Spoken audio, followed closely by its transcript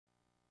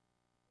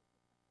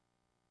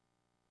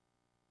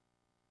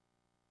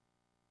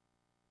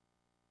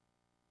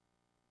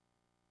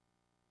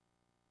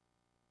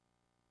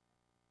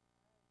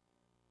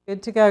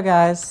Good to go,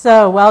 guys.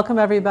 So welcome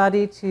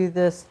everybody to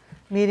this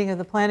meeting of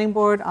the Planning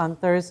Board on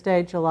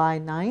Thursday,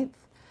 July 9th.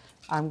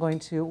 I'm going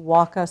to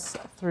walk us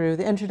through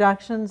the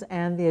introductions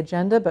and the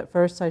agenda, but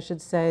first I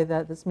should say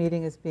that this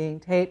meeting is being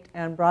taped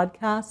and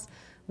broadcast.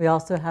 We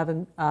also have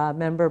a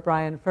member,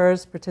 Brian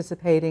Furs,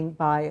 participating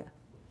by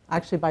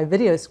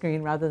video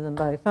screen rather than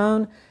by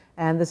phone,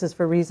 and this is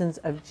for reasons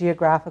of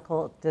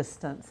geographical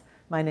distance.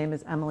 My name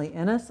is Emily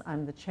Innes.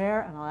 I'm the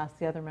chair, and I'll ask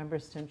the other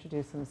members to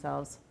introduce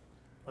themselves.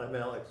 I'm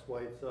Alex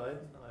Whiteside.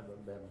 I'm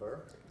a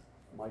member.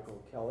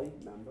 Michael Kelly,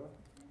 member.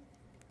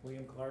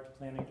 William Clark,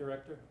 Planning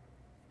Director.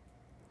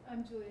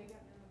 I'm Julia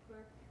Getman, the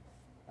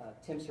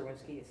clerk. Tim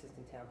Serwinski,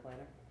 Assistant Town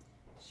Planner.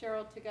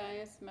 Cheryl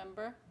Tagayas,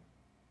 member.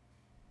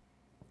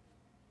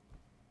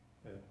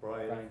 And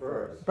Brian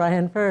Furs.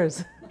 Brian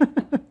Furs.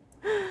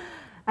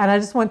 And I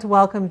just want to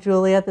welcome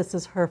Julia. This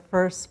is her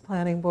first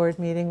planning board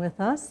meeting with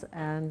us,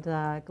 and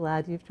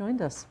glad you've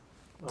joined us.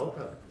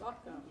 Welcome.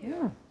 Welcome.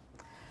 Yeah.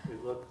 We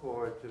look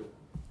forward to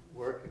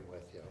working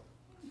with you.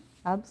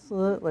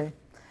 Absolutely.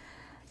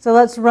 So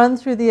let's run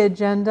through the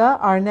agenda.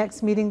 Our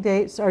next meeting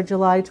dates are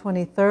July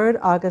 23rd,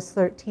 August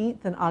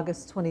 13th, and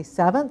August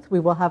 27th. We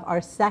will have our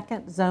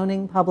second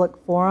zoning public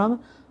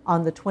forum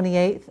on the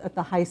 28th at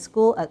the high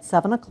school at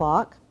 7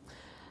 o'clock.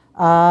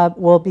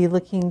 We'll be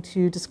looking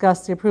to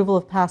discuss the approval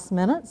of past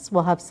minutes.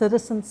 We'll have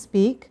citizens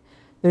speak.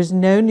 There's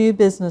no new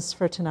business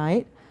for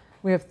tonight.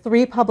 We have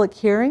 3 public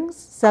hearings,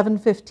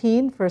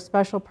 7:15 for a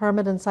special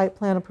permit and site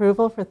plan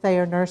approval for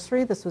Thayer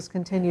Nursery. This was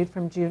continued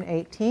from June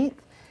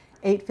 18th.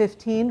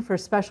 8:15 for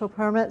special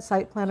permit,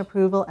 site plan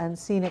approval, and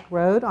scenic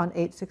road on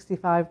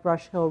 865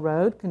 Brush Hill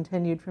Road,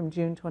 continued from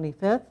June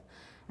 25th.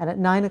 And at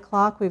 9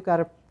 o'clock, we've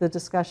got the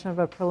discussion of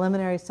a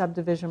preliminary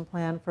subdivision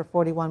plan for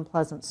 41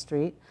 Pleasant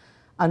Street.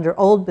 Under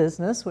old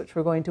business, which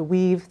we're going to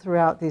weave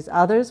throughout these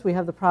others, we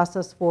have the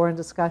process for and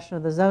discussion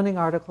of the zoning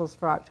articles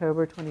for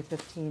October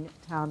 2015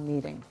 town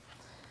meeting.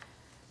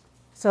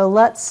 So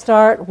let's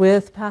start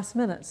with past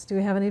minutes. Do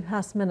we have any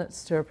past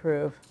minutes to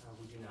approve?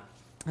 We do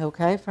not.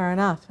 Okay, fair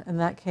enough. In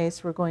that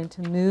case, we're going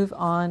to move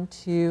on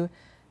to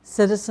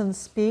citizens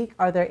speak.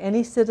 Are there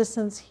any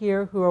citizens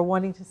here who are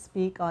wanting to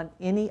speak on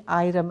any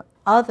item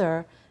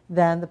other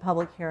than the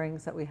public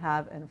hearings that we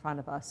have in front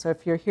of us? So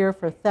if you're here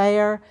for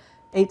Thayer,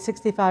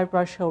 865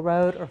 Brush Hill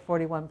Road, or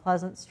 41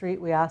 Pleasant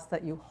Street, we ask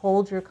that you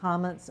hold your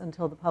comments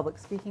until the public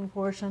speaking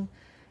portion.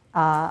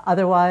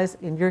 Otherwise,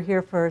 and you're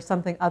here for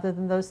something other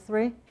than those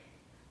 3,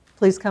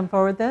 please come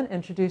forward then,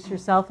 introduce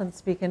yourself, and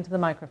speak into the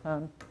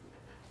microphone.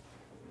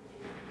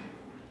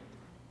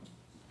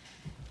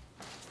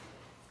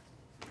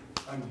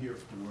 I'm here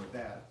for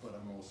that, but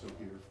I'm also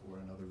here for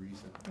another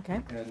reason.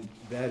 Okay. And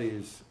that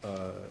is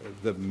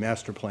the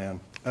master plan.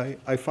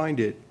 I find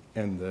it,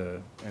 and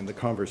the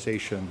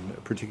conversation,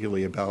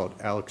 particularly about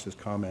Alex's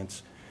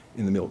comments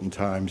in the Milton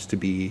Times, to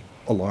be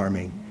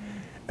alarming.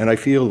 And I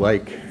feel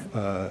like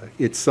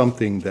it's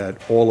something that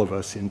all of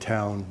us in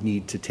town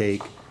need to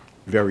take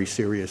very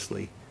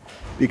seriously,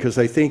 because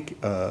I think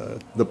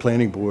the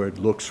planning board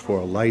looks for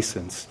a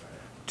license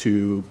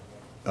to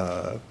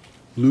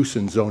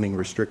loosen zoning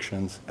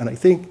restrictions, and I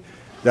think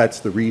that's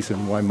the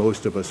reason why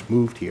most of us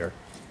moved here.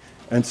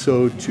 And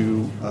so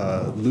to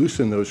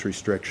loosen those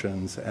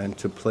restrictions and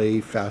to play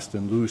fast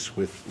and loose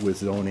with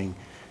zoning,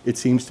 it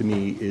seems to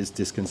me is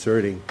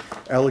disconcerting.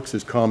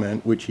 Alex's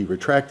comment, which he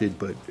retracted,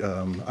 but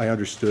I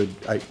understood,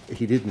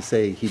 he didn't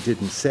say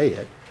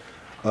it.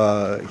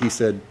 He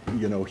said,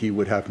 you know, he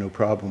would have no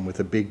problem with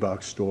a big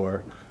box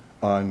store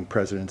on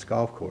President's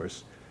Golf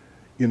Course.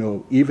 You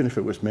know, even if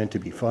it was meant to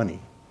be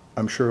funny,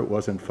 I'm sure it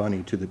wasn't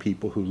funny to the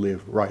people who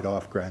live right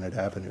off Granite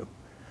Avenue.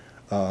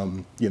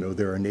 You know,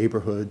 there are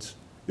neighborhoods,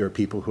 there are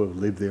people who have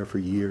lived there for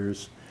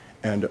years,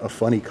 and a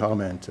funny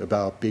comment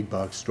about big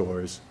box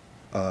stores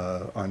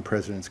on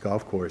President's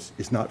Golf Course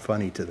is not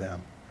funny to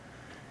them.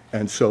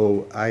 And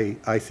so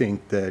I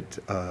think that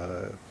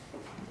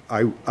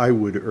I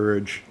would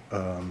urge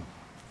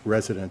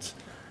residents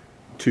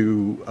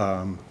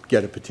to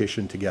get a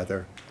petition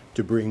together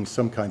to bring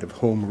some kind of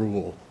home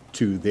rule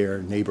to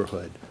their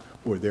neighborhood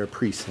or their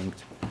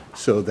precinct,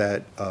 so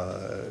that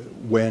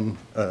when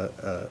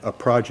a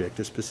project,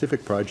 a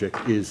specific project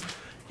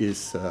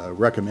is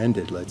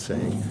recommended, let's say,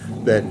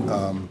 that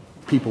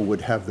people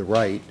would have the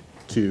right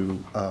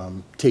to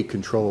take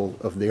control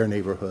of their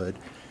neighborhood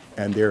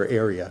and their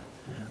area.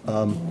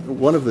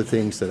 One of the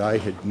things that I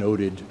had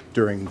noted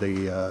during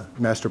the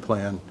master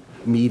plan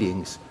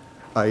meetings,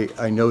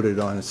 I noted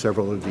on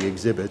several of the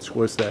exhibits,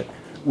 was that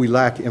we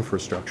lack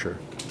infrastructure.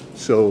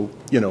 So,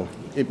 you know,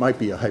 it might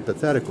be a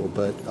hypothetical,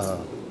 but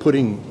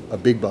putting a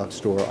big box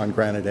store on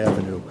Granite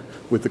Avenue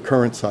with the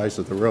current size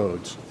of the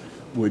roads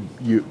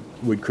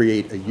would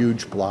create a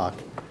huge block.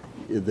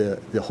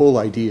 The whole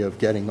idea of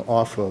getting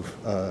off of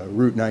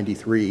Route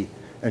 93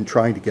 and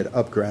trying to get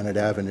up Granite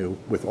Avenue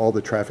with all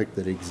the traffic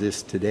that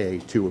exists today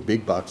to a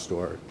big box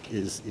store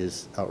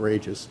is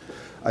outrageous.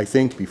 I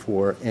think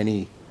before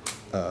any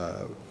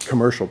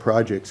commercial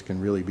projects can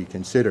really be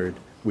considered,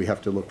 we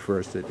have to look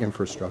first at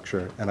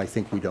infrastructure, and I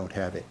think we don't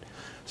have it.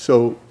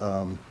 So,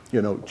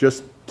 you know,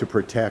 just to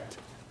protect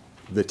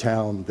the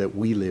town that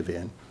we live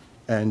in,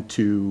 and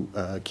to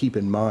keep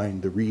in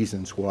mind the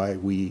reasons why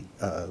we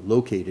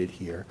located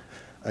here.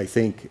 I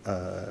think,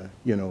 a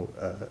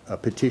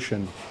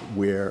petition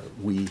where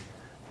we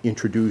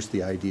introduce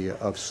the idea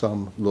of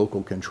some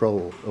local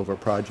control over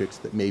projects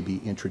that may be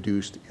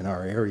introduced in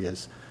our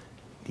areas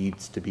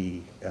needs to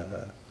be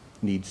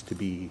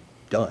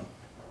done.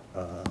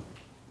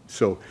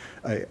 So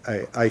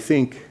I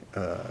think,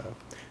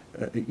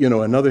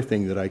 another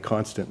thing that I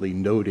constantly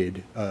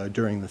noted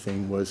during the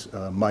thing was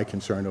my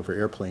concern over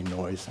airplane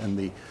noise and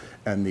the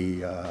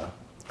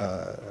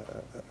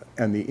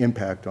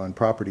impact on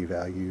property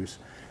values.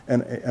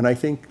 And I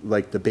think,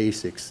 like the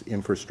basics,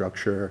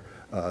 infrastructure,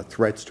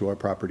 threats to our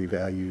property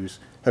values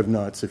have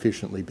not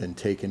sufficiently been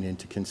taken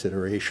into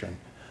consideration.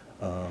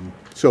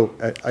 So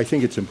I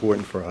think it's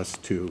important for us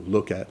to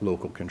look at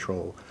local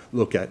control,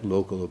 look at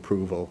local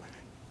approval.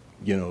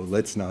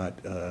 Let's not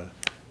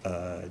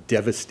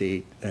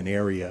devastate an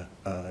area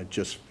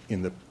just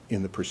in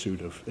the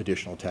pursuit of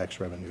additional tax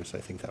revenues. I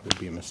think that would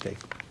be a mistake.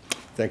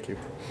 Thank you.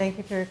 Thank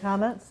you for your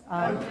comments.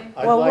 I'd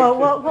Whoa, like whoa,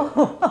 to-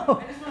 whoa,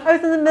 whoa. I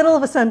was in the middle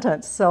of a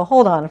sentence, so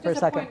hold on for a Just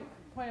a second.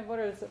 point of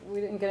order, is that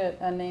we didn't get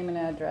a name and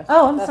address.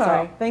 Oh, I'm That's sorry.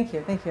 all. Thank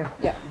you.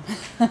 Yeah.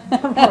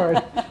 Come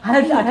forward.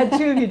 I had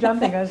two of you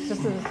jumping. I I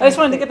just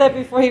wanted to get that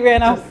before he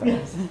ran off.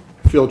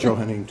 Phil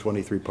Johanning,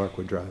 23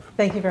 Parkwood Drive.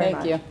 Thank you very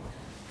much. Thank you.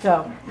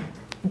 So,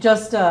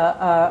 just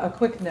a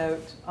quick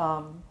note,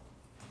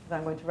 that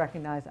I'm going to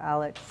recognize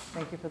Alex.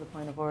 Thank you for the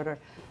point of order.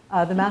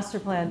 The master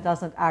plan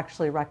doesn't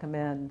actually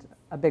recommend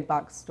a big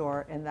box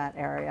store in that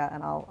area,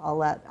 and I'll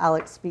let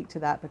Alex speak to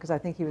that because I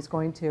think he was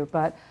going to.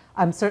 But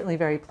I'm certainly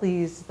very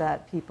pleased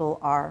that people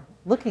are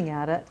looking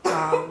at it.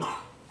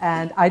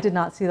 And I did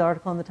not see the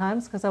article in the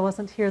Times because I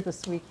wasn't here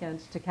this weekend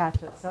to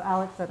catch it. So,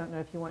 Alex, I don't know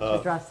if you want to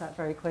address that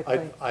very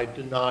quickly. I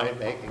deny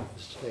making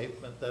the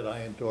statement that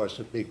I endorse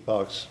a big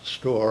box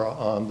store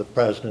on the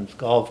President's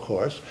Golf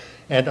Course.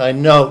 And I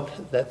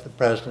note that the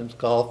President's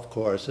Golf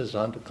Course is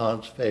under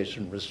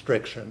conservation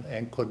restriction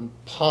and couldn't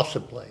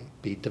possibly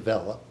be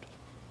developed.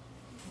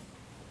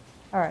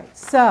 All right,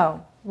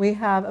 so we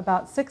have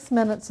about 6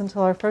 minutes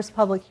until our first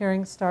public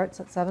hearing starts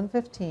at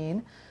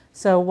 7:15.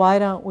 So why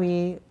don't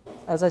we,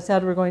 as I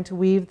said, we're going to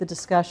weave the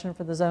discussion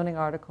for the zoning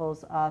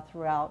articles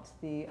throughout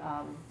the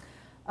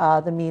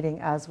meeting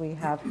as we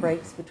have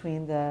breaks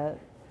between the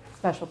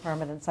special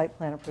permit and site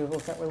plan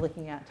approvals that we're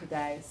looking at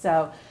today.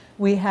 So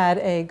we had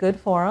a good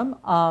forum.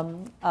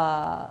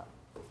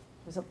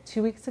 Was it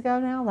 2 weeks ago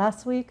now?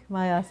 Last week?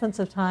 My sense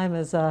of time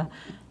is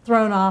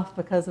thrown off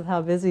because of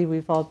how busy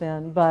we've all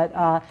been.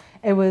 But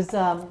it was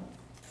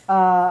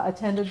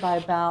attended by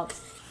about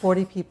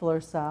 40 people or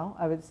so,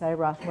 I would say,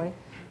 roughly.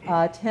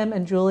 Tim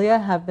and Julia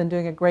have been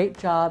doing a great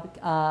job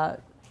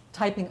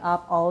typing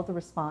up all of the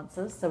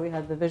responses. So we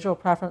had the visual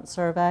preference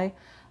survey,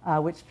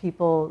 which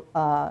people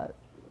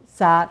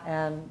sat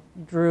and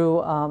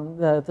drew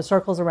the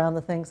circles around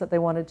the things that they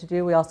wanted to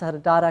do. We also had a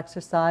dot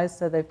exercise,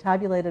 so they've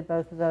tabulated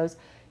both of those.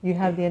 You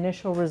have the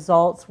initial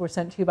results were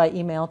sent to you by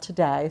email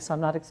today, so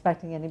I'm not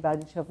expecting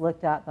anybody to have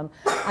looked at them.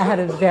 I had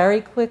a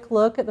very quick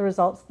look at the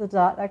results of the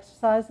dot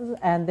exercises,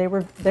 and they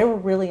were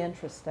really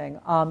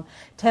interesting.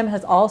 Tim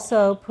has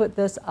also put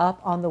this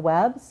up on the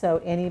web, so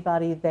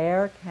anybody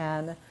there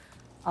can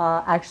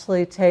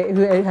actually take,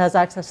 who has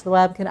access to the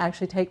web, can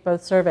actually take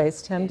both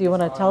surveys. Tim, do you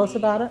want to tell us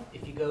about it?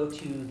 If you go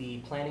to the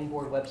planning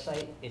board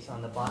website, it's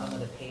on the bottom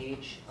of the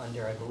page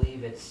under, I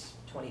believe it's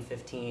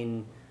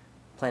 2015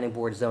 planning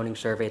board zoning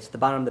survey. It's at the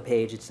bottom of the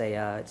page. It's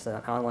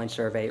an online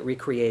survey. It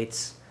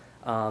recreates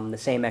the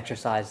same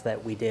exercise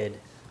that we did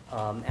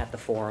at the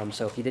forum.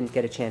 So if you didn't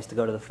get a chance to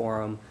go to the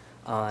forum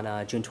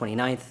on June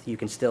 29th, you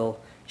can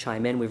still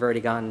chime in. We've already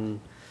gotten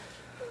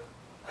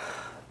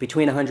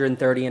between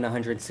 130 and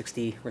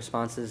 160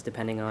 responses,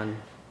 depending on,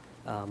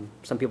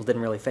 some people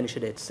didn't really finish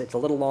it. It's a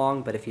little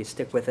long, but if you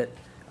stick with it,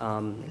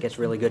 it gets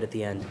really good at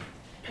the end.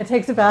 It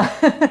takes about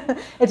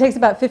it takes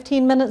about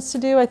 15 minutes to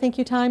do. I think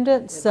you timed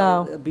it.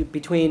 So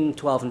Between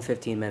 12 and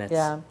 15 minutes.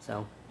 Yeah.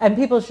 So. And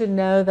people should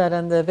know that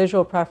in the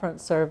visual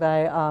preference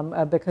survey,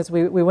 because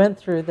we went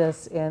through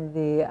this in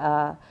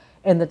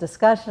the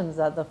discussions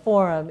at the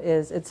forum,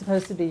 it's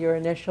supposed to be your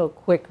initial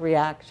quick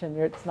reaction.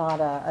 It's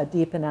not a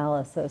deep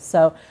analysis.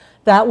 So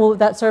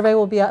that survey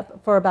will be up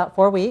for about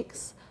 4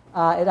 weeks.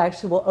 It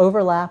actually will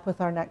overlap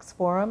with our next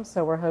forum,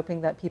 so we're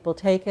hoping that people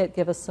take it,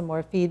 give us some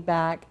more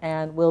feedback,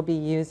 and we'll be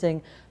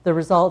using the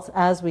results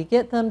as we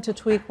get them to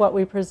tweak what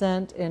we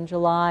present in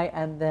July,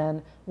 and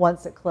then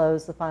once it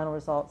closed, the final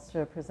results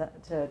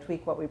to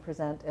tweak what we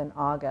present in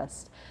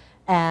August.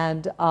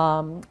 And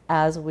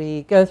as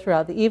we go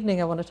throughout the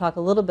evening, I want to talk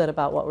a little bit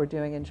about what we're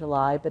doing in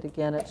July, but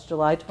again, it's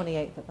July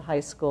 28th at the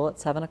high school at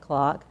 7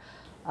 o'clock.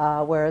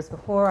 Whereas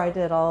before I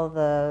did all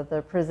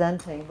the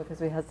presenting because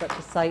we had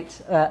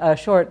such a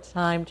short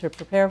time to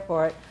prepare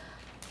for it,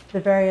 the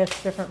various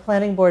different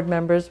planning board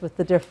members with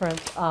the different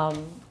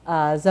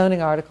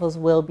zoning articles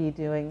will be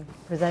doing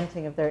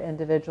presenting of their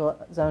individual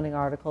zoning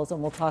articles,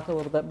 and we'll talk a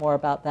little bit more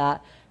about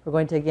that. We're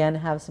going to again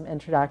have some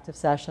interactive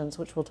sessions,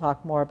 which we'll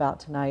talk more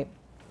about tonight.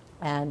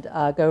 and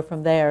go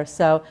from there.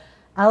 So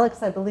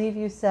Alex, I believe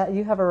you said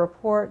you have a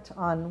report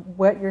on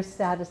what your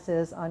status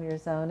is on your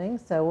zoning,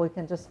 so we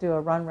can just do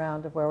a run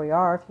round of where we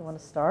are if you want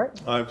to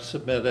start. I've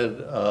submitted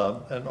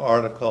an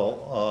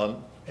article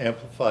on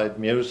amplified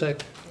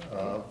music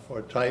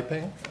for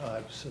typing.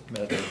 I've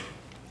submitted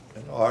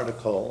an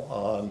article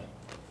on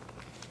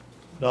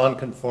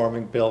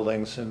non-conforming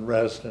buildings in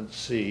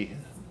residency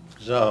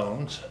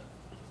zones,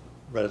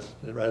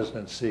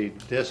 residency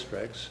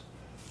districts,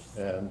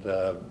 and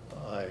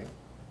I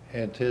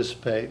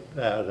anticipate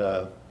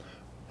that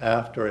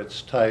after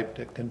it's typed,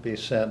 it can be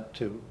sent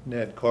to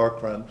Ned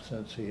Corcoran,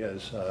 since he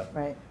has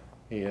Right.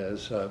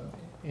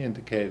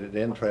 indicated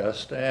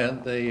interest,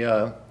 and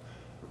the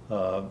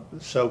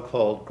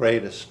so-called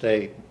great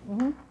estate,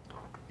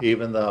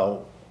 even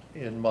though,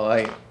 in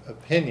my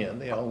opinion,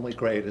 the only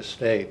great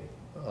estate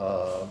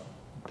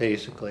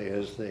basically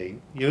is the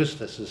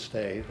Eustace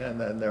estate,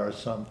 and then there are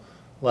some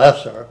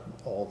lesser,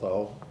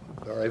 although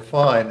very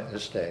fine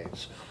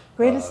estates.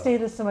 Great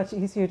estate is so much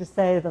easier to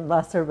say than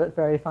lesser but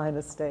very fine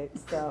estate.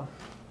 So,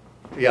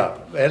 Yeah,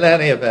 in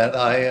any event,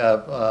 I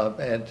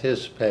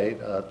anticipate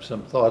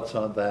some thoughts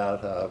on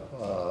that,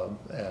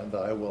 and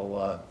I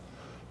will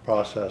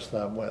process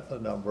them with a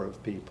number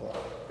of people.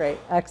 great,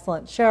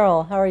 excellent.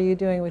 Cheryl, how are you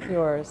doing with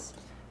yours?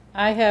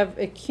 I have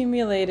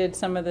accumulated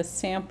some of the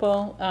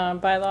sample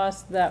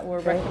bylaws that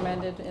were Great.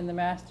 recommended in the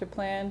master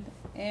plan,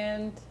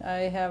 and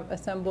I have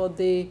assembled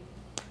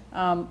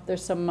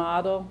there's some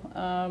model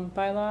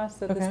bylaws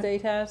that the Okay.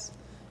 state has.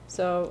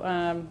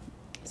 So,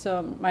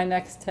 so my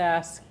next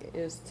task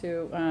is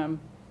to,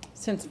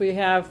 since we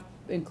have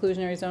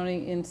inclusionary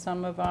zoning in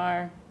some of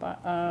our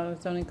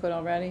zoning code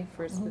already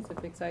for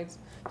specific sites,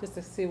 just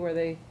to see where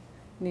they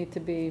need to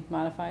be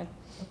modified.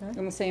 Okay.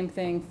 And the same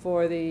thing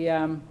for the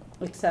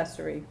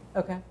accessory.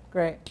 Okay,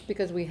 great.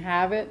 Because we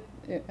have it,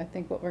 I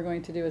think what we're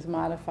going to do is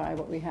modify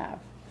what we have.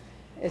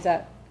 Is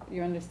that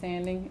your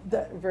understanding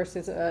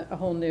versus a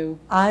whole new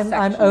I'm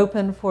section?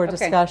 open for Okay.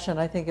 discussion.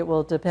 I think it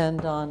will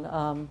depend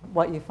on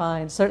what you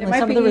find. It Certainly might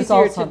some be of the easier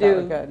results to on that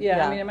were do, good.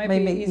 yeah, I mean, it might be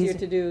maybe easier easy-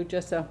 to do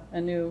just a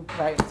new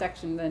Right.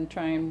 section than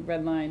try and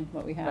redline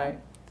what we have.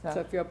 Right.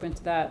 So if you're open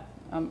to that,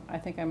 I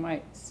think I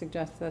might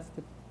suggest that's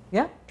the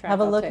Yeah, track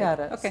have a I'll look take.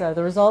 at it. Okay. So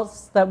the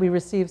results that we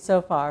received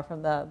so far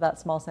from that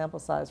small sample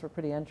size were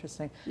pretty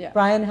interesting. Yeah.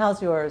 Brian,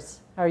 how's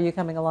yours? How are you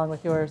coming along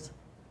with yours?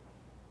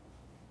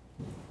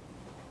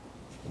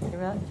 You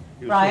ready?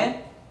 You Brian?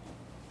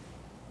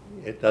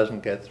 It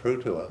doesn't get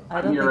through to him.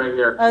 I don't here, think- right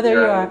here. Oh, there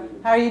you Yeah. are.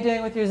 How are you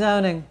doing with your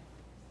zoning?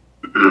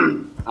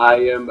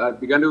 I've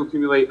begun to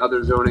accumulate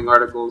other zoning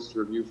articles to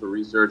review for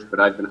research, but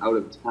I've been out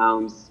of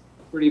town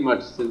pretty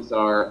much since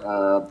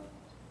our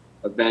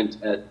event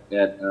at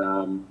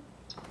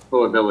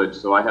Fuller Village,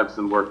 so I have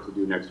some work to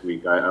do next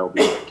week. I'll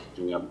be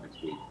catching up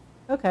next week.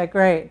 Okay,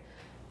 great.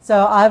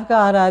 So I've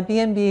got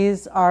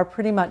B&Bs are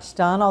pretty much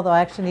done, although I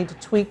actually need to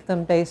tweak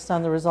them based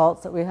on the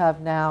results that we have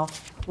now.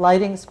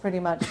 Lighting's pretty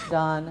much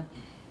done.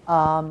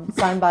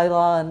 Sign by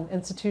law and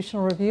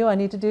institutional review I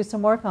need to do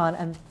some work on,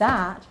 and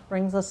that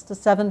brings us to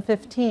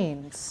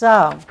 7:15.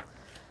 So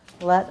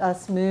let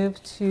us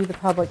move to the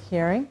public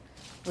hearing.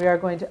 We are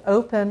going to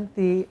open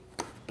the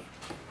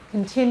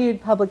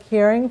continued public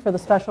hearing for the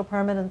special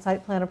permit and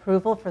site plan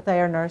approval for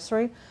Thayer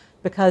Nursery.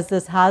 Because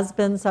this has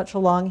been such a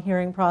long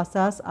hearing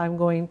process, I'm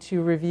going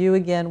to review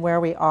again where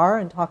we are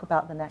and talk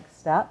about the next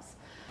steps.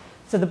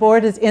 So the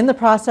board is in the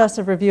process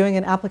of reviewing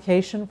an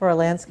application for a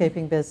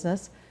landscaping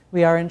business.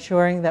 We are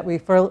ensuring that we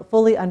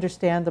fully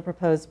understand the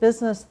proposed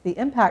business, the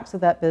impacts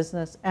of that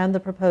business, and the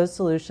proposed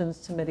solutions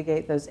to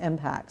mitigate those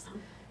impacts.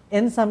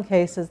 In some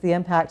cases, the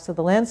impacts of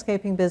the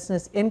landscaping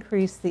business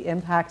increase the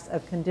impacts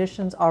of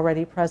conditions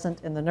already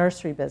present in the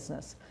nursery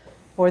business.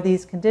 For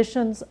these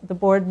conditions, the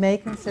board may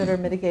consider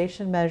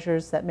mitigation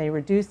measures that may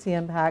reduce the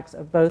impacts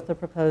of both the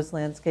proposed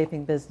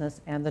landscaping business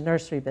and the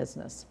nursery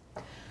business.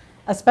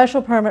 A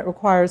special permit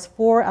requires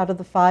 4 out of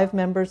the 5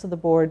 members of the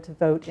board to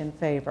vote in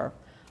favor.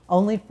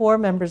 Only 4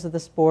 members of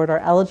this board are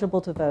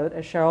eligible to vote,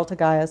 as Cheryl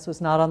Tagayas was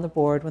not on the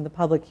board when the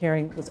public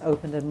hearing was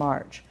opened in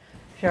March.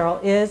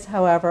 Cheryl is,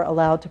 however,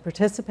 allowed to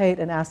participate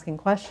in asking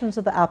questions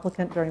of the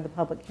applicant during the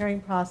public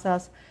hearing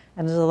process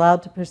and is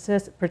allowed to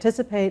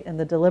participate in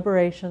the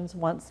deliberations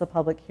once the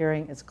public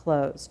hearing is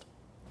closed.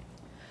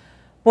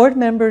 Board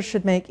members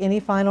should make any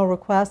final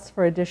requests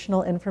for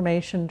additional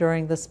information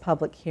during this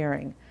public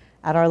hearing.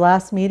 At our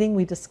last meeting,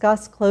 we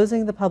discussed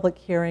closing the public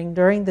hearing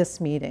during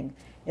this meeting.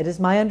 It is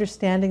my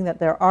understanding that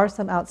there are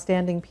some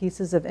outstanding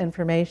pieces of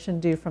information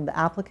due from the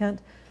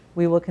applicant.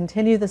 We will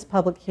continue this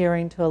public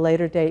hearing to a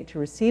later date to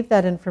receive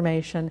that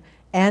information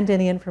and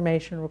any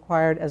information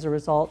required as a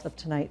result of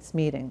tonight's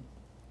meeting.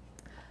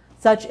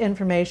 Such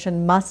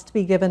information must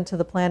be given to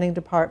the planning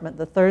department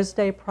the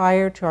Thursday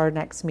prior to our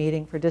next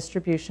meeting for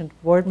distribution to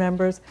board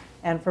members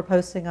and for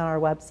posting on our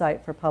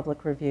website for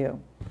public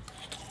review.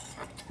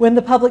 When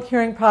the public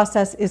hearing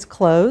process is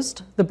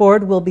closed, the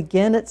board will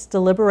begin its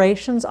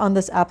deliberations on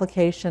this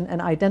application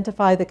and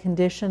identify the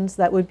conditions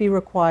that would be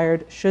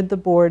required should the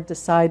board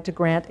decide to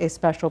grant a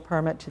special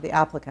permit to the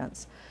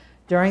applicants.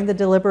 During the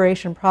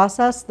deliberation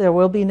process, there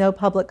will be no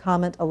public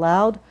comment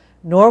allowed,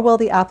 nor will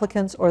the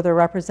applicants or their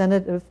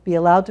representative be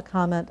allowed to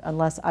comment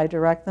unless I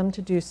direct them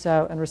to do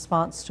so in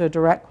response to a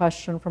direct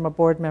question from a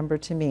board member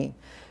to me.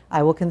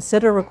 I will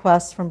consider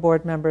requests from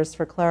board members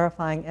for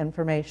clarifying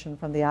information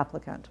from the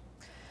applicant.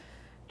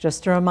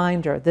 Just a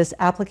reminder, this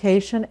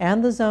application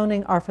and the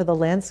zoning are for the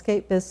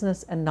landscape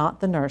business and not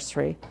the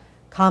nursery.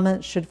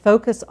 Comments should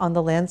focus on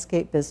the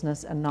landscape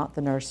business and not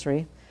the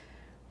nursery.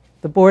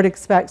 The board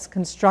expects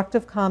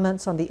constructive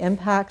comments on the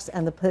impacts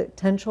and the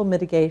potential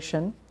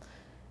mitigation.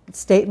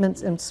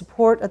 Statements in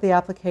support of the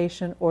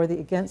application or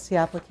against the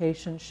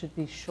application should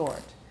be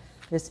short.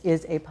 This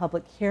is a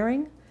public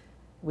hearing.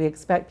 We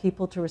expect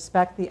people to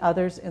respect the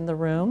others in the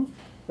room.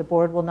 The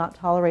board will not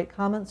tolerate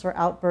comments or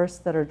outbursts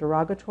that are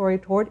derogatory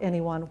toward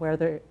anyone,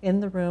 whether in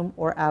the room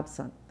or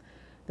absent.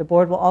 The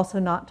board will also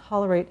not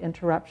tolerate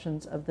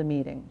interruptions of the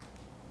meeting.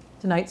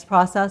 Tonight's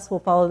process will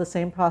follow the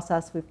same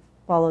process we've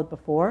followed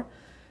before.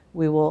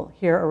 We will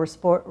hear a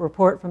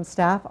report from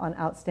staff on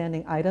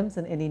outstanding items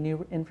and any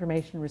new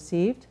information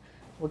received.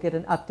 We'll get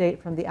an update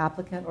from the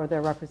applicant or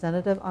their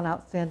representative on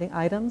outstanding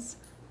items.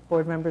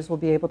 Board members will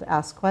be able to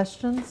ask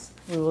questions.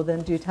 We will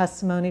then do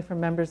testimony from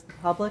members of the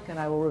public, and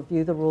I will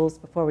review the rules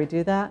before we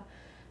do that.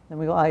 Then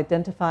we will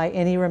identify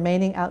any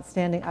remaining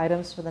outstanding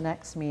items for the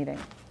next meeting.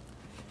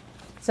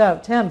 So,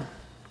 Tim,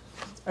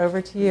 it's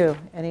over to you.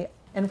 Any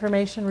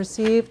information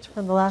received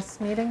from the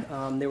last meeting?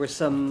 There was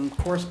some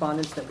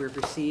correspondence that we've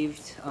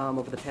received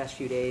over the past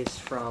few days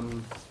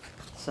from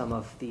some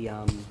of the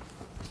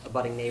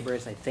abutting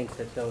neighbors. I think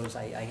that those,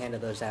 I handed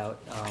those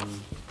out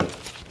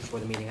before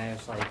the meeting. I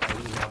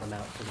emailed them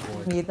out to the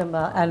board. Need them,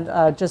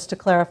 and just to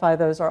clarify,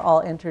 those are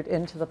all entered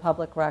into the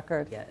public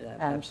record. Yeah,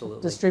 and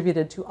absolutely.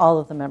 Distributed to all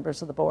of the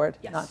members of the board,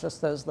 Yes. not just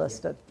those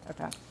listed.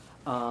 Okay.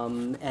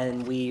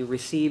 And we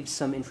received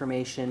some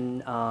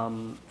information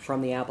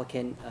from the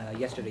applicant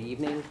yesterday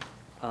evening.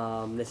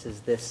 This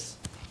is this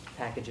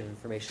package of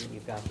information that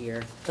you've got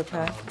here.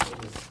 Okay.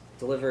 It was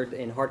delivered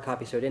in hard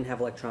copy, so it didn't have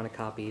electronic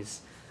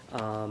copies.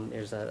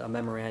 There's a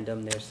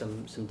memorandum. There's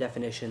some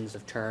definitions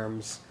of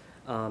terms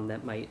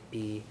that might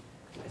be,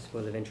 I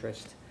suppose, of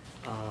interest.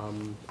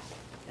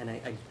 And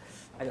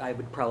I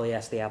would probably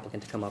ask the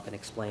applicant to come up and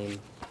explain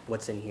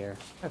what's in here.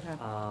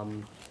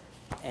 Okay.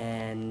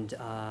 And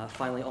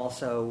finally,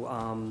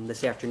 also,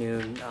 this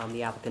afternoon,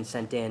 the applicant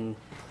sent in,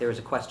 there was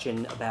a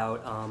question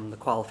about the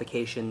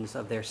qualifications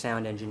of their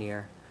sound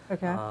engineer.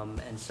 Okay.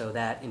 And so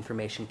that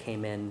information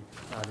came in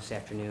this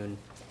afternoon,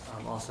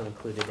 also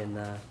included in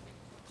the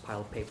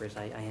pile of papers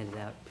I handed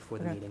out before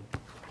the Okay. meeting.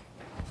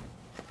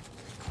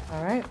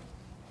 All right.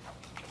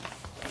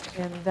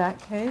 In that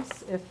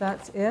case, if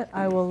that's it,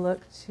 I will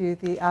look to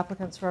the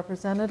applicant's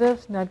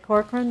representative, Ned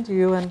Corcoran. Do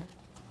you and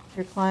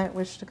your client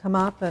wish to come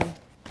up and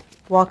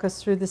walk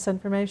us through this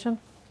information?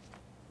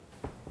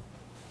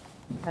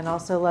 And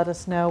also let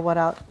us know what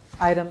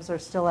items are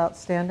still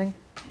outstanding?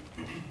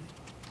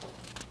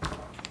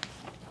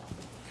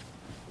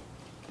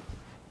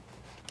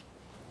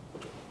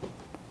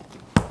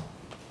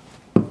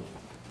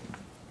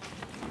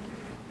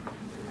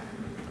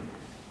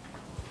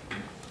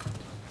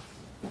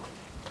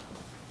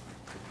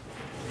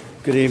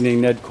 Good evening,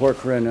 Ned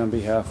Corcoran on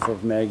behalf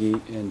of Maggie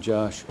and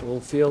Josh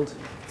Oldfield.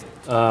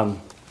 I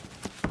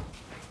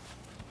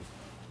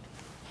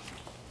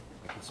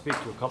can speak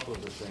to a couple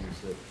of the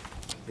things that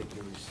I think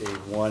you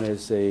received. One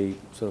is a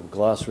sort of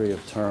glossary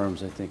of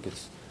terms. I think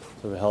it's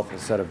sort of a helpful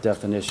set of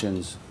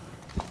definitions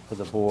for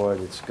the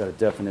board. It's got a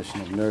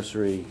definition of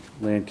nursery,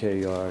 land care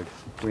yard,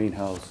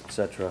 greenhouse,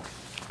 etc.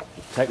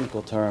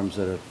 Technical terms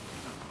that are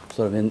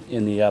sort of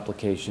in the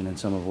application, and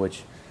some of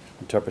which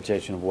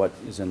interpretation of what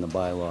is in the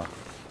bylaw.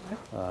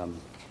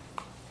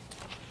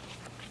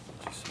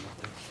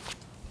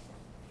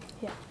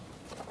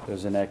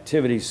 There's an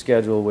activity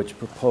schedule which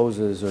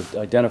proposes or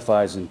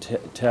identifies in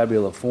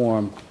tabular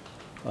form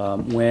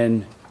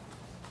when,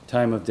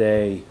 time of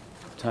day,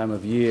 time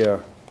of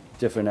year,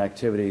 different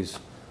activities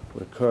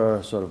would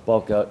occur, sort of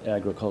bulk out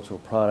agricultural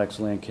products,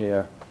 land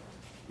care,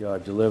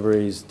 yard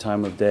deliveries,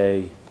 time of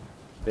day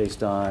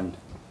based on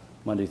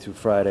Monday through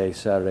Friday,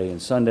 Saturday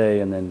and Sunday,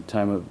 and then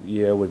time of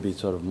year would be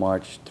sort of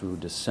March through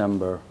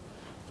December.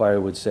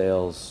 Firewood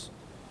sales,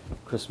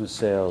 Christmas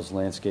sales,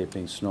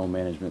 landscaping, snow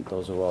management,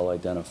 those are all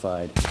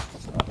identified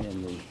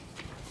in the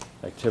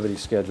activity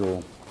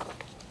schedule.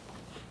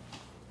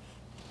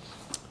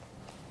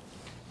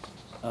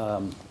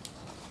 I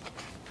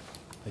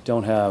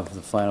don't have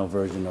the final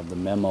version of the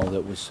memo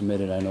that was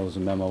submitted. I know it was a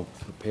memo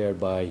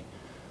prepared by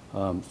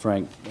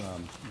Frank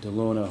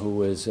DeLuna,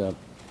 who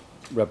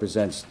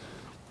represents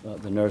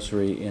the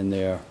nursery in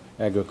their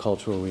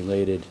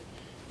agricultural-related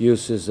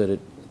uses that it,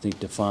 I think,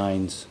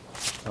 defines.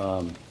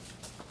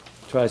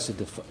 Tries to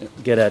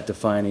get at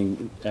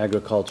defining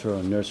agricultural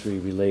and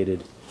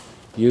nursery-related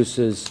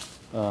uses.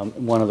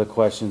 One of the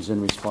questions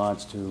in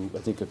response to, I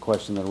think, a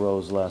question that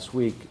arose last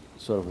week,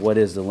 sort of what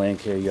is the land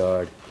care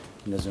yard?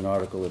 And there's an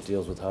article that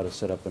deals with how to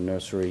set up a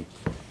nursery.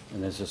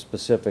 And there's a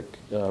specific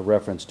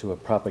reference to a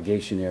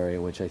propagation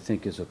area, which I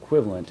think is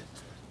equivalent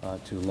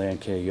to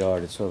Land Care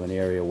Yard. It's sort of an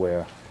area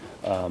where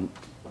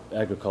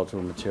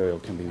agricultural material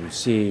can be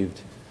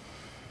received,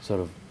 sort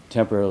of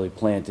temporarily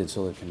planted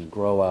so it can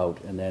grow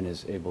out, and then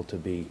is able to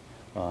be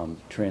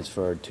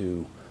transferred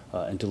to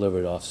and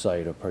delivered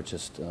off-site or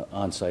purchased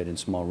on-site in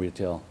small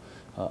retail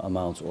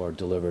amounts or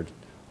delivered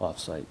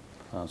off-site.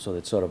 So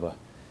it's sort of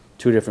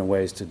two different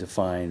ways to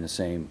define the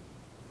same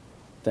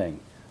thing.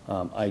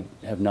 I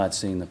have not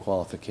seen the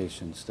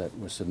qualifications that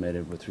were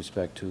submitted with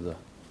respect to the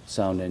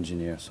sound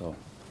engineer, so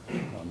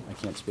I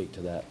can't speak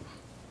to that.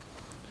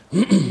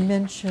 You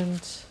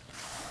mentioned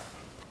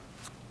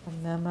a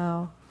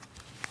memo.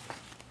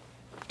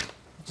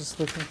 Just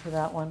looking for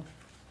that one.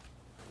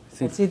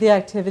 I see the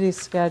activity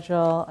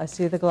schedule. I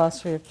see the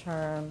glossary of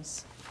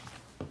terms.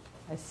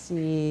 I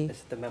see.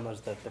 The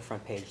memo's the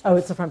front page. Oh,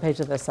 it's the front page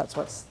of this. That's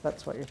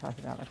what you're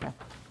talking about. Okay.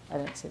 I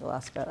didn't see the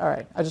last bit. All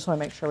right. I just want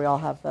to make sure we all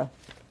have the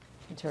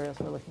materials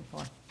we're looking for.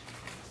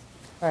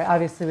 All right.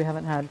 Obviously, we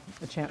haven't had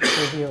a chance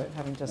to review it,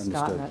 having just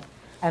gotten it.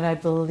 And I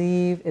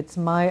believe it's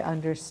my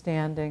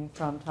understanding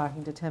from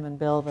talking to Tim and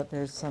Bill that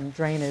there's some a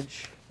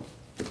drainage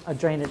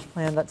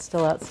plan that's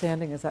still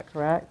outstanding. Is that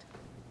correct?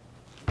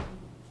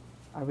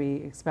 Are we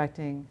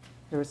expecting,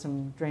 there were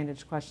some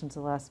drainage questions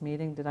at the last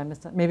meeting. Did I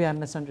maybe I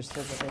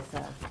misunderstood what they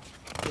said.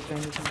 The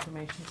drainage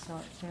information still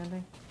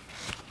outstanding?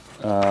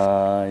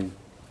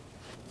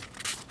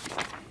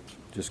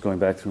 Just going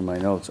back through my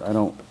notes, I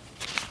don't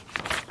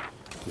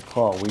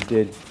recall.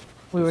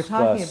 We were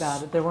talking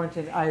about it. There weren't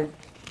any,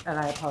 and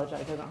I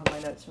apologize, I don't have my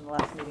notes from the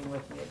last meeting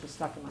with me. It just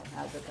stuck in my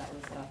head that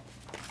was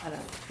an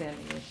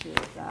outstanding issue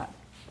with that.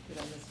 Did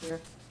I mishear?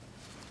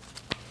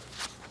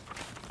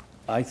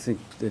 I think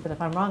that. But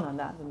if I'm wrong on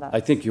that, then that's. I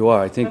think you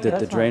are. I think Okay, that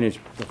the that's fine. drainage,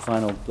 the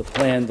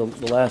plan, the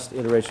last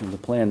iteration of the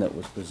plan that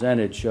was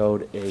presented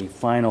showed a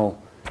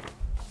final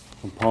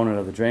component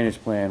of the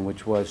drainage plan,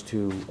 which was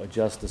to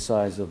adjust the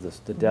size of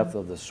the depth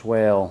of the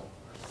swale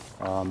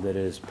that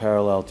is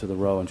parallel to the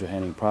Rowe and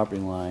Johanning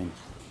property line,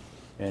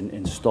 and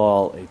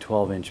install a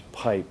 12-inch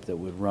pipe that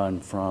would run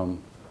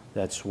from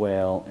that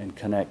swale and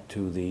connect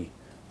to the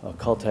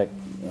Caltech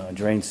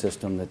drain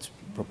system that's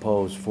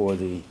proposed for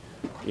the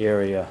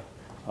area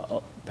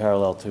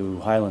parallel to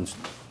Highlands,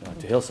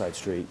 to Hillside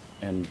Street,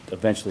 and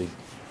eventually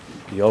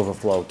the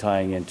overflow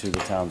tying into the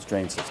town's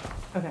drain system.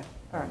 Okay,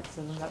 all right,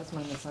 so then that was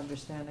my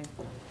misunderstanding.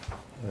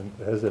 And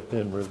has it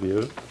been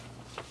reviewed?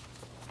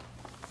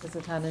 Has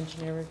the town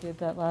engineer reviewed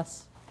that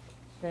last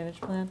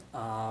drainage plan?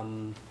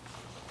 I'm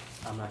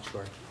not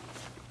sure.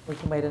 We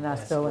can wait and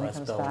ask Bill when he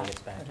comes back.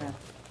 Okay.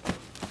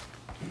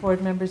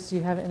 Board members, do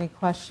you have any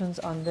questions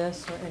on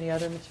this or any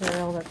other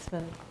material that's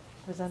been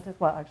presented?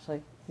 Well,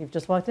 actually, you've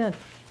just walked in.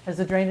 Has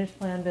the drainage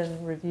plan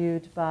been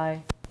reviewed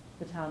by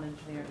the town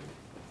engineer?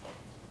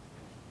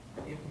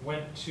 It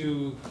went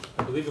to,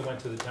 I believe it went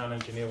to the town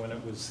engineer when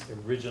it was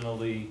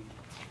originally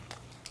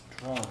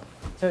drawn.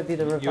 So it'd be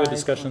the revised You had one.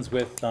 discussions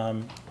with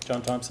John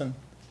Thompson?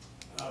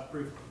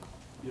 Brief,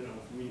 we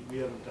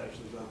haven't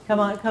actually gone. Come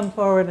on, come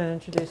forward and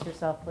introduce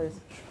yourself, please.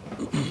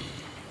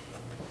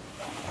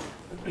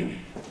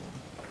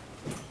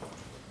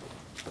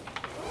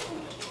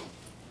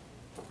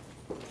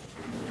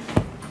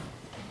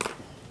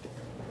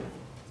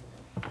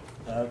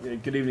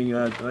 Good evening.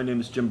 My name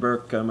is Jim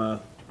Burke. I'm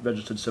a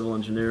registered civil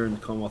engineer in the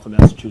Commonwealth of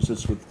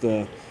Massachusetts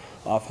with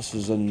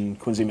offices in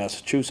Quincy,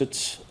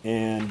 Massachusetts.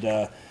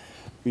 And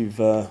we've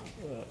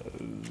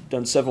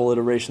done several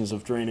iterations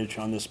of drainage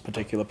on this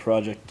particular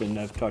project, and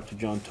I've talked to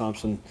John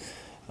Thompson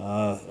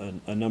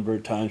a number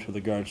of times with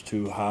regards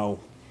to how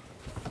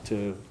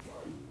to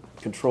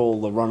control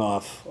the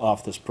runoff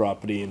off this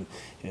property and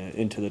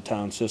into the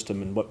town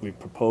system. And what we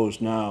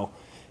propose now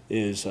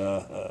is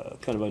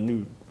kind of a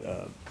new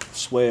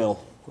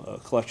swale,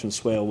 collection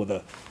swale with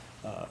a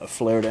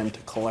flared end to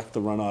collect the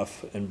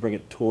runoff and bring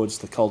it towards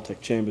the Caltech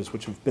chambers,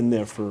 which have been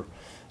there for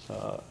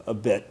a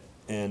bit.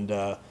 And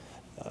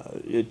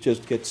it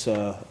just gets,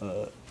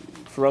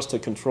 for us to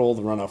control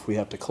the runoff, we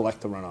have to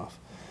collect the runoff.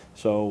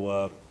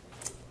 So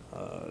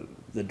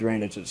the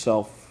drainage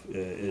itself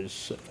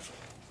is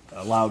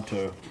allowed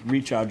to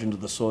recharge into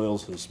the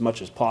soils as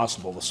much as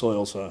possible. The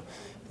soils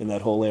in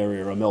that whole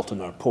area of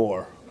Milton are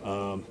poor,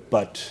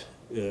 but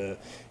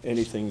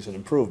anything's an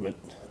improvement,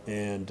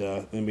 and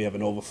then we have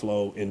an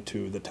overflow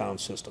into the town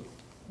system.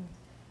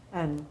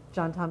 And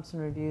John Thompson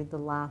reviewed the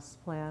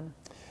last plan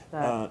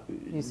that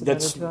you submitted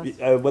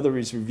to us? Whether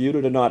he's reviewed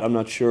it or not, I'm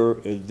not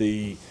sure.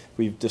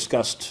 We've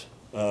discussed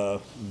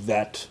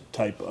that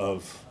type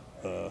of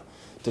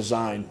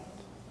design,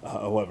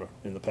 however,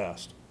 in the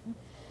past.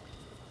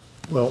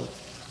 Well,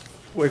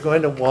 we're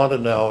going to want to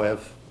know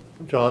if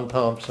John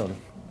Thompson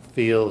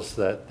feels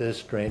that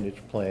this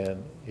drainage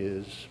plan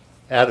is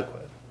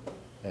adequate.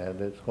 And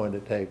it's going to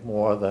take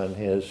more than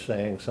his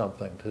saying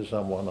something to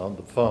someone on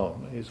the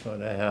phone. He's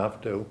going to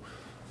have to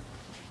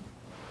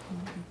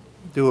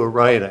do a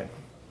writing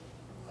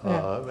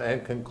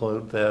and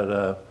conclude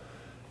that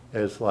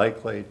it's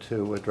likely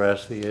to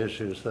address the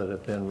issues that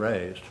have been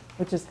raised.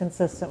 Which is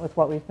consistent with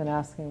what we've been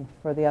asking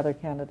for the other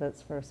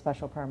candidates for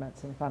special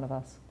permits in front of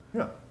us.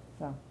 Yeah.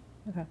 So,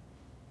 okay.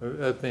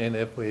 I mean,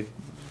 if we're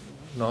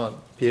not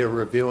peer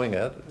reviewing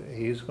it,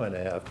 he's going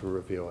to have to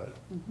review it.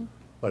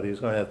 But he's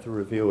going to have to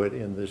review it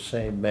in the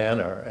same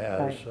manner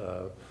as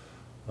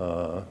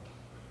the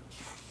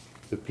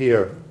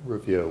peer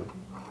review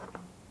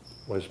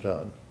was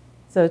done.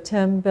 So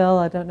Tim, Bill,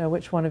 I don't know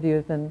which one of you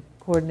have been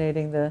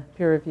coordinating the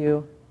peer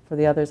review for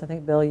the others. I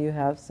think, Bill, you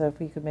have. So if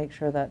we could make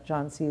sure that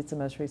John sees the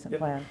most recent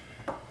plan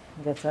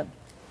and gets it.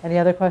 Any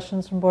other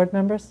questions from board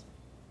members?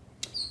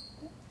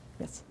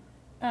 Yes.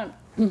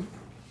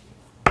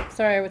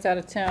 Sorry, I was out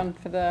of town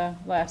for the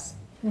last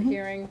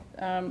hearing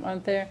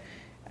on there.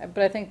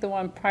 But I think the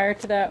one prior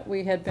to that,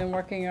 we had been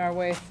working our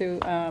way through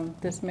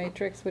this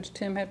matrix, which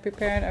Tim had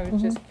prepared. I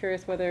was just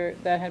curious whether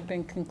that had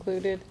been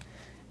concluded.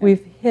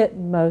 We've hit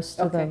most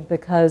of them Okay.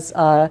 because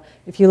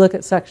if you look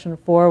at section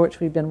 4, which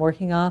we've been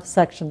working off,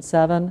 section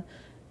 7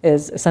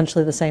 is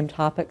essentially the same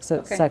topics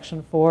as Okay.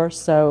 section 4.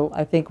 So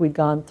I think we'd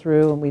gone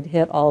through and we'd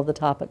hit all of the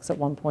topics at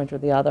one point or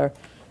the other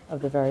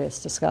of the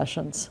various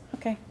discussions.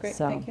 Okay, great,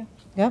 So, thank you.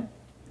 Yep.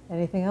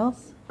 Anything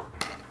else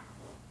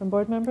from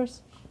board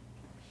members?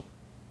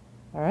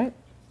 All right.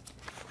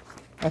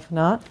 If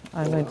not,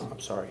 I'm going to, I'm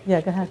sorry.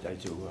 Yeah, go ahead. I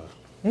do,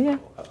 yeah.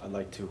 I'd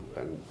like to,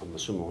 and I'm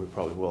assuming we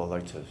probably will, I'd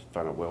like to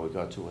find out where we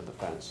got to with the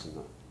fence and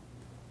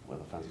where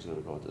the fence is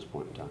gonna go at this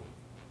point in time.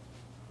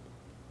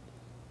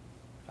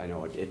 I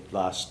know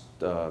last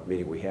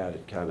meeting we had,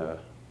 it kinda,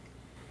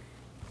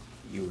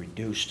 you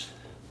reduced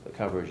the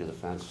coverage of the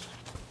fence.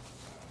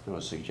 It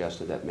was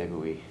suggested that maybe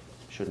we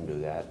shouldn't do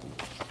that. And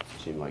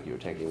it seemed like you were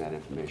taking that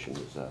information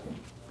as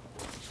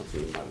something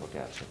you might look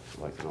at, so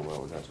I'd like to know where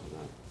we got to with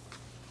that.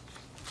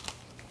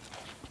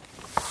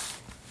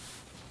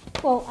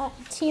 Well,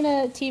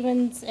 Tina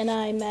Stevens and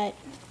I met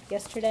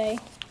yesterday,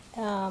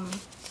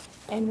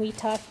 and we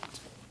talked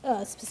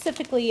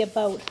specifically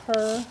about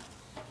her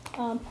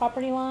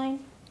property line.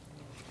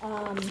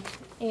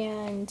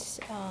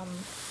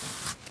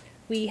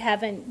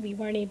 We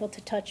weren't able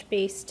to touch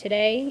base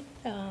today,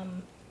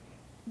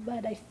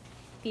 but I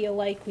feel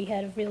like we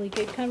had a really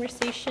good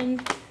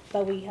conversation,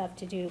 but we have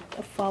to do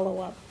a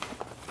follow-up.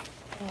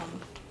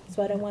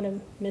 So I don't want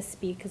to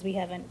misspeak because we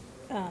haven't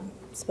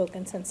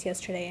spoken since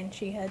yesterday, and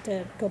she had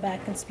to go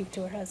back and speak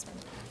to her husband.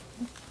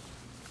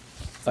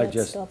 So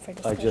that's still up for I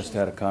discussion. just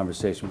had a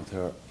conversation with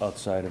her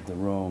outside of the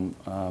room.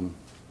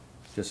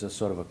 Just as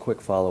sort of a quick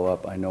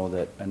follow-up, I know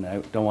that, and I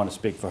don't want to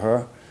speak for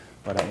her,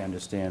 but I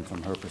understand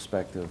from her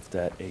perspective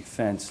that a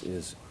fence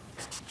is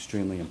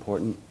extremely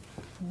important.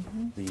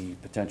 The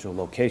potential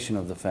location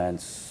of the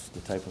fence,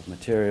 the type of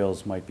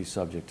materials might be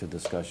subject to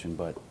discussion,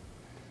 but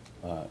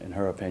in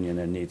her opinion,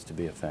 there needs to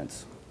be a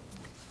fence.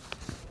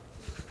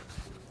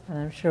 And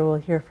I'm sure we'll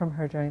hear from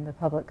her during the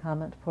public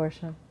comment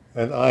portion.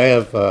 And I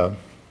have,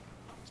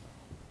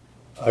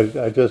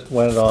 I just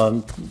went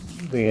on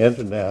the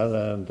internet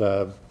and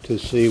to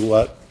see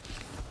what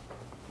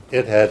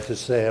it had to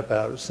say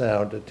about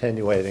sound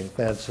attenuating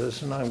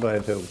fences, and I'm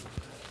going to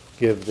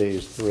give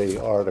these 3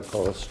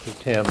 articles to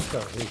Tim so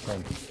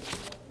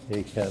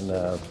he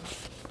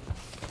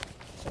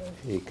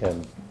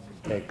can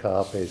make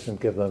copies and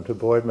give them to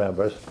board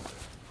members.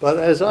 But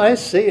as I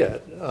see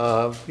it,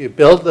 you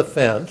build the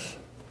fence,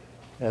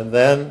 and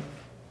then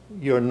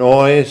your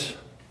noise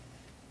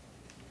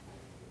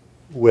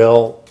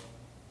will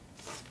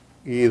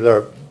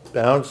either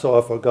bounce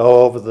off or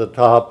go over the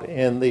top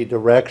in the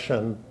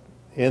direction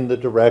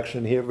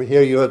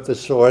here you have the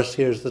source,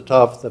 here's the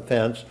top of the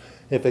fence.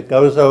 If it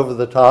goes over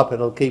the top,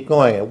 it'll keep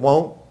going. It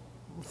won't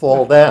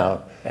fall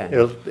down.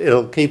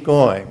 It'll keep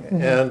going.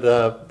 And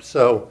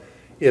so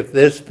if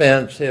this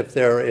fence, if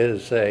there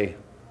is a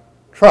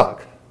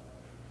truck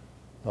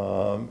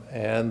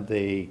and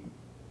the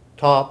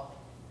top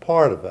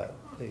part of it,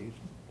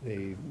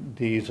 the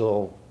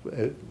diesel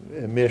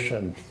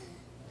emission,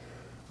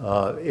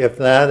 if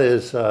that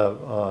is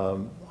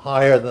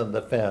higher than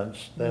the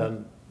fence,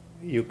 then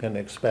you can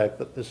expect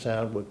that the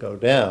sound would go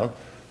down.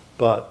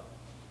 But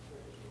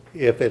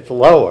if it's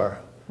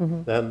lower,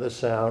 then the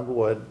sound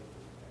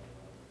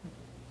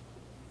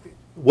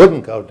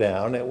wouldn't go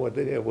down. It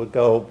would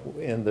go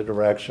in the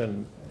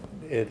direction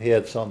it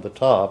hits on the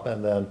top,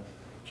 and then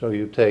so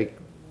you take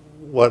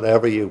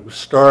whatever you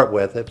start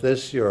with. If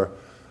this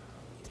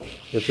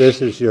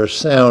is your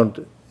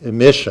sound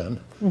emission,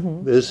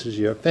 this is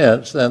your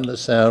fence, then the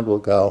sound will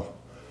go,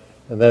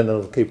 and then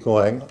it'll keep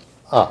going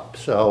up.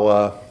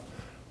 So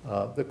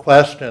the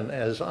question,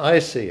 as I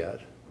see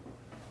it,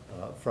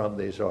 from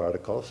these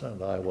articles,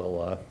 and I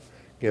will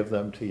give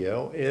them to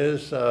you,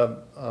 is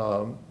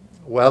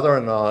whether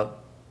or not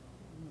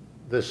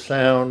the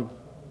sound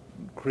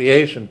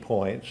creation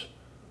points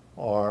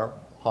are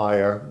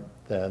higher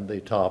than the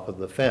top of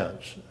the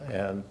fence,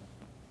 and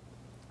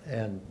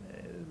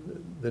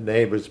the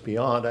neighbors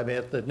beyond. I mean,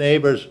 if the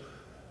neighbors,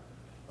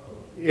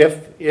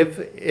 if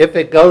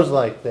it goes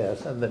like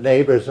this and the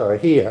neighbors are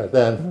here,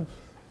 then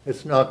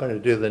it's not going to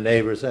do the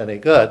neighbors any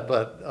good.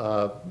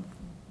 But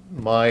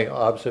my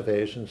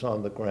observations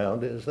on the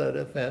ground is that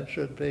a fence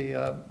should be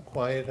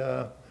quite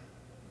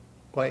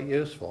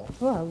useful.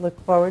 Well, I look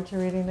forward to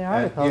reading the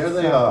And articles. here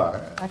they so-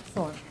 are.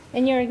 Excellent.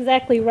 And you're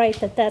exactly right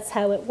that that's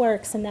how it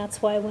works, and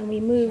that's why when we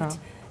moved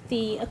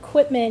the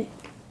equipment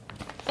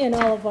and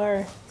all of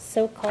our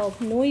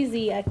so-called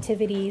noisy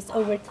activities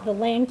over to the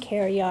land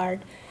care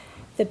yard,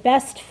 the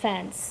best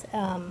fence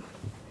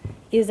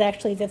is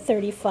actually the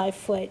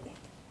 35-foot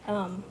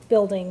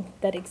building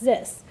that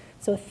exists.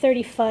 So a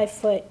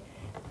 35-foot,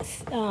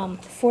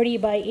 40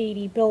 by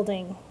 80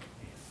 building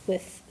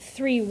with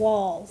 3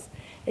 walls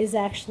is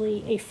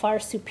actually a far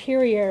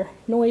superior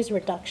noise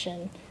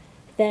reduction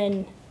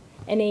than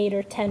an 8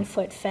 or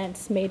 10-foot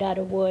fence made out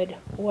of wood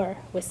or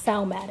with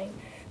sow matting.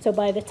 So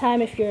by the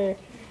time, if you're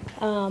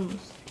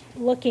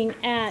looking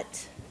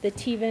at the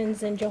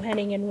Tevens and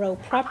Johanningen Row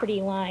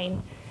property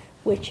line,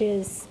 which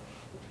is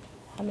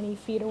how many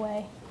feet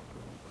away?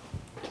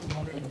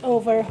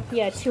 Over,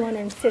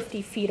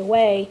 250 feet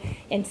away,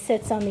 and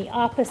sits on the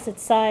opposite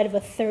side of a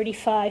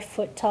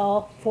 35-foot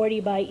tall, 40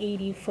 by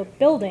 80-foot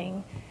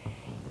building.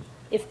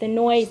 If the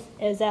noise,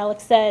 as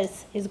Alex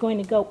says, is going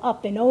to go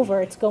up and over,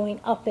 it's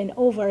going up and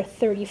over a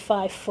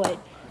 35-foot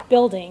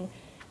building.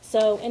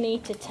 So an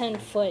 8 to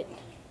 10-foot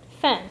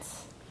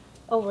fence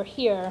over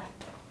here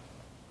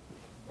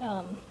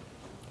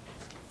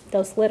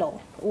does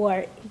little,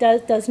 or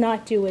does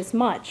not do as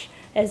much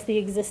as the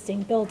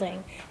existing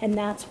building. And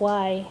that's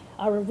why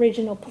our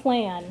original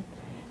plan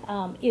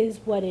is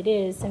what it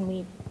is, and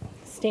we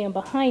stand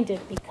behind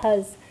it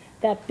because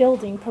that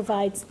building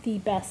provides the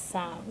best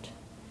sound.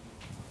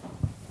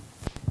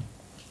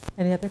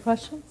 Any other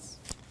questions?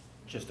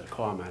 Just a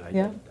comment.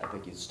 Yeah. I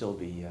think you'd still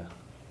be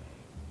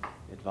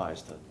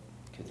advised to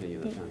continue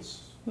the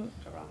fence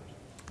around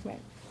it. Right.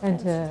 And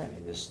I to,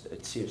 mean,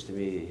 it seems to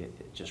me,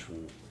 just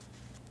from,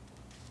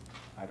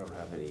 I don't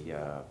have any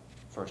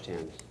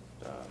firsthand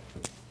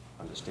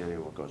understanding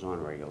of what goes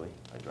on regularly.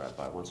 I drive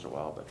by once in a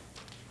while, but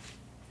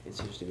it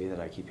seems to me that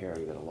I keep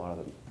hearing that a lot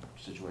of the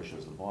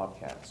situations with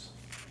bobcats,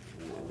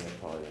 and they're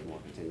probably a more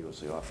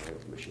continuously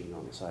operated machine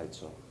on the site,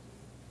 so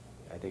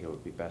I think it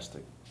would be best to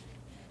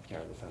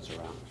carry the fence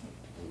around.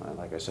 And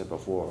like I said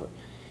before,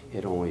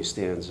 it only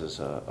stands as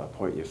a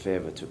point in your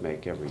favor to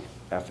make every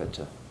effort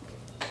to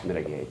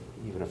mitigate,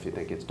 even if you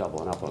think it's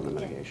doubling up on the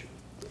mitigation.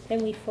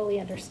 And we fully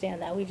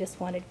understand that. We just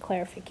wanted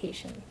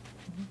clarification.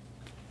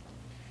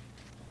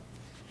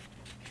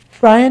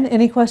 Brian,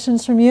 any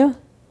questions from you?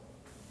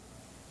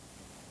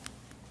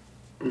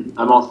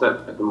 I'm all set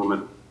at the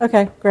moment.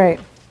 Okay, great.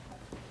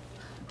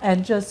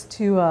 And just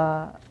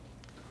to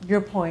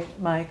your point,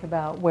 Mike,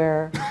 about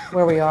where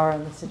we are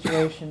in the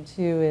situation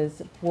too,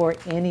 is for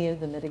any of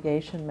the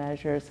mitigation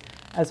measures,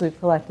 as we've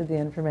collected the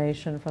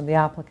information from the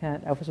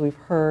applicant, as we've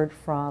heard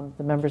from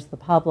the members of the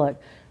public,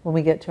 when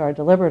we get to our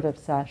deliberative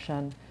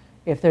session,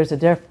 if there's a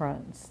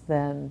difference,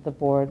 then the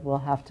board will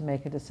have to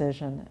make a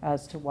decision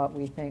as to what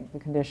we think the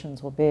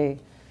conditions will be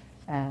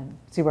and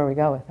see where we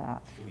go with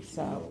that. We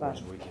So,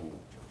 we can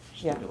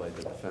stipulate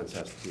that the fence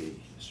has to be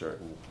a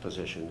certain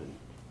position and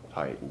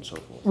height and so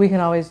forth. we can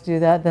always do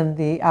that. Then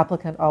the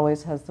applicant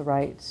always has the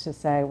right to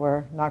say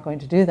we're not going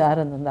to do that,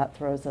 and then that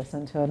throws us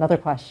into another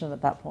question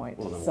at that point.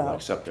 Well, then So- we'll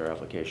accept their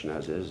application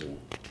as is, and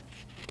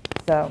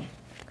So,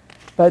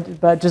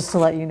 but just to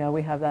let you know,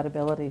 we have that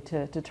ability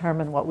to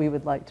determine what we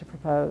would like to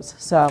propose.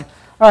 So, all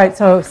right,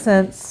 so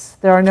since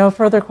there are no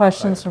further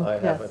questions from, I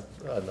yes. have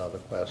another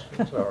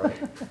question, sorry.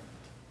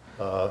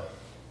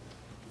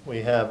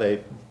 We have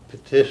a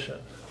petition.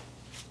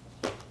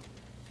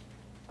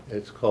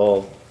 It's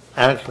called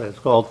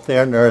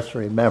Fair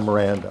Nursery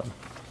Memorandum,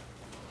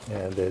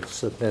 and it's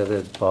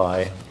submitted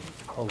by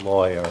a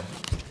lawyer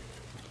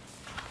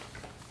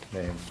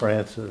named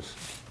Francis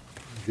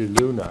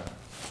Giluna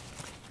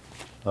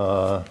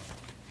of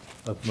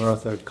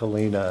Murtha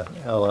Kalina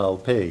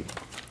LLP.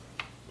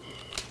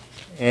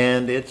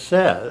 And it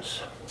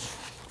says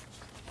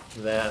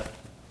that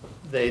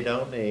they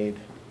don't need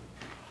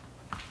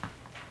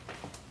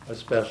a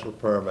special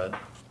permit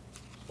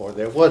for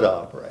their wood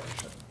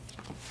operation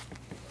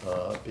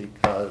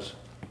because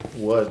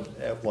wood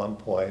at one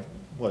point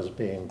was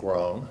being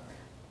grown.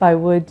 By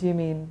wood, do you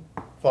mean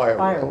Firewood.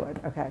 firewood?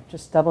 Okay,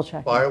 just double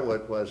checking.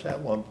 Firewood was at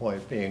one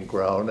point being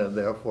grown, and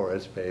therefore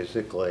it's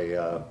basically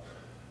a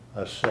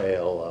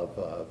sale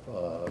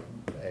of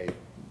a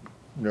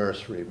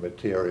nursery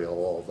material,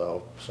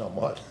 although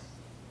somewhat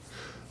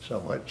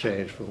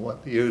changed from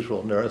what the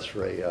usual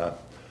nursery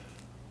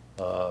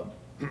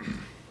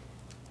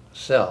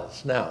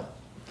sells. Now,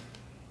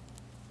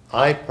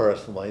 I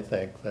personally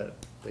think that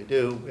they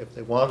do, if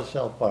they want to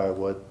sell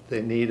firewood,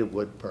 they need a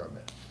wood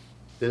permit.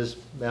 This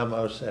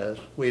memo says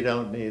we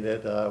don't need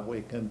it,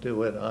 we can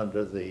do it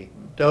under the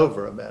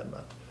Dover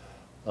Amendment.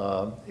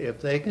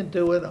 If they can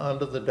do it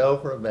under the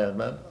Dover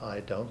Amendment, I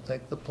don't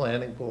think the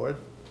planning board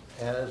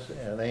has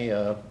any,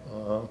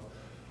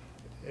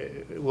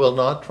 will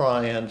not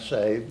try and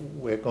say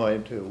we're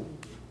going to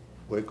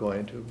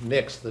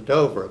nix the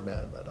Dover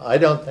Amendment. I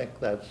don't think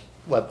that's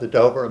what the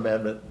Dover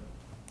Amendment.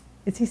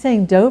 Is he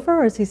saying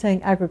Dover or is he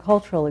saying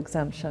agricultural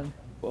exemption?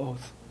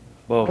 Both.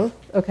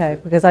 Okay,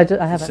 because I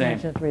haven't same.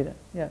 managed to read it.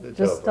 Yeah, The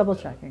just Dover. double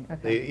checking.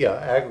 Okay. Yeah,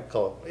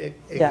 agricultural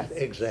Yes.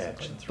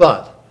 exemption.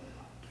 But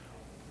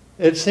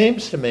It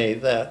seems to me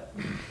that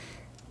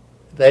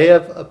they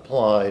have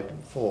applied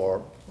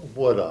for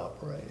wood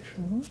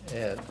operation,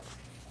 and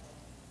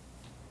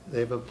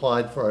they've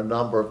applied for a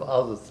number of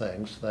other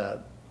things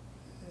that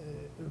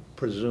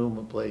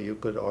presumably you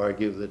could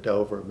argue the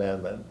Dover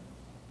Amendment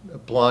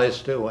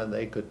applies to and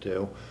they could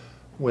do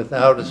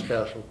without a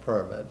special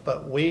permit.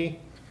 But we,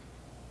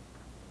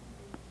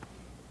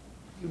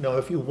 you know,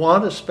 if you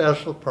want a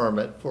special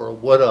permit for a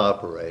wood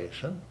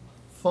operation,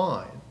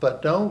 fine,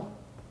 but don't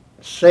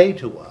say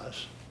to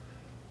us,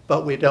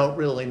 but we don't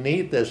really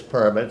need this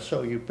permit,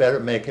 so you better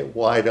make it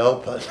wide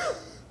open,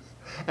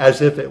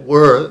 as if it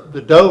were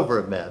the Dover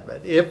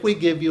Amendment. If we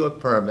give you a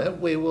permit,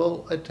 we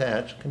will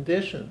attach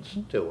conditions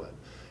to it.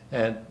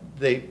 And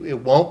it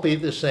won't be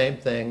the same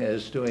thing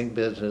as doing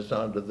business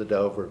under the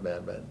Dover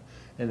Amendment.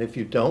 And if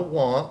you don't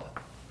want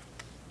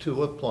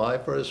to apply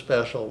for a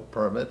special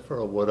permit for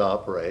a wood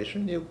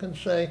operation, you can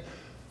say,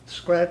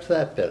 scratch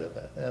that bit of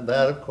it. And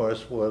that, of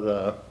course,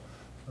 would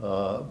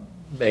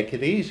make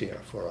it easier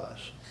for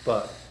us.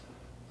 But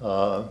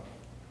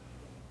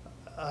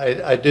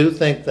I do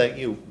think that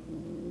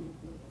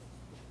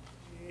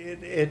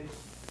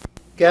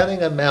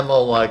getting a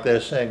memo like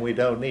this saying we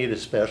don't need a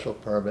special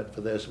permit for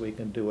this, we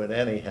can do it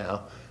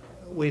anyhow,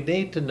 we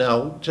need to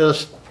know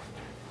just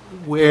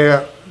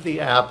where the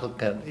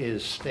applicant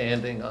is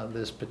standing on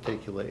this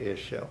particular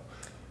issue.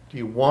 Do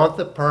you want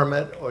the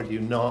permit or do you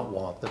not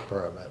want the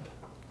permit?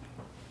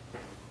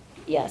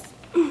 Yes.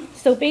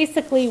 So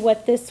basically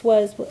what this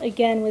was,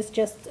 again, was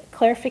just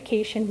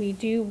clarification. We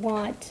do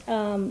want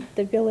the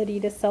ability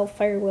to sell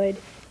firewood.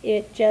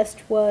 It just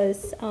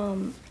was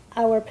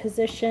our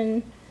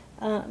position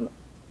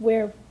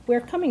where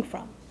we're coming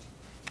from.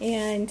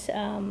 And,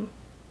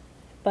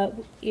 but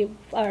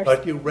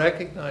But you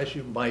recognize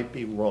you might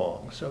be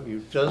wrong, so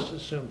you just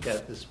assume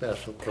get the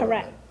special permit.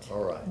 Correct.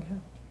 All right.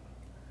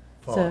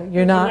 So Fine.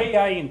 you're not, The way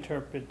I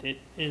interpret it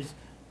is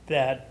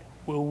that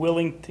we're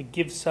willing to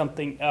give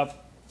something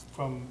up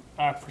from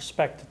our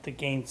perspective to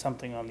gain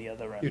something on the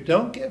other You end.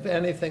 don't give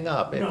anything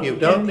up. If No, you we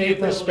don't give the need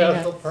the ability-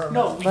 special permit.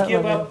 No, we Let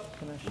give Lynn up,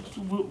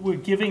 we're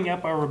giving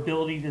up our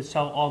ability to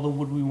sell all the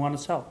wood we want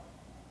to sell.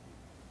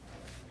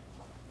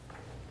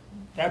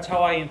 That's how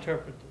I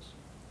interpret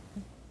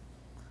this.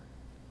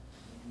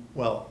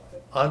 Well,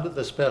 under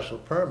the special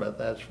permit,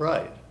 that's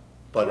right.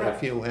 But if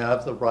Correct. you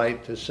have the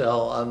right to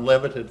sell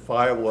unlimited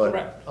firewood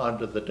Correct.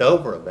 under the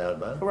Dover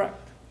Amendment,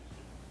 Correct,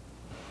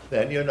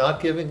 then you're not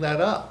giving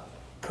that up.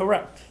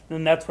 correct.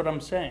 And that's what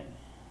I'm saying.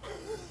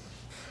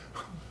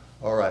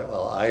 All right,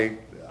 well,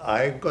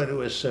 I'm going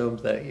to assume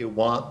that you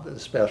want the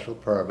special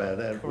permit,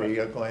 and we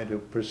are going to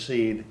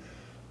proceed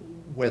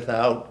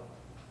without,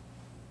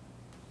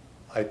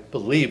 I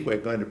believe we're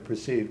going to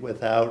proceed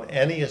without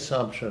any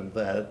assumption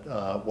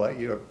that what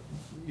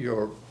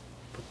you're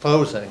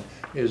proposing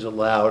is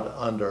allowed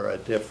under a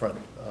different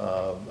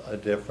law.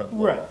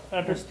 Right,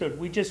 understood.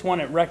 We just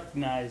want it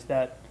recognized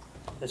that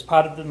as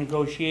part of the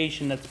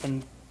negotiation that's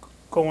been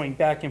going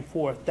back and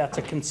forth, that's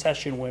a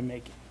concession we're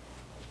making.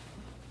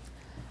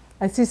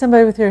 I see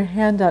somebody with your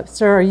hand up.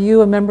 Sir, are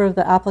you a member of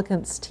the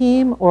applicant's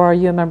team or are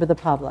you a member of the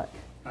public?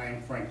 I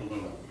am Frank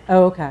Luna.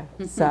 Oh, okay.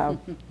 So,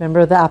 member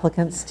of the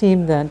applicant's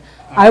team then.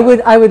 I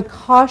would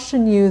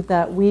caution you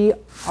that we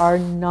are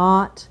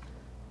not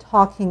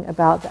talking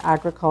about the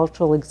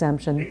agricultural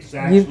exemption.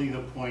 Exactly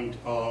the point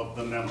of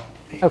the memo.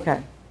 Okay.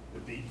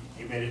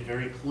 You made it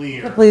very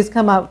clear. Please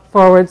come up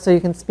forward so you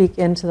can speak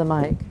into the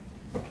mic.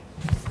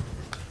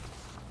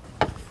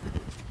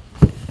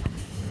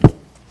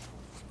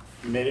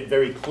 You made it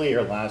very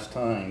clear last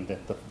time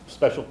that the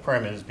special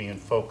permit is being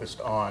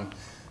focused on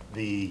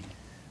the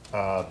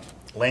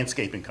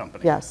landscaping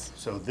company. Yes.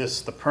 So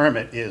the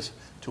permit is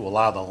to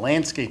allow the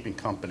landscaping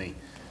company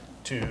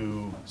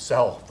to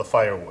sell the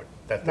firewood.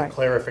 That the Right.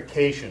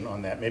 clarification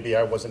on that, maybe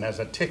I wasn't as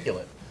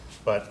articulate,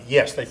 but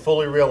yes, they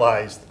fully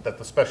realized that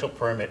the special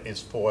permit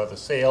is for the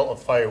sale of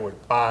firewood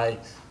by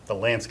the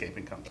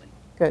landscaping company.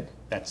 Good.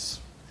 That's,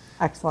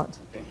 Excellent.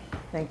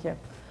 Thank you.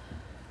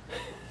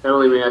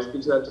 Emily, may I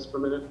speak to that just for a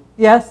minute?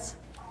 Yes?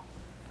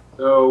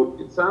 So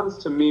it sounds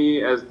to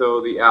me as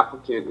though the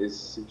applicant is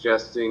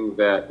suggesting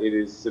that it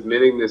is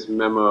submitting this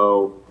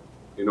memo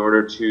in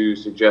order to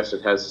suggest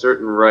it has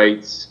certain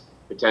rights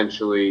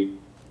potentially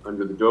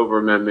under the Dover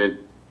Amendment,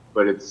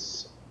 but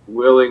it's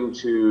willing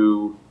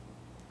to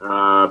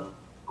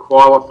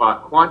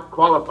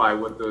qualify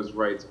what those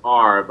rights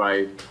are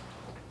by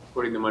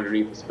putting them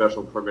underneath a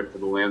special permit for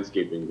the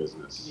landscaping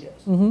business. Yes.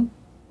 Mm-hmm.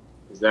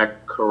 Is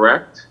that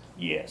correct?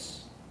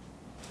 Yes.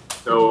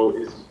 So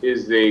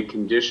is a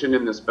condition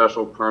in the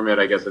special permit,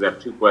 I guess I'd have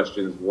two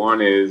questions.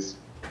 One is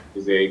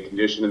a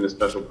condition in the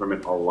special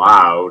permit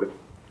allowed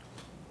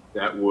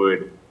that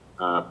would,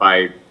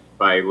 by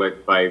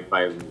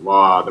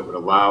law, that would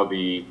allow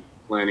the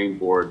planning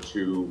board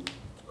to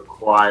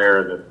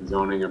require that the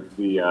zoning of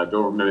the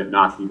Dover Amendment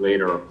not be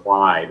later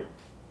applied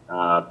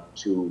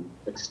to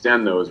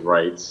extend those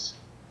rights?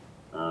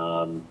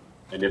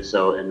 And if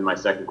so, and my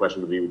second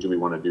question would be, do we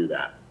want to do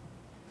that?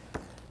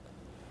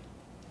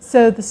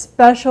 So the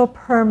special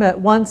permit,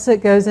 once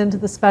it goes into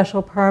the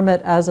special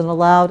permit as an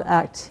allowed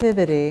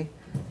activity,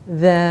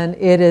 then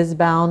it is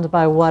bound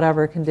by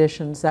whatever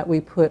conditions that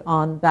we put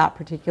on that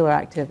particular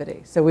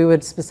activity. So we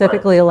would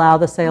specifically allow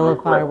the sale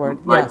of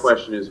firewood. My Yes.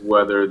 question is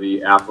whether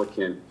the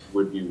applicant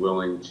would be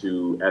willing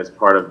to, as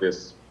part of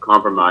this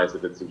compromise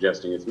that it's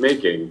suggesting it's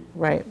making,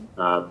 Right.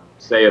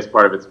 say as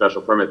part of its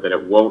special permit that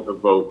it won't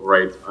evoke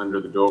rights under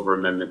the Dover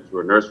Amendment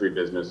through a nursery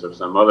business or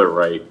some other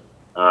right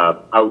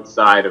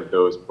outside of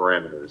those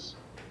parameters.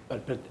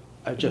 But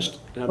I just,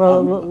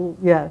 Well,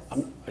 yes.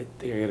 I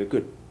think I got a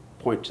good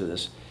point to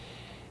this.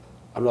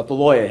 I'm not the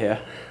lawyer here,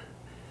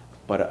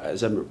 but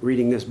as I'm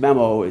reading this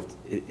memo,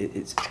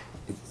 it's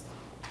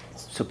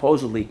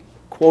supposedly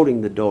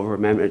quoting the Dover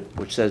Amendment,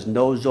 which says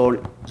no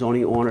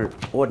zoning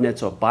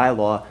ordinance or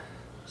bylaw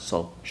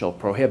shall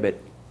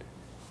prohibit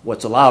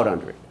what's allowed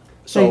under it.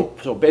 So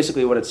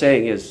basically what it's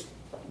saying is,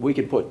 we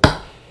could put,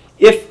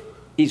 if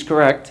he's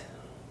correct,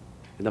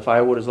 and the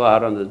firewood is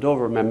allowed under the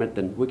Dover Amendment,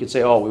 then we could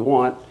say all we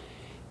want.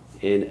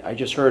 And I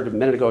just heard a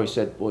minute ago, he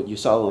said, well, you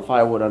sell the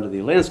firewood under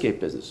the landscape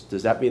business.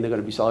 Does that mean they're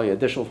going to be selling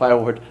additional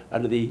firewood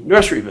under the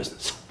nursery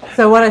business?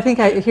 So what I think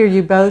I hear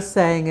you both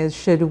saying is,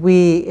 should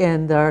we,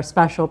 in their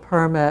special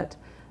permit,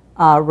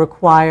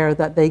 require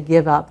that they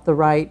give up the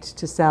right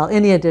to sell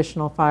any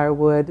additional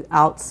firewood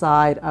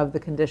outside of the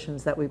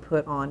conditions that we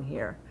put on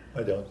here?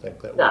 I don't think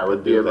that. Yeah, it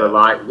would be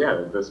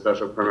the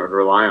special permit would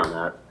rely on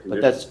that condition.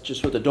 But that's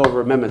just what the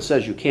Dover Amendment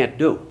says you can't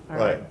do.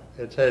 Right.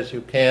 It says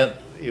you can't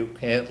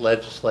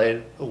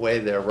legislate away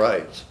their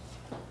rights.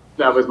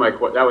 That was my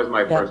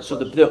first So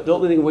question. the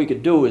only thing we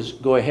could do is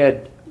go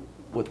ahead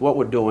with what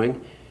we're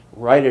doing,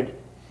 write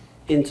it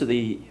into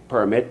the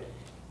permit,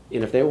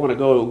 and if they want to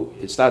go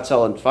and start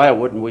selling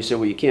firewood and we say,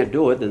 well, you can't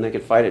do it, then they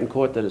could fight it in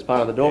court that it's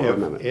part of the Dover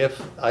Amendment.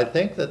 If I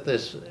think that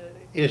this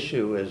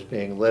issue is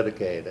being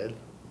litigated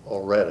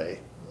already,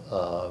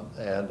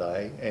 and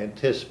I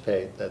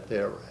anticipate that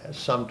there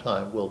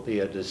sometime will be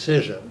a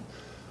decision.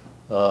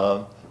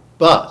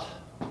 But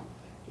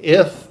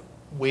if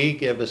we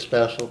give a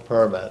special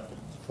permit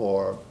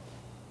for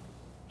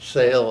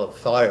sale of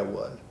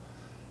firewood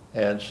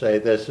and say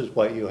this is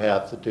what you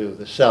have to do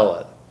to sell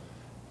it,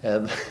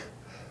 and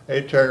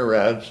they turn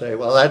around and say,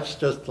 well, that's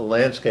just the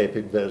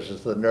landscaping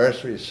business, the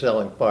nursery is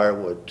selling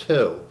firewood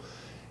too.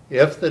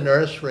 If the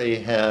nursery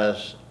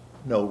has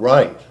no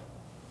right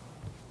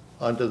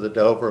under the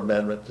Dover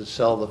Amendment to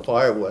sell the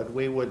firewood,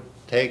 we would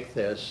take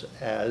this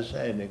as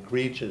an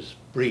egregious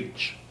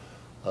breach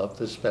of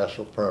the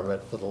special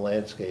permit for the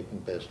landscaping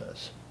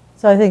business.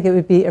 So I think it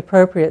would be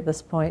appropriate at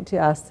this point to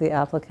ask the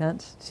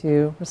applicant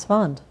to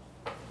respond.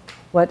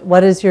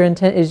 What is your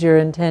intent? Is your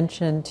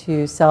intention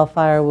to sell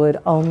firewood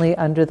only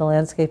under the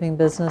landscaping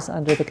business,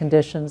 under the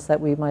conditions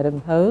that we might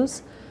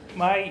impose?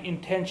 My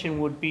intention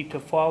would be to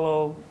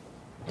follow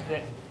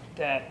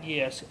that,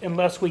 yes,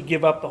 unless we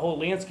give up the whole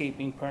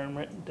landscaping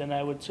permit, then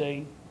I would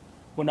say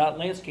we're not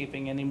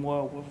landscaping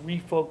anymore, we're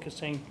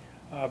refocusing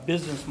our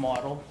business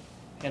model,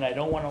 and I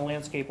don't want to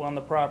landscape on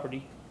the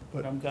property,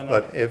 but I'm gonna.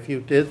 But if you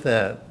did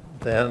that,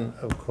 then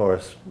of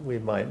course we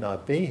might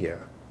not be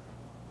here.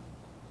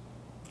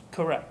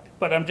 Correct,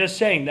 but I'm just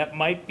saying that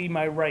might be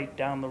my right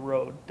down the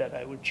road that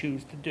I would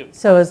choose to do.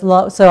 So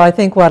so I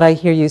think what I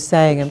hear you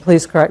saying, and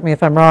please correct me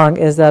if I'm wrong,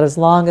 is that as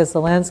long as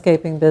the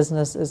landscaping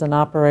business is in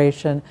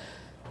operation,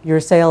 your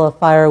sale of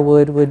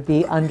firewood would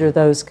be under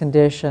those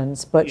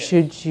conditions. But Yes.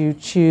 should you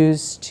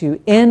choose to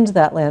end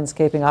that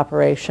landscaping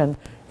operation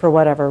for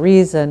whatever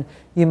reason,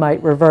 you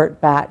might revert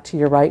back to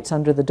your rights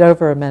under the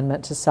Dover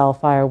Amendment to sell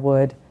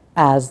firewood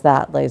as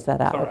that lays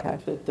that out.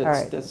 Correct. Okay. All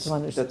right.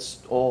 That's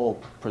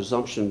all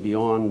presumption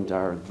beyond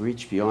our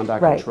reach, beyond our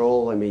Right.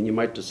 control. I mean, you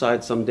might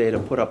decide someday to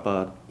put up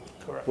a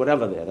Correct.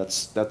 whatever there.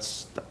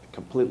 That's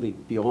completely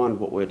beyond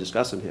what we're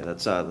discussing here.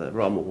 That's the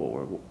realm of what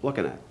we're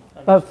looking at.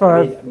 But for,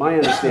 I mean, my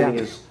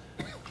understanding is,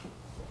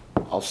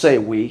 I'll say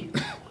we,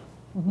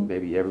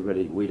 maybe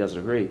everybody, we doesn't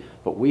agree,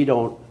 but we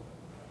don't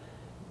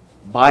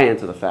buy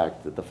into the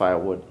fact that the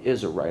firewood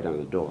is a right under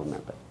the Dover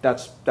Amendment.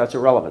 That's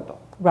irrelevant, though.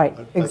 right,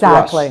 To us,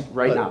 exactly.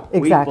 right now.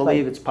 Exactly. We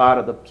believe it's part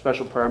of the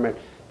special permit.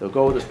 They'll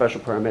go with the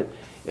special permit.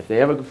 If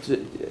they ever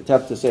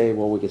attempt to say,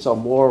 well, we can sell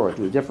more or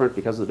do different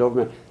because of the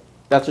Dover Amendment,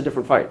 that's a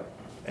different fight.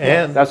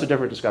 And That's a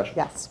different discussion.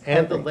 Yes. I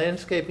And the agree.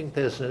 landscaping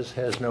business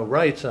has no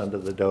rights under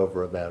the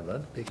Dover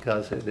Amendment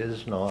because it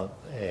is not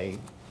a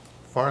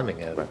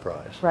farming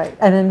enterprise. Right,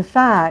 and in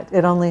fact,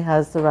 it only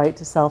has the right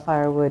to sell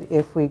firewood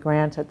if we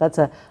grant it. That's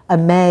a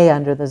may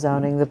under the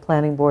zoning. The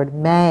planning board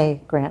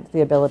may grant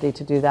the ability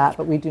to do that,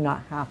 but we do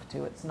not have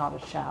to. It's not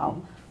a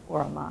shall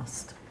or a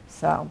must.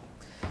 So,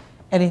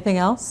 anything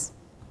else?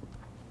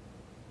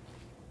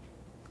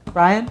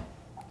 Brian?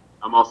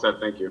 I'm all set,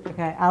 thank you.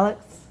 Okay,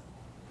 Alex?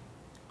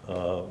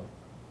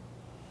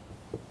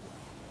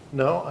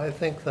 No, I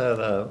think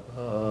that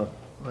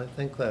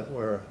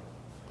we're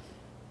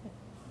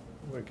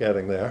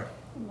getting there.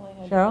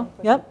 Cheryl?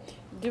 Yep.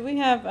 Do we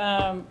have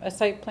a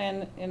site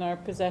plan in our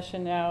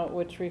possession now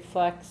which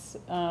reflects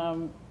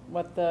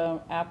what the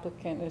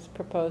applicant is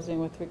proposing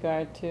with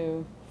regard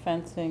to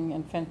fencing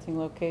and fencing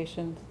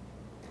locations?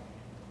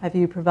 Have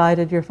you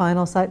provided your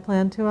final site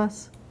plan to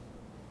us?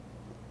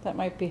 That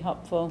might be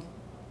helpful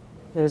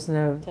There's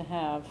no, to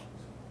have.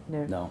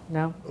 No.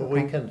 No?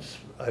 We Okay. can,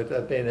 I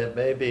mean, it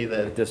may be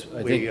that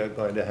I we think- are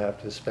going to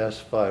have to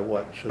specify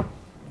what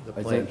the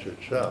I plan think- should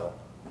show.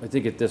 I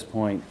think at this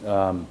point,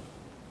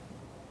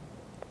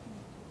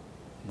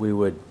 we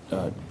would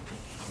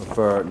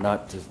prefer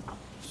not to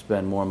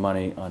spend more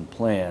money on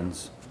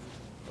plans,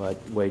 but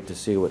wait to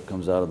see what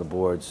comes out of the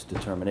board's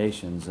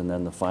determinations, and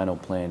then the final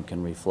plan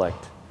can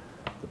reflect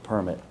the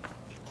permit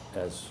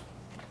as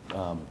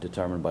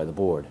determined by the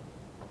board.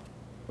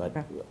 But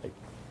Okay.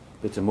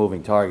 it's a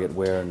moving target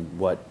where and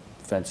what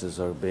fences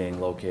are being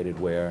located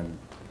where, and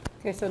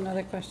Okay, so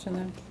another question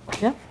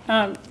then.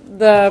 Yeah?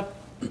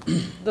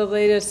 The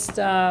latest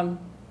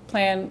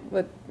plan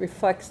that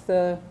reflects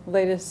the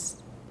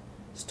latest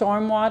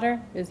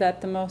stormwater, is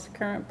that the most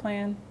current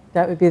plan?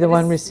 That would be the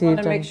one I received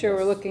want to make on, sure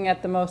we're looking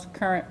at the most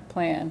current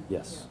plan.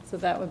 yes. So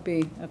that would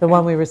be, the okay.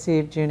 one we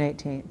received June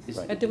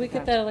 18th. Did we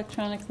get that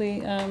electronically,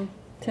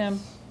 Tim?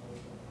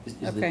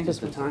 Okay. Is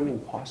the timing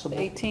possible?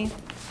 The 18th?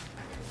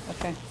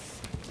 Okay.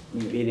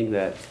 Meaning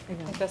that I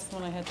think that's the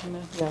one I had to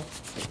miss. Yeah.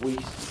 if we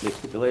make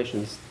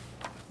stipulations,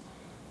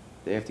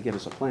 they have to give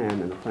us a plan,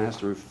 and the plan has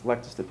to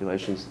reflect the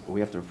stipulations, and we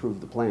have to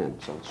approve the plan,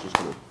 so it's just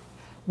gonna...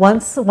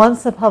 Once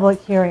the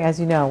public hearing, as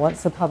you know,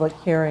 once the public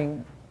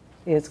hearing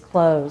is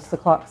closed, the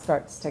clock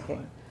starts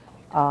ticking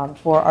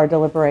for our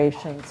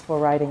deliberations, for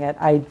writing it.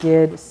 I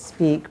did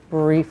speak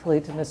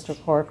briefly to Mr.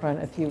 Corcoran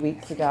a few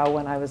weeks ago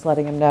when I was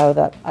letting him know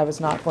that I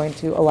was not going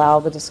to allow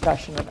the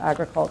discussion of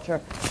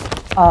agriculture,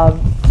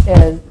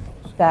 and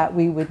that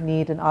we would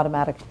need an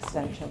automatic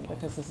extension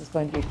because this is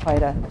going to be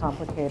quite a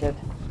complicated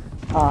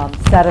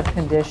set of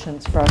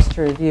conditions for us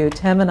to review.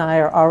 Tim and I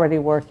are already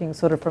working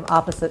sort of from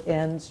opposite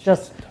ends,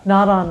 just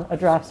not on a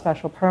draft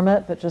special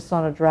permit, but just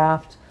on a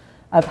draft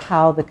of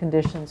how the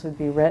conditions would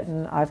be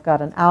written. I've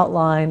got an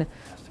outline.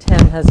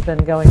 Tim has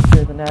been going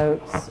through the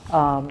notes,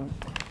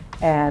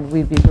 and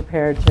we'd be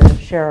prepared to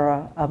share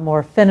a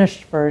more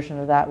finished version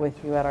of that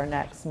with you at our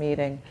next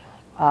meeting.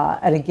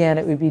 And again,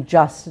 it would be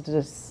just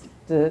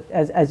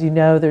as you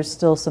know, there's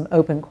still some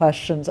open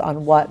questions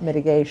on what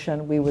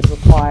mitigation we would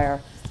require.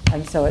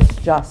 And so it's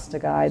just to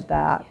guide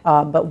that.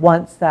 But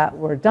once that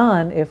were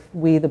done, if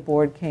we, the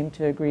board, came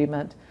to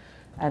agreement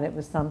and it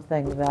was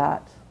something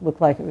that looked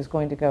like it was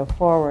going to go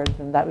forward,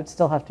 then that would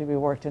still have to be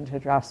worked into a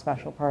draft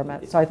special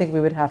permit. So I think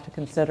we would have to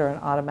consider an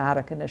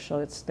automatic initial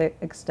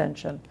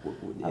extension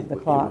of the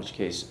clock. In which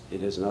case,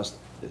 it isn't us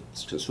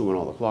that's consuming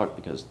all the clock,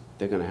 because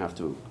they're going to have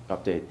to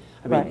update.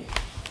 I mean, Right.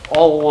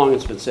 all along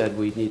it's been said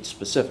we need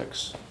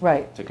specifics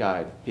Right. to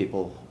guide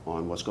people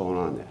on what's going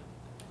on there.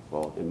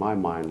 Well, in my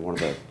mind, one of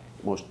the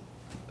most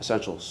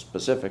essential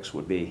specifics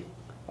would be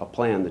a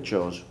plan that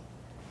shows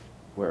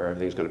where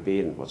everything's going to be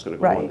and what's going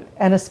to go on Right. there.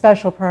 And a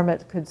special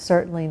permit could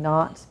certainly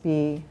not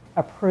be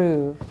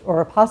approved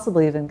or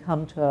possibly even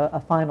come to a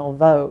final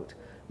vote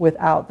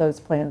without those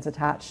plans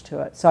attached to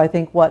it. So I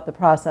think what the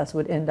process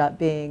would end up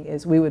being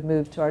is we would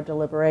move to our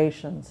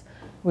deliberations.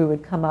 We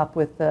would come up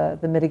with the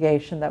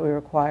mitigation that we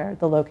require,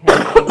 the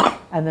location,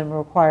 and then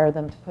require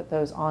them to put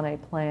those on a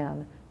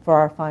plan for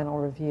our final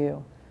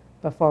review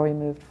before we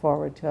moved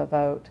forward to a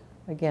vote.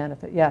 Again,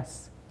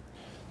 yes.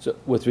 So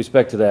with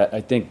respect to that,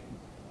 I think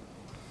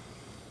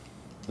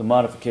the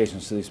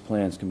modifications to these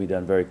plans can be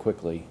done very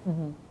quickly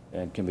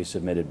and can be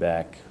submitted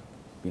back,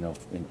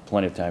 in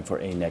plenty of time for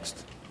a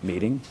next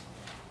meeting.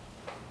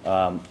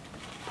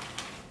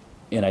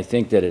 And I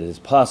think that it is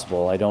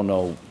possible, I don't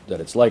know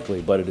that it's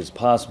likely, but it is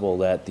possible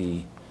that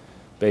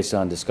based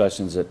on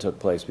discussions that took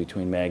place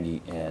between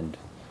Maggie and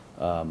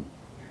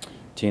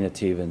Tina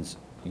Stevens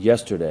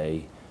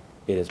yesterday,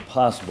 it is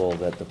possible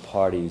that the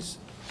parties,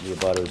 the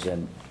abutters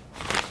and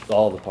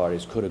all the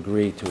parties could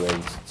agree to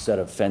a set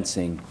of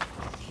fencing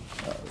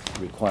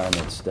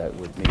requirements that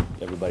would meet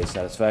everybody's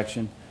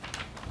satisfaction.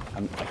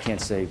 I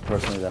can't say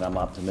personally that I'm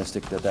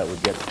optimistic that that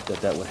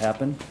would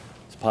happen.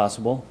 It's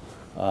possible.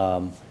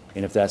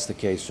 And if that's the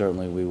case,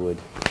 certainly we would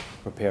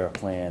prepare a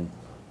plan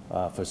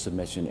for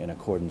submission in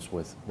accordance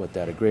with what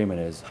that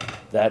agreement is.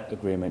 That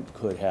agreement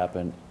could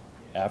happen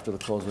after the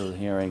close of the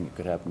hearing. It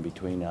could happen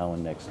between now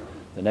and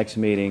the next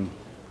meeting.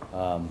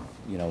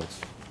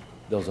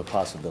 Those are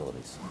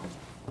possibilities.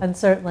 And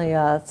certainly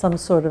some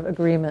sort of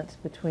agreement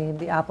between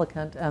the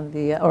applicant and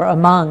or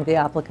among the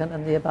applicant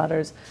and the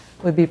abutters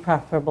would be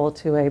preferable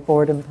to a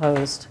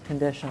board-imposed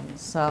condition.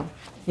 So,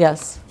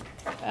 yes.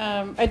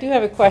 I do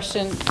have a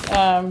question,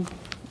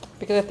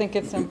 because I think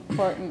it's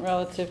important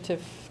relative to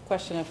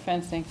question of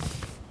fencing.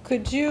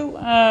 Could you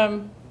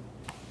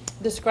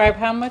describe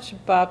how much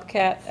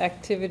bobcat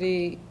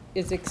activity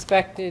is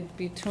expected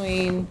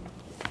between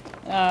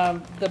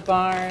the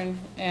barn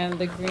and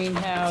the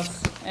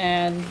greenhouse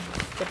and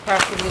the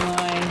property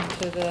line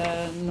to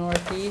the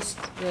northeast,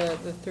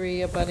 the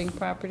three abutting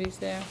properties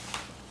there?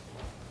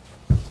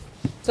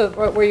 So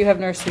where you have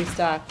nursery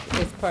stock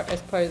as part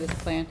of this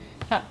plan.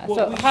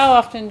 How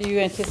often do you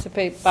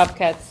anticipate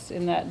bobcats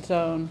in that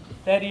zone?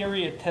 That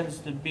area tends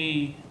to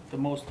be the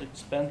most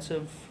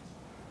expensive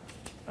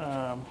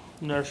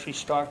nursery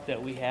stock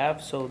that we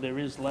have, so there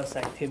is less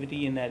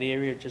activity in that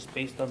area just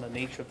based on the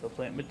nature of the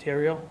plant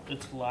material.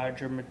 It's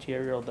larger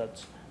material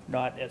that's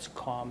not as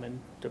common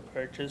to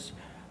purchase.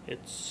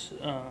 It's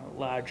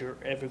larger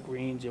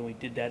evergreens, and we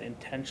did that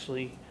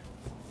intentionally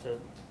to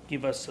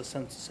give us a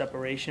sense of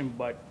separation,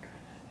 but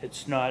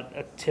it's not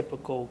a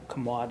typical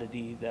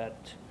commodity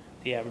that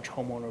the average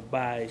homeowner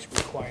buys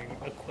requiring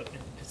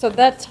equipment. So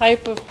that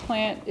type of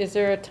plant, is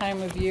there a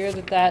time of year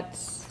that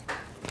that's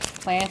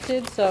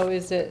planted? So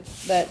is it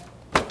that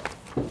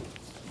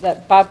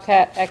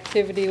bobcat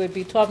activity would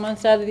be 12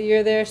 months out of the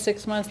year there,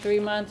 6 months, 3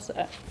 months?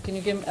 Can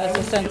you give us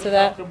a sense of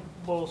that? I would feel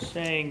comfortable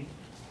saying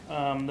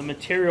the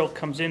material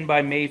comes in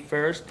by May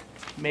 1st.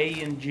 May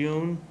and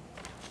June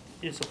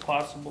is a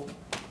possible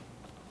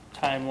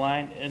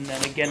timeline, and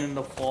then again in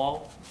the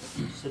fall,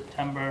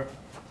 September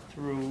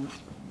through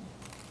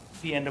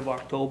the end of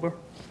October.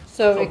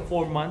 So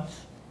 4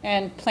 months.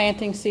 And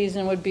planting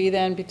season would be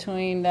then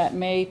between that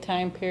May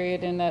time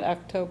period and that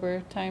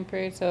October time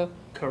period, so?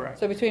 Correct.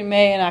 So between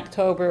May and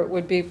October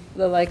would be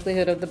the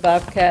likelihood of the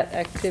bobcat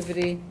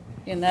activity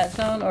in that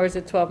zone, or is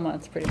it 12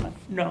 months pretty much?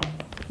 No.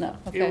 No,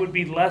 okay. It would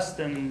be less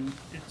than,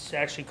 it's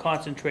actually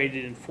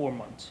concentrated in 4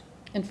 months.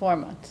 In 4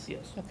 months?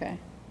 Yes. Okay.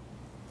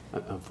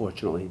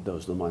 Unfortunately,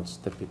 those are the months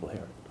that people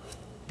hear it.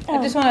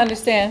 I just want to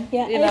understand,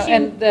 Yeah, you know, as you-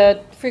 and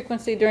the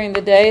frequency during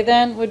the day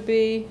then would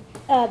be?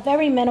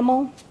 Very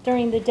minimal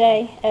during the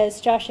day.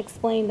 As Josh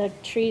explained, the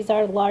trees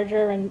are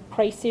larger and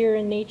pricier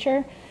in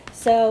nature.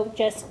 So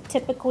just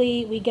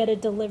typically, we get a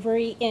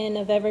delivery in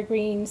of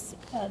evergreens.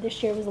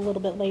 This year was a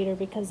little bit later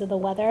because of the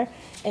weather.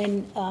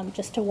 And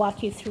just to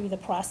walk you through the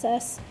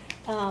process,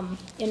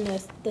 in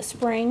the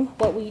spring,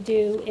 what we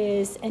do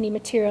is any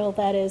material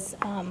that is,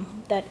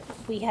 that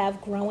we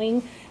have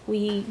growing,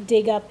 we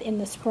dig up in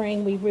the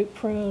spring, we root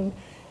prune,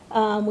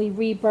 we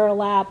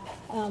re-burlap,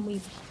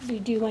 we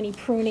do any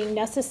pruning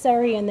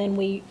necessary, and then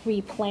we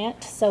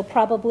replant. So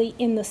probably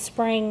in the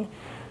spring,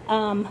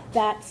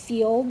 that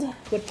field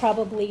would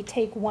probably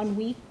take 1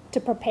 week to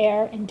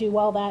prepare and do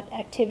all that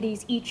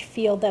activities. Each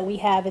field that we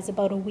have is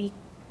about a week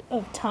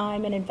of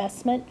time and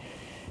investment.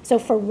 So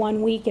for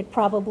 1 week, it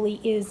probably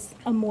is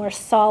a more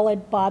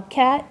solid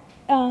bobcat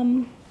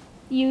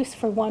use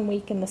for 1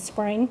 week in the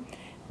spring.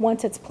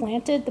 Once it's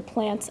planted, the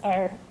plants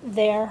are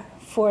there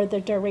for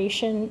the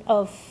duration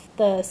of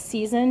the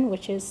season,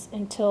 which is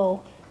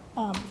until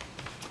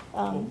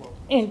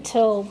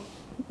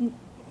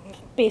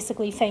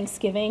basically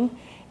Thanksgiving.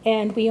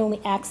 And we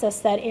only access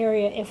that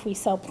area if we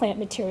sell plant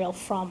material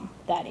from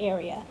that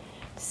area.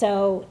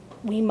 So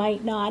we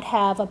might not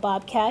have a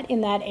bobcat in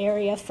that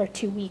area for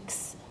 2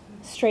 weeks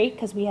straight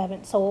because we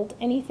haven't sold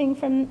anything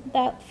from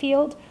that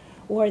field.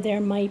 Or there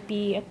might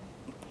be a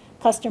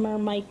customer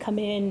might come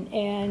in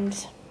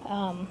and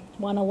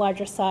want a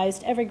larger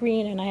sized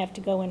evergreen, and I have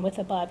to go in with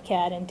a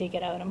bobcat and dig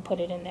it out and put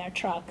it in their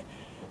truck.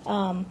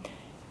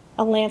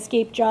 A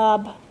landscape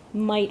job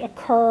might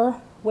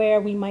occur where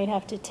we might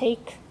have to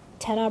take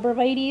 10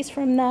 arborvitaes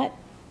from that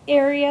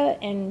area,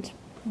 and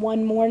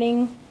one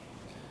morning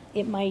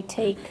it might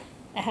take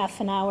a half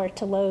an hour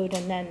to load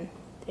and then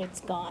it's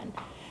gone.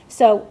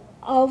 So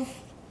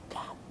of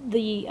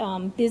the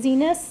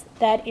busyness,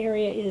 that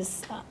area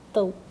is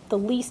the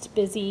least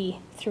busy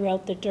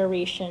throughout the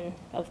duration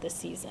of the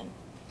season.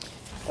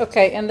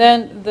 Okay, and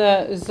then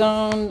the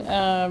zone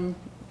on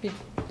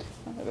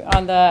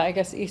the, I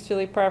guess,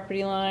 easterly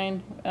property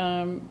line,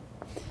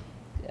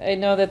 I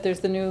know that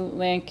there's the new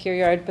land care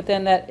yard, but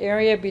then that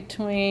area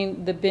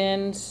between the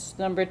bins,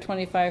 number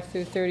 25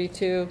 through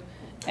 32,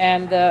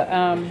 and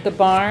the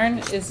barn,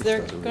 is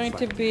there going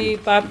to be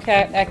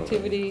bobcat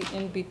activity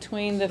in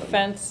between the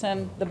fence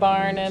and the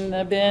barn and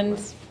the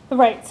bins?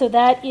 Right, so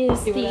that is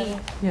See what I the,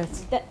 mean?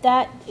 Yes.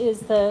 that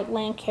is the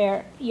land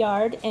care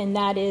yard, and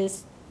that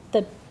is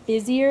the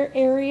busier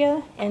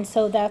area, and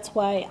so that's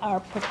why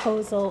our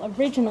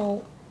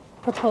original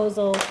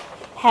proposal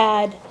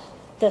had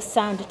the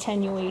sound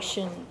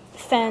attenuation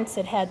fence,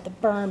 it had the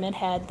berm, it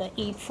had the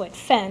 8-foot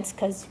fence,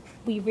 because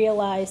we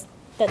realized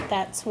that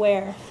that's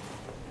where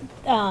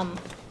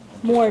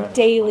more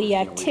daily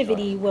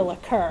activity will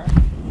occur.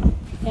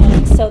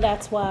 And so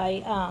that's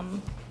why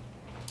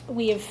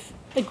we have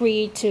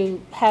agreed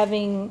to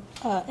having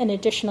an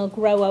additional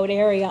grow-out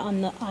area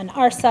on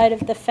our side of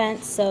the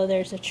fence, so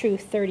there's a true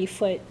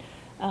 30-foot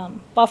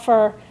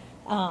buffer,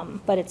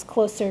 but it's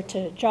closer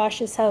to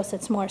Josh's house,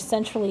 it's more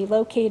centrally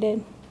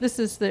located. This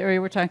is the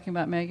area we're talking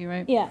about, Maggie,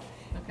 right? Yeah.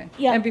 Okay.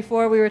 Yeah. And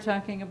before we were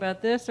talking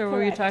about this, or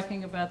were you Correct.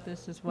 talking about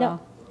this as No, well?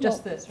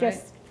 Just no, this,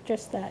 right?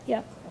 Just that,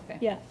 yep. Okay.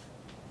 Yeah,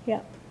 yeah.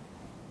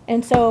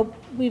 And so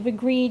we've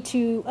agreed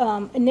to,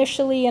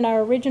 initially in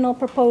our original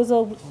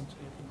proposal,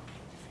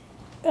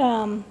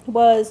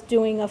 was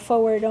doing a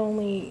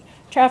forward-only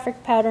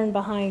traffic pattern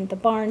behind the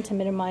barn to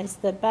minimize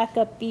the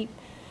backup beep.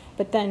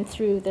 But then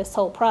through this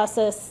whole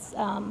process,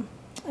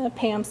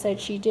 Pam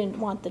said she didn't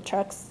want the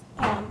trucks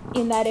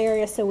in that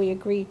area, so we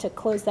agreed to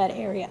close that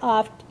area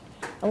off,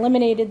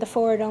 eliminated the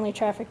forward-only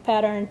traffic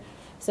pattern.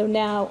 So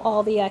now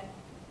all the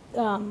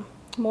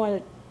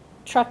more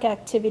truck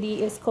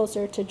activity is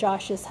closer to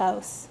Josh's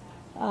house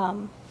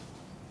And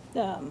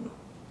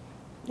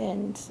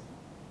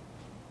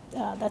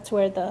that's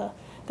where the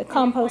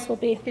compost will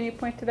be. Can you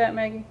point to that,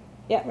 Maggie?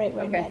 Yeah, right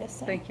where Okay,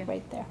 Madison, thank you.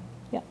 right there.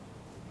 Yeah.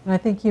 And I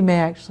think you may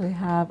actually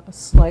have a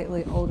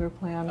slightly older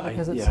plan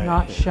because it's yeah,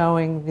 not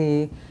showing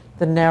the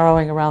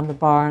narrowing around the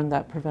barn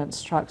that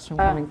prevents trucks from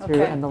coming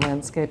through okay. and the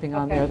landscaping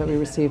on Okay. there that we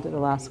received at the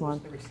last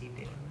one.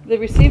 The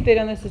receipt date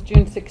on this is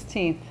June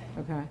 16th.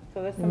 Okay.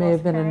 So that's the There may have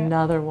most been current.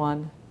 another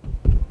one.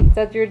 Is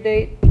that your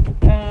date?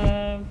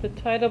 The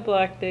title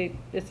block date,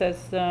 it says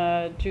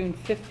June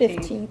 15th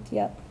 15th,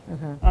 yep.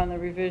 Okay. on the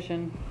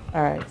revision.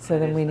 All right, so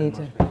then we need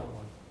to,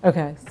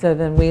 okay, so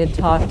then we had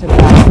talked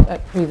about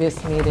at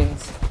previous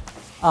meetings,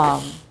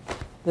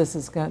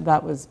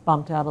 that was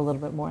bumped out a little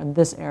bit more, and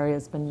this area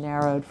has been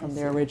narrowed from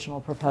the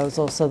original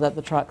proposal so that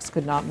the trucks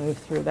could not move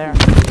through there.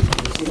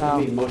 I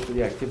mean, most of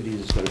the activities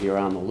is going to be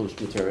around the loose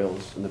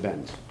materials and the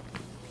bends.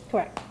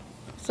 Correct.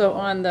 So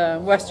on the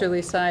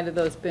westerly side of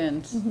those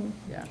bins.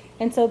 Yeah.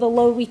 And so the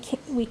load, we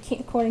can't,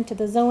 according to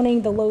the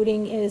zoning, the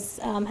loading is,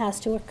 has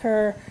to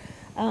occur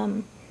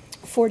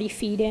 40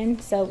 feet in.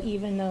 So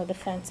even though the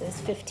fence is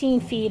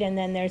 15 feet and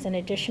then there's an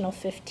additional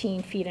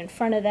 15 feet in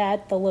front of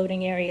that, the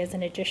loading area is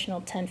an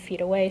additional 10 feet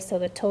away. So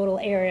the total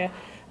area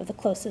of the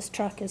closest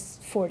truck is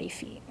 40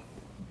 feet.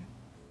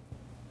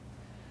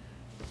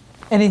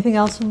 Anything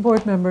else from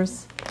board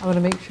members? I want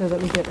to make sure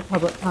that we get the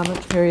public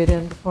comment period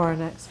in before our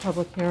next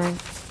public hearing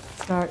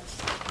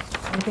starts.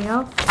 Anything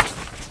else?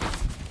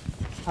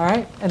 All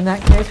right, in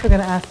that case, we're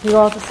going to ask you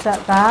all to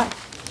step back.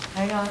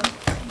 Hang on.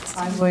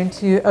 I'm going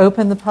to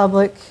open the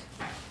public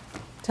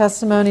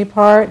testimony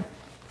part,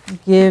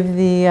 give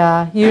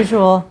the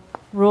usual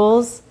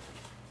rules.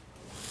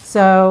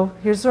 So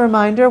here's a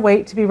reminder,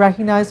 wait to be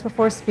recognized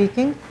before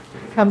speaking.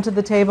 Come to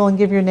the table and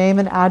give your name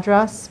and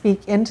address.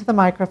 Speak into the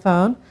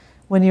microphone.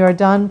 When you are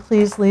done,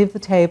 please leave the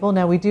table.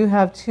 Now, we do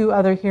have 2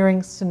 other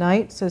hearings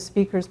tonight, so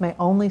speakers may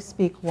only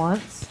speak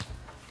once.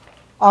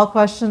 All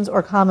questions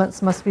or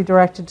comments must be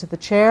directed to the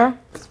chair.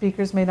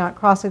 Speakers may not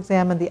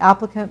cross-examine the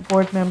applicant,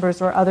 board members,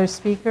 or other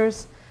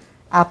speakers.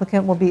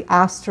 Applicant will be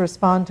asked to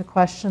respond to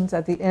questions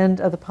at the end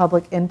of the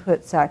public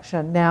input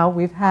section. Now,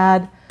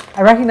 I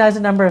recognize a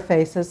number of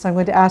faces, so I'm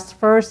going to ask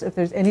first if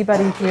there's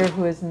anybody here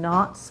who has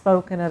not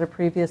spoken at a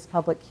previous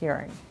public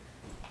hearing.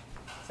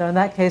 So in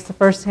that case, the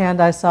first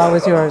hand I saw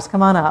was yours.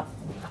 Come on up.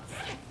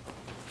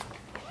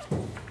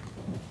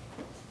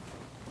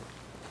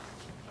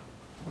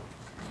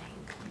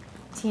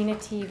 Tina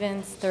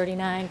Stevens,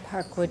 39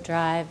 Parkwood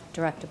Drive,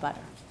 direct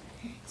abutter.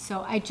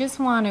 So I just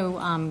want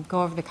to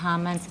go over the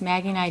comments.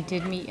 Maggie and I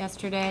did meet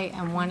yesterday,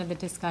 and one of the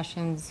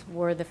discussions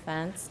was the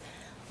fence,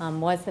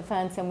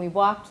 and we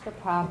walked the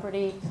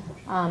property.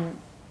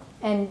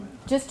 And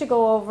just to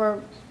go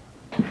over,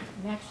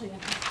 actually,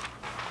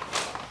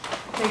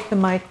 Take the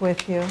mic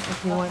with you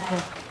if you want to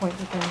point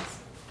to things.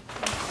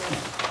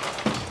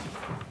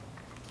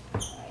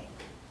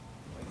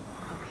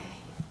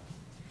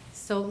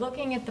 so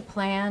looking at the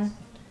plan,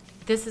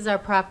 this is our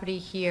property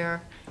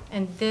here,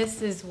 and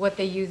this is what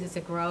they use as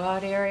a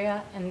grow-out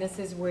area, and this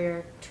is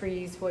where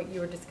trees, what you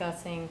were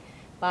discussing,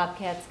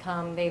 bobcats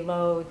come, they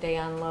load, they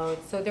unload.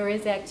 So there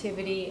is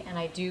activity, and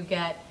I do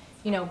get,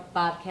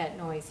 bobcat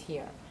noise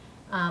here.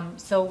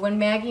 So when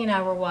Maggie and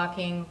I were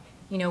walking,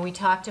 we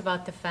talked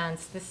about the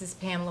fence. This is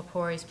Pam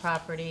Lepori's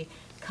property,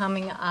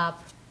 coming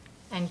up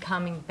and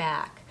coming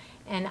back.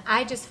 And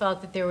I just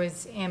felt that there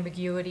was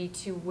ambiguity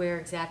to where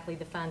exactly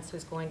the fence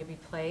was going to be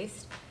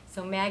placed.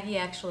 So Maggie,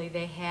 actually,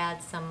 they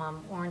had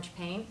some orange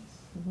paint,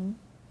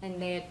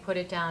 and they had put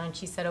it down, and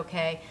she said,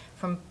 okay,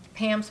 from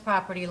Pam's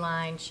property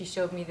line, she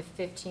showed me the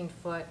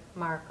 15-foot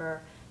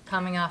marker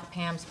coming off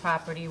Pam's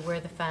property where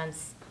the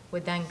fence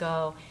would then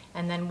go,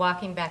 and then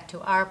walking back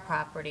to our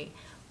property.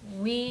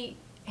 We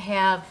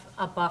have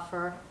a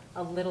buffer,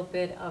 a little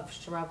bit of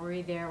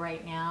shrubbery there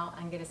right now.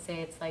 I'm going to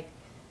say it's like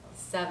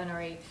 7 or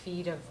 8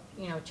 feet of,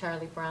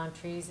 Charlie Brown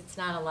trees. It's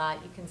not a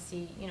lot. You can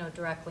see,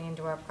 directly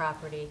into our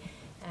property.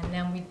 And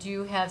then we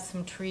do have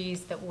some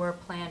trees that were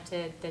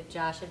planted that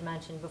Josh had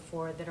mentioned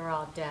before that are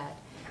all dead.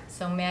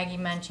 So Maggie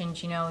mentioned,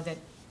 that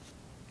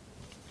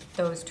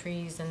those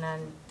trees and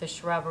then the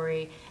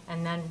shrubbery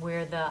and then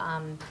where the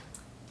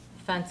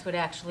fence would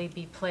actually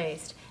be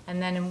placed.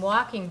 And then in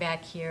walking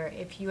back here,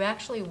 if you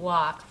actually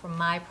walk from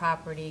my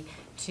property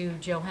to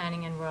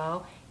Johanningen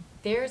Row,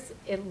 there's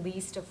at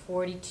least a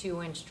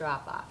 42-inch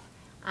drop-off.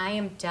 I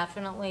am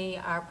definitely,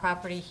 our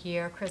property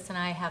here, Chris and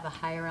I have a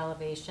higher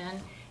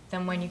elevation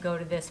than when you go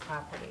to this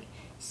property.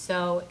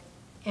 So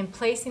in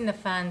placing the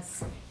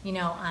fence,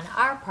 on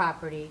our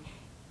property,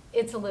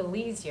 it's a little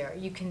easier.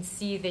 You can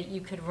see that you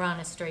could run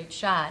a straight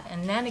shot,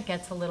 and then it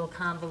gets a little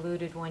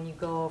convoluted when you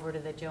go over to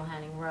the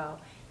Johanningen Row,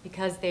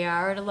 because they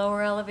are at a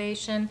lower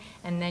elevation,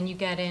 and then you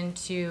get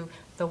into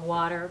the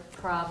water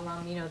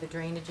problem, the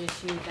drainage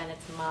issue, then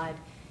it's mud.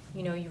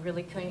 You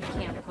really can't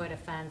put a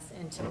fence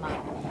into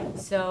mud.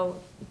 So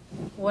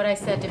what I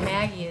said to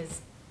Maggie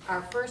is,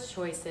 our first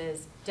choice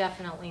is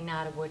definitely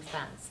not a wood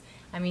fence.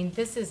 I mean,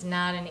 this is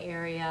not an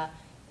area,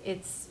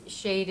 it's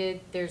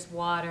shaded, there's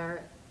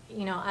water,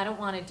 you know, I don't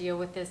want to deal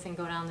with this and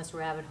go down this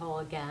rabbit hole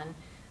again.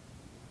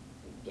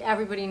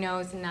 Everybody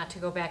knows, and not to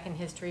go back in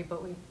history,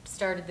 but we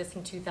started this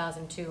in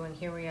 2002, and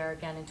here we are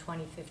again in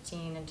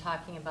 2015 and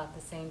talking about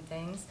the same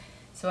things.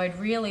 So I'd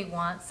really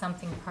want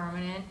something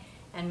permanent,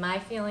 and my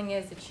feeling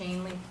is a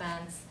chain link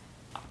fence,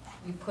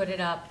 you put it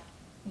up,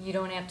 you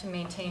don't have to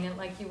maintain it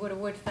like you would a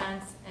wood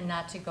fence, and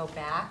not to go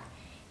back.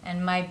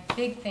 And my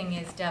big thing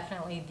is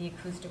definitely the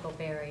acoustical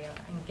barrier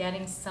and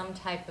getting some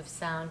type of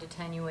sound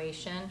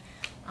attenuation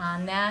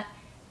on that,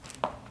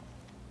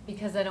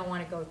 because I don't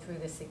want to go through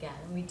this again.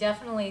 We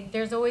definitely,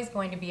 there's always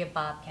going to be a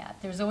bobcat.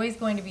 There's always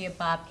going to be a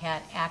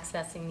bobcat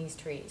accessing these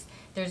trees.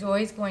 There's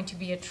always going to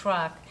be a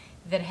truck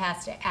that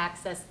has to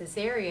access this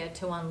area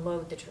to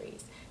unload the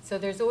trees. So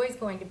there's always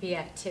going to be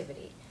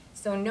activity.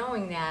 So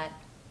knowing that,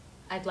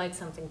 I'd like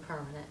something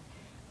permanent.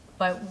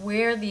 But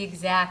where the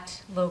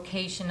exact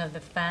location of the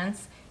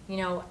fence, you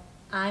know,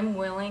 I'm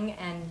willing,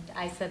 and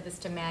I said this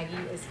to Maggie,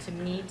 is to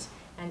meet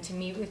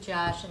with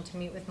Josh and to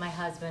meet with my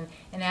husband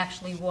and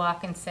actually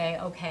walk and say,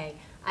 okay,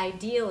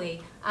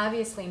 ideally,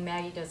 obviously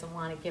Maggie doesn't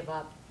want to give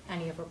up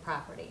any of her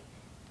property.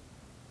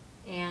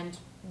 And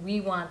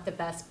we want the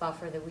best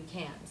buffer that we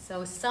can.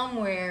 So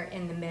somewhere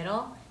in the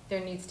middle, there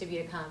needs to be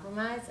a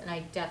compromise, and I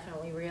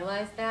definitely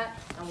realize that,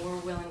 and we're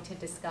willing to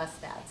discuss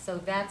that. So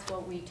that's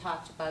what we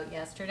talked about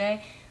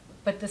yesterday.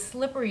 But the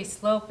slippery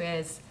slope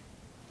is,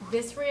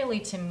 this really,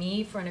 to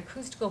me, for an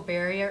acoustical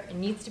barrier, it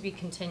needs to be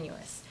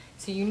continuous.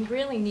 So you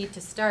really need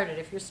to start it.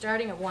 If you're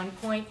starting at one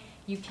point,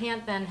 you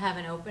can't then have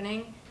an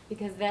opening,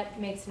 because that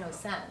makes no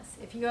sense.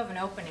 If you have an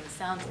opening,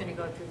 sound's going to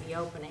go through the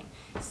opening.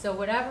 So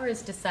whatever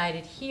is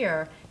decided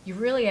here, you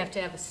really have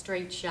to have a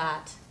straight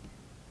shot,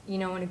 you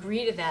know, and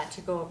agree to that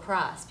to go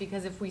across.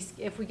 Because if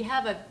we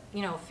have a,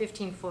 you know,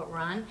 15-foot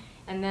run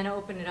and then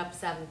open it up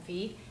 7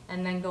 feet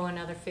and then go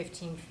another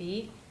 15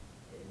 feet,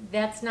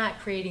 that's not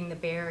creating the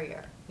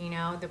barrier, you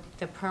know,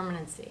 the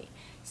permanency.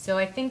 So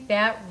I think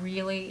that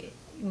really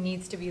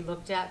needs to be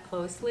looked at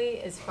closely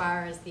as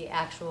far as the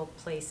actual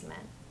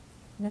placement.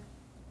 Yeah.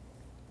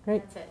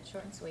 Great. That's it,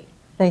 short and sweet.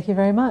 Thank you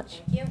very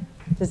much. Thank you.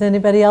 Does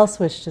anybody else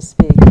wish to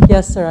speak?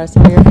 Yes, sir, I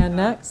saw your hand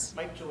next.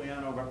 Mike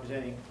Giuliano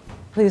representing.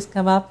 Please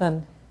come up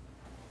and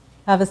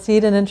have a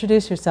seat and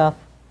introduce yourself.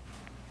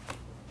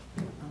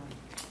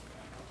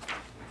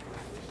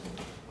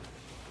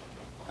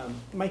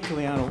 Mike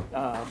Giuliano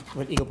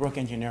with Eagle Brook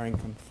Engineering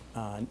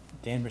from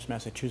Danvers,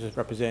 Massachusetts,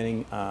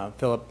 representing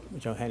Philip,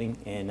 Joe Henning,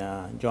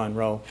 and John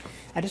Rowe.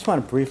 I just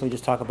want to briefly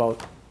just talk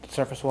about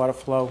surface water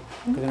flow,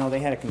 because I know they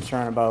had a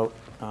concern about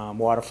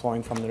water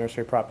flowing from the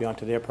nursery property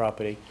onto their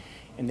property,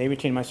 and they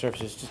retained my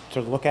services just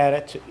to look at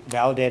it, to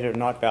validate it or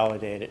not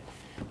validate it.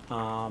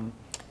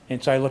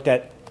 And so I looked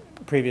at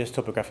previous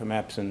topographic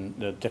maps and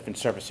the different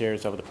surface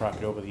areas of the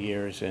property over the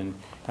years and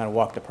kind of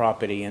walked the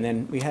property. And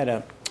then we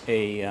had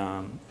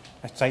a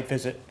site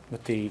visit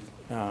with the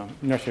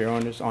nursery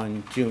owners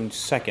on June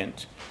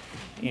 2nd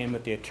and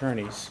with the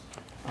attorneys.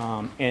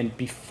 And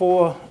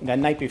that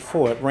night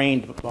before, it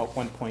rained about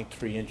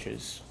 1.3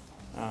 inches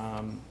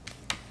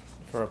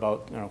for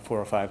about 4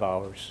 or 5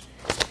 hours.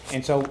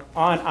 And so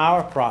on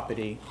our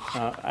property,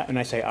 and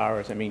I say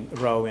ours, I mean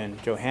Rowe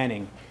and Joe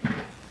Henning,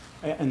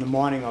 in the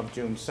morning of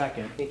June 2nd.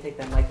 Can you take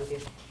that mic with you?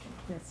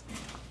 Yes.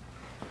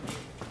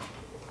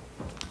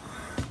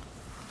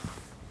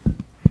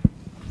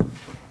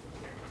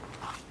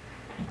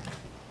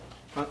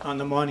 On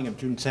the morning of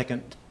June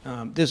 2nd,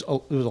 there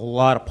was a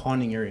lot of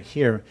ponding area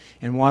here,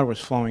 and water was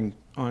flowing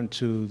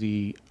onto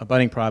the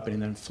abutting property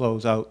and then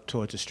flows out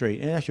towards the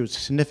street. And actually, it was a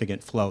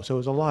significant flow, so it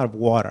was a lot of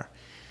water.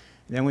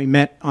 Then we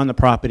met on the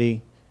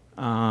property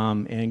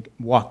and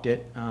walked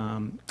it.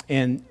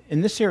 And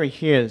in this area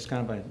here is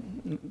kind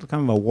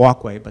of a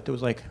walkway, but there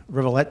was like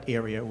rivulet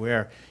area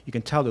where you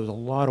can tell there was a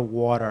lot of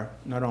water,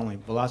 not only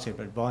velocity,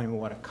 but volume of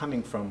water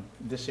coming from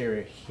this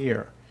area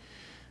here.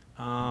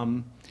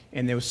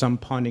 And there was some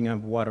ponding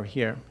of water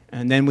here.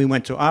 And then we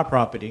went to our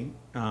property,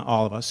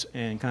 all of us,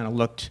 and kind of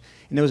looked.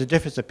 And there was a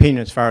difference of opinion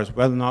as far as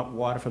whether or not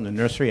water from the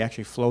nursery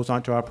actually flows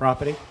onto our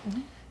property.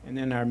 Mm-hmm. And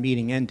then our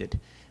meeting ended.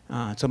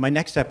 So my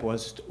next step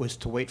was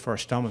to wait for a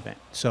storm event.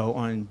 So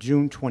on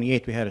June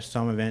 28th, we had a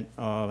storm event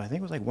of, I think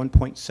it was like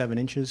 1.7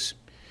 inches.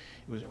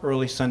 It was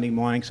early Sunday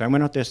morning. So I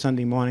went out there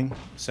Sunday morning,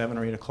 7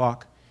 or 8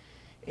 o'clock.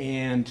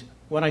 And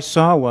what I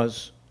saw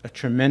was a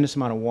tremendous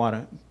amount of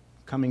water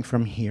coming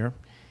from here.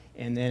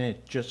 And then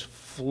it just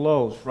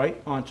flows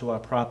right onto our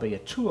property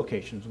at 2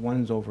 locations.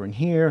 One's over in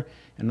here,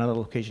 another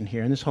location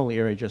here, and this whole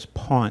area just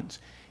ponds.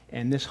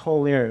 And this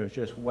whole area was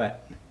just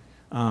wet,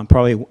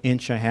 probably 1.5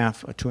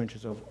 inches or 2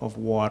 inches of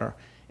water.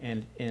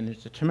 And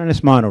it's a tremendous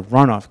amount of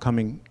runoff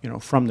coming,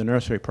 from the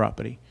nursery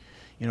property.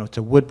 It's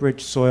a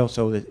woodbridge soil,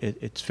 so that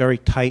it's very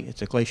tight.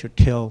 It's a glacier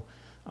till,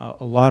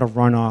 a lot of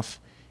runoff.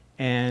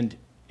 And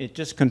it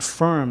just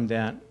confirmed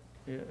that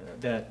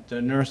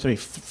the nursery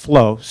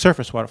flow,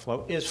 surface water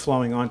flow, is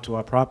flowing onto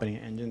our property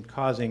and then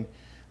causing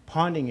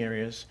ponding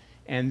areas.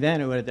 And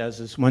then what it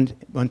does is once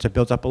it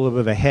builds up a little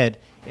bit of a head,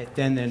 it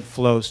then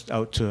flows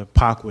out to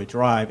Parkway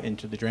Drive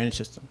into the drainage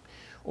system.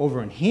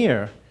 Over in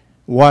here,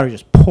 water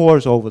just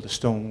pours over the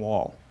stone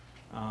wall.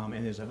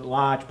 And there's a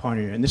large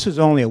pond area. And this is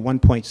only a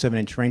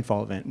 1.7-inch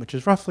rainfall event, which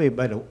is roughly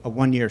about a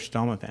one-year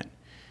storm event.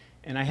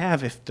 And I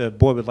have, if the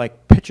board would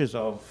like, pictures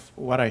of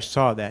what I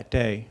saw that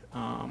day.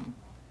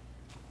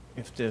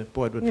 If the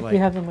board would If like. you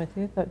have them with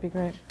you, that'd be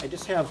great. I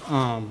just have,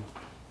 I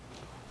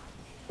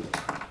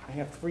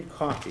have 3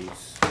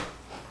 copies.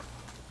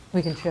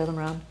 We can share them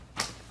around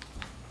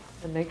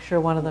and make sure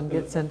one of them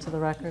gets into the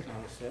record.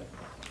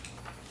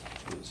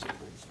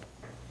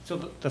 So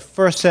the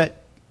first set,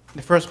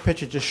 the first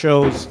picture just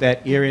shows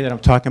that area that I'm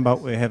talking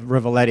about. We have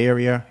rivulet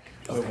area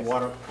where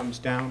water comes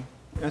down.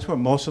 That's where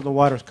most of the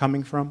water is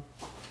coming from.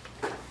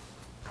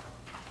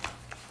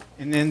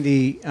 And then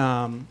the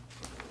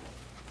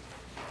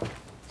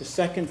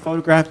second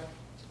photograph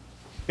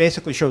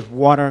basically shows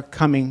water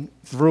coming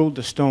through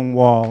the stone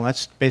wall.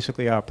 That's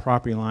basically our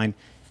property line,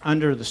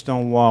 under the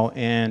stone wall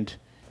and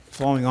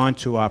flowing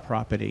onto our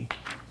property.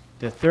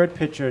 The third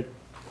picture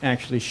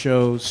actually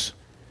shows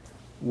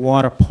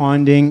water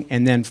ponding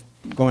and then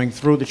going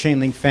through the chain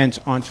link fence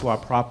onto our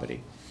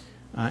property.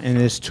 And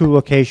there's 2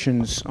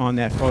 locations on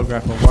that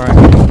photograph of where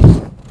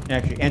it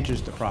actually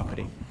enters the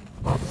property.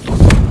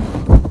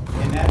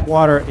 And that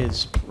water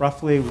is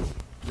roughly,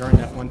 during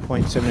that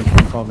 1.7-inch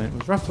rainfall event, it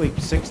was roughly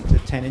 6 to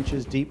 10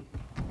 inches deep.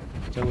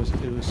 So it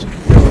was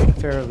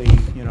fairly,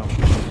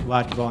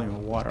 large volume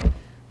of water.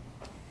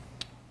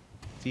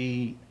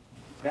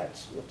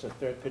 That's the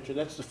third picture.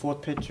 That's the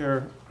fourth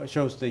picture. It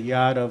shows the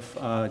yard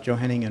of Joe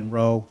Henning and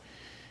Rowe.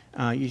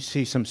 You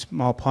see some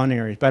small pond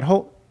areas, but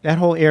that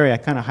whole area I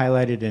kind of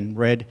highlighted in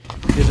red.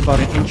 There's about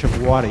an inch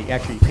of water.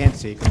 Actually, you can't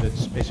see it because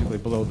it's basically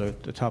below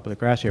the top of the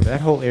grass here. But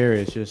that whole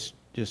area is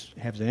just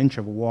has an inch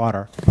of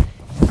water,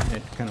 and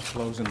it kind of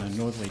flows in the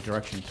northerly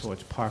direction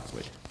towards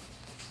Parkwood.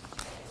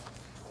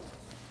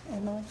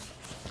 Emily?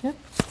 Yep.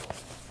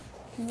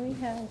 Can we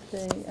have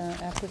the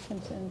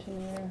applicant's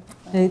engineer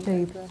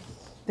address?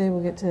 They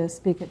will get to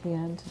speak at the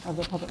end of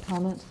the public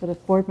comments, but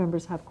if board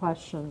members have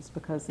questions,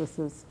 because this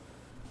is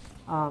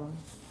a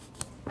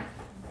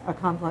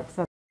complex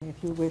subject,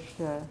 if you wish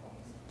to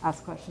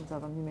ask questions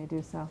of them, you may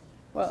do so.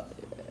 Well,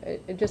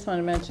 I just want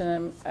to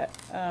mention,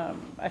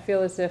 I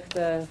feel as if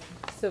the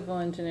civil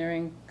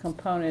engineering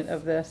component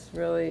of this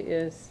really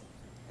is,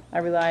 I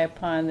rely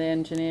upon the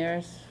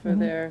engineers for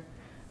their,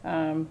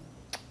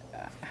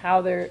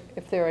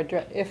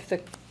 if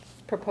the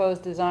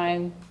proposed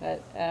design,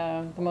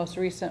 the most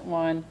recent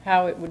one,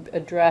 how it would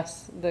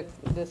address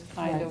this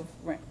kind of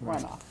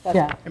runoff. That's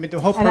Yeah. I mean, the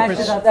whole And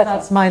purpose. actually,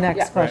 that's my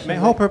next question. My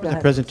whole purpose Go of the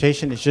ahead.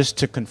 presentation is just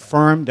to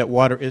confirm that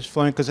water is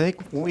flowing, because I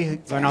think when we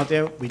went out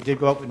there, we did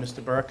go out with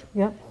Mr. Burke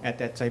Yep. at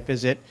that site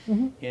visit,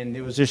 and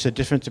there was just a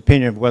different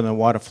opinion of whether the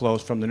water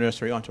flows from the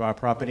nursery onto our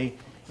property.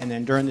 And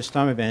then during the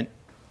storm event,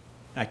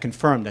 I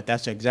confirmed that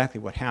that's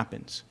exactly what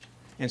happens.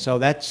 And so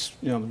that's,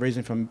 the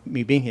reason for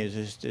me being here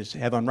is to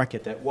have on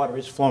record that water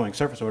is flowing,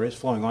 surface water is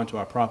flowing onto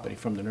our property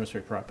from the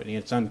nursery property.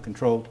 It's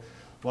uncontrolled,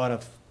 a lot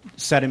of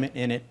sediment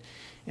in it.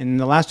 And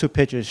the last 2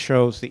 pictures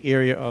shows the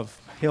area of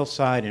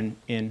hillside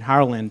in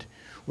Harland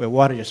where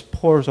water just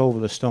pours over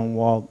the stone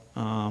wall,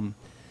 and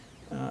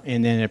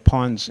then it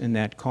ponds in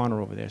that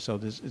corner over there. So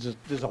there's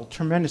a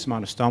tremendous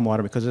amount of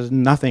stormwater because there's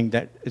nothing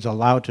that is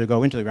allowed to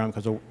go into the ground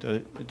because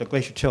the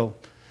glacier till.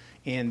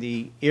 And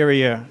the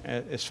area,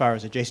 as far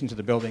as adjacent to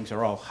the buildings,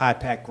 are all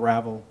hard-packed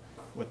gravel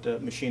with the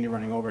machinery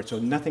running over it, so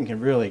nothing can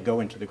really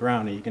go into the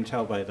ground. And you can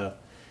tell by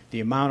the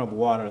amount of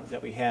water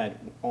that we had,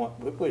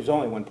 it was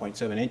only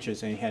 1.7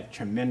 inches, and you had a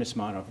tremendous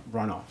amount of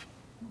runoff.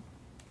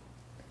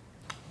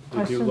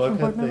 Did you look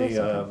at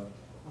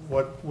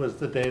what was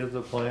the date of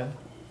the plan?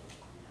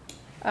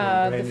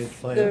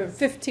 The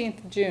 15th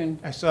of June.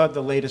 I saw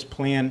the latest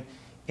plan,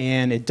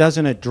 and it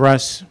doesn't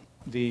address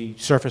the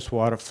surface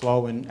water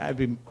flow, and I'd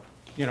be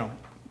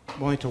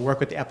willing to work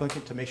with the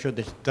applicant to make sure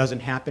this doesn't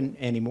happen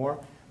anymore.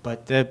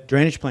 But the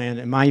drainage plan,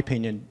 in my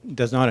opinion,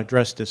 does not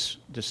address this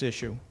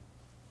issue.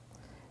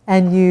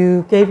 And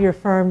you gave your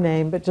firm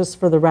name, but just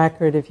for the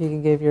record, if you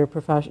can give your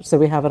profession, so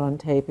we have it on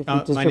tape, if you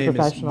just My your name is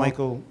professional.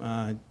 Michael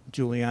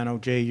Giuliano,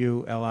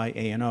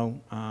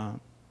 Juliano,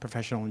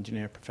 professional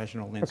engineer,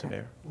 professional land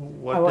surveyor.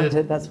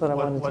 That's what I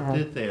wanted to have. What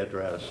did they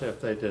address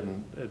if they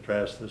didn't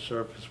address the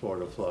surface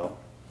water flow?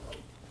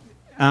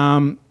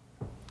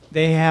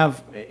 They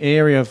have an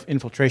area of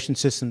infiltration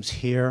systems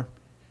here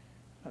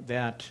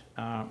that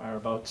are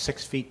about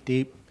 6 feet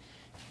deep.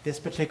 This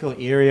particular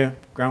area,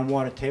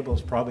 groundwater table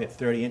is probably at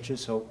 30 inches,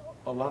 so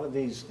a lot of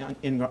these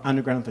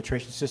underground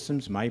infiltration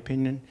systems, in my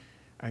opinion,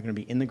 are going to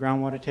be in the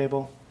groundwater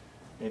table.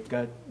 They've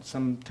got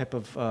some type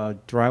of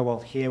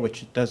drywall here,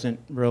 which doesn't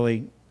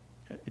really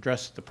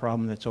address the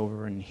problem that's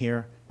over in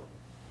here.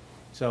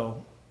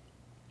 So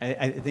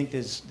I think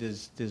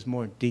there's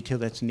more detail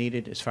that's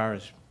needed as far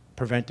as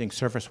preventing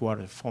surface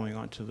water flowing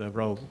onto the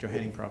Rowe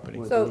Johanning property.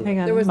 So hang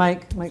on,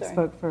 Mike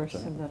spoke first.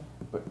 And then.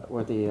 But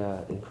were they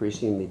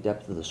increasing the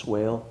depth of the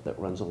swale that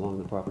runs along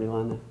the property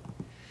line there?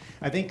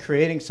 I think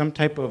creating some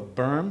type of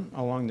berm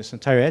along this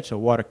entire edge so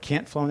water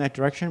can't flow in that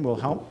direction will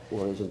help.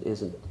 Or isn't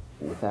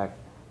in fact,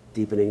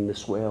 deepening the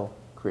swale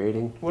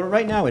creating? Well,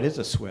 right now it is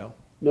a swale.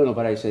 No,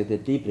 but I say they're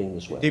deepening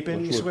the swale.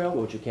 Deepening the swale?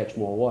 Which will catch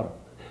more water.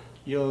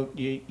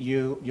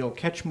 You'll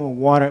catch more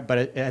water,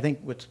 but I think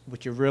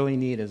what you really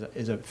need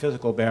is a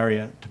physical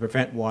barrier to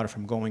prevent water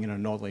from going in a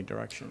northerly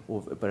direction.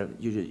 Well, but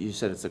you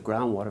said it's the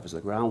groundwater. If it's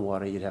the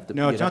groundwater, you'd have to.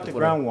 No, you'd it's have not to the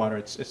put groundwater,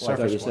 it's Well, I surface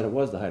thought you said water. it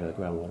was the height of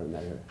the groundwater in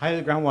that area. Height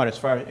of the groundwater as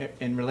far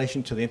in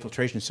relation to the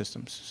infiltration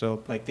systems.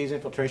 So like these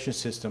infiltration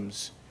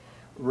systems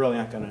really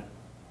aren't going to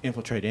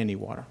infiltrate any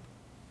water.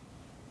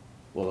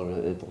 Well,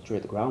 it'll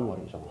infiltrate the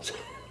groundwater, you're almost.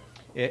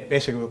 It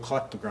basically will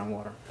collect the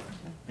groundwater.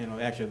 You know,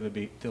 actually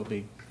they'll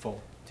be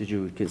full. Did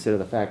you consider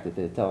the fact that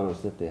they're telling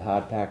us that the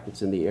hard pack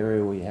that's in the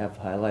area we have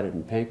highlighted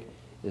in pink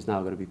is now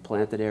going to be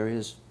planted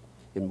areas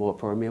and more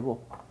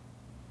permeable?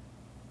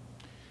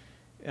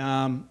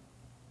 I'm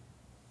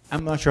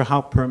not sure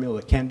how permeable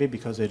it can be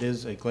because it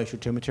is a glacial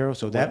till material,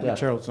 so that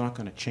material is not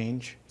going to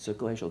change. It's a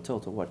glacial till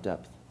to what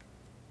depth?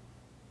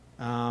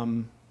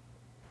 Well,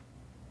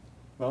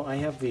 I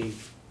have the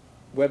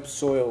web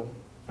soil.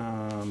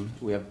 Do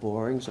we have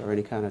borings or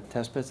any kind of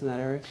test pits in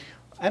that area?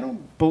 I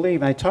don't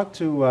believe, I talked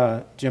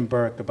to Jim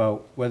Burke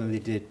about whether they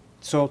did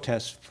soil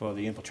tests for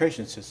the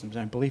infiltration systems.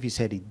 I believe he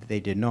said they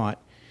did not.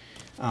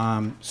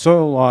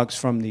 Soil logs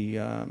from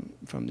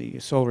the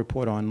soil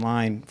report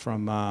online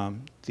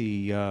from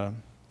the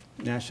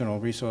National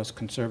Resource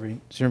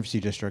Conservancy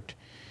District,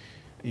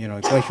 you know,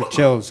 glacial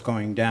till is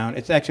going down.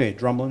 It's actually a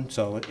drumlin,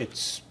 so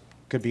it's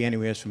could be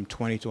anywhere from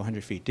 20 to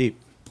 100 feet deep.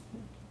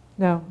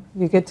 No,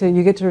 you get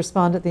to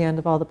respond at the end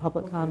of all the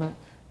public comment.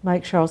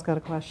 Mike, Cheryl's got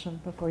a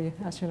question before you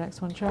ask your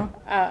next one, Cheryl.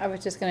 I was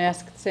just going to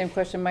ask the same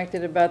question Mike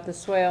did about the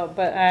swale,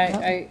 but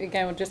I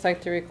again, would just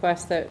like to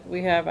request that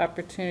we have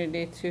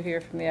opportunity to hear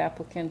from the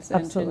applicant's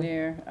Absolutely.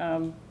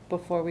 engineer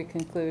before we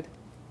conclude.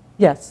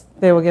 Yes,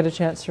 they will get a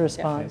chance to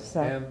respond.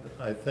 So. And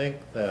I think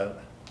that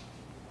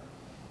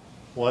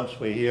once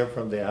we hear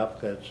from the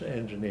applicant's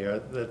engineer,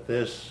 that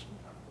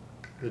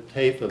the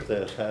tape of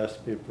this has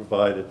to be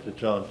provided to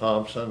John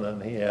Thompson,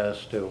 and he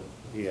has to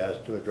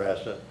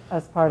address it.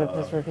 As part of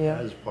his review.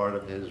 As part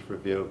of his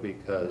review,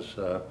 because,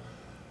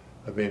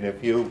 I mean,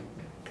 if you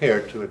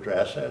cared to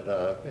address it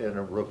in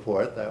a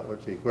report, that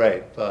would be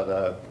great.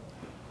 But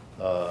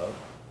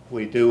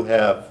we do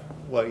have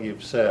what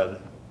you've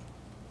said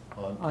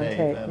on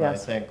tape, and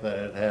yes. I think that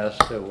it has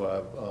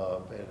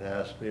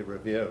to be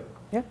reviewed.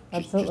 Yeah,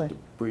 absolutely. Just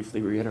to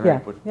briefly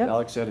reiterate what Yep.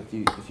 Alex said,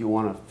 if you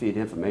want to feed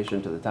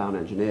information to the town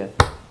engineer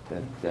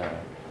that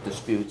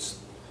disputes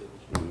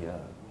the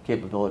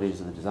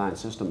capabilities of the design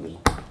system, then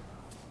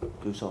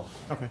do so.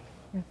 Okay.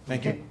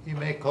 Thank you. He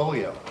may call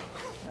you.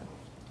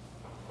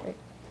 Great.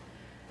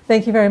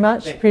 Thank you very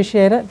much.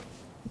 Appreciate it.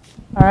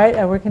 All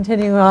right, we're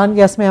continuing on.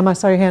 Yes, ma'am, I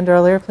saw your hand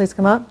earlier. Please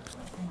come up.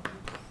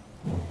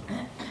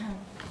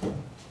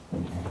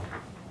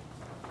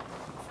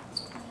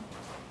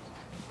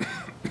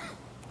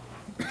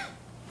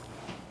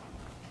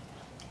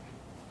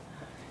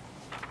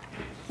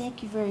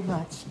 Thank you very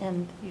much,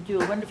 and you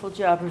do a wonderful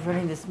job of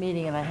running this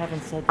meeting, and I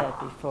haven't said that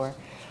before.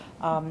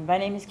 My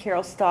name is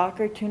Carol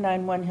Stalker,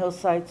 291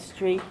 Hillside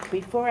Street.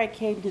 Before I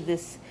came to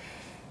this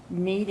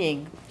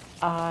meeting,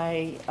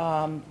 I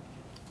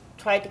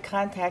tried to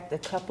contact a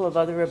couple of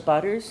other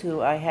abutters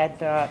who I had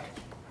not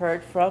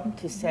heard from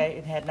to say,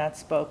 and had not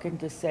spoken,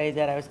 to say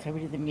that I was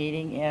coming to the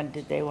meeting and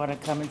did they want to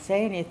come and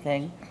say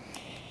anything.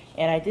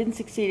 And I didn't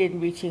succeed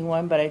in reaching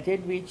one, but I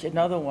did reach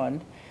another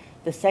one.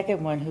 The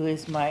second one, who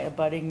is my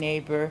abutting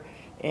neighbor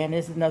and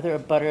is another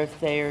abutter of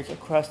Thayer's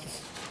across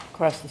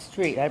the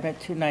street. I'm at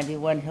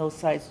 291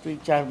 Hillside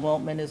Street. John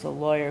Wiltman is a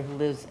lawyer who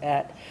lives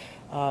at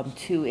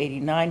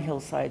 289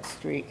 Hillside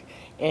Street.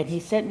 And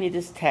he sent me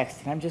this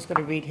text, and I'm just going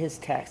to read his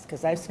text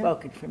because I've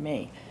spoken for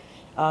me.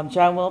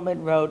 John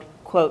Wiltman wrote,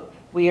 quote,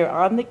 "We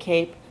are on the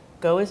Cape.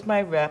 Go as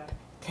my rep.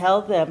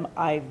 Tell them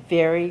I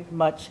very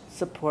much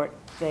support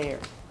Thayer."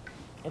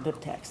 End of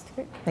text.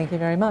 Thank you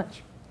very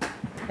much.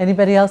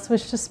 Anybody else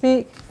wish to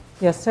speak?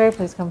 Yes, sir,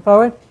 please come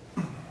forward.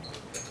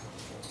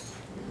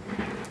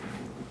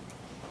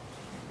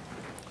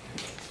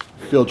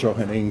 Phil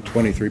Johanning,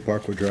 23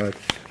 Parkwood Drive.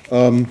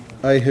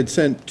 I had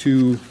sent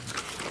 2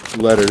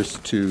 letters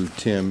to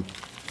Tim,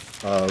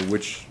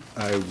 which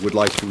I would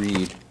like to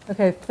read.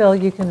 Okay, Phil,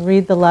 you can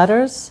read the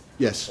letters.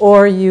 Yes.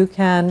 Or you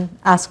can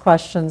ask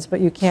questions,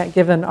 but you can't,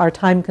 given our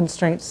time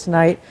constraints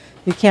tonight,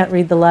 you can't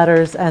read the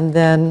letters and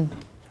then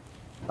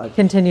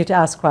continue to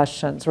ask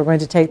questions. We're going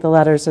to take the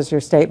letters as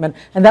your statement,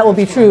 and that will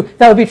be true.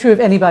 That would be true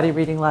of anybody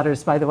reading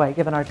letters, by the way,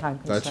 given our time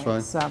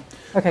constraints. That's fine.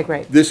 So, okay,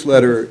 great. This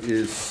letter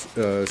is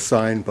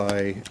signed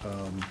by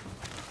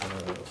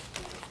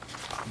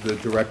the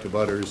direct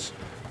abutters,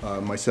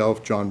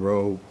 myself, John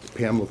Rowe,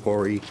 Pam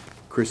Lepori,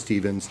 Chris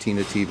Stevens,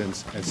 Tina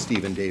Stevens, and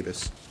Stephen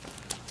Davis.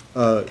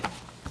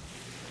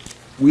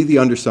 We, the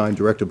undersigned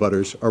direct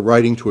abutters, are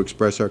writing to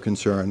express our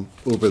concern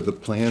over the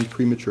planned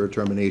premature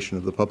termination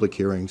of the public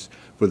hearings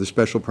for the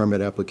special permit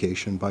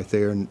application by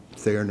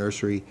Thayer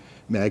Nursery,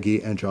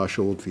 Maggie, and Josh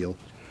Oldfield.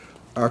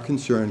 Our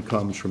concern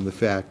comes from the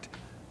fact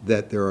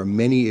that there are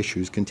many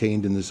issues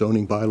contained in the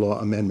zoning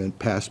bylaw amendment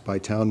passed by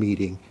town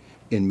meeting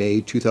in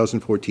May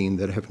 2014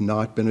 that have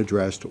not been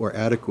addressed or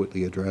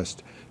adequately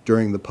addressed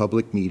during the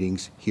public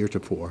meetings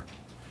heretofore.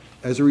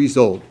 As a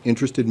result,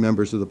 interested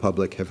members of the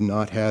public have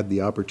not had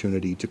the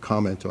opportunity to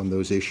comment on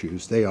those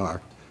issues. They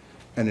are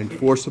an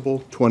enforceable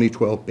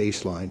 2012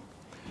 baseline.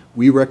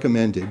 We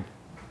recommended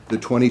the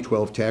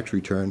 2012 tax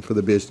return for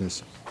the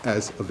business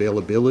as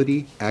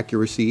availability,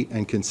 accuracy,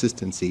 and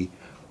consistency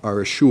are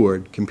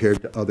assured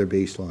compared to other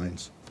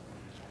baselines.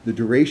 The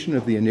duration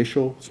of the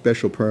initial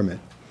special permit.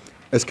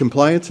 As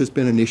compliance has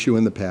been an issue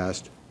in the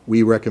past,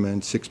 we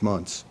recommend 6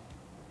 months.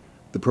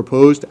 The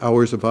proposed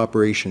hours of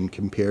operation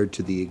compared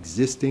to the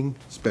existing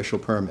special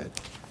permit.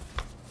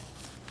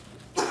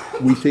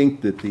 We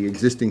think that the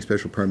existing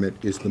special permit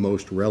is the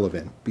most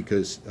relevant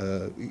because,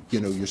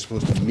 you're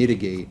supposed to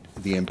mitigate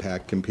the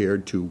impact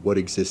compared to what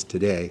exists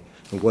today.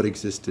 And what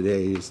exists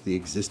today is the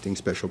existing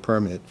special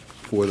permit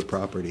for the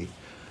property.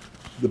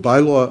 The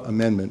bylaw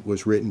amendment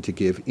was written to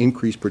give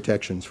increased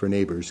protections for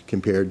neighbors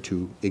compared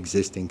to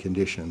existing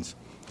conditions.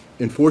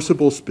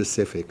 Enforceable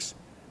specifics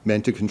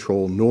meant to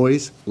control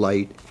noise,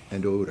 light,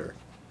 and odor,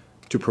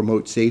 to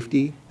promote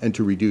safety and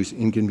to reduce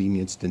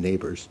inconvenience to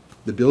neighbors.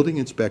 The building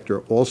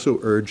inspector also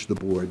urged the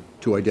board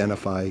to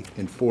identify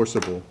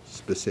enforceable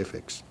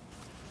specifics.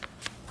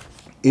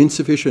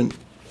 Insufficient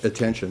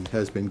attention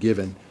has been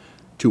given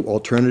to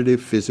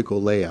alternative physical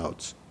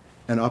layouts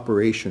and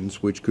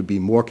operations which could be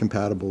more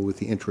compatible with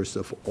the interests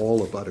of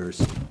all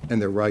abutters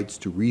and their rights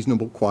to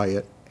reasonable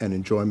quiet and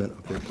enjoyment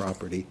of their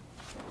property.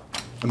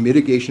 A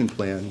mitigation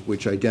plan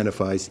which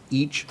identifies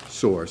each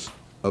source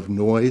of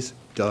noise,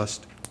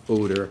 dust,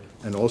 odor,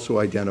 and also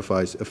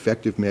identifies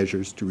effective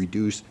measures to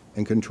reduce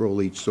and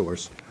control each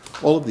source.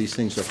 All of these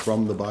things are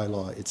from the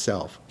bylaw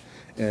itself.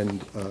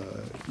 And,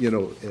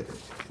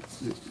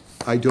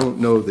 I don't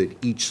know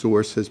that each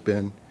source has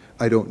been,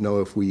 I don't know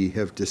if we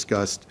have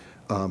discussed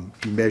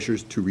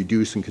measures to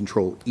reduce and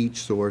control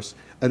each source.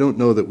 I don't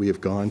know that we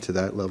have gone to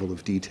that level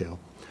of detail.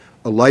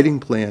 A lighting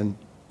plan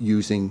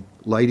using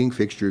lighting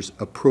fixtures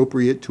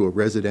appropriate to a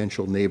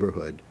residential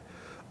neighborhood,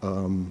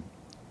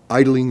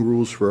 idling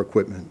rules for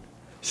equipment,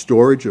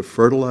 storage of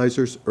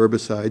fertilizers,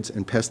 herbicides,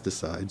 and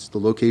pesticides. The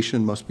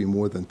location must be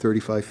more than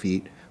 35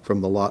 feet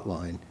from the lot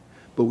line,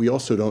 but we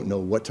also don't know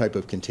what type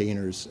of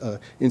containers.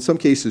 In some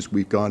cases,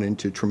 we've gone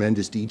into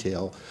tremendous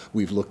detail.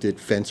 We've looked at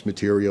fence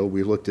material,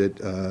 we've looked at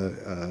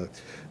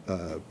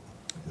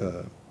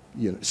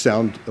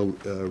sound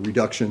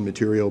reduction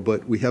material,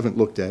 but we haven't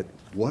looked at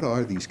what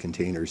are these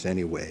containers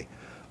anyway.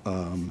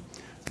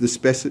 The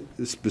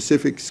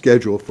specific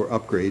schedule for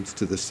upgrades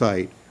to the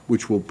site,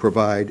 which will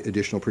provide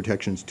additional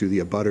protections to the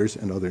abutters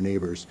and other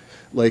neighbors.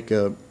 Like,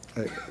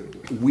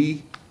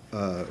 we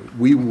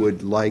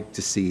would like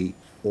to see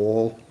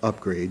all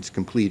upgrades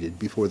completed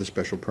before the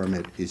special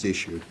permit is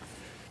issued.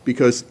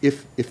 Because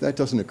if that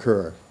doesn't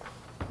occur,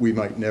 we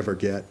might never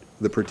get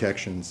the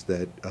protections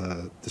that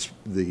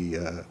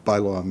the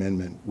bylaw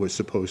amendment was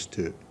supposed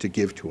to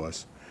give to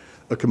us.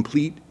 A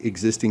complete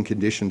existing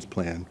conditions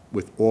plan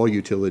with all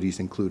utilities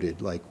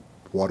included, like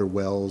water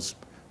wells,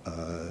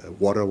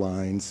 water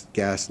lines,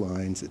 gas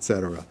lines,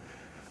 etc.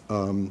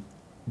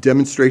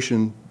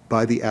 Demonstration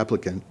by the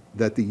applicant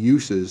that the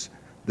uses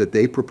that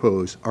they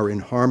propose are in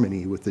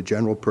harmony with the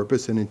general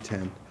purpose and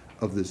intent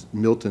of the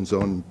Milton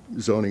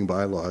zoning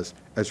bylaws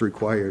as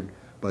required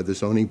by the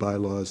zoning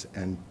bylaws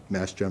and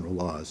Mass General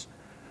laws.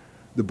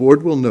 The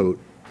board will note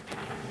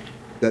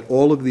that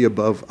all of the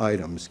above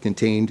items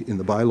contained in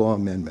the bylaw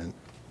amendment,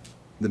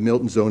 the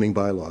Milton zoning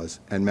bylaws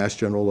and Mass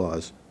General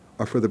laws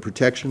are for the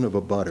protection of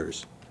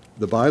abutters.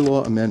 The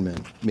bylaw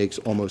amendment makes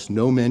almost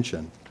no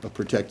mention of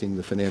protecting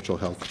the financial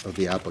health of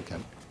the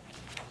applicant.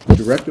 The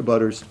direct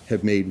abutters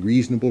have made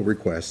reasonable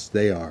requests.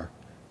 They are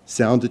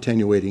sound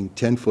attenuating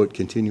 10-foot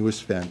continuous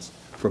fence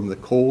from the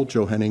Cole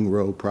Johanning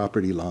Row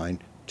property line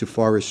to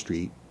Forest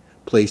Street,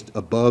 placed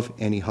above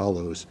any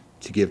hollows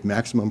to give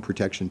maximum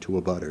protection to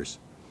abutters.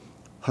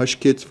 Hush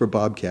kits for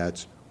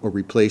bobcats or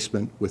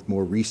replacement with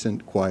more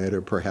recent,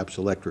 quieter, perhaps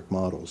electric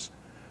models.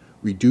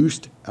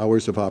 Reduced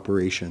hours of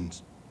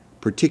operations,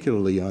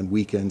 particularly on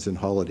weekends and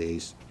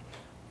holidays.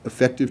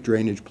 Effective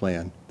drainage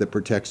plan that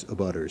protects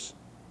abutters.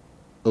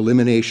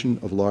 Elimination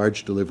of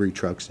large delivery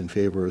trucks in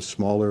favor of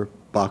smaller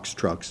box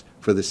trucks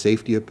for the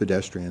safety of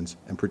pedestrians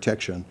and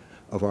protection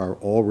of our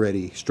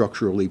already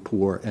structurally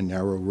poor and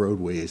narrow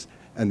roadways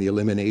and the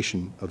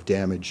elimination of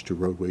damage to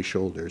roadway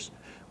shoulders.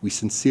 We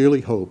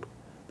sincerely hope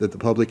that the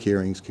public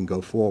hearings can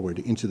go forward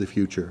into the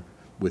future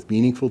with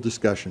meaningful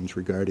discussions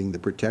regarding the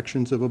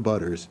protections of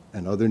abutters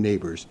and other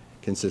neighbors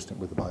consistent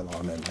with the bylaw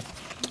amendment.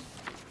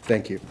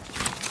 Thank you.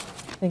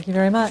 Thank you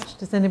very much.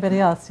 Does anybody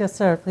else? Yes,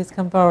 sir. Please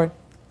come forward.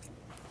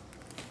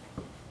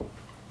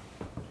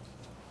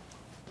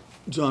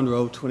 John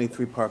Rowe,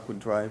 23 Parkwood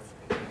Drive,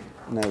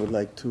 and I would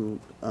like to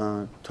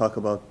talk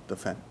about the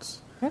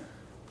fence. Okay.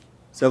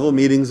 Several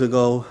meetings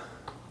ago,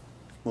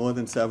 more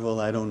than several,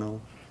 I don't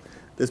know,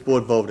 this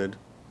board voted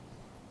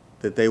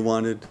that they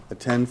wanted a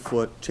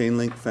 10-foot chain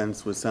link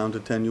fence with sound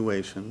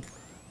attenuation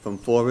from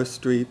Forest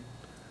Street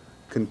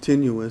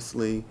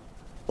continuously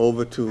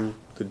over to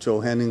the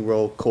Johanning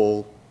Row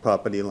Cole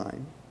property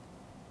line.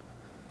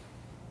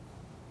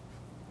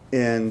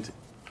 And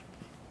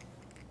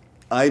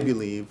I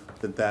believe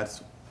that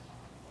that's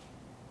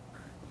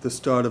the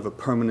start of a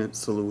permanent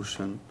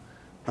solution.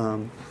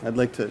 I'd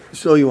like to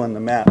show you on the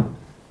map.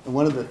 And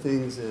one of the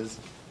things is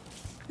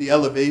the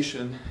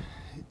elevation,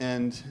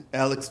 and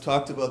Alex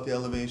talked about the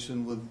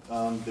elevation with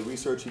the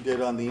research he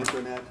did on the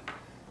internet,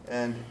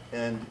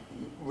 and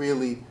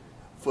really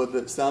for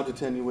the sound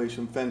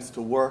attenuation fence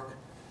to work,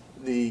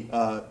 the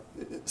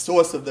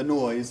source of the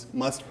noise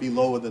must be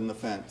lower than the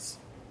fence.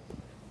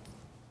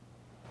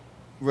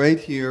 Right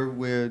here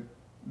where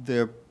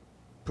they're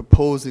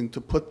proposing to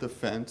put the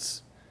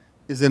fence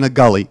is in a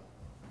gully.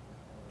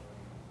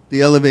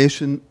 The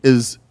elevation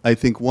is, I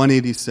think,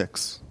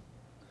 186.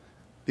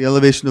 The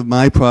elevation of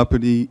my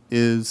property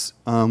is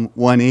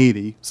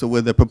 180. So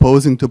where they're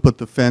proposing to put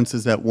the fence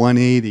is at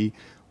 180,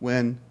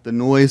 when the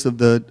noise of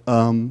the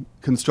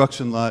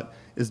construction lot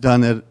is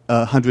done at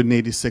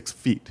 186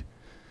 feet.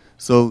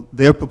 So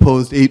their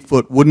proposed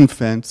 8-foot wooden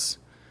fence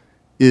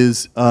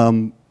is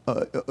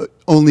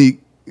only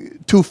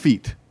 2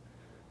 feet,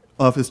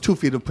 offers 2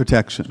 feet of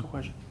protection.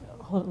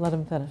 Let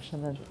him finish,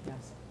 and then,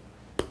 yes.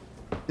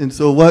 And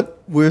so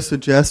what we're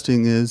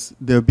suggesting is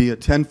there be a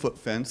 10-foot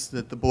fence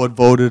that the board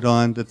voted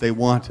on that they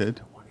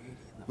wanted,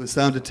 with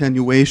sound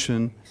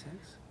attenuation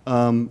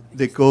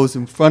that goes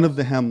in front of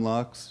the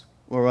hemlocks,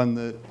 or on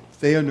the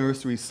Thayer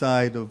Nursery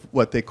side of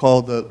what they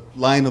call the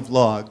line of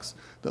logs.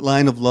 The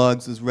line of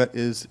logs is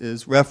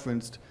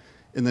referenced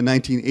in the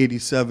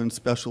 1987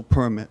 special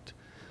permit.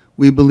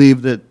 We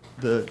believe that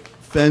the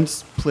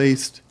fence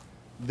placed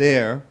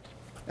there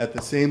at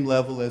the same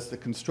level as the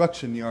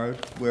construction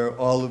yard, where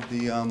all of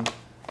the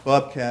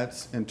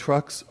bobcats and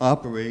trucks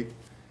operate,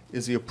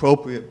 is the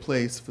appropriate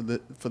place for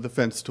the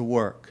fence to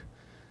work.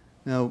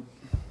 Now,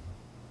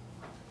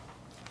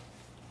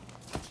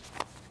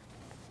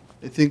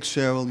 I think,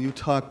 Cheryl, you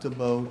talked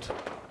about,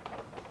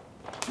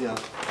 yeah.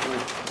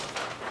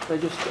 Can I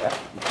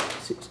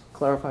just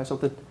clarify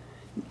something?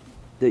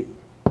 The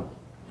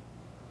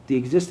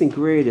existing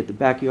grade at the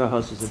back of your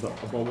house is about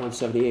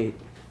 178,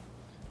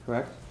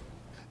 correct?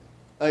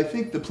 I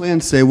think the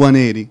plans say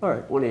 180. All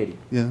right, 180.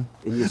 Yeah. And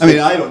you I mean, said-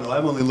 I don't know.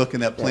 I'm only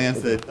looking at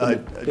plans that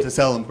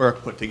DeSalle and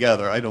Burke put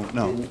together. I don't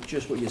know. And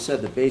just what you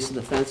said, the base of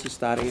the fence is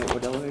starting at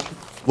what elevation?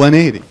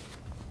 180.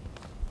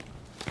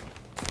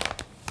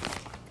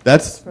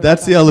 That's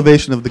the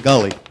elevation of the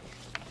gully,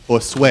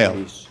 or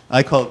swale.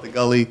 I call it the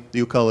gully,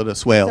 you call it a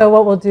swale. So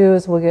what we'll do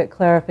is we'll get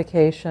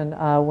clarification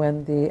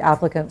when the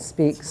applicant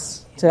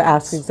speaks to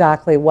ask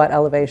exactly what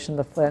elevation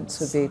the fence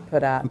would be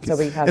put at. So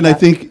we have And I that.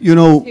 think, you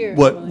know,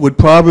 what would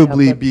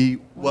probably be,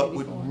 what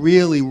would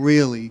really,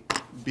 really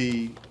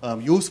be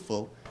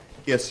useful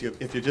is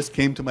if you just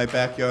came to my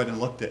backyard and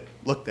looked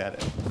at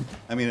it.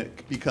 I mean,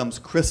 it becomes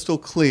crystal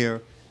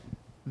clear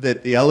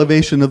that the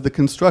elevation of the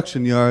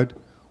construction yard,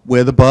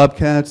 where the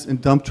bobcats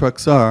and dump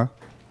trucks are,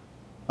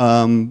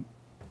 you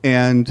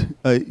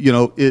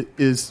know, it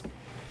is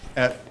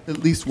at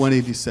least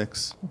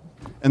 186.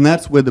 And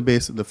that's where the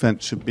base of the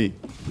fence should be.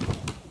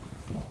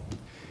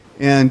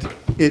 And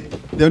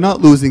they're not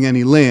losing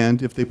any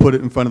land if they put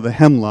it in front of the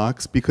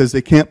hemlocks, because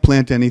they can't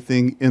plant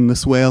anything in the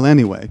swale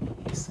anyway.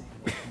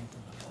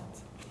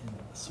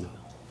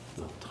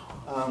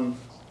 I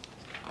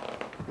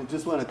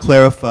just want to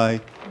clarify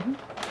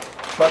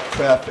truck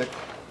traffic.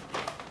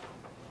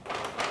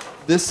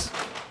 This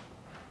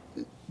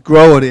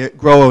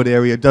grow-out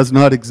area does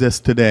not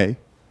exist today.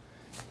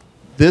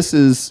 This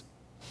is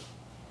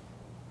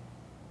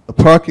a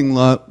parking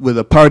lot with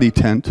a party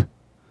tent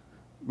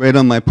right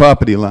on my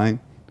property line.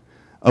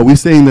 Are we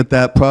saying that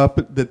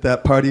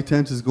that party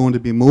tent is going to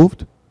be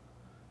moved,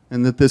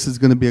 and that this is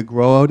going to be a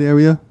grow-out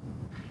area?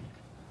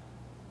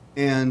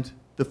 And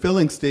the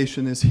filling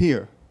station is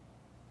here.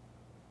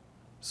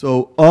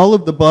 So all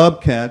of the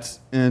bobcats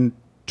and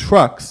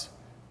trucks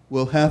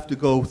will have to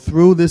go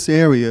through this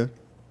area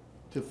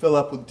to fill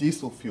up with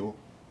diesel fuel.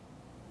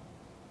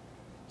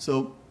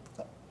 So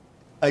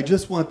I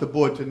just want the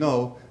board to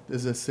know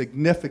there's a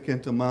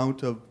significant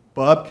amount of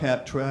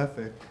bobcat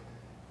traffic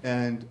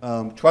and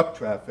truck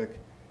traffic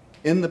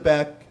in the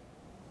back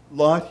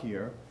lot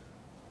here,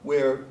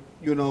 where,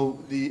 you know,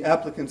 the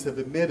applicants have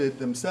admitted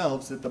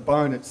themselves that the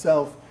barn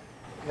itself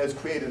has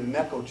created an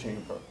echo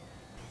chamber.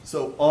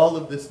 So all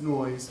of this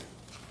noise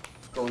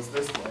goes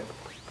this way.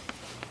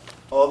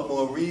 All the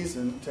more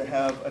reason to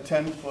have a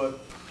 10-foot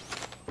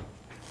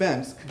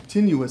fence,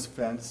 continuous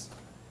fence,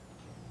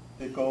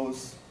 that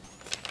goes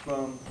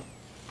from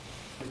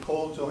the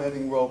Cole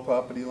Johanning Row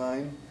property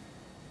line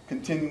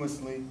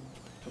continuously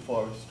to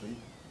Forest Street.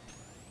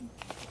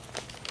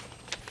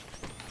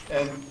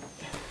 And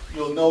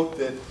you'll note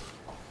that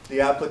the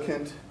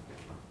applicant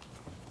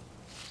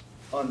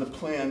on the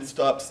plan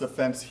stops the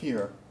fence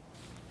here.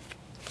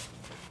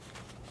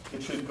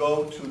 It should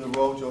go to the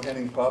Roe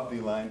Johanning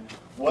property line.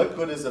 What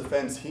good is a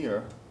fence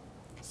here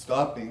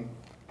stopping,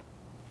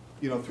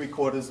 you know,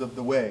 3/4 of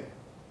the way?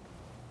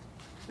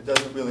 It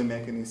doesn't really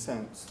make any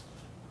sense.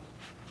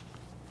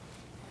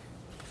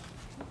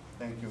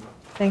 Thank you.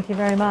 Thank you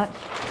very much.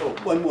 Oh,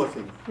 one more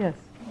thing. Yes.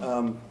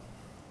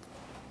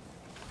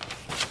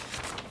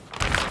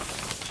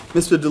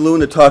 Mr.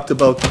 DeLuna talked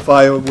about the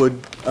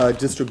firewood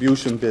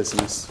distribution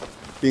business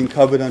being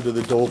covered under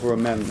the Dover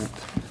Amendment.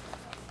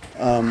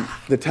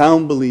 The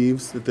town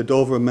believes that the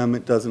Dover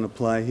Amendment doesn't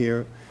apply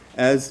here,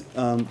 as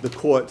the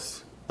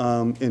courts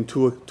in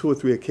two or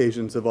three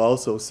occasions have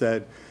also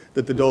said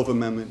that the Dover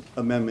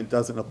Amendment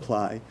doesn't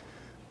apply.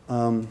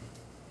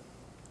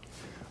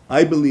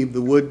 I believe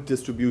the wood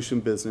distribution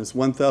business,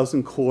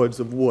 1,000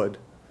 cords of wood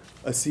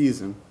a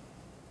season,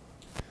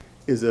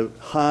 is a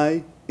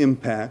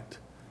high-impact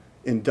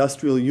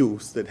industrial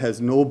use that has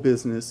no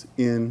business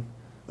in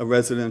a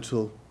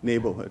residential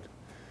neighborhood.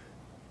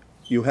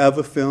 You have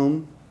a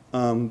film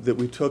that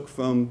we took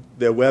from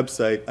their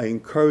website. I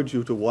encourage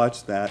you to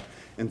watch that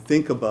and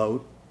think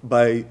about,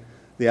 by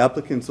the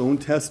applicant's own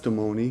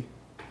testimony,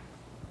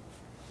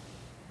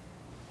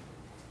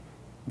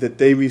 that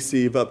they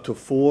receive up to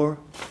 4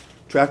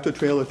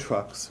 tractor-trailer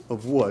trucks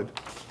of wood,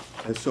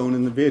 as shown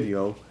in the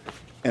video,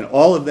 and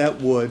all of that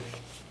wood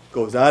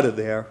goes out of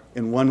there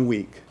in 1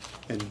 week,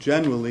 and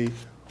generally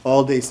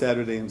all day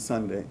Saturday and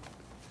Sunday.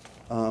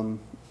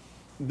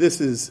 This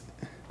is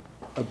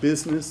a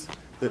business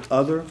that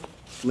other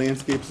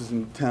landscapers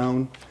in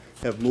town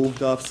have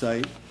moved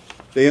off-site.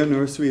 Their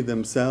nursery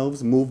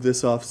themselves moved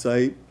this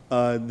off-site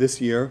this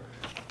year,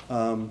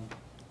 and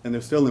they're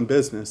still in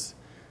business.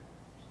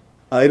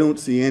 I don't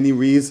see any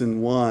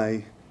reason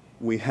why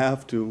we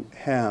have to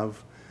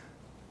have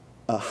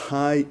a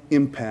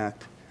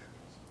high-impact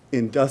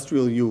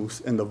industrial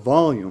use and the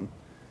volume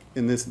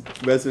in this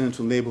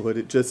residential neighborhood.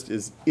 It just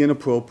is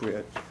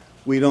inappropriate.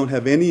 We don't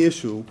have any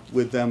issue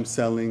with them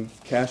selling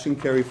cash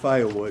and carry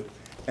firewood,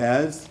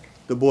 as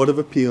the Board of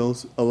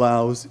Appeals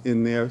allows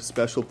in their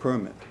special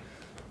permit.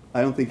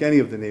 I don't think any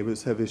of the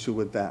neighbors have issue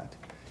with that.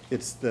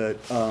 It's the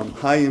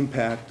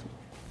high-impact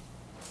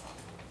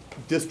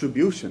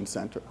distribution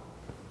center.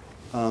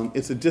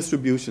 It's a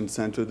distribution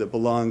center that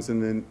belongs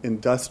in an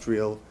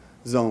industrial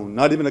zone,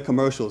 not even a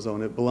commercial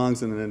zone. It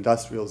belongs in an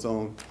industrial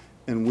zone,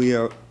 and we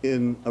are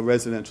in a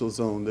residential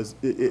zone.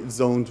 It's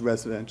zoned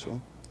residential.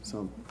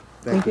 So,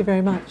 Thank you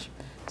very much.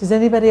 Does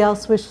anybody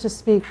else wish to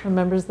speak from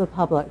members of the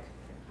public?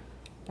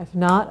 If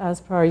not,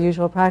 as per our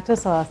usual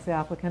practice, I'll ask the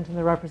applicant and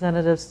the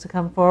representatives to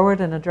come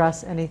forward and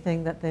address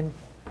anything that they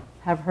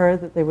have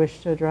heard that they wish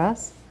to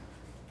address.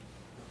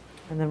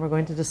 And then we're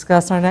going to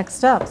discuss our next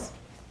steps.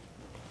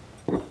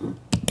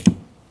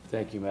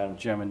 Thank you, Madam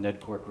Chairman. Ned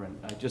Corcoran.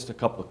 Just a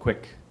couple of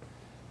quick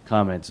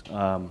comments.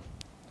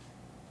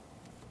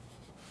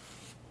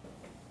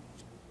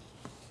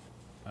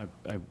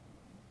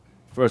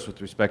 First,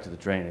 with respect to the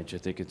drainage, I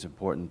think it's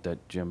important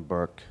that Jim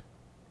Burke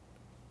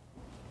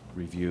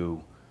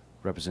review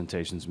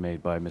representations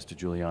made by Mr.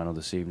 Giuliano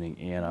this evening,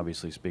 and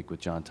obviously speak with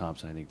John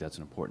Thompson. I think that's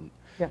an important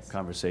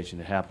conversation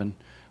to happen.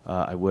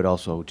 I would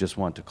also just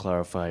want to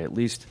clarify at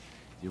least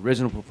the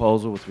original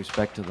proposal with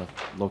respect to the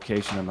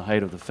location and the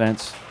height of the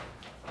fence.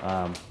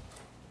 The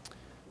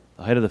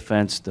height of the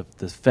fence, the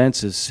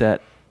fence is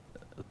set,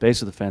 the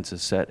base of the fence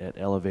is set at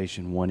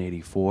elevation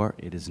 184.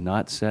 It is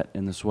not set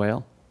in the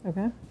swale.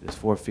 Okay. It is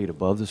 4 feet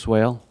above the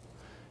swale,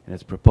 and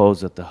it's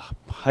proposed that the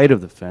height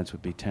of the fence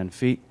would be 10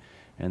 feet,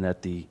 and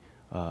that the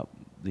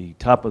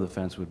top of the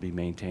fence would be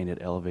maintained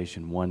at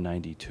elevation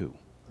 192,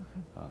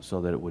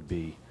 so that it would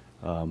be,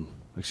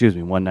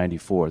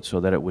 194, so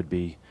that it would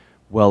be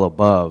well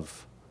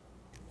above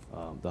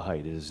the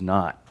height. It is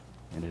not,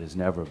 and it has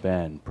never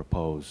been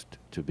proposed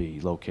to be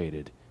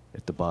located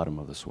at the bottom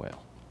of the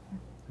swale.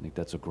 I think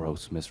that's a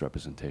gross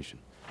misrepresentation.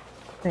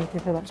 Thank you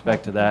for that. With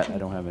respect to that, I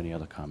don't have any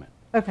other comment.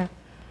 Okay.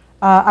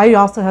 I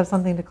also have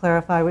something to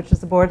clarify, which is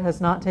the board has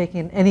not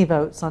taken any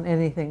votes on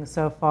anything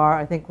so far.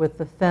 I think with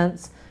the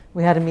fence,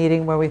 we had a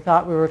meeting where we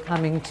thought we were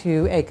coming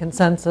to a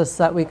consensus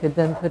that we could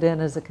then put in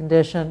as a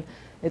condition.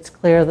 It's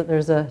clear that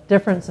there's a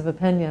difference of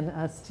opinion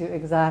as to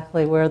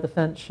exactly where the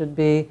fence should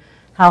be,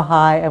 how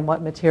high, and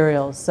what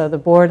materials. So the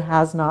board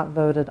has not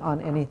voted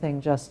on anything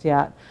just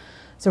yet.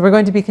 So we're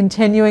going to be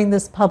continuing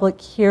this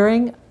public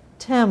hearing.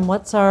 Tim,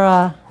 what's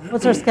our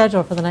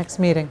schedule for the next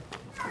meeting?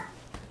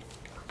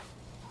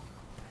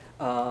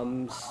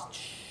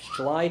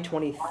 July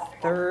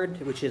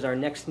 23rd, which is our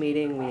next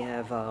meeting, we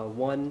have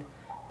one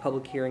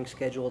public hearing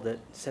scheduled at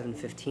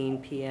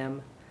 7:15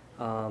 p.m.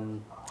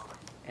 And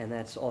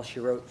that's all she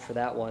wrote for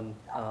that one.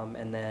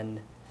 And then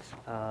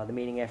the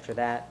meeting after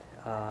that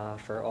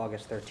for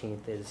August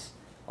 13th is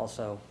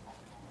also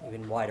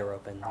even wider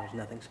open. There's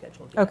nothing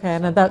scheduled yet. Okay,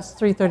 and that's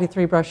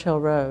 333 Brush Hill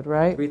Road,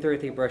 right?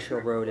 333 Brush Hill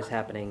Road is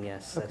happening,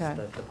 yes. Okay.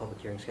 That's the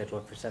public hearing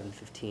scheduled for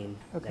 7:15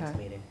 next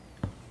meeting.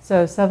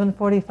 So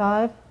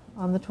 7:45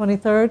 on the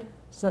 23rd?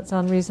 Does that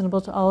sound reasonable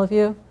to all of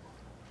you?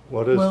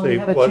 What is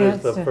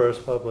the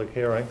first public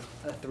hearing?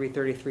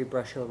 333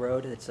 Brush Hill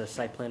Road. It's a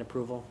site plan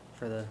approval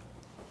for the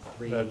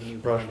 3 That's new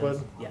Brushwood?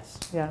 condos. Yes.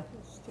 Yeah.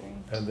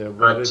 And they're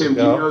ready Tim,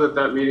 to do you go? know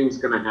that meeting's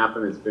going to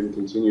happen? It's been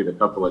continued a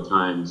couple of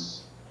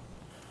times.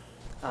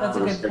 That's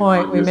a good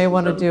point. We may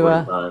want to do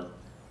a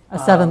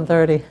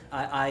 7:30.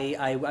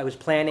 I was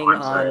planning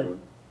on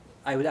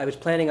I was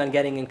planning on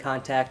getting in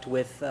contact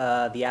with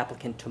the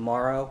applicant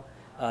tomorrow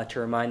to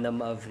remind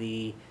them of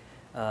the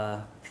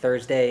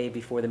Thursday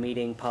before the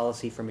meeting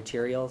policy for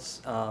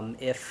materials.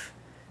 If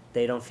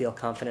they don't feel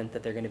confident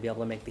that they're going to be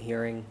able to make the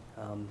hearing,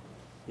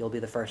 you'll be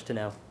the first to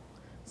know.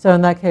 So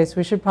in that case,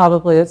 we should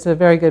probably, it's a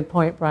very good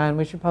point, Brian,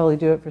 we should probably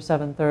do it for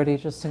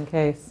 7:30 just in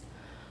case.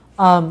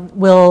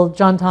 Will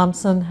John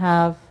Thompson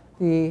have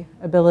the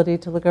ability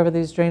to look over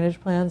these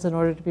drainage plans in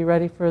order to be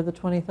ready for the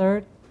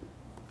 23rd?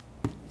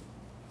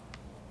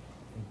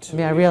 I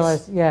mean, I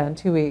realize, yeah, in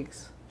 2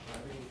 weeks.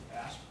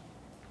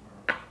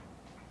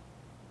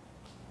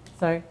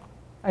 Sorry,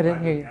 I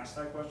didn't hear you. Ask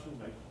that question?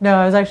 No,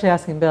 I was actually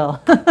asking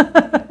Bill.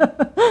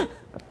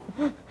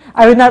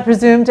 I would not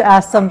presume to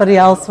ask somebody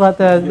else what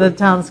the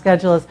town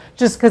schedule is,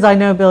 just because I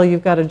know, Bill,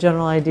 you've got a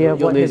general idea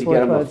of what his You'll need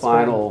to get him a workload's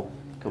final,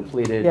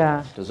 completed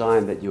Yeah.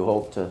 design that you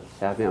hope to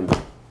have him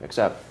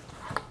accept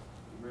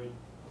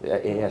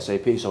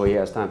ASAP, so he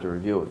has time to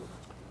review it.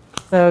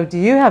 So do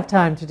you have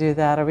time to do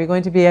that? Are we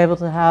going to be able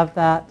to have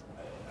that?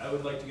 I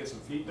would like to get some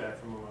feedback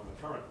from him on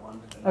the current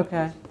one. And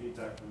Okay. get some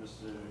feedback from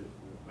Mr.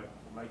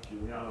 Mike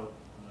Giuliano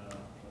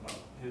about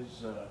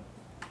his.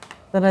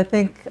 Then I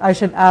think I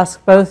should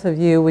ask both of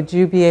you, would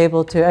you be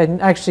able to, and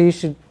actually you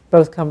should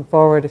both come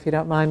forward if you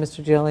don't mind,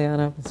 Mr.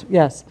 Giuliano.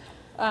 Yes.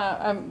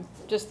 I'm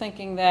just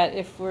thinking that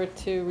if we're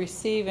to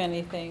receive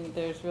anything,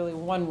 there's really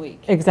 1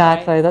 week.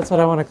 Exactly, right? that's what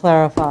I want to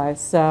clarify.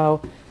 So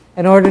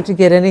in order to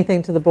get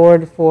anything to the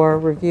board for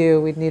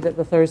review, we'd need it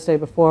the Thursday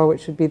before,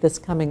 which would be this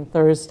coming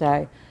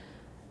Thursday.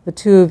 The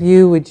two of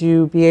you, would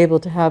you be able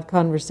to have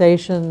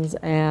conversations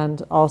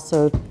and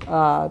also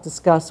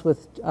discuss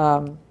with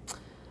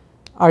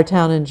our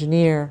town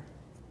engineer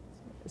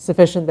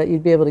sufficient that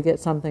you'd be able to get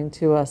something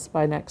to us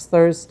by next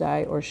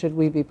Thursday, or should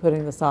we be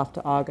putting this off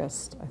to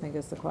August, I think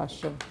is the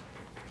question.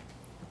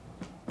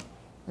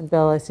 And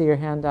Bill, I see your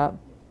hand up.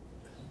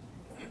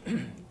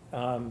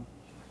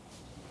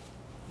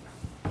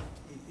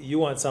 You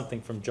want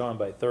something from John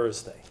by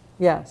Thursday.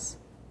 Yes.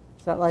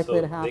 Is that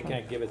likely to So happen? they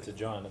can't give it to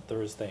John on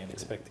Thursday and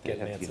expect to get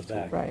an answer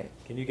back. Right.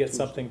 Can you get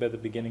something by the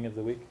beginning of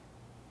the week?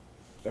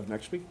 Of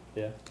next week?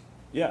 Yeah.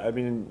 Yeah, I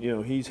mean, you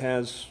know, he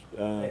has.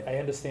 I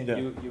understand yeah.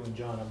 you and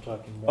John, I'm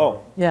talking Oh.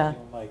 more. Yeah. You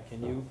and Mike,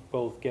 can you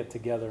both get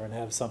together and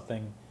have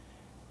something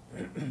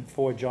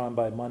for John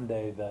by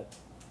Monday that?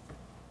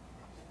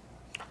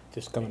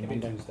 Just coming It can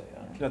be Monday. Tuesday,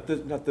 huh?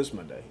 Not this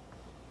Monday.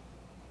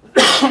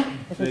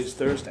 Today's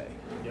Thursday.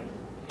 Yep.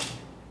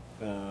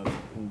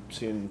 I'm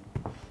seeing,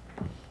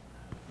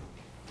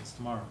 It's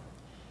tomorrow.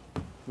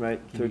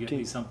 right, Can you get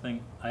me 13th.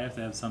 something? I have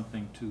to have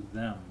something to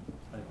them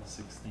by the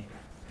 16th.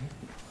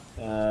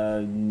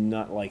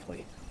 Not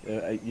likely.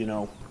 You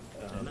know,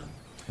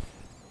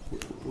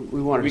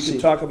 We wanted we to can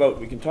see. talk about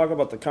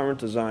the current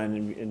design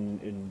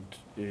and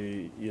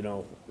you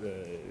know,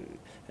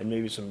 and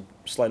maybe some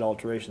slight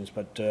alterations.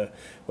 But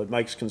what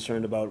Mike's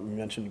concerned about, we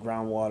mentioned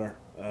groundwater.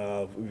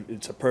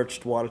 It's a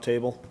perched water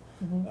table,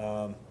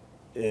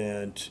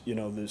 and you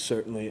know, there's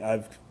certainly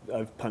I've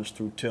punched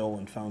through till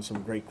and found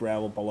some great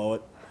gravel below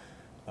it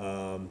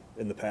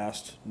in the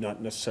past. Not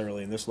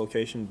necessarily in this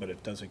location, but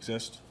it does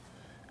exist.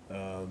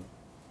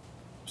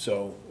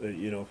 So,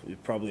 you know,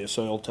 probably a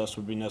soil test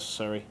would be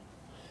necessary,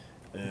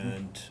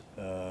 and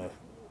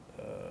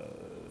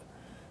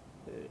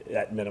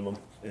at minimum,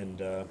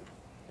 and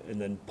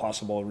then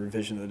possible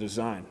revision of the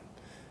design,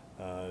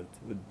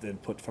 then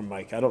put from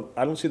Mike. I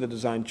don't see the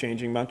design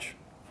changing much.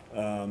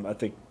 I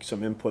think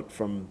some input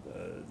from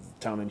the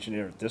town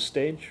engineer at this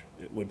stage,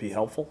 it would be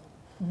helpful.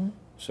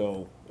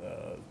 So,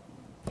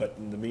 but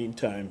in the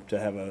meantime, to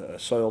have a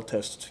soil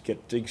test to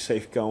get dig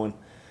safe going,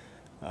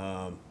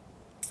 I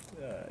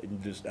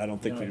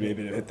don't think we'd be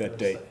able to hit that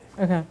date.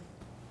 Okay.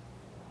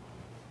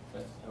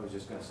 I was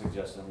just gonna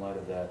suggest in light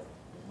of that,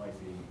 it might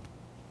be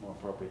more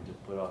appropriate to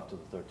put off to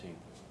the 13th.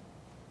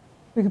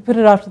 We could put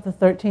it off to the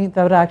 13th.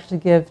 That would actually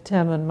give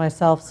Tim and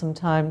myself some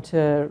time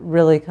to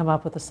really come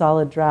up with a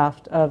solid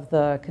draft of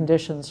the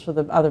conditions for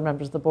the other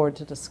members of the board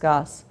to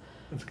discuss.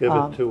 Let's give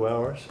it 2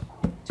 hours.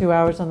 2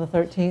 hours on the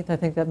 13th, I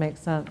think that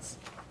makes sense.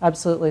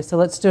 Absolutely. So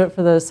let's do it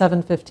for the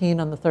 7:15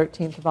 on the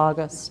 13th of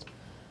August.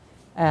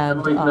 And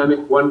Emily, can I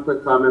make one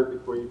quick comment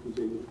before you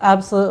continue?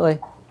 absolutely.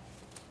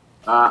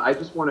 I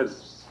just want to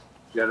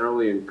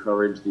generally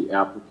encourage the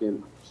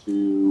applicant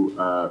to,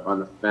 on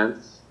the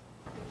fence,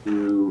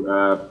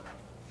 to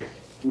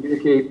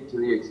communicate to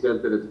the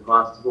extent that it's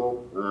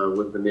possible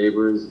with the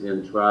neighbors,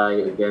 and try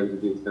again to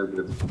the extent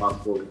that it's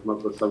possible to come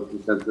up with some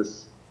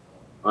consensus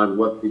on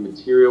what the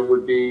material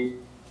would be,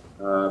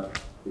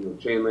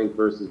 chain link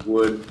versus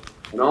wood.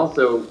 And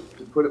also,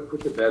 to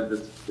put to bed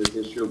this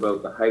issue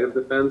about the height of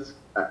the fence,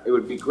 it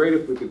would be great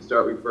if we could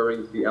start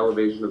referring to the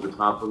elevation of the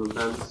top of the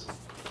fence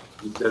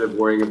instead of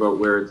worrying about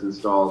where it's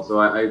installed. So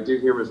I did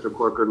hear Mr.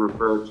 Corcoran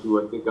refer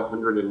to, I think,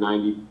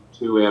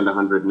 192 and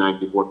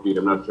 194 feet.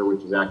 I'm not sure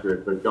which is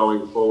accurate, but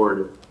going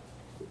forward,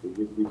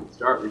 if we could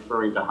start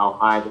referring to how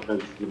high the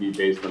fence is going to be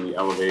based on the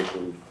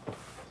elevation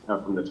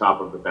from the top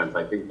of the fence,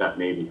 I think that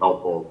may be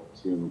helpful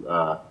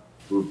to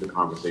move the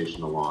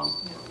conversation along.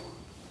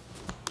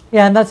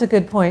 Yeah, and that's a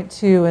good point,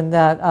 too, in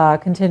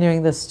that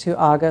continuing this to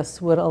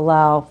August would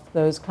allow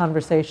those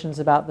conversations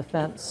about the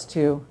fence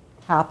to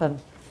happen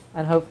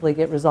and hopefully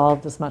get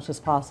resolved as much as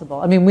possible.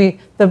 I mean,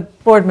 the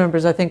board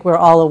members, I think we're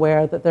all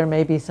aware that there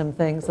may be some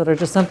things that are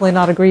just simply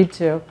not agreed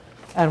to,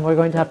 and we're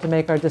going to have to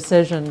make our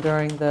decision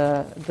during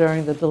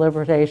the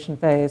deliberation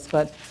phase.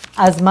 But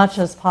as much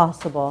as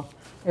possible,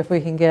 if we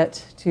can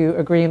get to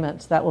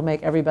agreement, that will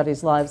make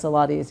everybody's lives a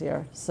lot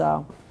easier.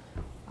 So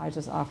I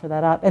just offer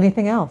that up.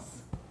 Anything else?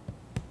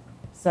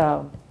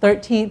 So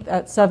 13th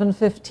at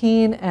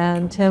 7:15,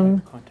 and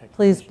Tim,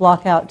 please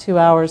block out 2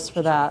 hours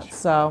for that.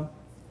 So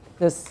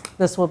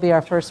this will be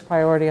our first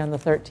priority on the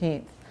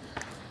 13th.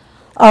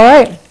 All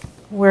right,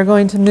 we're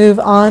going to move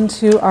on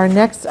to our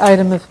next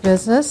item of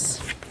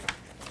business.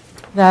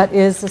 That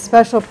is the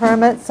special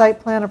permit, site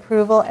plan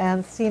approval,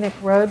 and scenic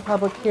road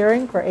public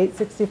hearing for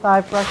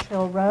 865 Brush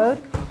Hill Road.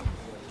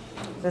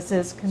 This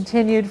is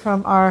continued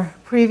from our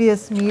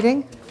previous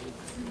meeting,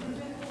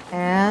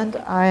 and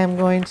I am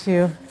going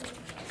to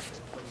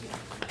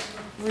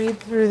read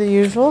through the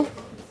usual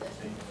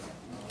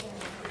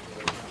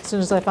as soon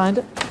as I find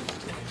it.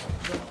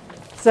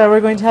 So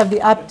we're going to have the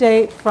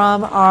update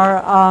from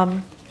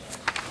our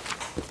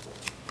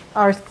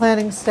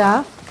planning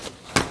staff,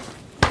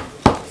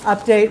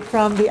 update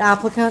from the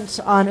applicant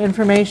on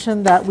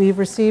information that we've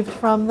received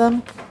from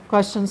them,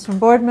 questions from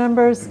board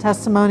members,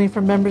 testimony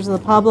from members of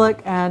the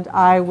public, and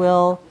I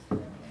will,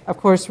 of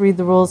course, read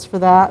the rules for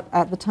that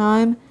at the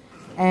time.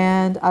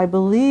 And I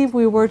believe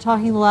we were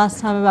talking the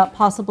last time about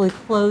possibly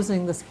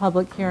closing this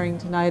public hearing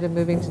tonight and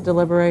moving to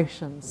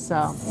deliberations.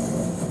 So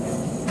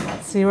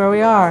let's see where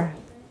we are.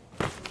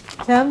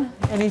 Tim,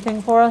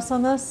 anything for us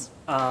on this?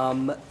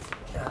 Cheryl,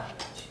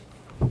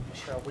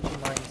 would you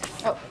mind?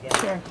 Oh,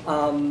 sure.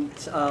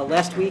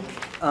 Last week,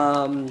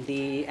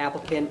 the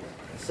applicant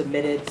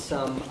submitted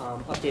some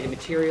updated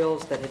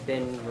materials that had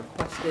been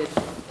requested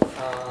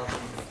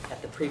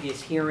at the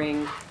previous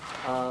hearing.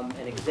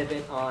 An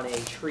exhibit on a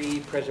tree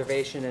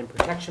preservation and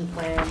protection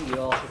plan. You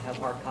all should have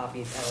hard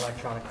copies and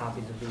electronic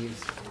copies of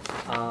these.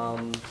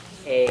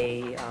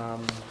 A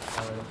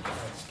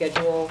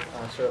schedule,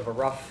 sort of a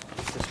rough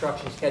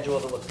construction schedule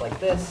that looks like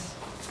this.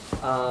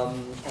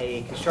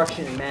 A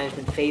construction and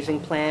management phasing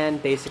plan,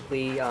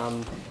 basically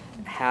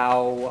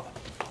how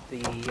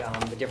the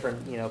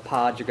different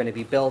pods are going to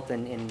be built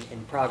and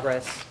in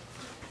progress.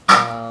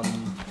 And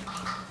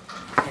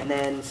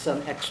then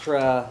some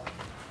extra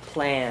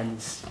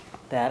plans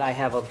that I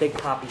have a big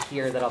copy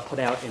here that I'll put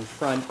out in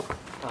front.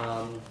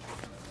 And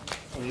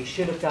you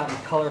should have gotten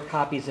color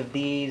copies of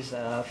these.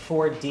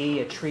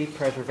 4D, a tree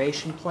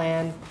preservation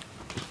plan.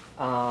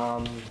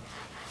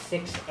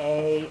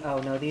 6A, oh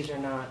no, these are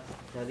not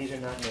new.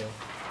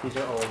 These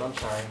are old, I'm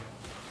sorry.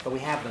 But we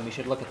have them, we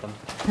should look at them.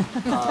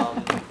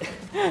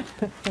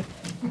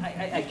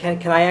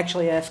 Can I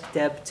actually ask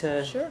Deb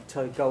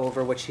to go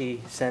over what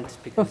she sent?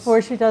 Because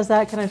Before she does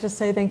that, can I just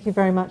say thank you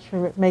very much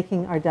for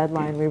making our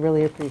deadline. We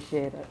really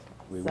appreciate it.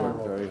 We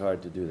worked very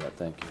hard to do that,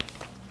 thank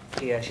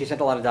you. Yeah, she sent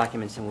a lot of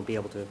documents and we'll be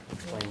able to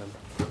explain them.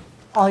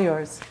 All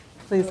yours.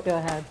 Please go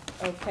ahead.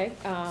 Okay.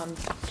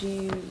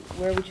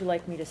 Where would you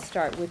like me to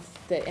start? With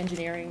the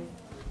engineering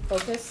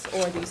focus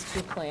or these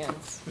two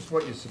plans? Just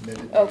what you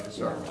submitted.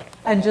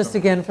 And just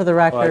again, for the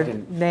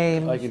record,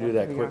 name. I can do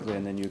that quickly,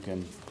 and then you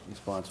can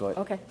respond. So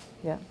Okay.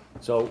 Yeah.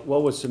 So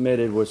what was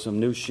submitted was some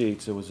new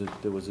sheets. There was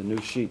a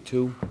new sheet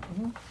 2,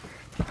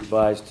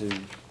 revised to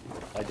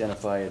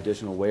identify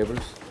additional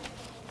waivers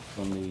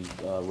from the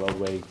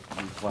roadway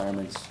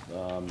requirements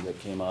that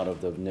came out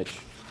of the niche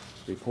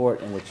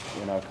report, and which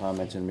in our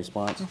comments in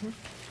response.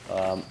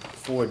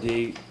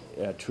 4D,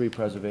 tree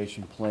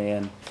preservation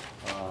plan.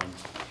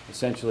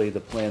 Essentially the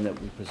plan that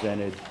we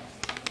presented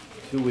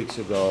 2 weeks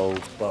ago,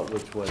 but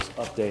which was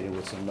updated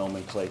with some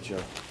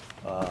nomenclature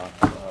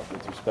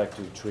with respect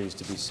to trees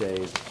to be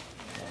saved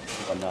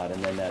or not,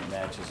 and then that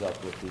matches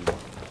up with the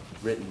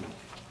written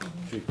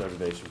tree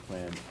preservation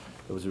plan.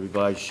 There was a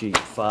revised sheet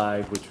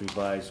 5, which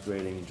revised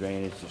grading and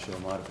drainage to show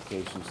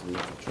modifications to the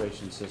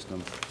infiltration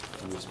system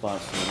in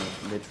response to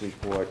the niche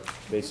report,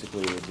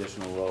 basically an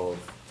additional row of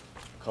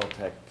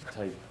Caltech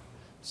type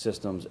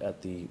systems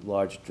at the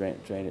large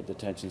drainage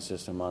detention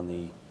system on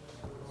the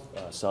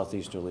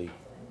southeasterly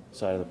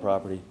side of the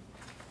property.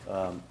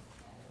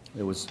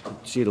 There was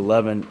sheet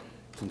 11,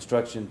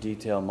 construction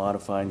detail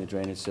modifying the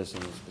drainage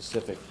system, a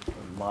specific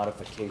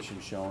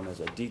modification shown as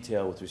a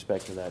detail with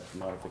respect to that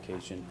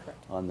modification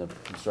on the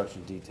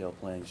construction detail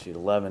plan, sheet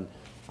 11.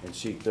 And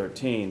sheet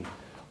 13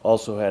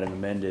 also had an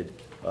amended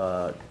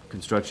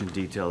construction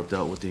detail that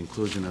dealt with the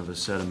inclusion of a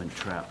sediment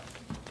trap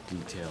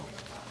detail.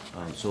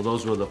 So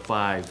those were the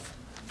 5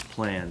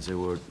 plans. They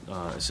were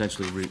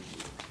essentially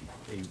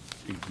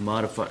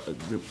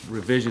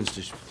revisions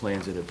to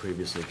plans that had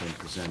previously been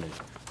presented.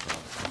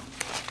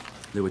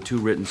 There were 2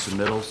 written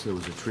submittals. There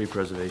was a tree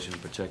preservation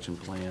and protection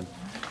plan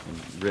in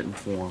written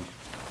form,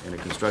 and a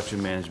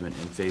construction management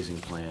and phasing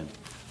plan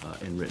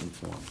in written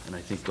form. And I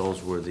think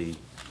those were the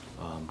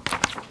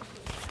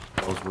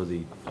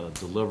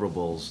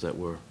deliverables that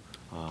were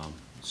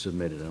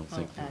submitted, I don't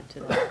think. I'll add to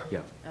that.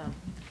 Yeah.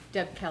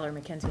 Deb Keller,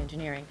 McKenzie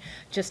Engineering.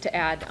 Just to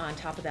add on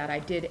top of that, I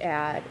did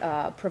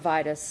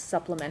provide a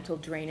supplemental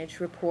drainage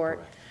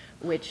report,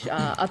 which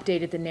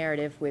updated the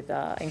narrative with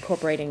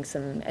incorporating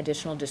some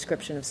additional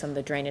description of some of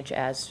the drainage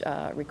as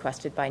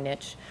requested by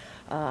Niche.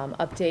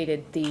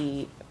 Updated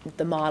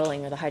the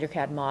modeling, or the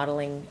HydroCAD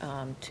modeling,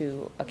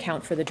 to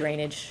account for the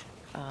drainage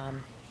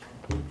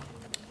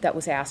that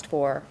was asked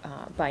for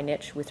by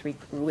Niche with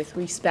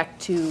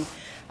respect to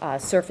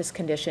surface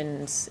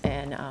conditions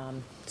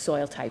and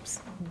soil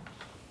types.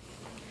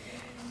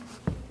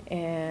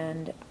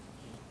 And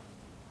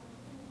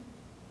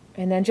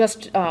then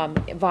just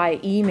via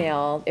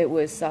email, it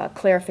was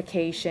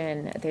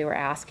clarification. They were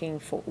asking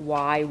for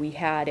why we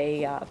had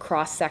a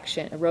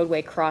cross-section, a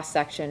roadway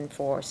cross-section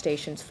for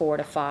stations 4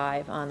 to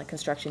 5 on the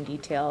construction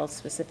details,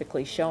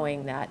 specifically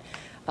showing that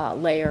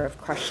layer of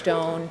crushed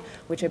stone,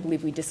 which I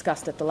believe we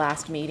discussed at the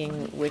last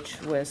meeting,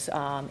 which was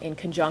in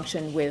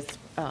conjunction with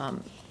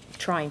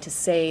trying to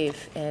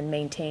save and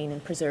maintain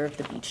and preserve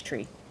the beech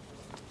tree.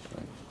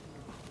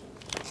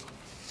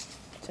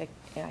 So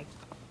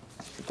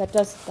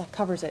that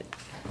covers it.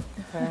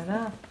 Fair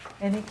enough.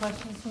 Any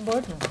questions from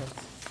board members?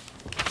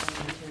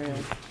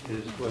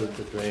 Was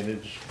the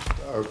drainage,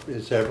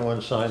 is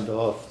everyone signed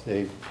off,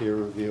 the peer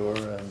reviewer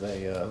and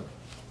the...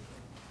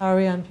 How are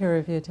we on peer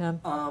review, Tim?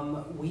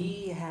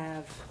 We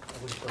have,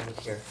 I wish Bill was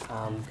here,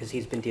 because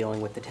he's been dealing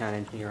with the town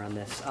engineer on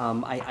this.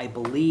 I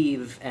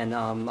believe, and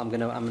I'm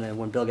gonna,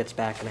 when Bill gets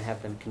back, I'm gonna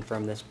have them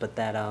confirm this, but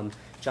that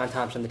John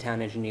Thompson, the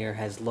town engineer,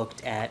 has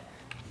looked at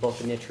both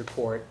the niche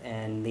report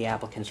and the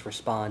applicant's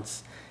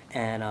response,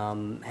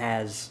 and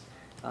has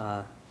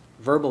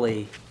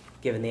verbally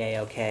given the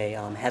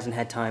AOK, hasn't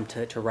had time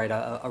to write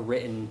a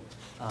written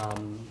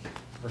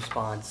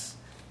response,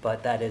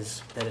 but that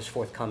is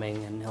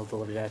forthcoming, and he'll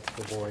deliver that to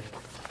the board.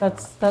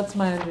 That's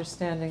my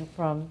understanding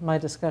from my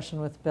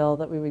discussion with Bill,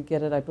 that we would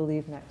get it, I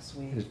believe, next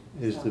week.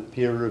 Is the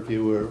peer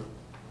reviewer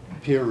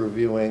peer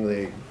reviewing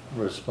the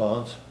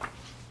response?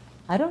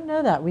 I don't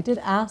know that. We did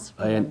ask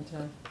for him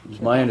to. It's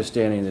my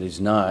understanding that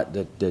he's not,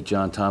 that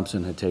John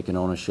Thompson had taken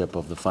ownership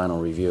of the final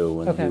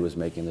review, and Okay. he was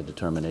making the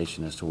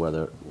determination as to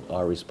whether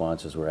our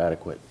responses were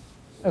adequate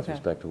with Okay.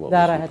 respect to what was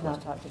That I had not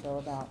requested. talked to Bill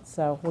about,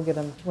 so we'll get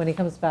him, when he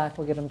comes back,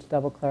 we'll get him to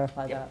double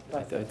clarify that.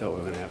 I But- thought we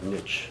were going to have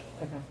Mitch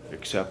Okay.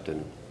 accept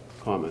and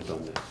comment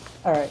on this.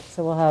 All right,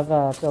 so we'll have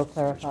Bill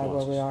clarify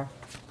where we are.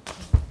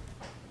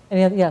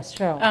 Any other, yes,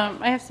 Cheryl?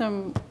 I have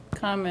some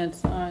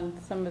comments on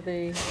some of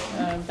the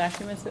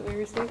documents that we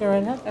received. Go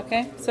right ahead.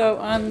 Okay, so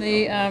on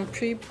the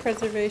tree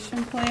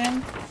preservation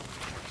plan,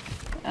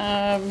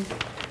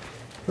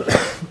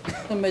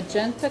 the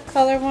magenta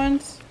color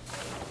ones,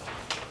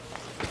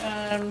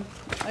 I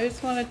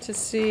just wanted to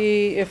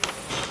see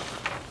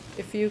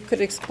if you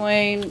could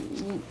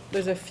explain,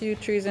 there's a few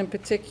trees in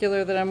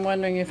particular that I'm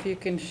wondering if you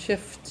can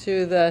shift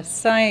to the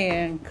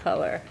cyan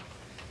color.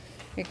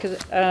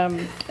 Because,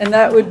 and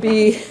that would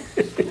be.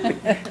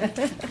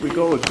 We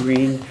go with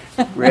green,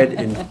 red,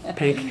 and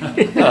pink.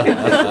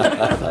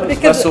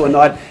 Because so we're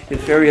not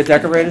inferior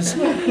decorators?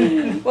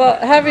 Well,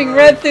 having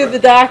read through the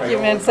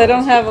documents, I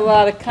don't have a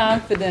lot of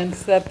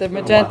confidence that the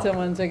magenta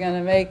ones are going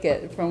to make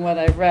it from what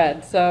I've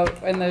read. So,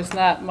 and there's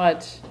not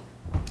much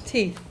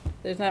teeth.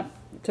 There's not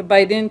to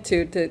bite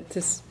into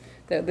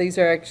that these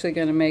are actually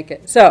going to make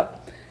it. So,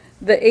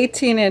 the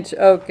 18-inch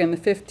oak and the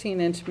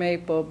 15-inch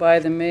maple by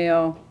the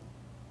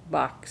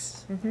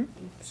mailbox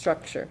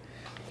structure.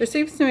 There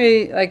seems to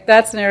me like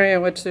that's an area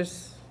in which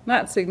there's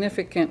not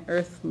significant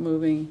earth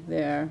moving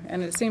there.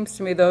 And it seems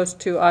to me those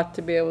two ought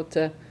to be able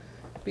to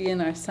be in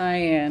our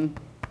cyan.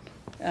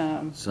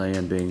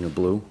 Cyan being the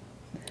blue?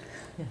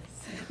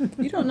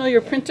 You don't know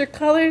your printer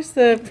colors?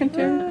 The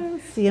printer?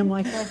 See them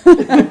like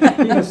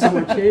that?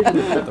 Someone changed it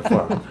at the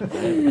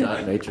farm.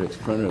 Dot matrix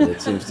printer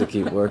that seems to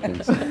keep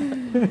working. So.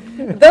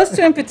 Those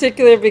two in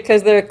particular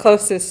because they're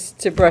closest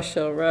to Brush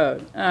Hill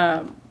Road.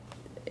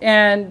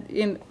 And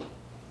in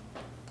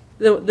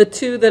the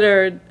two that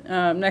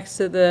are next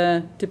to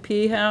the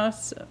DePee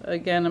house,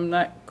 again, I'm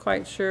not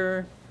quite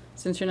sure,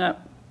 since you're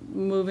not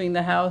moving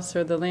the house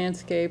or the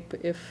landscape,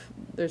 if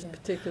there's a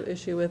particular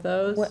issue with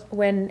those.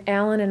 When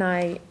Alan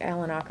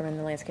Ackerman,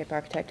 the landscape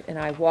architect, and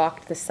I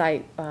walked the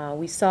site,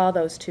 we saw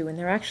those two, and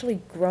they're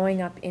actually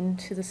growing up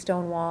into the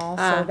stone wall.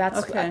 So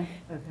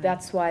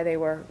that's why we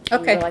were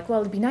like, well,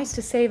 it'd be nice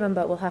to save them,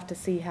 but we'll have to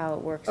see how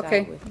it works out.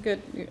 Okay,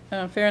 good,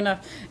 fair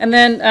enough. And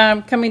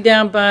then coming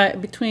down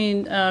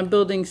between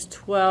buildings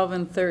 12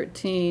 and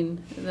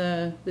 13,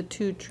 the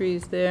two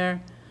trees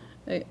there,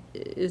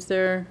 is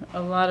there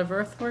a lot of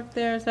earthwork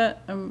there? Is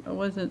that, I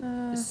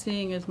wasn't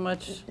seeing as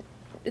much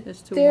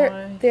as to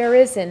why. There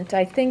isn't.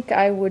 I think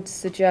I would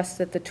suggest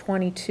that the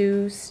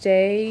 22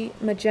 stay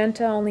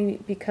magenta only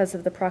because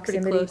of the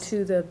proximity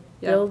to the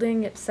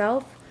building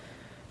itself.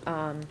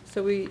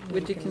 So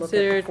would you can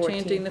consider look at the 14.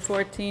 changing the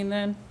 14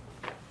 then?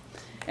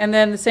 And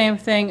then the same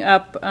thing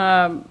up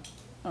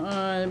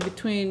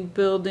between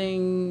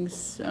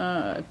buildings 2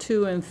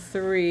 and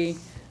 3.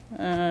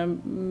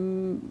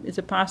 Is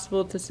it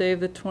possible to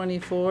save the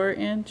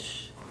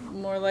 24-inch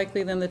more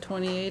likely than the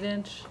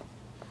 28-inch?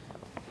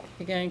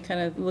 Again, kind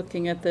of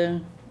looking at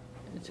the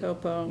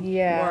topo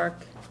Yeah.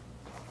 work.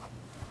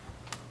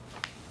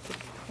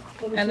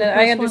 What was And your then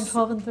I first one, underst-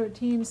 12 and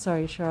 13?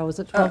 Sorry, Cheryl, was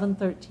it 12 and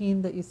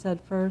 13 that you said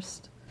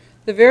first?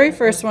 The very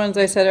first ones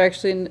I said are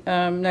actually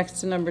next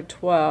to number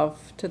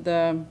 12, to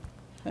the.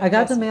 I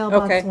got the yes.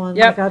 mailbox Okay, one, I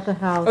yep. got the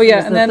house. Oh, It yeah,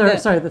 was and the then third- the.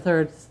 Sorry, the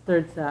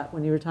third set,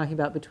 when you were talking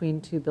about between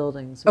two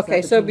buildings. Was that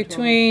Okay, so 12?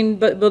 between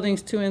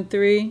buildings 2 and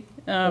 3.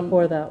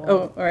 Before that one.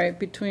 Oh, all right,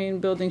 between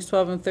buildings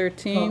 12 and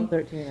 13. 12 and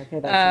 13, okay,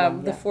 that's the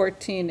one, The yeah.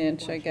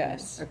 14-inch, I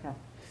guess. Okay,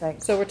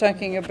 thanks. So we're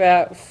talking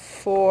about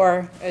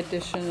 4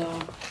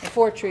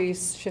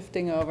 trees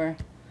shifting over,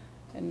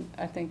 and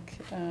I think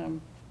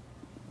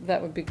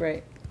that would be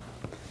great.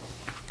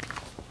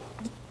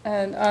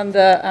 And on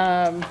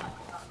the,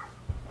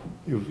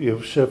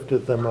 You've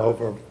shifted them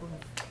over,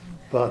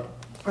 but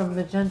From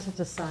magenta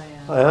to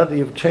cyan.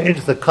 you've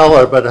changed the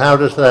color, but how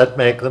does that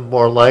make them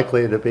more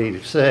likely to be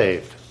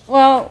saved?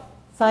 well,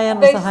 Cyan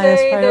was they the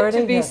highest say that priority?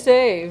 to be Yes.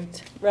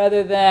 saved,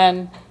 rather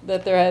than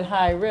that they're at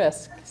high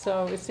risk.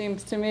 So it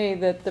seems to me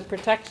that the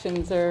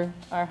protections are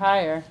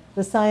higher.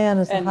 The cyan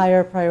is the And-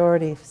 higher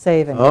priority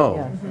saving. Oh,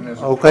 yeah.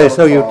 okay,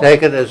 so you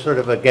take it as sort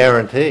of a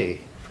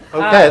guarantee.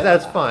 Okay,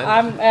 that's fine.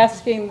 I'm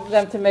asking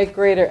them to make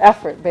greater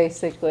effort,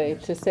 basically,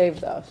 to save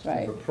those,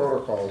 right? The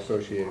protocol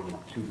associated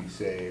with to be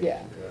saved, Yeah.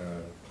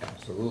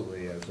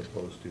 absolutely, as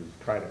opposed to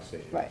try to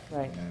save. Right.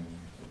 Right. And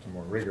it's a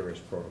more rigorous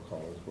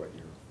protocol is what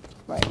you're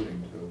Right.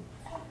 alluding to.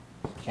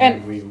 And-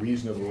 Can we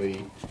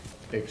reasonably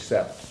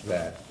accept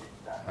that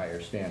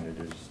higher standard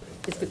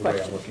Is the the way I'm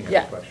question. looking at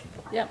Yeah. the question?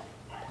 Yeah.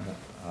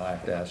 I'll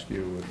have to ask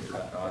you,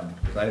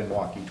 because I didn't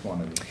walk each one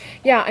of these.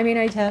 Yeah, I mean,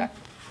 Tim,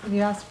 can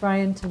you ask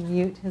Brian to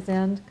mute his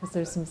end, because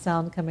there's some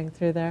sound coming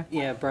through there?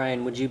 Yeah,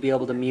 Brian, would you be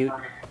able to mute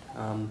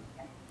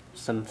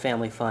some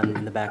family fun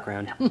in the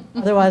background?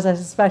 Otherwise, I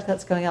suspect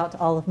that's going out to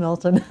all of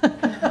Milton.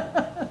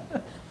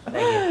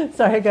 Thank you.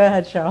 Sorry, go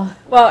ahead, Cheryl.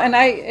 Well, and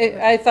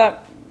I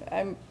thought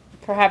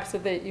perhaps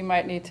that you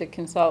might need to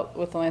consult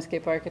with the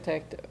landscape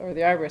architect or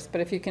the arborist,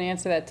 but if you can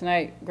answer that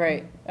tonight,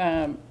 great.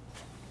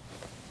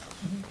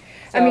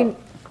 I mean,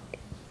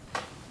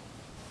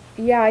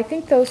 yeah, I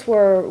think those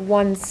were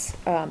ones,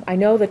 I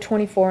know the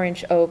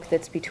 24-inch oak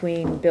that's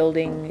between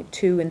building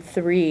 2 and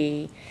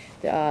 3,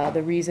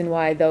 the reason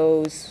why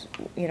those,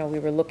 we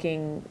were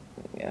looking,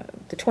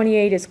 the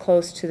 28 is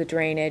close to the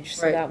drainage,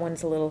 so Right. that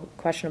one's a little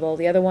questionable.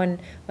 The other one,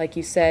 like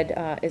you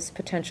said, is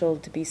potential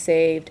to be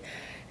saved.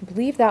 I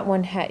believe that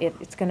one,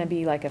 it's going to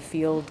be like a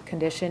field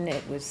condition.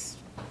 It was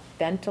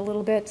bent a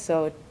little bit,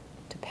 so it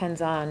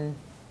depends on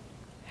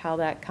how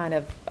that kind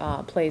of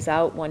plays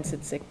out once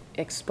it's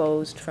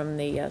exposed from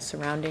the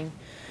surrounding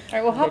All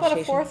right, well, how about a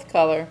vegetation. fourth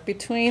color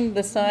between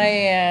the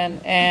cyan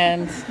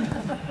and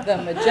the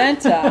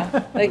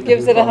magenta that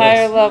gives it a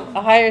higher level,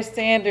 a higher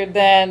standard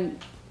than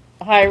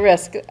high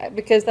risk?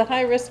 Because the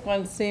high risk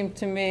ones seem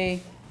to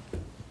me,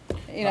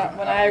 when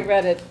I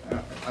read it,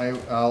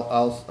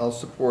 I'll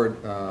support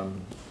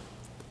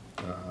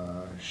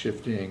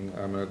shifting.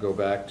 I'm going to go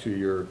back to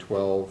your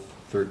 12,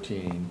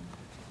 13.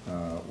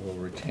 We'll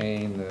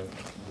retain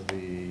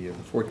the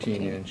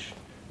 14-inch,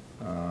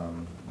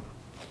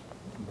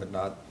 but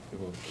not,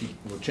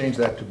 we'll change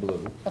that to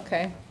blue.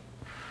 okay.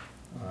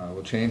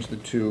 We'll change the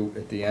 2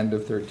 at the end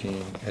of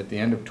 13, at the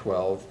end of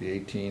 12, the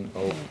 18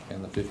 oak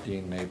and the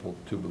 15 maple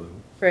to blue.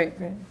 Great.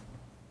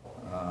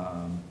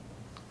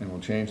 And we'll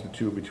change the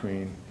 2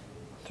 between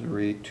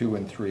 2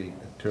 and 3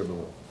 to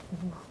blue.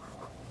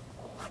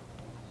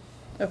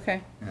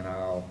 Okay. And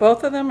I'll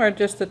Both of them or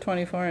just the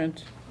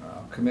 24-inch?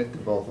 commit to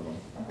both of them.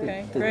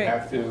 Okay, We great.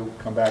 have to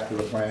come back to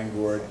the planning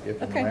board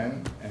if and Okay.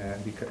 when,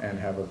 and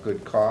have a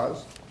good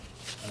cause.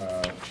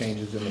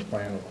 Changes in the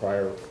plan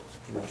require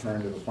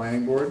return to the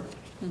planning board.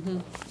 Mm-hmm.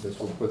 This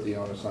will put the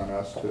onus on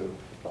us to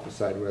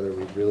decide whether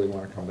we really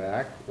want to come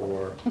back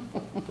or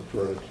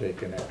prefer to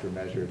take an extra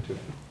measure to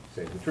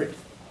save the tree.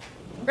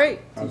 Great.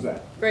 How's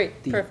that?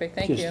 Great, perfect,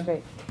 thank just-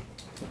 you.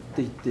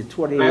 The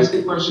 28. Can I ask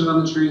a question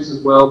on the trees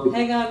as well?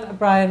 Hang on,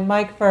 Brian,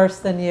 Mike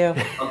first, then you.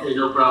 Okay,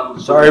 no problem.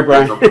 Sorry,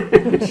 Brian.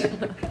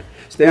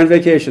 Stay on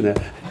vacation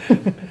there.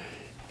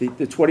 The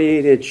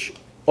 28-inch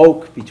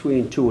oak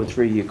between 2 and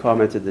 3, you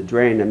commented the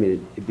drain. I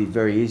mean, it'd be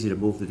very easy to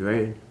move the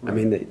drain. I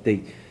mean,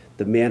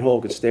 the manhole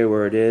could stay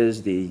where it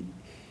is, the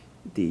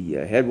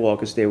head wall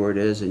could stay where it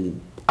is, and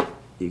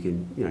you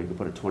can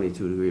put a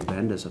 22-degree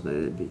bend or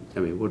something. It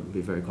wouldn't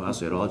be very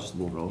costly at all, just to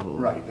move it over a little.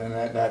 Right, and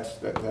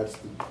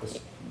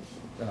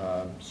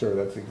sir,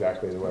 that's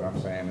exactly what I'm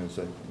saying, is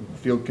a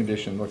field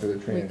condition, look at the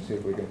tree and see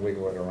if we can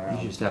wiggle it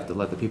around. You just have to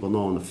let the people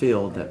know in the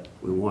field that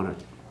we want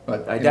to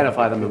But,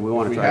 identify them and we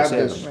want to try to save If we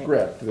have this them.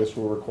 script, this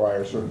will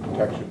require certain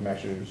protection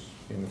measures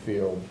in the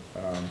field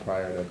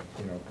prior to,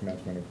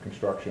 commencement of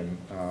construction,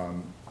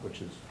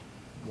 which is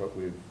what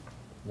we've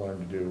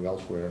learned to do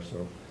elsewhere,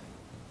 so.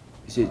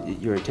 Is it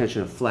your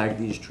intention to flag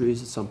these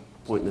trees at some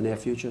point in the near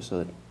future so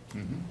that?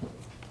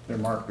 They're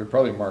marked, they're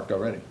probably marked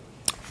already.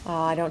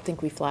 I don't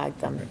think we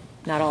flagged them,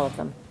 not all of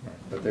them.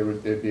 But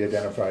they'd be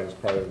identified as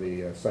part of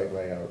the site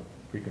layout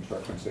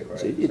pre-construction site.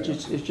 See, it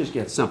just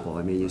gets simple.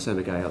 I mean, you send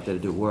a guy out there to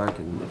do work,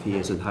 and if he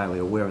isn't highly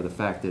aware of the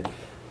fact that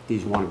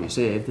these want to be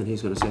saved, then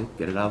he's going to say,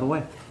 get it out of the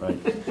way. Right.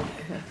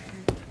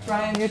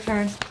 Brian, your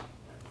turn.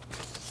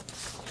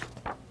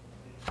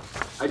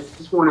 I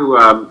just want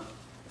to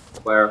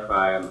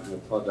clarify, and I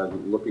apologize,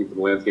 I'm looking for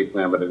the landscape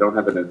plan, but I don't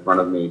have it in front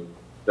of me,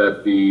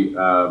 that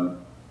the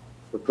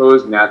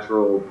proposed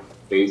natural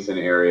basin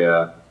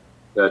area,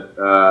 that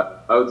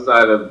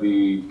outside of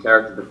the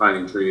character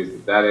defining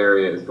trees, that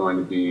area is going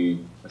to be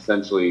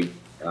essentially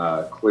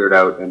cleared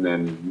out, and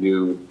then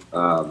new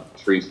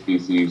tree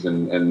species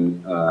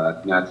and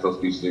natural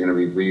species are going to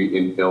be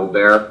re-infilled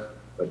there,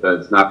 but that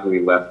it's not going to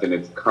be left in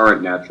its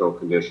current natural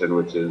condition,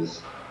 which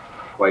is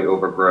quite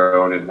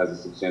overgrown and has a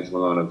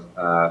substantial amount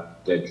of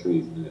dead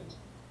trees in it.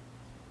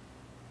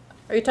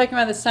 Are you talking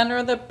about the center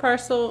of the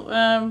parcel?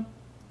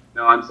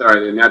 No, I'm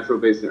sorry, the natural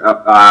basin,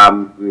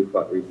 let me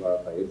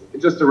clarify.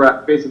 It's just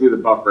basically the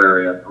buffer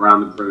area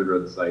around the perimeter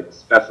of the site,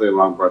 especially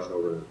along Brush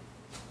Hill Road.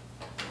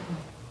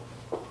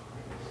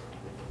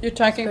 You're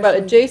talking about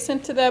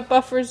adjacent to that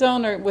buffer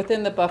zone or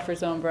within the buffer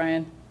zone,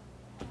 Brian?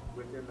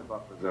 Within the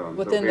buffer zone.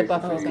 Within the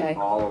buffer basically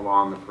zone. all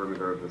along the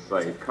perimeter of the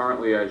site.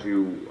 Currently, as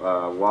you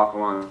walk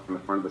along the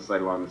front of the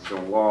site along the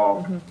stone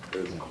wall,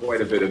 there's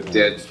quite a bit of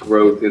dead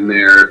growth in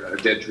there,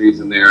 dead trees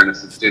in there, and a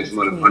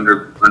substantial amount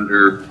of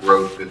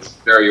undergrowth that's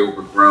very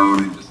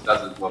overgrown and just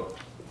doesn't look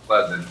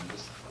pleasant.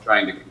 Just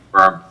trying to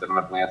confirm, because I don't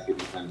have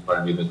landscaping plans in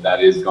front of me,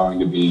 that is going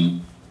to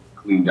be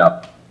cleaned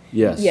up.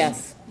 Yes.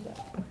 Yes.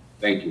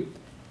 Thank you.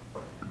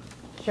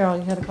 Cheryl,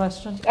 you had a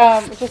question?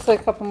 Just a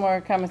couple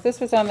more comments. This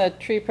was on the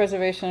tree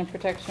preservation and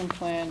protection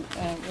plan,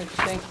 which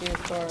thank you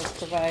for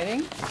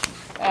providing.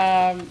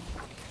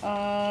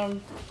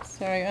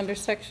 Sorry, under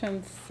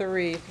section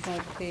 3, there's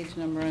no page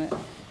number on it.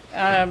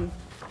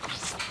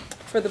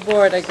 For the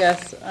board, I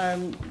guess,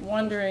 I'm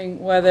wondering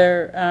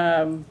whether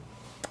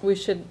we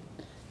should,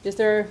 is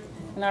there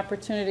an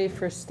opportunity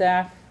for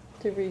staff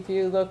to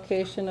review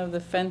location of the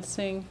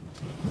fencing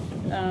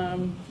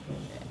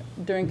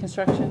during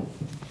construction?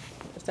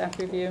 Staff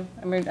review?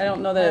 I mean, I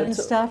don't know that Planning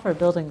it's... staff or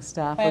building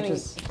staff?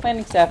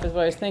 Planning staff is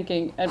what I was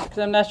thinking, because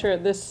I'm not sure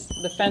the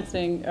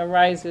fencing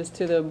arises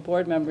to the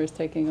board members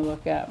taking a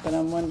look at, but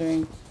I'm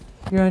wondering...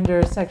 You're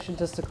under section,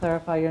 just to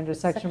clarify, you're under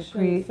section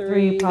Section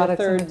 3, the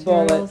products and third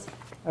bullet. materials?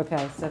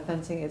 Okay, so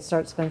fencing, it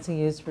starts fencing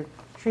used for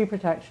tree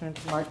protection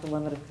to mark the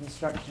limit of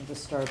construction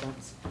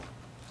disturbance.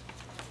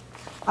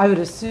 I would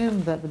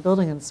assume that the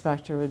building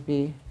inspector would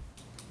be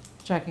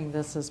checking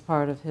this as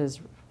part of his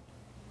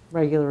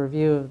regular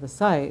review of the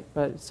site,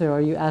 but so are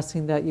you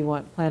asking that you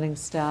want planning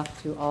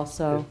staff to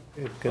also?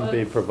 It can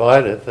be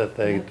provided that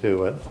they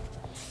do it.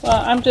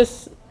 Well, I'm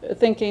just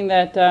thinking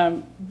that,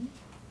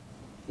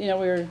 you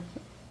know,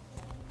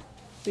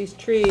 these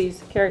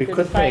trees, character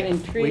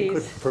defining trees. We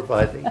could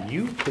provide that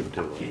you could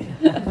do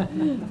it.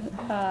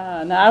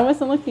 No, I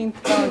wasn't looking to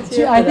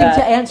volunteer for I think that.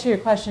 to answer your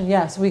question,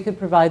 yes, we could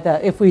provide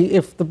that. If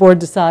the board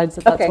decides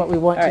that that's Okay. what we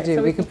want All to right, do,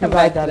 so we we could can come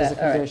provide back that to as a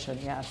that. All right. condition,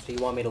 yes. So you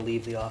want me to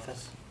leave the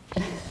office?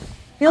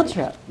 Field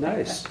trip.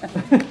 Nice.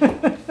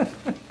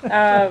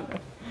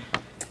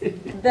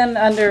 Then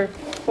under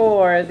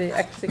 4, the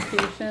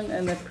execution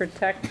and the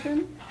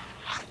protection.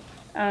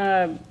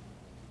 I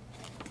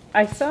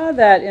saw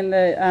that in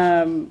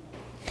the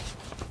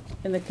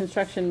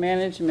construction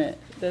management,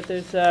 that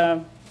there's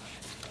a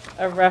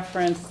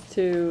reference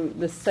to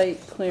the site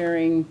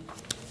clearing.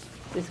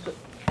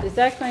 Is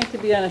that going to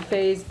be on a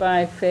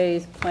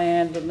phase-by-phase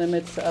plan, the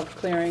limits of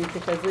clearing?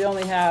 Because we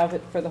only have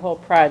it for the whole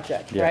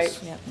project, Yes. right?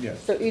 Yeah.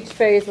 Yes. So each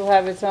phase will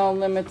have its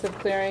own limits of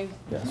clearing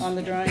Yes. on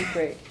the drawing?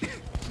 Great.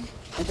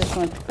 I just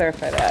wanted to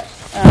clarify that.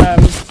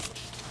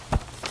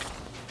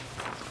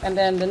 And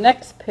then the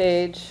next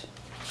page,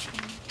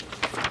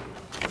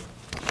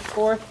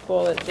 4th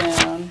bullet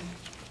down.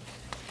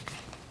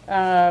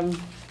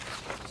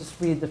 Just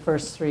read the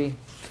first 3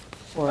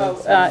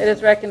 words. It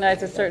is recognized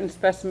that certain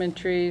specimen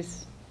trees,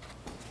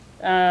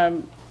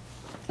 in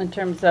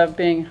terms of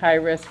being high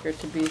risk or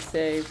to be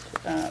saved,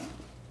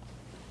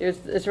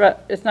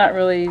 it's not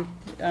really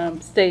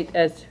state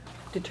as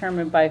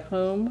determined by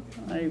whom.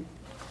 I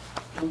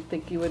don't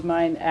think you would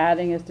mind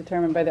adding as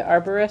determined by the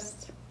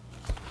arborist.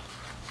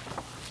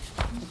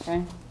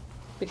 Okay,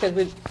 because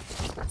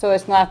so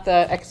it's not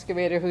the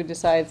excavator who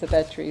decides that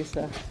that tree's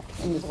in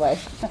his way.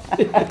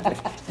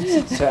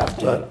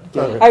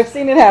 I've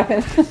seen it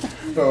happen.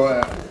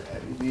 So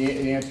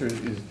the answer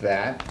is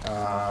that,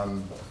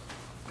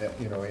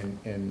 you know,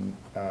 in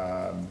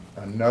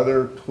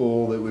another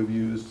tool that we've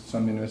used,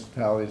 some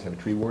municipalities have a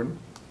tree warden.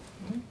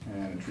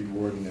 And a tree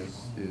warden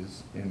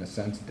is in a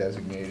sense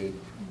designated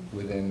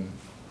within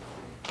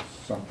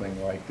something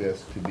like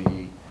this to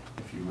be,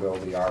 if you will,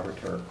 the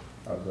arbiter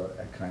of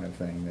that kind of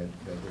thing, that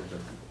there's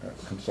a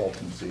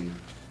consultancy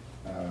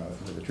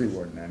with the tree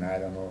warden. And I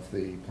don't know if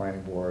the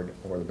planning board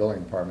or the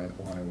building department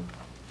want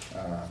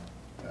to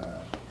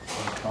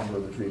encumber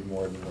the tree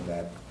warden with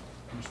that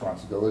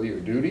responsibility or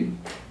duty,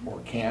 or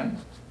can,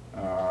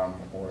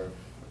 or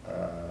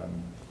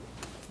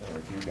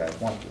if you guys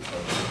want to. So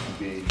it can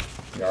be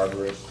the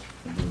arborist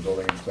the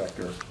building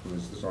inspector, who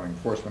is the zoning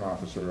enforcement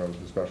officer of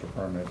the special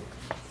permit,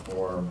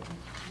 or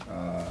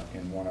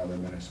in one other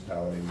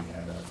municipality, we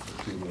had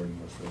a tree warden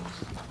was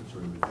the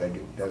sort of the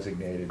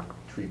designated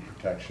tree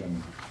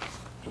protection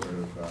sort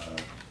of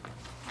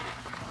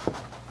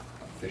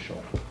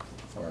official,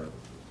 or,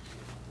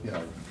 you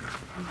know,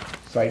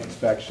 site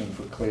inspection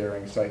for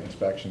clearing, site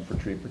inspection for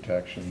tree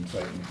protection,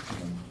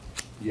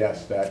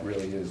 yes, that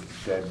really is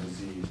dead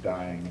disease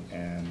dying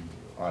and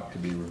ought to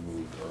be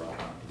removed or ought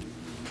not to be removed.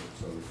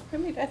 So I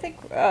mean, I think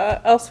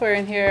elsewhere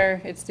in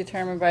here, it's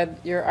determined by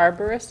your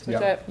arborist,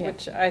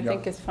 which I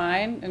think is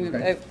fine. And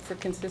Okay. for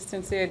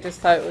consistency, I just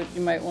thought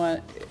you might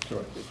want Sure.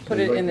 put So it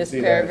you'd like in to this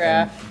see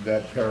paragraph.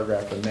 that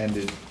paragraph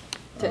amended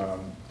To-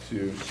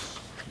 to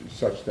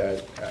such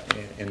that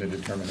in the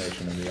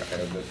determination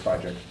of the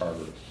project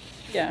arborist.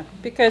 Yeah,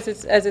 because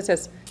it's, as it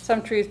says,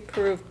 some trees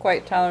prove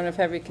quite tolerant of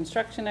heavy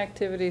construction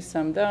activities,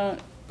 some don't,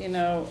 you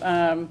know.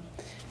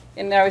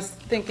 And I was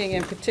thinking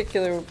in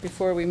particular,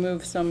 before we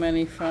move so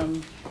many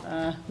from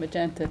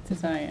magenta to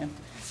cyan,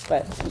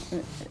 but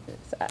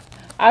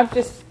I'm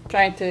just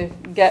trying to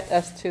get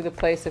us to the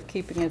place of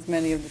keeping as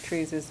many of the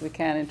trees as we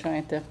can and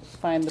trying to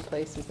find the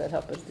places that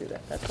help us do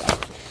that, that's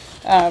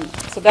all.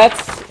 So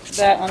that's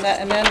that on that,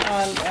 and then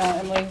on,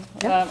 Emily,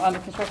 on the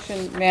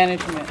construction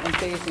management and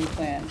phasing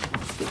plan.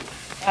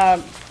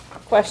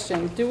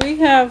 Question, do we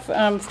have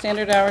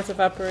standard hours of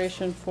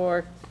operation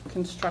for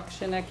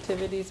construction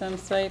activities on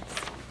sites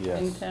in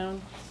Yes.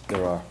 town?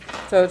 There are.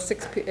 So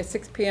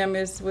 6 p.m.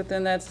 is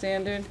within that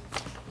standard?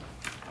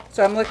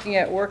 So I'm looking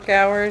at work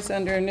hours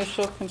under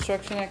initial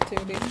construction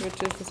activities,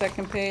 which is the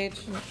second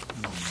page.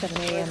 7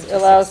 a.m. It to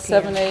allows 6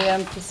 p.m. 7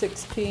 a.m. to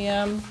 6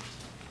 p.m.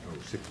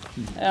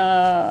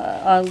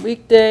 On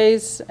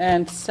weekdays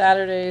and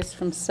Saturdays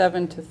from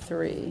 7 to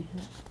 3.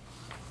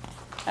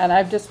 And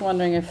I'm just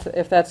wondering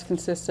if that's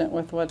consistent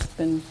with what's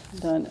been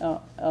done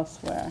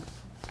elsewhere.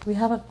 We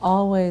haven't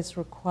always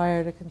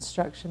required a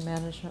construction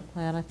management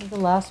plan. I think the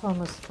last one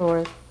was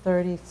for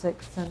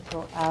 36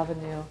 Central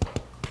Avenue.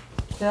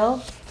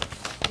 Bill,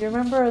 do you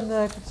remember in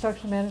the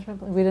construction management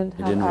plan, we didn't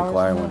have We didn't hours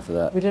require in one it? for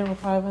that. We didn't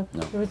require one?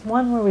 No. There was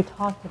one where we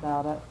talked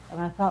about it,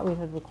 and I thought we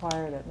had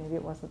required it. Maybe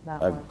it wasn't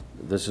that one.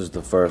 This is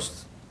the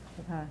first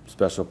Okay.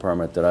 special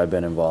permit that I've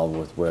been involved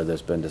with where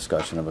there's been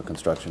discussion of a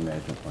construction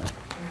management plan.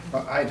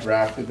 Well, I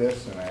drafted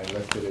this and I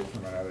lifted it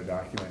from another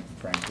document and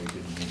frankly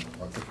didn't even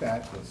look at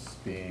that. This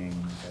being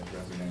as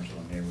residential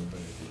a neighborhood as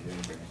it is,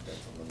 I think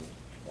that's a little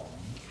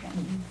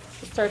long.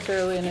 It starts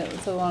early and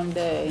it's a long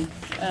day.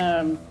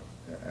 And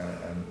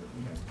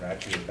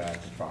ratchet it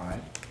back to 5.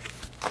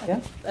 Yeah.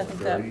 I think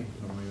that. 4:30,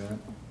 something like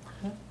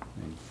that.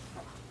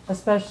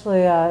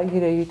 Especially,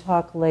 you know, you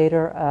talk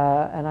later,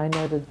 and I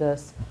noted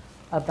this,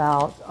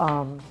 about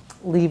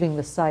leaving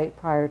the site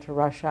prior to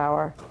rush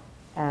hour,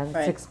 and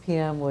Right. 6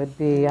 p.m. would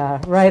be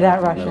right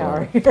at rush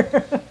hour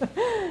here.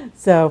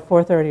 So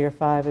 4:30 or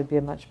 5 would be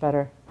a much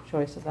better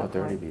choice at that 4:30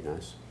 point. would be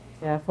nice.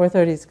 Yeah,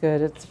 4:30 is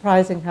good. It's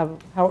surprising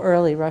how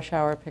early rush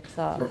hour picks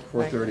up.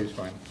 4:30 is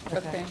fine.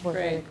 Okay, 4:30,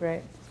 great.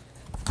 great.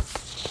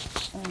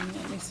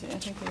 Let me see, I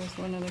think there was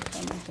one other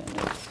comment on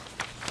this.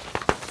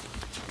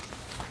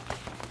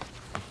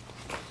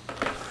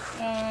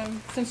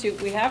 Since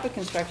we have a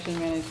construction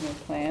management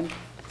plan,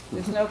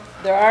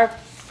 there are,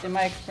 in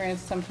my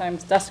experience,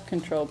 sometimes dust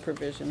control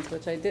provisions,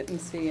 which I didn't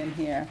see in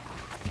here.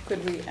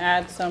 Could we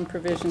add some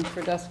provisions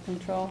for dust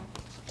control?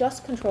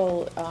 Dust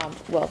control,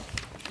 well,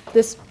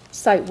 this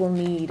site will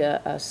need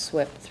a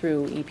SWIP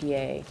through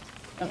EPA.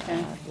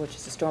 Okay. Which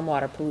is the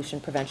Stormwater Pollution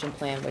Prevention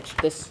Plan, which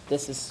this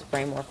is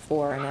framework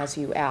for. And as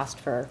you asked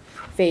for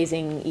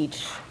phasing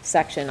each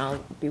section,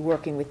 I'll be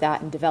working with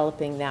that and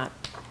developing that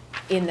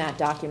in that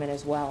document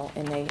as well.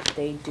 And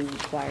they do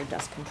require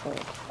dust control.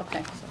 Okay.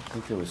 I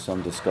think there was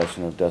some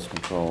discussion of dust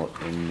control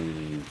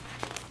in the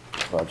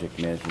project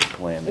management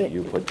plan that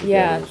you put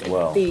together as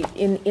well. Yeah,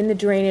 in the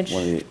drainage,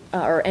 One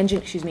of or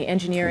engineering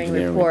Engineering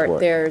report, report.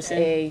 there's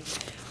a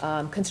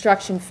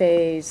construction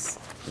phase,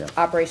 Yeah.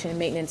 operation and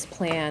maintenance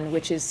plan,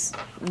 which is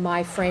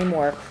my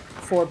framework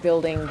for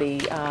building the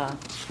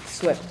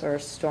SWIP, or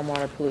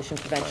Stormwater Pollution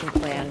Prevention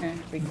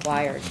Plan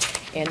required.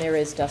 And there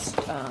is dust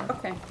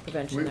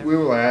prevention there. We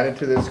will add it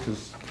to this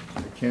because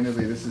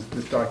candidly, this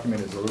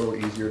document is a little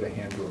easier to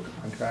hand to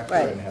a contractor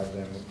Right. and have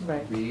them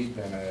read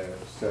than a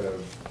set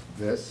of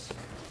this.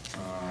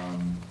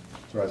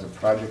 So as a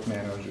project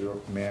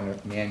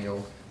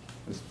manual,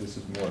 this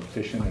is more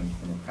efficient and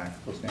from a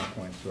practical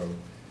standpoint. So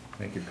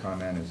I think your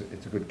comment is,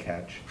 it's a good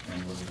catch,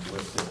 and we'll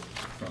list it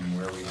from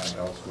where we have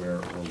elsewhere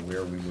or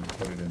where we would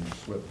put it in the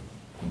SWIP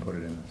and put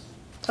it in this.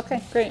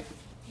 Okay, great.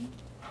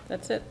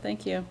 That's it,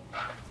 thank you.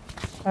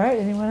 All right,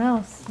 anyone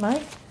else?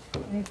 Mike,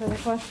 any further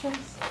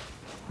questions?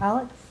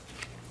 Alex?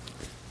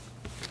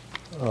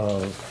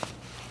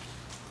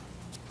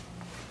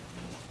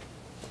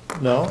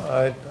 No,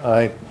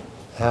 I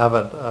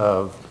haven't.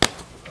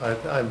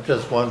 I'm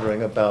just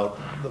wondering about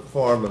the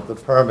form of the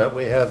permit.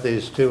 We have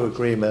these two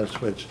agreements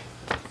which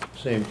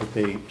seem to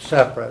be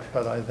separate,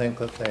 but I think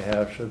that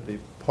they should be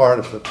part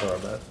of the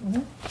permit.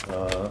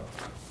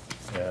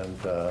 And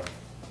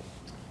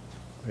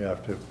we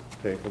have to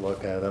take a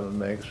look at them and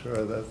make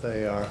sure that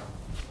they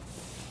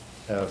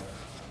have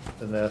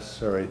the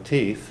necessary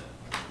teeth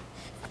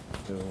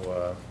to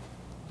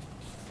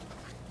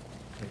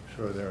make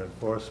sure they're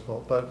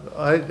enforceable. But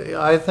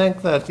I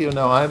think that, you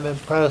know, I'm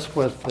impressed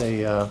with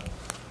the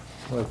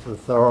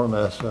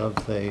thoroughness of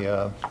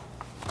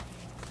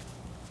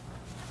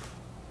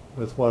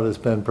with what has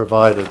been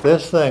provided.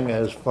 This thing,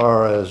 as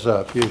far as,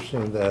 you've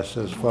seen this,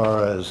 as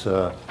far as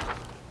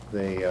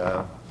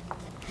the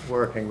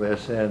working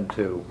this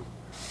into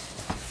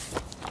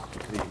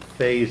the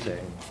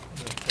phasing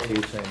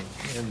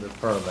in the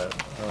permit,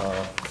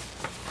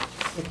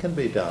 it can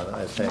be done,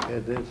 I think.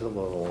 It is a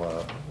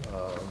little,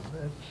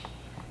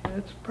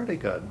 it's pretty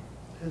good.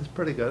 It's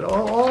pretty good.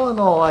 All in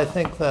all, I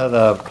think that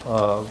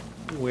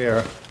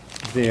we're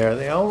there.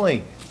 The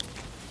only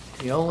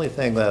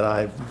thing that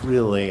I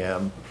really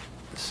am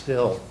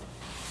still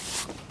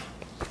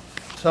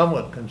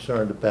somewhat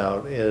concerned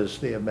about is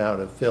the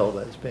amount of fill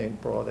that's being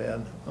brought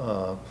in,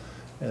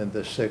 and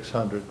the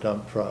 600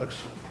 dump trucks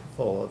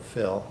full of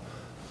fill.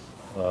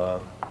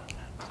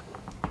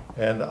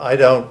 And I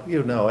don't,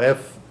 you know,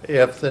 if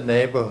the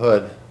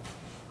neighborhood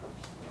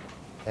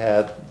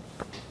had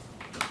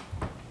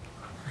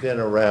been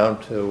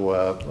around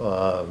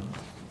to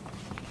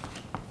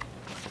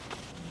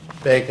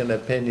make an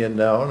opinion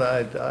known,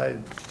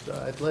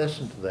 I'd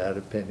listen to that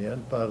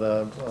opinion, but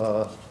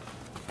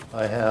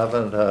I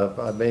haven't.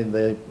 I mean,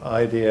 the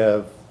idea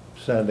of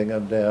sending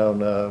them down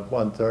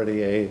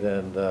 138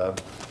 and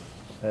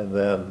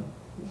then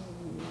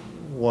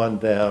one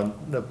down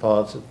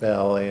Neponset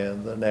Valley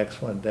and the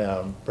next one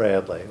down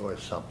Bradley or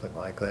something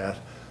like that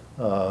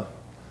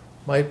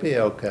might be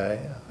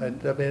okay. I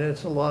mean,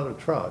 it's a lot of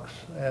trucks,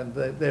 and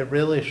they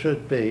really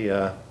should be.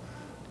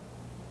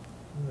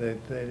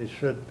 They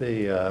should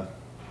be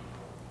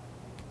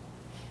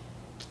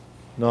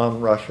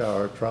non-rush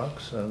hour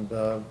trucks, and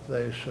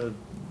they should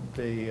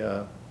be,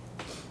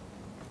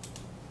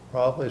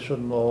 probably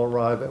shouldn't all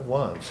arrive at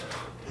once.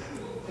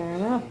 Fair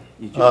enough.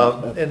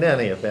 In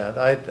any event,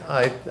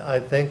 I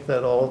think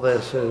that all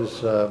this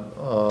is,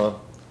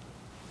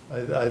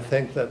 I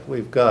think that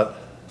we've got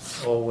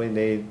all we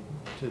need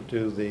to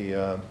do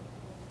the,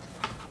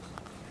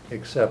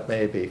 except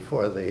maybe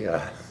for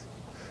the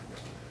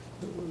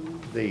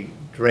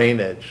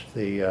drainage,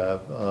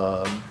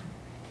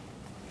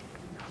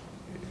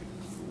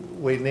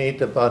 we need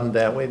to button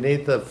down, we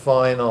need the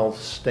final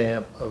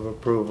stamp of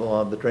approval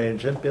on the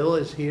drainage. And Bill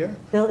is here?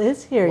 Bill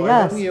is here, Why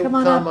yes. don't you Come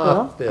on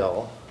up, Bill.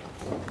 Bill.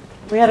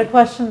 We had a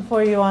question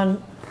for you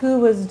on who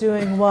was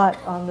doing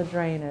what on the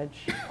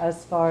drainage,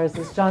 as far as,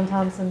 is John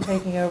Thompson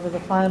taking over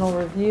the final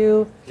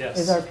review? Yes.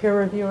 Is our peer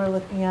reviewer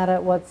looking at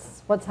it?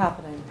 What's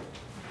happening?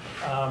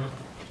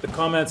 The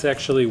comments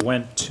actually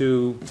went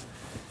to,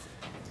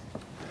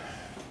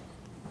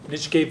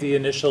 Mitch gave the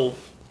initial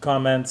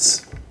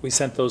comments. We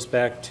sent those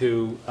back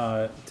to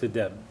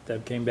Deb.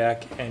 Deb came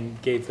back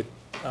and gave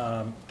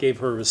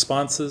her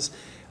responses.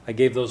 I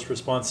gave those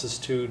responses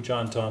to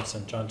John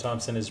Thompson. John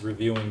Thompson is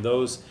reviewing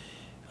those.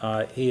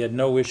 He had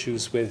no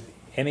issues with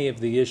any of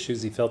the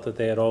issues. He felt that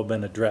they had all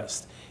been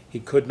addressed. He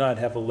could not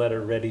have a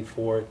letter ready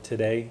for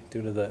today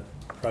due to the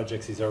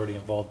projects he's already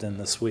involved in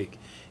this week.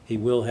 He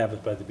will have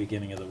it by the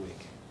beginning of the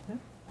week.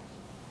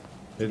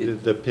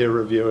 Did the peer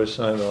reviewer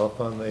sign off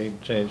on the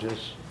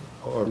changes,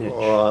 or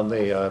on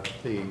the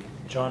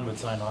John would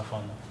sign off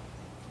on them.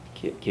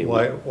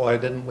 Why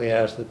didn't we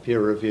ask the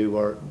peer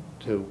reviewer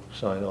to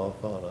sign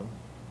off on them?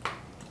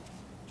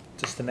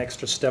 Just an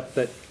extra step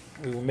that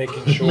we were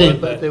making sure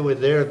But that. they were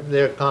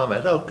their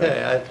comment.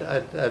 Okay,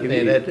 I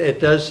mean, it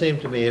does seem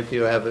to me if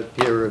you have a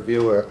peer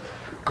reviewer,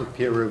 the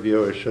peer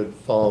reviewer should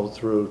follow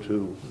through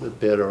to the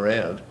bitter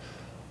end.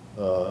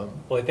 Well,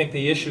 I think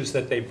the issues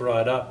that they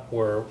brought up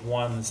were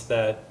ones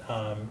that,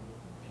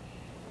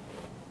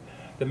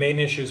 the main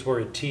issues were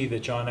a T that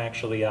John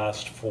actually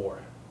asked for.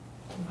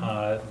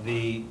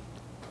 The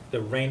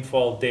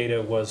rainfall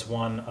data was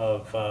one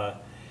of,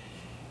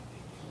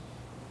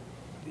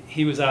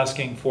 he was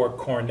asking for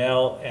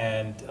Cornell,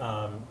 and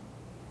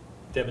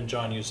Deb and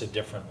John used a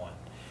different one.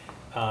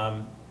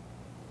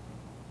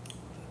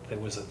 There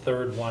was a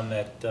third one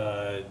that,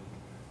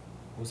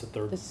 what was the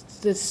third?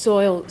 The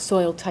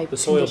soil type The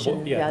soil,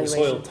 condition yeah, the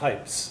evaluation. soil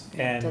types.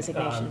 And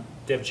Designation.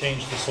 Deb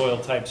changed the soil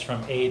types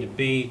from A to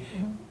B,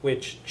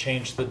 which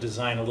changed the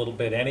design a little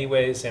bit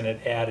anyways, and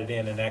it added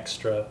in an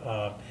extra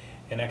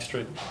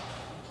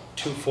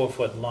 2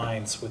 4-foot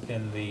lines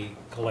within the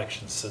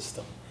collection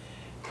system.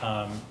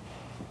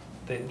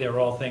 They're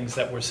all things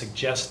that were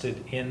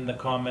suggested in the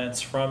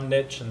comments from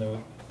Nitch, and the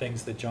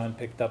things that John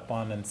picked up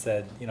on and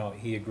said, you know,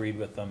 he agreed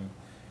with them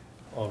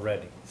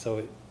already.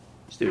 So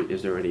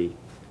Is there any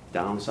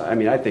downside? I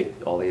mean, I think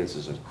all the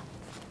answers are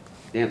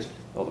answered,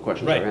 all the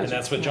questions are Right, answered. and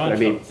that's what John But I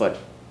mean, felt.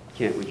 but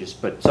can't we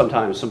just, but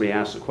sometimes somebody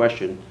asks a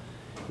question,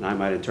 and I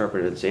might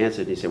interpret it as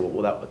answered, and you say,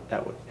 well,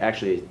 that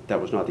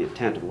was not the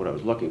intent of what I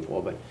was looking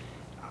for, but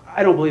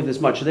I don't believe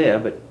there's much there,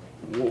 but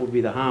what would be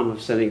the harm of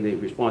sending the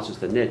responses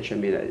to Nitch? I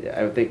mean,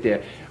 I would think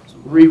their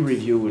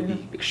re-review would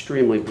be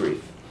extremely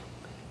brief.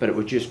 But it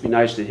would just be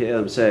nice to hear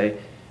them say,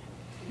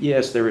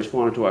 yes, they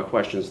responded to our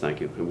questions, thank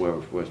you, and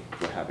we're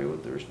happy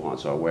with the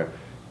response, or we're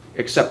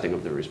accepting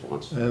of the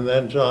response. And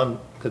then John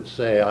could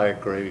say, I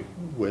agree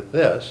with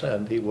this,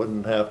 and he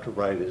wouldn't have to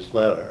write his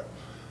letter.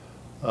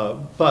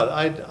 But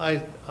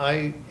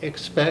I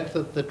expect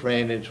that the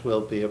drainage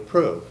will be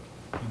approved.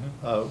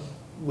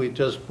 We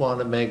just want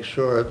to make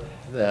sure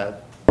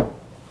that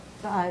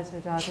The I's are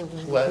dotted and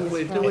the well, T's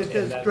we crossed. do it,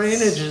 just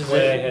drainage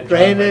where I had is, John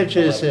drainage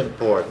write the is letter.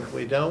 important.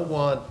 We don't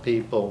want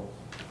people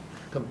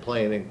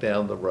complaining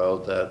down the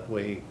road that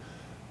we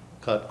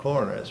cut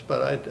corners.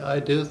 But I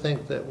do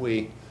think that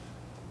we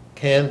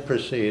can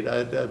proceed.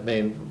 I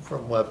mean,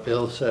 from what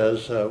Bill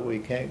says, we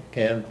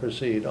can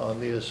proceed on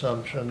the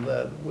assumption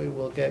that we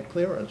will get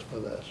clearance for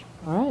this.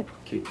 All right.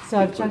 Can- So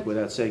I've checked- With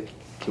that said,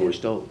 can we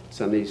still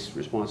send these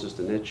responses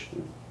to Nitch?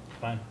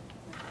 Fine.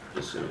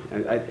 Just,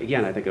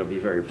 again, I think it'll be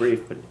very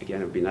brief, but again,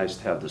 it'd be nice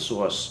to have the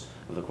source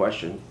of the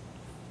question.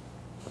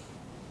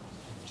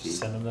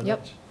 Send them the Yep,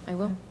 notes. I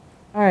will.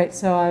 All right,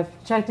 so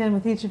I've checked in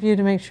with each of you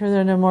to make sure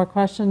there are no more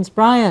questions.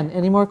 Brian,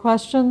 any more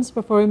questions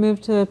before we move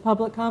to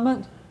public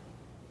comment?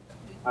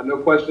 No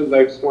questions.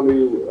 I just want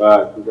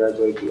to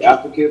congratulate the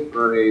applicant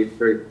for a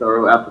very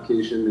thorough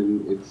application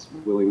and its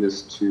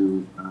willingness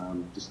to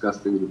discuss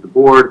things with the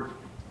board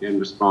and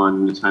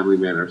respond in a timely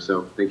manner.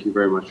 So thank you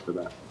very much for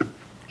that.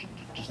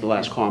 Just the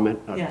last comment.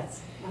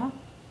 Yes.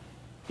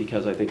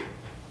 Because I think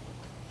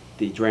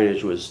the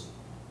drainage was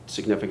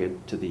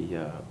significant to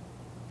the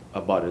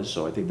abutters,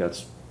 so I think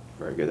that's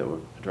very good that we're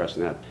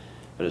addressing that.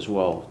 But as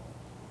well,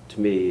 to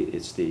me,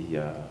 it's the,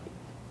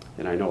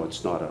 and I know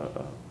it's not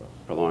a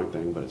prolonged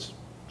thing, but it's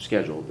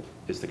scheduled,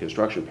 is the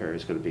construction period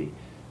is going to be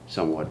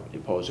somewhat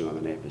imposing on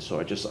the neighbors. So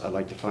I'd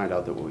like to find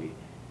out that we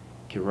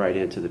can write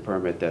into the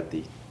permit that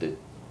the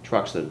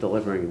trucks that are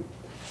delivering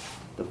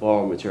the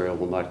borrow material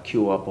will not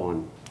queue up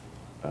on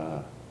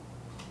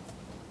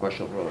Brush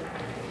Hill Road.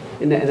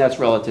 And that's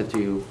relative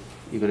to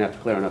you're going to have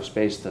to clear enough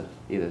space to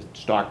either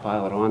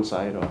stockpile it on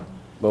site or.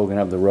 But we're going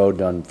to have the road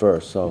done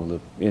first, so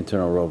the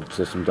internal road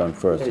system done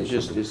first.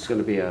 It's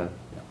going to be a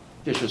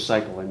vicious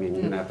cycle. I mean,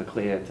 you're going to have to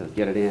clear to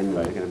get it in,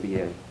 they're going to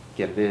be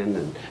get it in,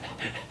 and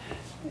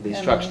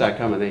these trucks start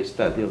coming,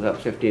 you'll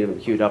have 15 of them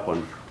queued up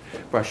on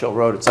Brush Hill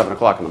Road at 7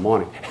 o'clock in the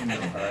morning.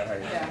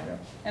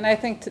 And I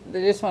think, I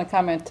just want to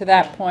comment to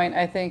that point,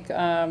 I think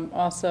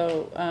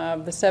also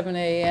the 7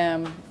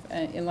 a.m.,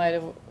 in light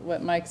of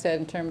what Mike said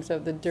in terms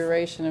of the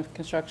duration of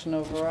construction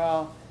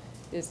overall,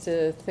 is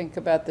to think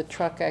about the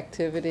truck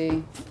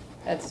activity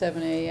at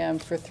 7 a.m.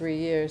 for 3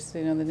 years.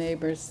 You know, the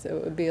neighbors, it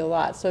would be a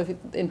lot. So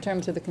if, in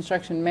terms of the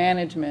construction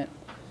management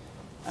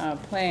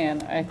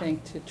plan, I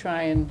think to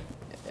try and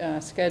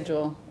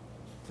schedule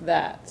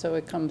that so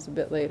it comes a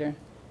bit later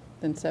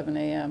than 7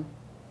 a.m.,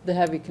 the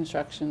heavy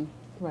construction.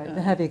 Right,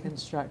 the heavy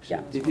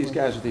construction. Yeah. These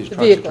guys with these The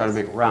trucks are trying vehicles.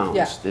 to make rounds.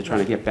 Yeah. They're trying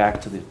to get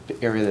back to the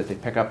area that they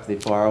pick up, they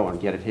borrow, and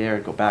get it here,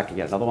 and go back and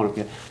get another one.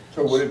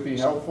 So would it be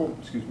helpful,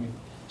 excuse me?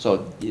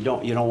 So you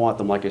don't want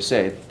them, like I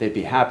say, they'd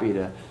be happy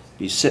to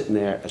be sitting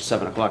there at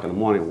 7 o'clock in the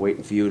morning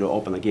waiting for you to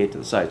open the gate to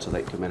the site so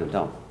they can come in and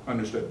dump.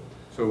 Understood.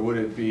 So would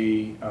it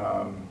be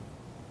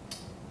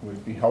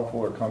helpful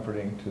or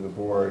comforting to the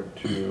board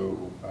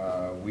to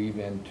weave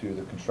into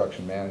the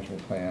construction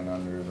management plan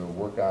under the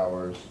work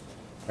hours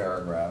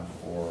paragraph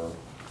or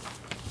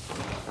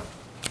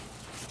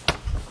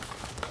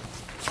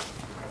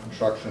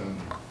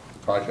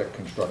project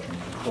construction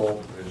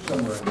control, there's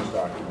somewhere in this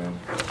document,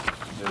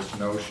 this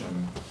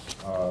notion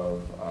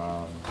of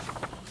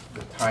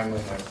the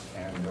timeliness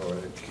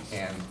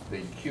and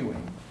the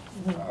queuing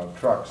of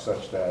trucks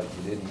such that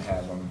you didn't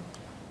have them,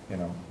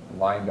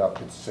 lined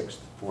up at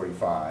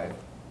 6:45.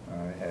 I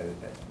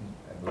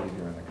believe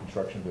you're in the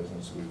construction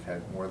business. We've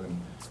had more than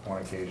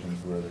one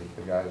occasions where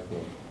the guys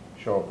will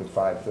show up at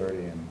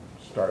 5:30 and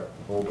start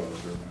the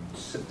bulldozer and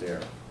sit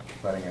there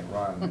letting it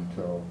run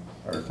until,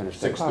 or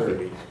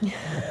 6:30,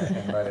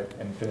 and let it,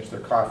 and finish their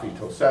coffee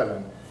till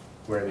 7,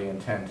 where the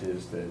intent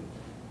is that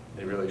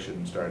they really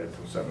shouldn't start it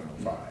till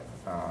 7:05.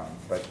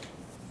 But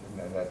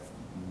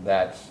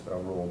that's a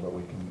rule that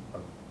we can,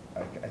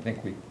 I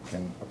think we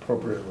can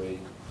appropriately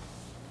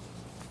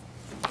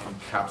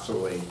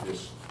encapsulate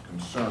this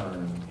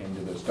concern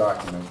into this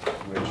document,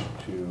 which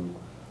to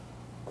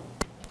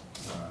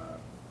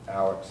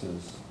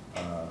Alex's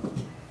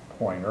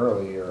point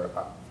earlier,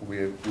 we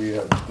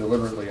have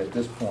deliberately at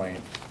this point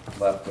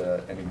left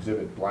an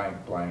exhibit blank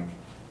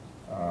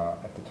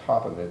at the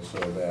top of it so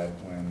that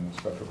when the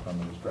special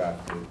permit is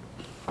drafted,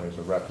 there's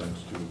a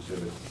reference to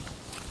exhibit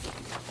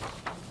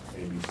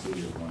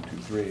ABC or 1, 2,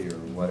 3 or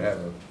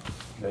whatever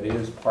that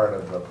is part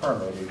of the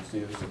permit. It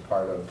is a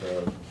part of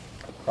the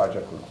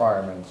project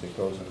requirements. It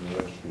goes into the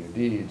registry of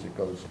deeds. It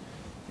goes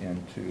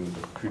into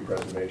the tree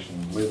preservation,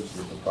 lives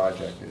with the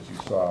project, as you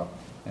saw,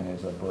 and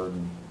is a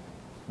burden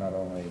not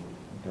only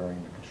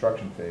during the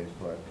construction phase,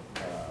 but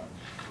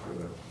for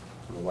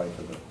the life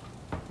of the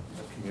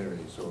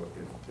community. So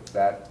if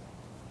that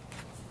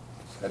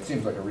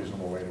seems like a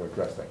reasonable way to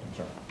address that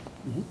concern.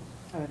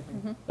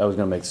 I was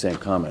going to make the same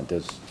comment.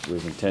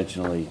 We've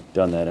intentionally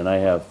done that, and I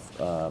have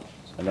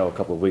I know a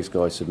couple of weeks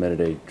ago I submitted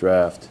a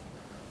draft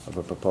of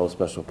a proposed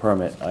special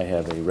permit. I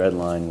have a red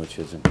line which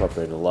has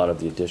incorporated a lot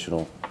of the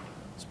additional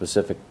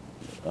specific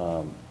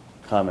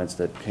comments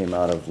that came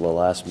out of the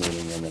last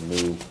meeting and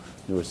the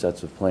newer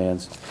sets of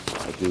plans.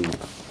 I do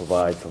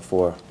provide for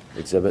 4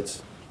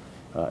 exhibits,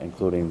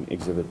 including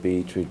Exhibit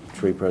B,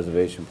 tree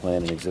preservation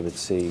plan, and Exhibit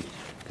C,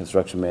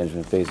 construction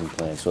management phasing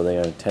plan. So they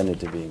are intended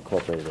to be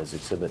incorporated as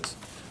exhibits,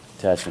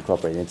 attached and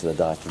incorporated into the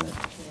document.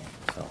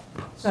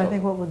 So I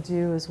think what we'll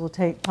do is we'll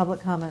take public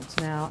comments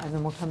now, and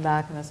then we'll come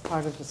back, and as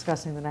part of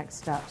discussing the next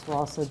steps, we'll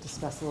also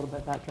discuss a little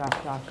bit that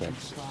draft document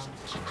as well.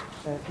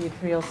 So if you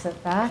 3 will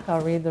sit back,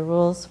 I'll read the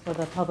rules for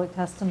the public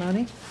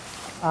testimony.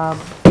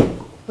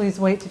 Please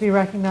wait to be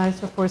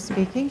recognized before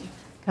speaking.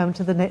 Come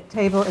to the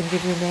table and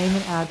give your name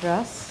and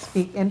address.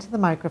 Speak into the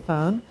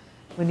microphone.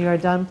 When you are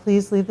done,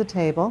 please leave the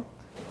table.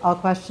 All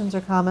questions or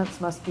comments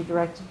must be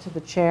directed to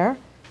the chair.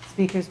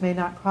 Speakers may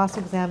not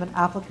cross-examine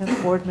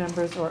applicants, board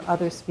members, or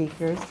other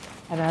speakers.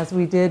 And as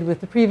we did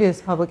with the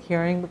previous public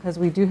hearing, because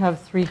we do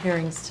have 3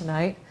 hearings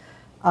tonight,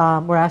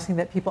 we're asking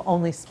that people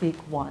only speak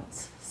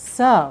once.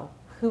 So,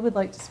 who would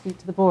like to speak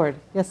to the board?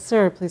 Yes,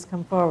 sir, please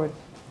come forward.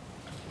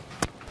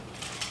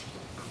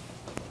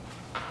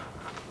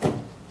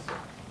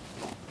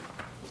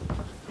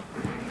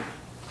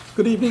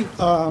 Good evening.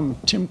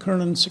 Tim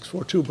Kernan,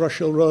 642 Brush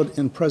Hill Road,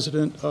 and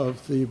president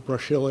of the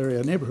Brush Hill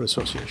Area Neighborhood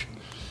Association.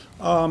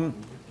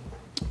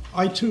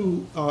 I,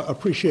 too,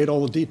 appreciate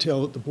all the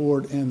detail that the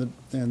board and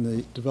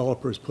the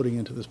developer is putting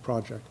into this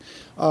project.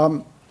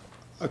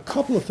 A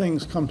couple of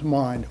things come to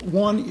mind.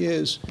 One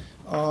is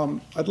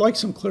I'd like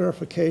some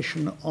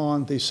clarification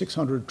on the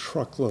 600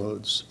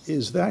 truckloads.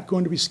 Is that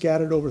going to be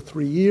scattered over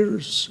 3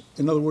 years?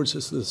 In other words,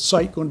 is the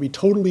site going to be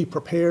totally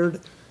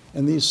prepared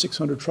and these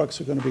 600 trucks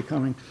are going to be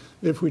coming?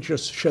 If we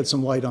just shed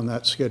some light on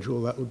that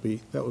schedule, that would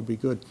be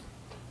good.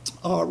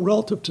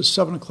 Relative to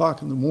 7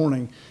 o'clock in the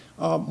morning,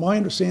 my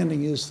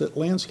understanding is that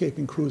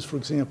landscaping crews, for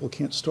example,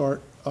 can't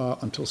start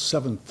until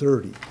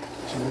 7:30.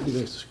 So maybe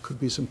there could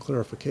be some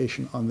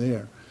clarification on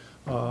there.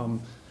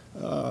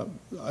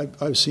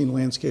 I've seen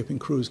landscaping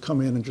crews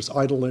come in and just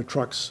idle their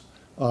trucks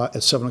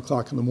at 7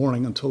 o'clock in the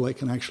morning until they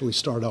can actually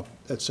start up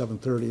at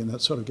 7:30, and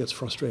that sort of gets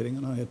frustrating.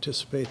 And I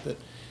anticipate that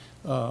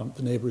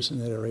the neighbors in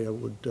that area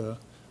would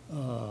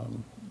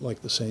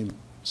like the same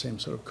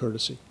sort of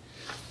courtesy.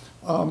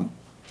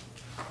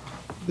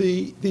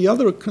 The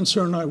other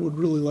concern I would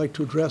really like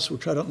to address,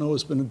 which I don't know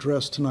has been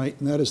addressed tonight,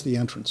 and that is the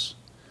entrance.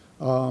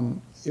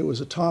 It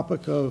was a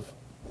topic of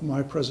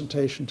my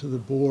presentation to the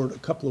board a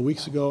couple of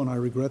weeks ago, and I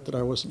regret that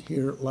I wasn't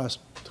here last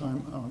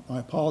time. My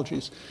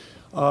apologies.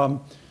 I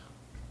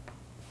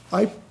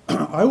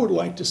would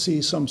like to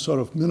see some sort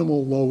of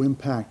minimal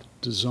low-impact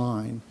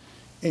design,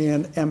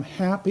 and am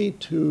happy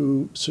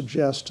to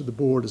suggest to the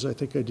board, as I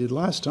think I did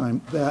last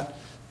time, that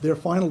their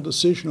final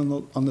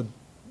decision on the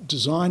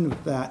design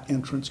of that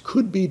entrance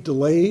could be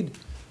delayed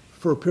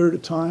for a period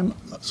of time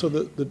so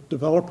that the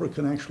developer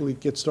can actually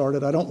get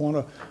started. I don't want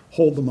to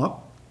hold them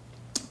up,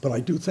 but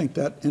I do think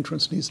that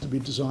entrance needs to be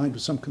designed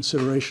with some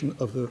consideration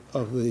of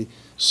the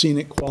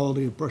scenic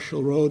quality of Brush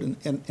Hill Road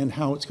and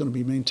how it's going to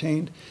be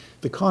maintained.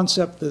 The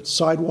concept that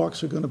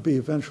sidewalks are going to be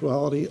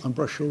eventuality on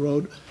Brush Hill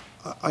Road,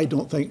 I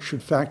don't think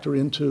should factor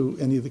into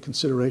any of the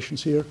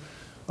considerations here.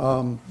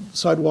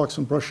 Sidewalks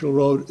on Brush Hill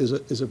Road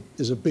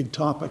is a big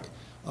topic.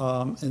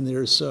 And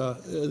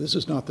this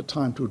is not the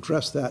time to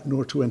address that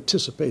nor to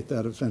anticipate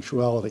that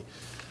eventuality.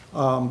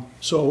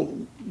 So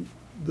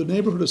the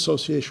Neighborhood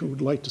Association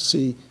would like to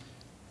see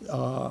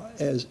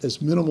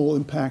as minimal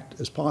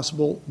impact as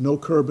possible, no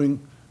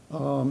curbing,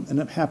 and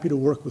I'm happy to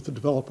work with the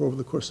developer over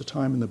the course of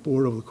time and the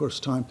board over the course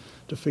of time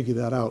to figure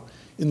that out.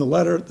 In the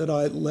letter that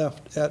I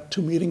left at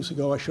 2 meetings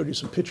ago, I showed you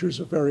some pictures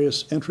of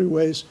various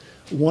entryways,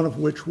 one of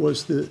which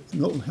was the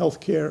Milton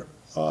Healthcare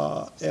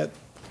at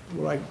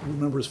what I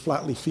remember as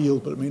Flatley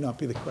Field, but it may not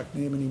be the correct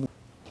name anymore.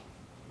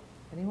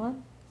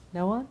 Anyone?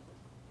 No one?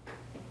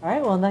 All right,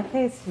 well, in that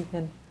case, you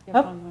can...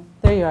 Oh,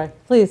 there you are.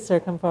 Please, sir,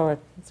 come forward.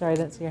 Sorry, I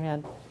didn't see your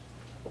hand.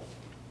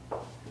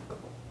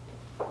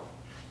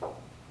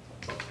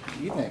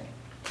 Good evening.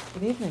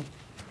 Good evening.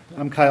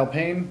 I'm Kyle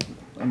Payne.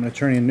 I'm an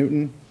attorney in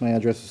Newton. My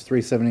address is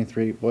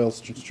 373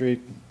 Boylston Street,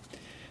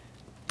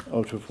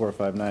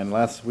 02459.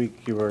 Last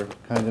week, you were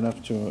kind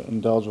enough to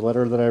indulge a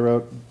letter that I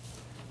wrote.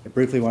 I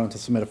briefly wanted to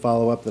submit a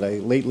follow-up that I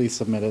lately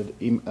submitted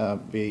via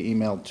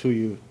email to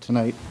you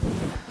tonight.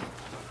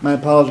 My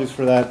apologies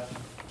for that.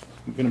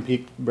 I'm going to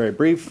be very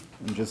brief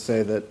and just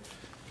say that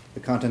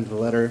the content of the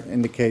letter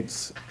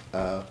indicates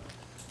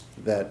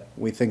that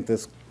we think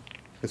this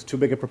is too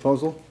big a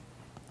proposal,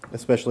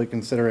 especially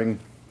considering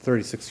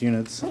 36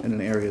 units in an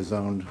area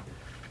zoned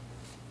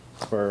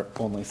for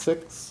only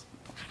 6.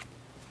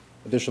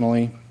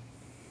 Additionally,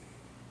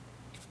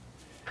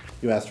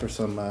 you asked for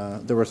some,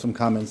 there were some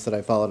comments that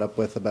I followed up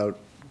with about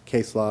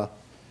case law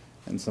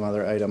and some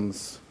other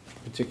items,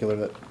 in particular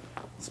that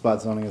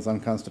spot zoning is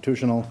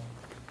unconstitutional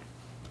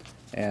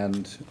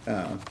and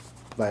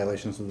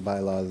violations of the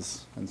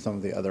bylaws and some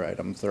of the other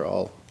items. They're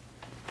all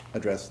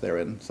addressed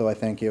therein. So I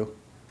thank you.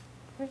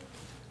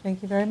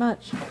 Thank you very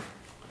much.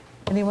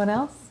 Anyone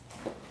else?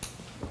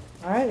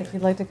 All right, if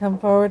you'd like to come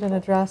forward and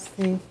address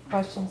the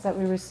questions that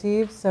we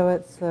received. So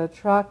it's the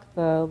truck,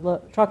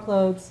 the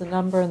truckloads, the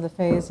number and the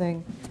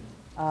phasing,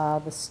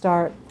 the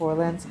start for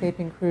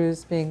landscaping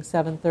crews being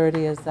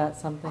 7:30. Is that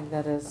something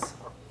that is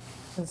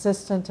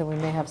consistent? And we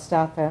may have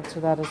staff answer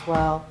that as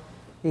well.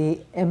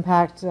 The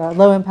impact,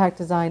 low impact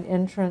design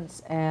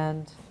entrance,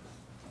 and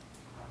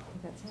I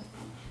think that's it.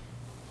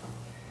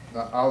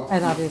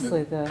 And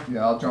obviously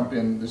Yeah, I'll jump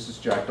in. This is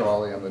Jack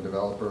Dawley. I'm the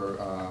developer.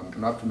 I'm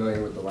not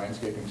familiar with the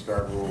landscaping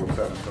start rule of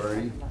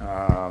 7:30.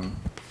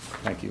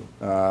 Thank you.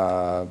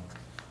 I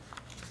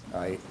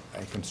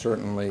can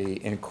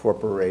certainly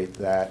incorporate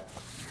that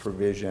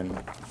provision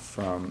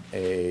from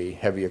a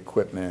heavy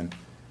equipment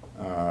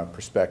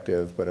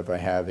perspective, but if I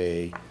have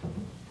a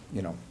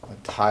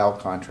tile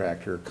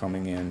contractor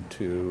coming in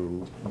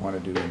to want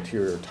to do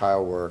interior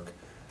tile work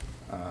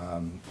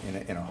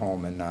in a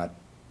home and not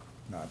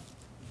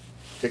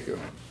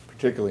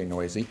particularly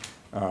noisy.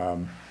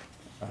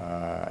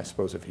 I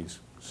suppose if he's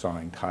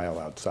sawing tile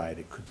outside,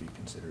 it could be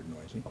considered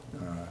noisy.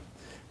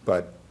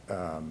 But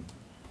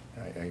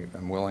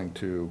I'm willing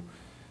to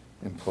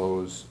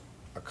impose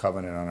a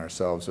covenant on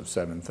ourselves of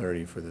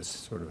 7:30 for this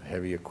sort of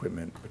heavy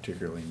equipment,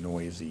 particularly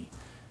noisy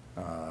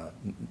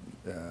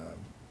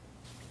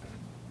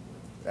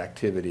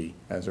activity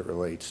as it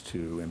relates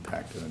to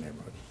impact to the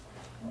neighborhood.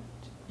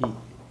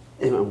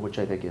 Which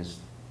I think is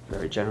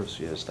very generous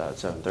for you to start at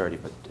 7:30,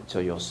 but so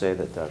you'll say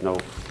that no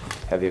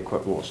heavy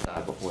equipment will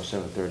start before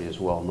 7:30 as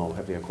well. No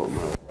heavy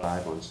equipment will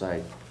arrive on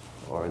site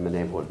or in the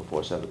neighborhood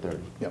before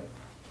 7:30. Yep.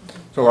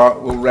 So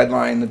we'll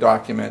redline the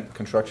document,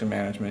 construction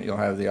management. You'll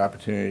have the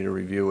opportunity to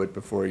review it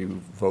before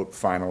you vote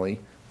finally.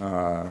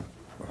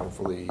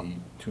 Hopefully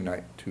 2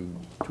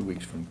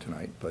 weeks from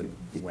tonight, but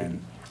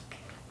when?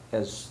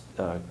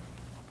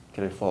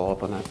 Can I follow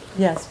up on that?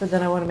 Yes, but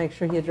then I want to make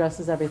sure he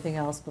addresses everything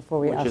else before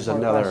we ask more questions. Which is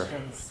another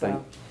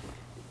thing.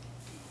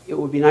 It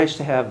would be nice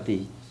to have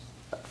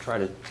try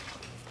to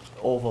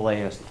overlay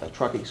a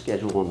trucking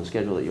schedule on the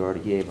schedule that you already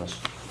gave us.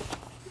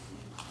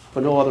 For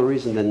no other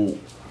reason than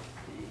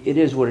it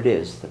is what it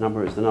is. The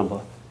number is the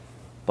number.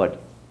 But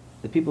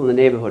the people in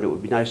the neighborhood, it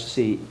would be nice to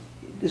see,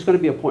 there's going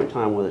to be a point in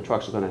time where the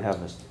trucks are going to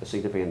have a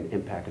significant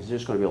impact. There's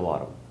just going to be a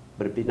lot of them.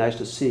 But it'd be nice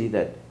to see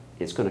that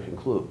it's going to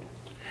conclude.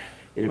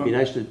 It'd be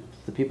nice to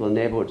the people in the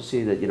neighborhood to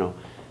see that,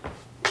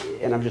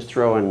 and I'm just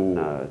throwing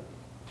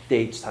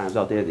dates, times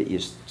out there that you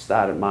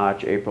start in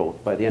March, April,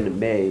 by the end of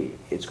May,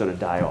 it's going to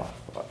die off.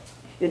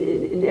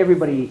 And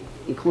everybody,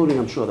 including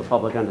I'm sure the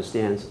public,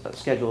 understands a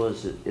schedule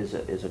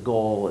is a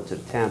goal, it's an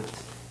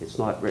attempt, it's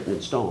not written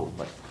in stone,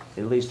 but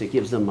at least it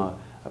gives them a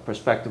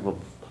perspective of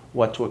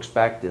what to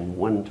expect and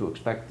when to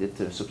expect it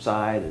to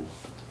subside.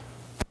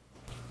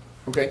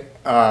 Okay,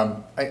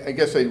 I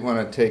guess I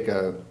want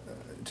to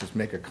just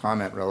make a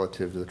comment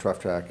relative to the truck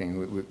tracking.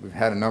 We've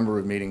had a number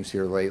of meetings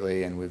here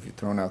lately, and we've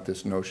thrown out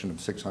this notion of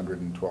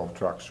 612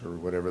 trucks or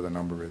whatever the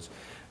number is,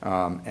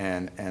 and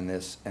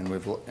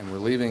we're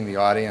leaving the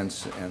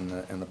audience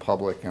and the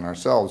public and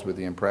ourselves with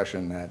the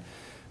impression that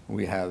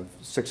we have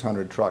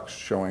 600 trucks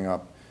showing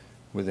up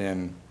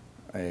within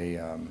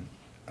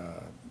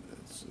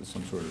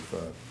some sort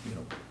of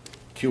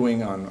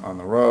queuing on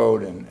the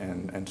road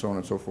and so on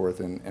and so forth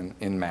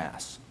in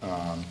mass.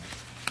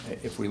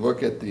 If we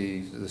look at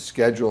the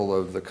schedule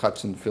of the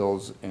cuts and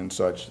fills and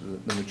such,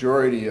 the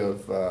majority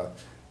of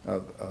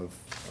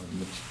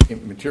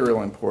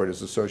material import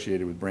is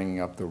associated with bringing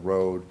up the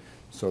road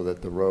so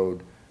that the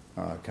road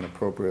can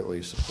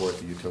appropriately support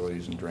the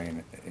utilities and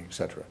drain, et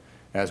cetera.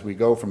 As we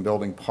go from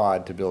building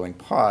pod to building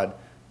pod,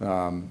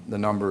 the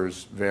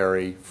numbers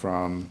vary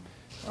from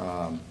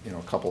a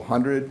couple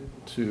hundred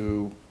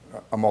to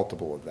a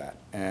multiple of that.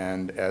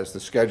 And as the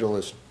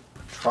schedule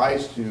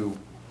tries to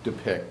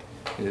depict,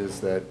 is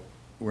that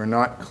we're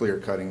not clear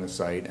cutting the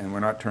site and we're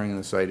not turning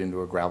the site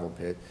into a gravel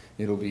pit.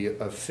 It'll be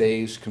a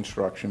phased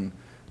construction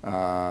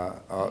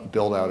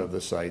build out of the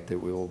site that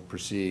will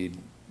proceed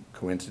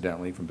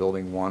coincidentally from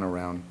building 1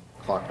 around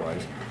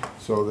clockwise,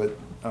 so that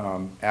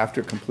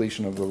after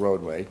completion of the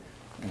roadway,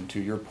 and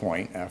to your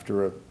point,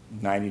 after a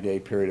 90-day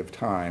period of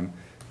time,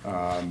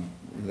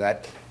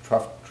 that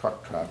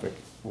truck traffic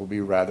will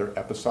be rather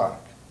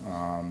episodic,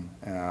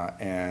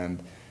 and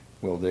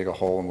we'll dig a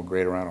hole and we'll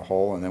grade around a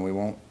hole, and then we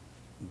won't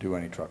do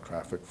any truck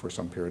traffic for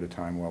some period of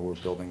time while we're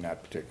building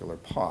that particular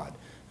pod.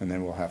 And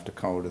then we'll have to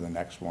go to the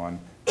next one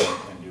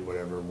and do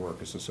whatever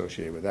work is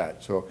associated with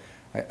that. So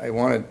I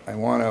want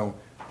to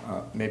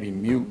maybe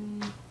mute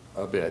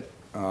a bit,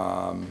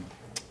 and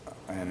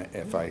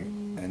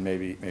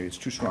maybe it's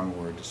too strong a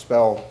word,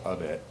 dispel a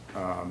bit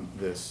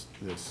this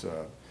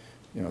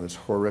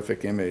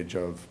horrific image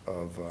of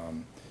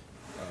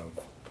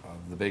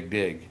the big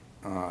dig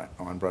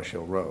on Brush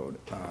Hill Road,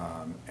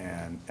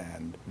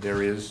 and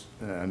there is,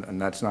 and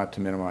that's not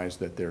to minimize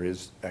that there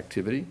is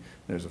activity.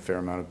 There's a fair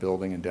amount of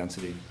building and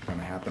density going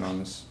to happen on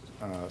this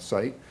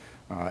site,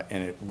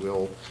 and it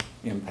will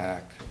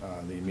impact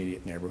the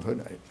immediate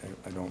neighborhood.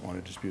 I don't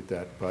want to dispute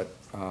that, but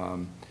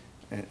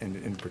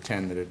and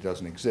pretend that it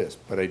doesn't exist.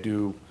 But I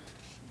do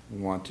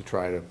want to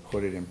try to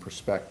put it in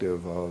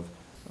perspective of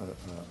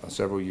a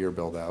several-year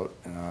build-out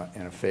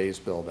and a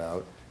phased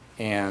build-out,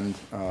 and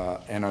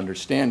an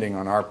understanding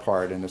on our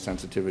part and a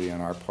sensitivity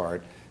on our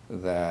part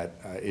that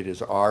it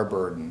is our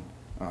burden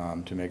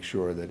to make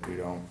sure that we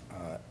don't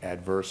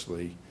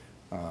adversely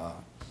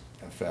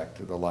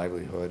affect the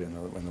livelihood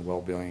and the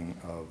well-being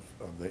of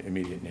the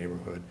immediate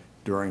neighborhood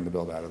during the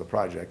build-out of the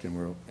project, and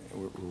we're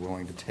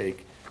willing to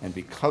take and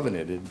be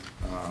covenanted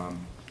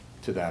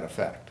to that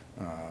effect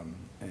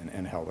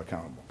and held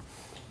accountable.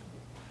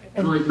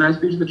 Emily, can I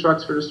speak to the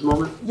trucks for just a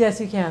moment? Yes,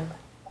 you can.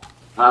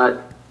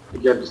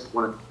 Again, just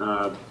want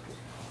to,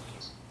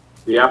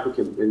 the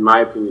applicant, in my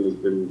opinion, has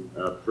been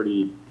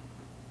pretty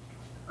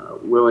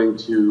willing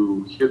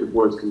to hear the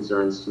board's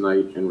concerns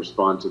tonight and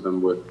respond to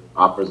them with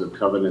offers of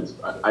covenants.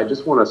 I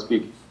just want to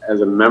speak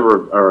as a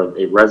member or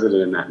a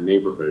resident in that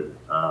neighborhood.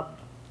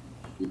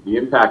 The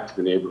impact to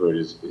the neighborhood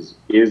is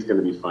going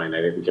to be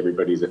finite. I think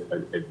everybody's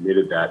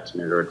admitted that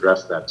tonight or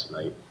addressed that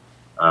tonight.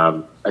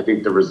 I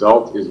think the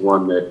result is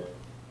one that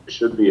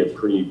should be a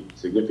pretty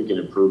significant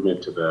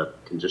improvement to the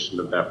condition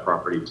of that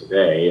property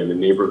today, and the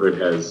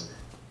neighborhood has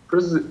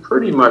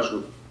pretty much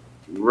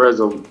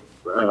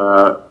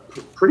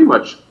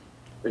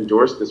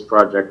endorsed this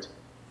project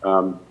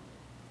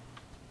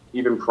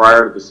even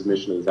prior to the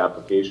submission of this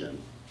application.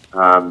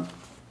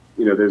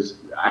 You know,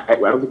 I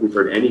don't think we've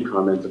heard any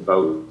comments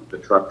about the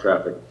truck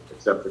traffic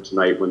except for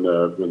tonight when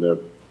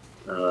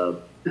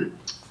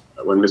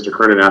Mr.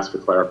 Kernan asked for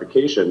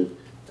clarification,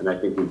 and I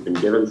think we've been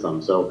given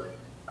some. So,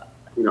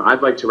 you know,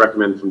 I'd like to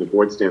recommend from the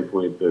board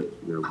standpoint that,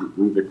 you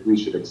know, we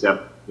should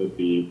accept that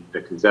the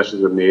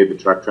concessions are made, the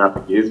truck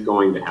traffic is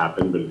going to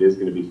happen, but it is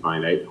going to be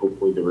finite.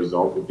 Hopefully the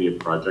result will be a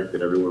project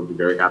that everyone will be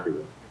very happy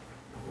with.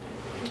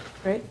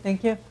 Great,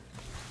 thank you.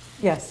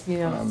 Yes, you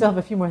still have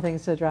a few more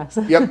things to address.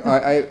 Yep,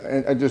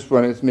 I just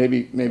wanted to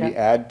maybe Yeah.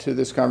 add to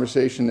this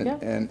conversation, Yeah.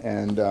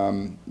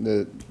 and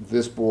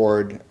this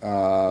board,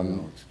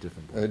 it's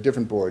different. a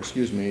different board,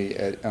 excuse me,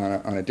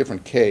 on a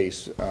different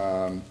case,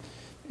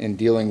 in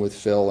dealing with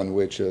Phil, in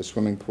which a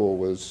swimming pool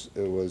was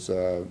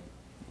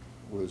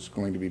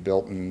going to be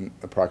built, and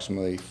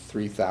approximately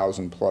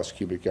 3,000 plus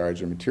cubic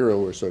yards of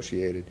material were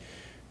associated,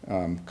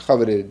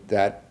 coveted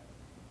that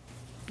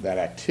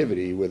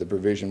activity with a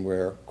provision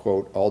where,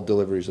 quote, all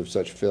deliveries of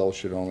such fill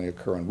should only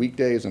occur on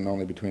weekdays and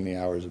only between the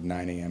hours of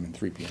 9 a.m. and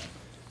 3 p.m.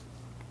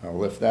 I'll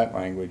lift that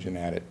language and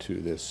add it to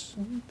this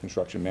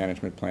construction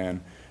management plan,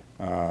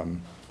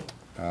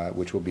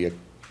 which will be a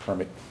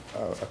permit,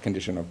 a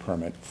condition of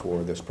permit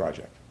for this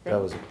project.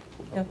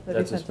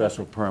 That's a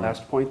special permit.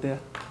 Last point there.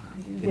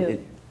 Yeah.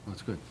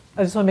 That's good.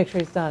 I just want to make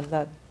sure he's done.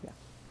 That, yeah.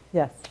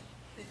 Yes,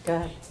 go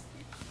ahead.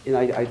 You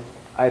know,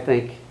 I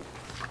think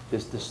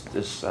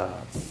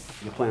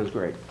your plan is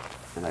great,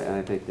 and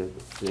I think the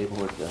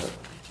neighborhood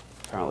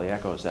apparently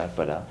echoes that,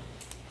 but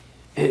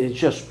it's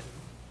just,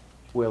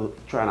 we're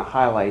trying to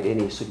highlight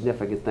any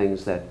significant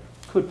things that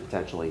could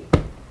potentially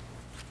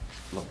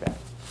look at.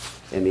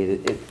 I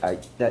mean,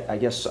 I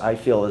guess I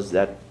feel is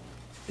that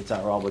it's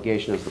our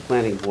obligation as the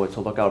planning board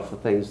to look out for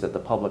things that the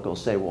public will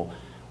say, well,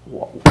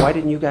 why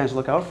didn't you guys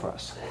look out for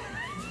us?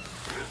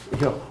 You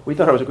know, we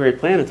thought it was a great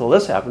plan until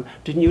this happened.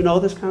 Didn't you know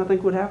this kind of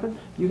thing would happen?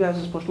 You guys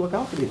are supposed to look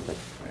out for these things.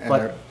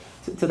 But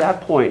to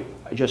that point,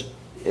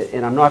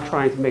 and I'm not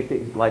trying to make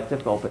life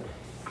difficult, but,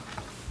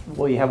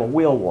 well, you have a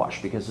wheel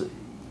wash, because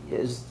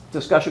as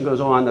discussion goes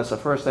on, that's the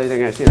first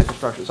thing I see at a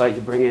construction site.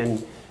 You bring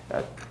in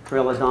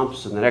trailer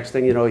dumps, and the next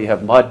thing you know, you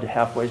have mud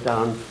halfway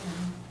down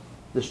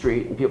the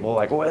street, and people are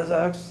like, where's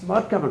that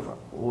mud coming from?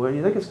 Where do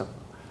you think it's coming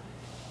from?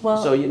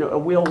 Well, So, you know, a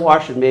wheel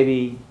wash, and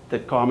maybe the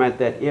comment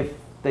that if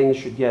things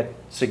should get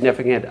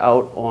significant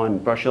out on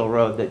Brush Hill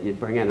Road, that you'd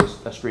bring in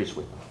a street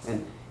sweeper.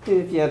 And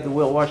if you had the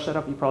wheel wash set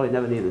up, you probably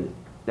never even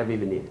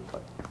need it.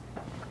 But.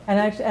 And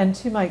actually, and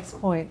to Mike's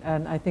point,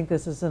 and I think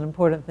this is an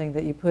important thing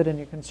that you put in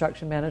your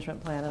construction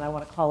management plan, and I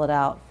want to call it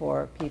out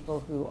for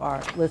people who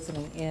are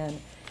listening in,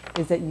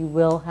 is that you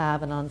will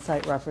have an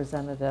on-site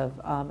representative,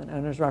 an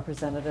owner's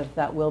representative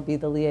that will be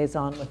the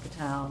liaison with the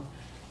town.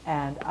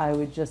 And I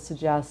would just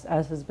suggest,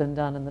 as has been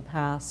done in the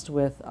past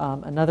with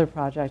another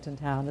project in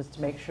town, is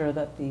to make sure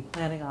that the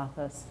planning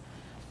office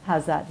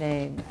has that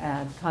name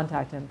and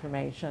contact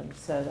information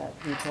so that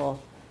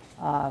people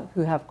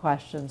who have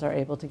questions are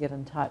able to get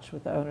in touch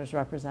with the owner's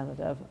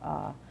representative.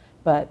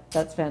 But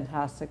that's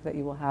fantastic that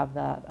you will have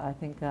that. I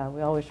think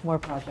we all wish more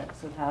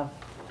projects would have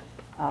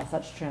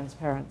such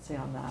transparency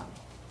on that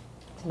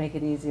to make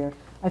it easier.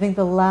 I think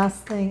the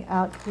last thing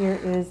out here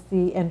is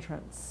the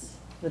entrance,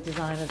 the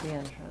design of the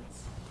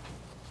entrance.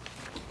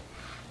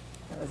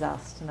 That was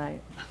asked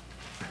tonight.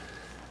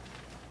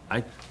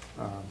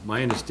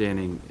 My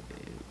understanding,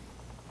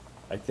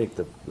 I think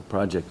the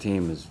project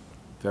team is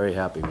very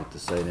happy with the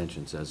site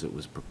entrance as it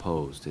was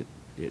proposed.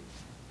 It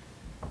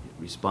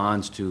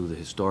responds to the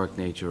historic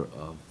nature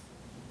of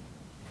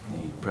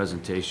the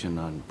presentation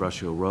on Brush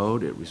Hill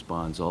Road. It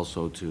responds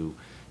also to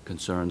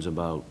concerns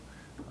about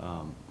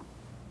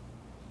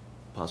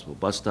possible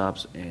bus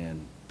stops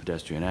and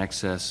pedestrian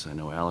access. I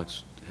know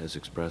Alex has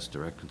expressed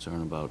direct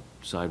concern about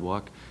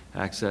sidewalk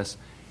access.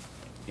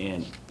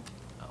 And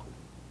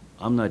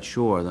I'm not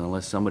sure that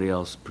unless somebody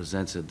else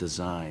presents a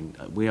design,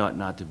 we ought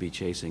not to be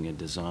chasing a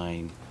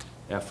design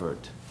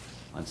effort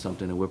on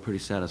something that we're pretty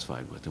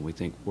satisfied with and we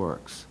think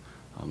works.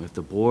 If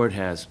the board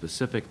has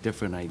specific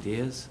different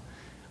ideas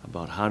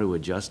about how to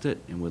adjust it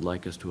and would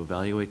like us to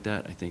evaluate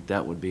that, I think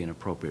that would be an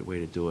appropriate way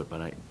to do it.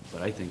 But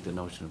I think the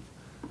notion of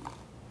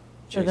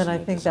So then chasing I a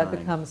think that design-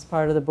 becomes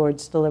part of the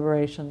board's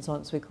deliberations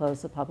once we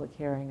close the public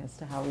hearing as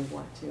to how we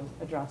want to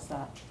address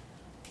that.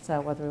 So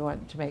whether we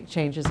want to make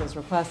changes as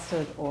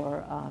requested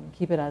or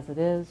keep it as it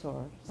is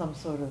or some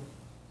sort of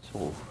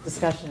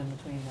discussion in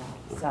between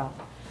that.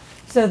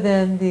 So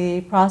then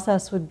the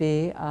process would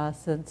be,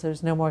 since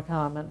there's no more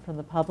comment from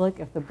the public,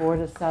 if the board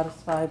is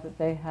satisfied that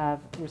they have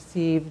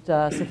received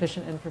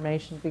sufficient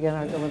information to begin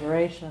our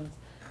deliberations,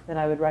 then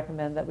I would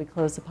recommend that we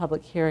close the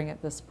public hearing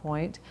at this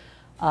point.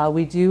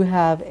 We do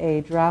have a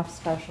draft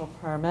special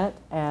permit,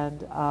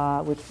 and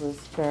which was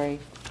very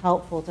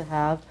helpful to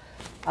have.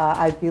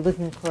 I'd be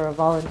looking for a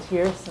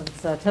volunteer,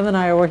 since Tim and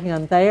I are working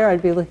on Thayer.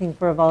 I'd be looking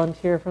for a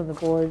volunteer from the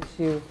board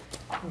to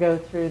go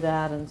through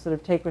that and sort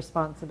of take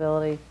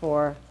responsibility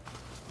for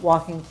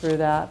walking through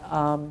that.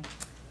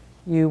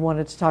 You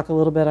wanted to talk a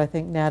little bit, I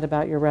think, Nat,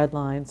 about your red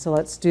line. So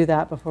let's do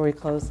that before we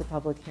close the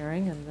public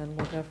hearing, and then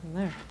we'll go from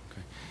there.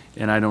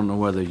 And I don't know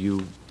whether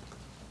you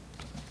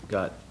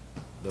got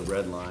the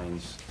red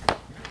lines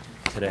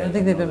today. I don't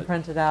think they've know been that-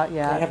 printed out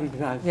yet. I haven't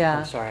been, Yeah.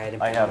 I'm sorry, I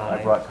didn't. I print have, them out.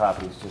 I brought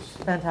copies, just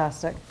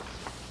Fantastic.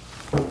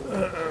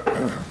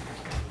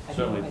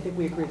 certainly. I think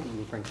we agreed that you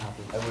would bring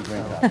copies. I would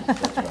bring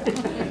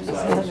copies,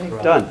 that's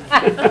right. Done.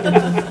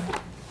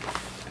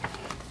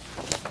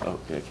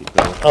 Okay, keep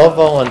going. I'll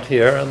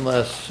volunteer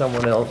unless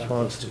someone else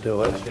wants to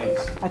do it.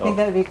 I think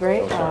that would be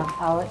great. sorry.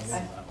 Alex?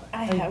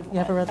 I have You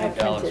have a red line?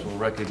 Alex will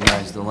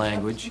recognize the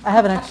language. I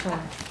have an extra one.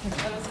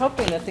 I was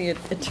hoping that the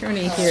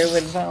attorney here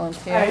would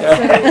volunteer. All right,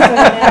 so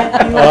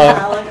Nat, you and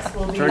Alex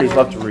will be attorneys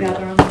love to working read.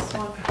 together on this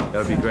one. That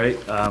would be great.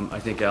 I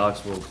think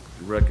Alex will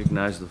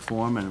recognize the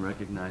form and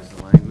recognize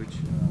the language.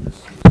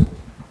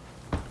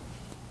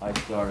 I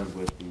started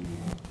with the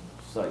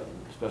site,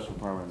 special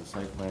permit and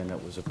site plan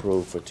that was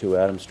approved for 2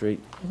 Adams Street,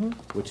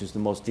 which is the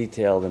most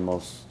detailed and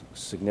most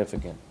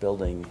significant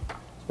building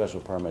special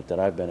permit that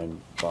I've been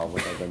involved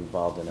with. I've been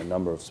involved in a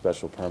number of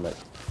special permit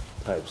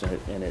types,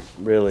 and it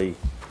really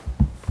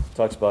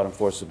talks about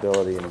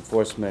enforceability and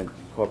enforcement,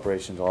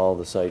 incorporation of all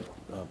the site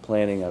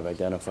planning. I've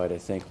identified, I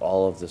think,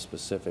 all of the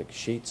specific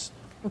sheets.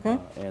 Okay.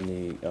 And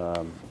the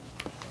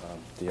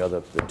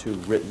 2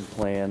 written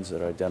plans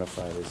that are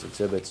identified as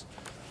exhibits.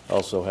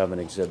 Also have an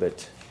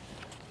exhibit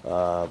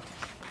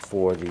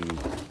for the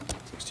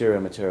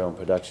exterior material and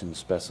production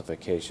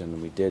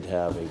specification. We did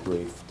have a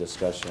brief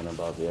discussion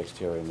about the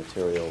exterior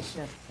materials.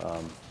 Yes.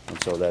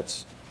 And so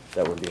that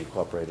would be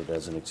incorporated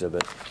as an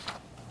exhibit.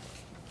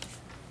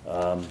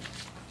 The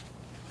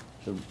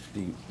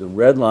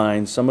red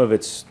line, some of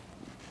it's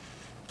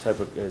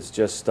is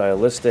just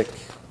stylistic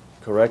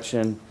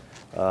correction.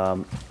 I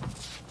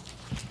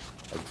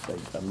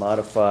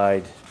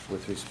modified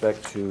with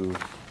respect to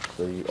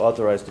the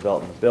authorized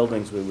development of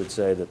buildings. We would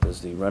say that there's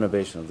the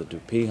renovation of the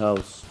Dupuy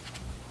House,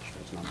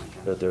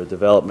 that there are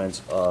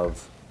developments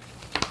of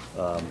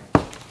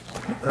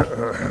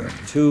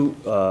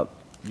 2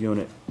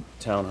 unit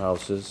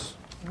townhouses.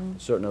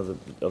 Certain of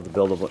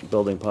the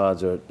building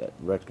pods are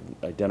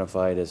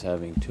identified as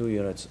having 2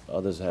 units,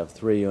 others have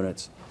 3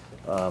 units.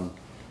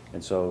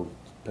 And so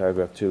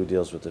paragraph 2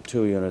 deals with the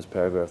 2 units,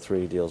 paragraph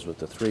 3 deals with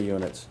the 3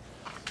 units.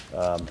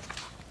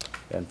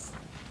 And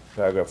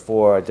paragraph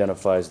 4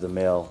 identifies the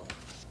mail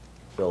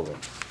building.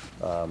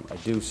 I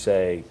do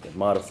say,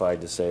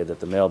 modified to say that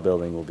the mail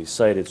building will be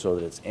sited so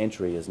that its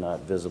entry is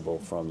not visible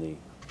from the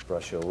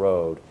Brush Hill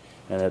Road,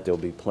 and that there'll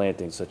be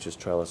plantings such as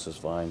trellises,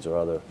 vines, or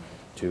other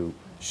to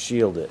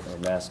shield it or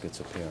mask its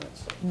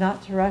appearance.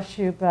 Not to rush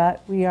you,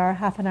 but we are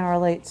half an hour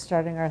late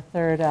starting our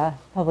 3rd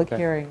public Okay.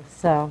 hearing,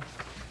 so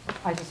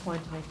I just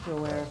wanted to make you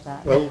aware of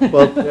that. Well,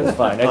 That's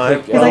fine. I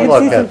think Because I I'll can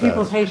look see some at that.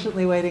 people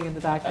patiently waiting in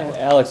the back there.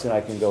 Alex and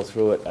I can go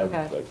through it.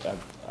 Okay.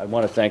 I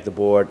want to thank the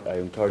board. I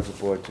encourage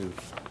the board to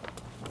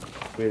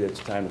agree that it's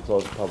time to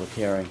close the public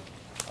hearing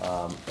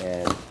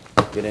and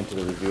get into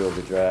the review of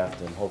the draft,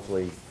 and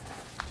hopefully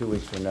 2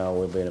 weeks from now,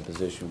 we'll be in a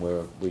position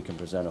where we can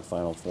present a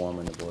final form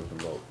and the board can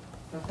vote.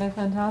 Okay,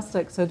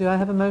 fantastic. So do I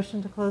have a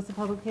motion to close the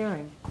public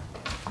hearing?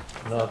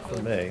 Not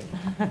for me.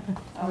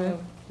 Do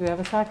we have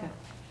a second?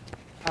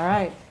 All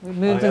right, we I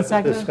moved and have a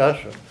seconded.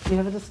 discussion. Do you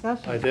have a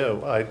discussion? I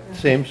do. It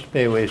seems to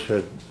me we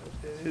should,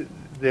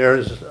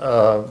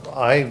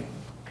 I'm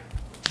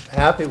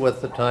happy with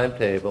the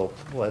timetable.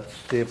 Let's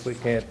see if we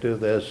can't do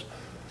this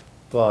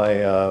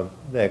by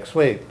next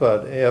week.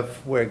 But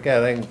if we're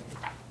getting,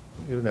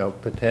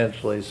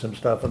 potentially some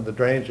stuff in the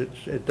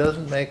drainage, it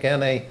doesn't make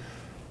any,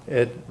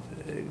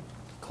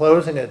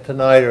 closing it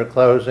tonight or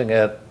closing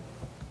it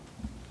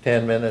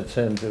 10 minutes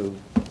into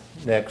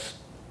the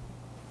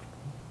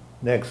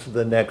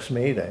next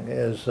meeting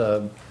is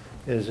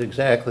is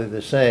exactly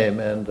the same,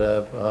 and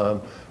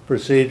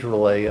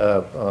procedurally,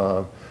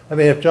 I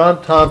mean, if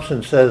John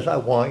Thompson says, I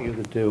want you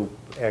to do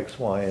X,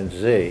 Y, and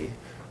Z,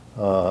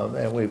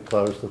 and we've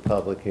closed the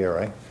public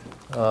hearing,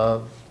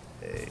 So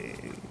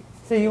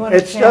you want to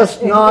it's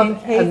just not an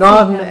him.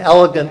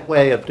 elegant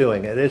way of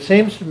doing it. It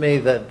seems to me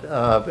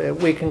that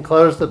we can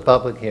close the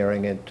public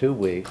hearing in 2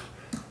 weeks,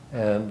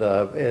 and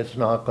it's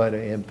not going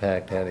to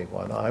impact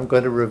anyone. I'm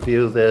going to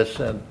review this,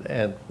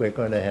 and we're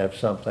going to have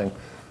something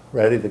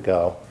ready to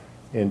go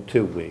in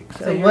 2 weeks.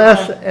 So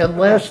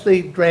Unless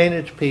the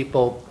drainage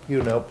people,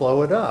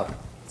 blow it up.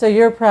 So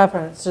your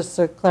preference, just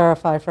to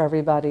clarify for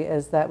everybody,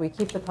 is that we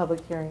keep the public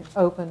hearing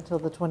open till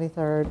the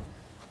 23rd,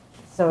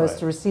 so as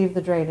to receive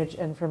the drainage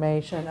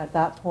information. At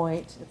that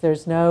point, if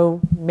there's no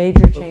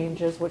major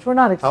changes, which we're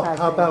not expecting.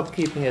 How about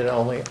keeping it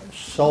only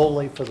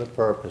solely for the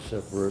purpose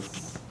of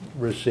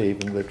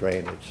receiving the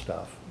drainage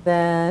stuff?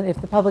 Then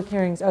if the public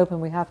hearing's open,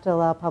 we have to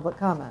allow public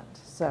comment.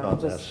 So Not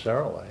just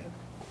necessarily.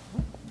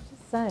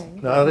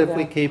 saying. Not if that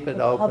we keep it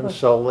the open public-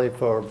 solely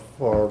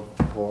for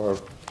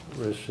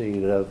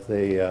receipt of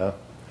the,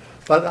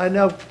 but I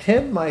know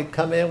Tim might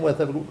come in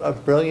with a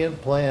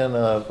brilliant plan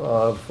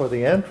for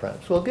the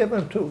entrance. We'll give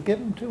him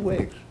 2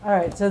 weeks. All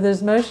right, so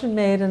there's motion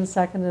made and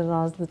seconded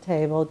on the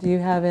table. Do you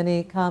have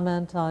any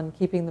comment on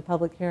keeping the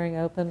public hearing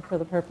open for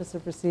the purpose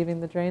of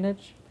receiving the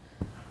drainage?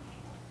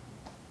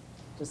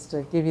 Just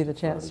to give you the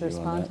chance to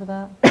respond to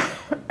that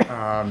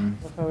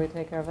before we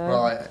take our vote.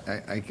 Well,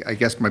 I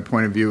guess my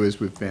point of view is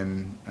we've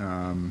been,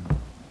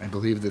 I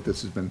believe that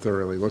this has been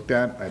thoroughly looked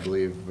at. I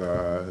believe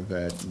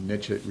that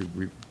Niche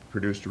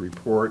produced a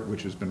report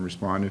which has been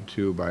responded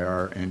to by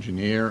our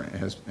engineer,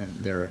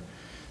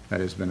 that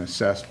has been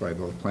assessed by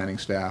both planning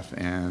staff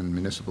and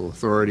municipal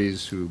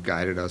authorities who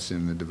guided us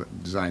in the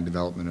design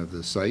development of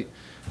the site.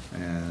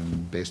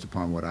 And based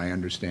upon what I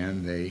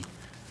understand, they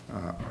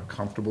are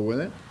comfortable with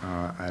it.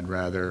 I'd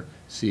rather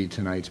see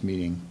tonight's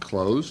meeting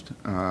closed,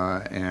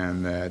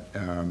 and that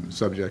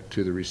subject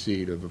to the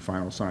receipt of a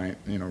final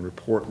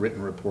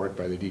written report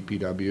by the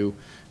DPW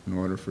in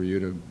order for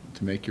you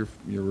to make your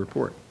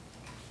report.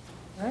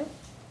 All right.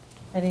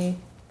 Any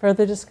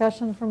further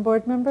discussion from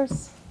board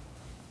members?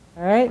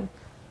 All right.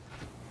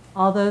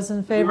 All those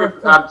in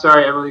favor? I'm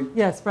sorry, Emily.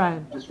 Yes,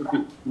 Brian.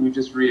 Can you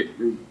just repeat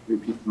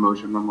the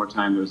motion one more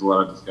time? There was a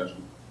lot of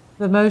discussion.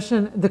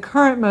 The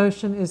current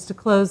motion is to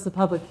close the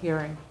public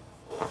hearing.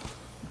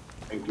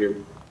 Thank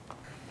you.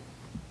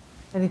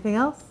 Anything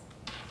else?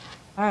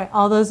 All right,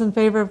 all those in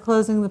favor of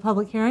closing the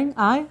public hearing?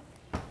 Aye?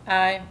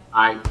 Aye.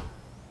 Aye.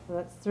 So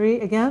that's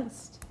 3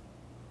 against.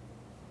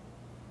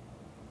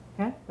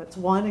 Okay, that's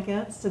 1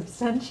 against.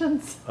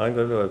 Abstentions? I'm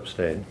going to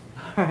abstain.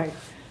 All right.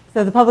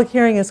 So the public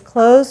hearing is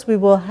closed. We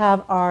will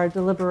have our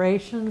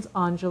deliberations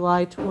on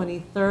July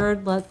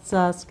 23rd. Let's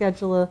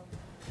schedule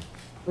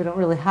we don't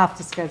really have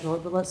to schedule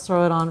it, but let's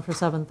throw it on for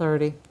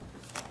 7:30.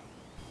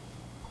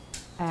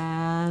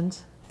 And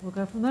we'll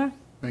go from there.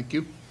 Thank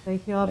you.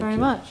 Thank you all very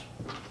much.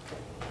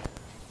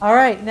 All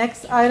right,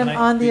 next item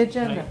on the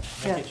agenda.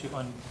 Can I get you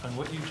on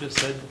what you just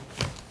said?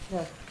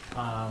 Yes.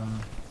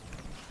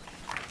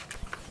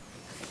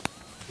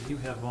 What do you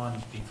have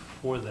on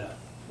before that?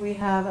 We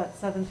have at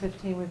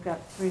 7:15, we've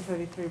got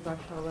 333 Brush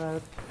Hill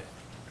Road.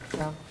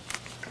 So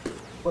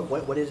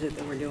What is it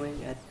that we're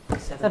doing at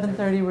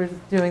 7:30, we're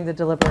doing the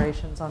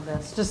deliberations on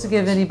this, just to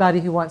give anybody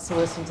who wants to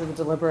listen to the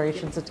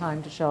deliberations a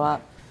time to show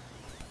up.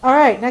 All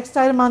right, next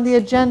item on the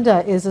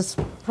agenda is a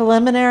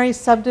preliminary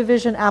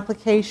subdivision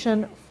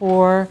application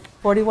for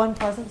 41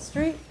 Pleasant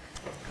Street.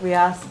 We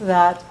ask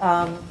that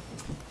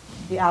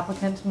the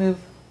applicant move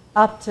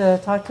up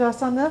to talk to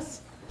us on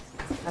this.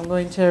 I'm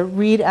going to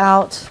read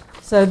out.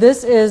 So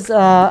this is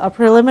a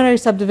preliminary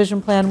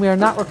subdivision plan. We are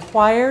not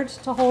required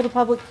to hold a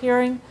public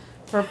hearing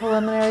for a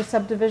preliminary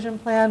subdivision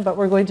plan, but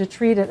we're going to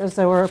treat it as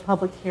though we're a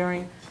public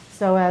hearing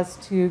so as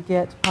to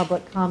get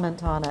public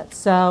comment on it.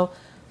 So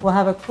we'll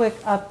have a quick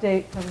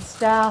update from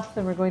staff,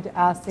 then we're going to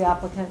ask the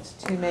applicant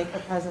to make a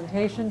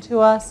presentation to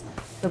us.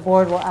 The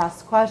board will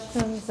ask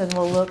questions, and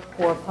we'll look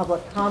for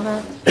public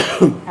comment,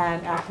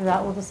 and after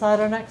that we'll decide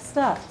our next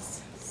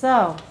steps.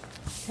 So,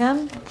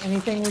 Tim,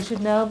 anything we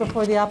should know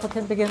before the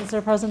applicant begins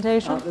their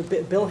presentation?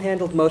 Bill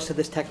handled most of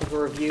this technical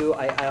review.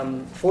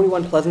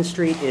 41 Pleasant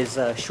Street is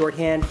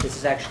shorthand. This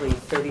is actually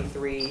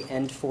 33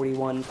 and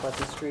 41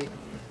 Pleasant Street.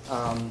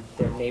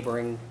 They're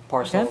neighboring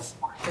parcels,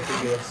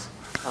 contiguous.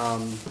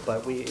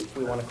 But if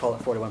we want to call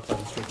it 41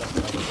 Pleasant Street, that's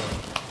what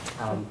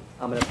I'm doing.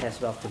 I'm going to pass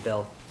it off to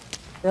Bill.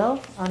 Bill,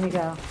 on you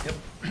go. Yep.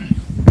 You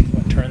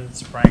want to turn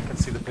this, Brian can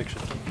see the picture.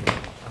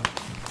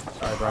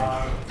 Sorry,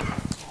 Brian.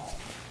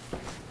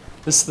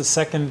 This is the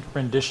second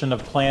rendition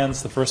of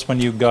plans. The first one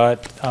you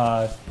got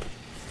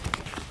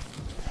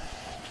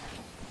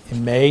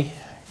in May.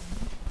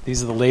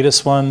 These are the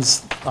latest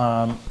ones.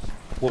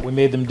 What we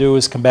made them do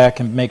is come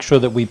back and make sure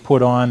that we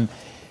put on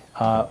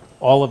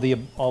all of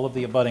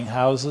the abutting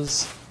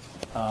houses,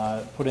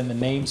 put in the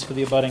names for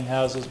the abutting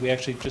houses. We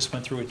actually just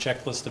went through a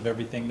checklist of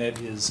everything that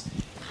is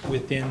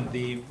within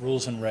the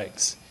rules and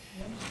regs.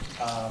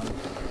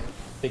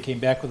 They came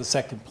back with a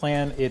second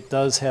plan. It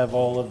does have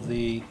all of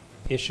the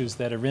issues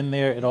that are in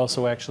there. It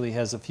also actually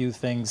has a few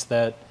things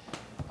that,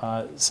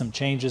 some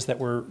changes that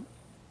were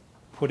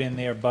put in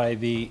there by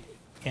the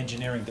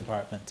engineering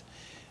department.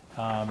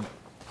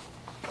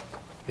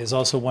 There's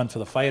also one for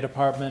the fire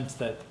department,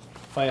 that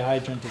fire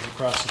hydrant is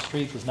across the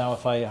street. There's now a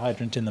fire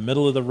hydrant in the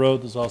middle of the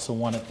road. There's also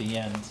one at the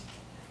end.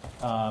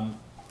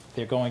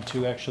 They're going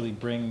to actually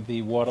bring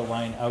the water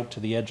line out to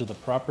the edge of the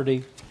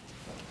property.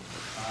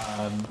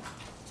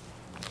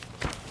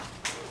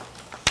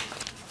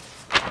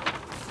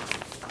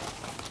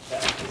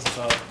 That is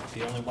about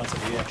the only ones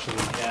that we actually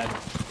had.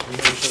 We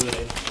made sure that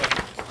they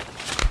checked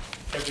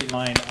every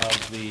line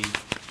of the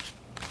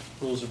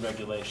rules and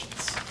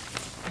regulations.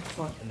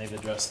 Excellent. And they've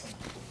addressed them.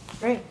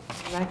 Great.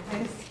 In that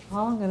case,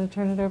 Paul, I'm going to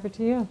turn it over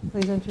to you.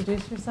 Please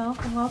introduce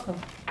yourself and welcome.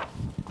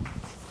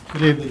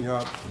 Good evening.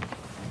 My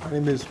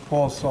name is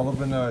Paul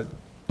Sullivan,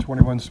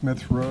 21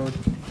 Smith Road,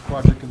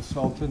 project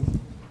consultant,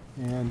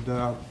 and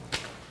the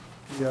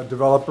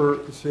developer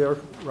is here,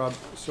 Rob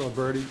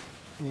Ciliberti,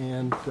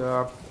 and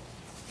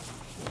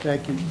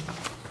thank you.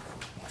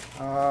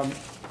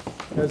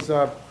 As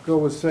Bill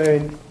was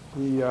saying,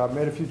 we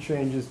made a few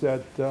changes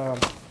that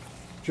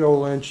Joe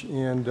Lynch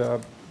and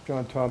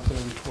John Thompson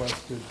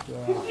requested.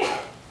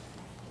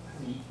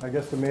 I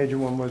guess the major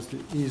one was the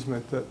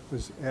easement that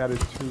was added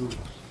to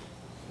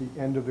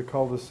the end of the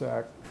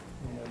cul-de-sac.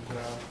 And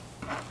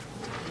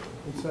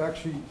it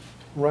actually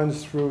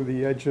runs through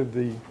the edge of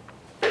the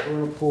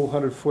pool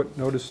 100-foot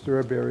no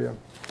disturb area.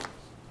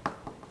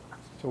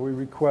 So we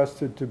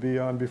requested to be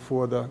on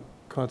before the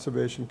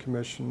Conservation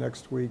Commission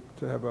next week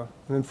to have an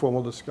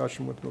informal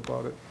discussion with them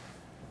about it,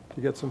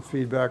 to get some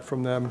feedback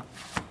from them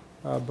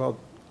about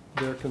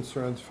their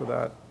concerns for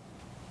that.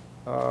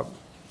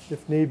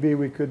 If need be,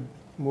 we could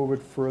move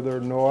it further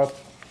north.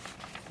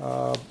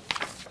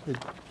 It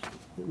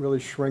really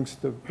shrinks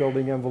the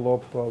building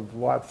envelope of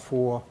Lot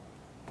 4,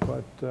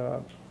 but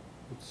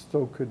it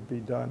still could be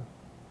done.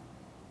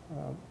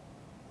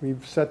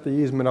 We've set the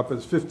easement up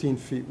as 15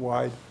 feet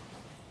wide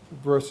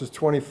versus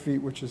 20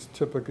 feet, which is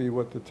typically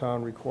what the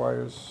town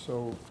requires,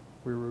 so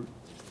we were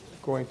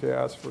going to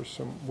ask for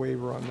some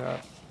waiver on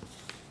that.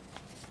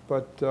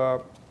 But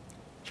to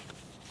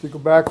go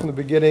back from the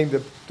beginning,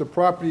 the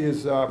property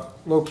is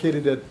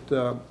located at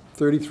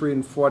 33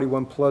 and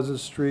 41 Pleasant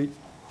Street.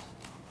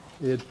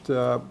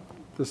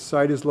 The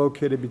site is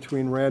located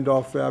between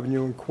Randolph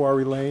Avenue and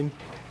Quarry Lane.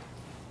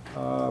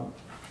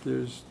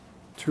 There's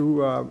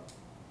two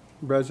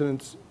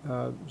residence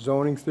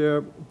zonings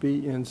there,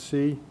 B and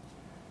C.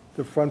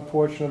 The front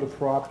portion of the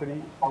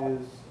property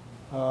is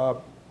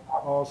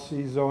all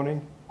C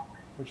zoning,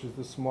 which is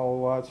the smaller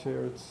lots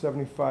here. It's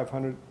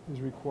 7,500 is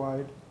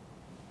required.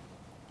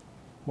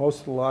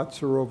 Most of the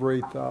lots are over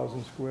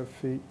 8,000 square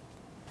feet.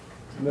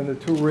 And then the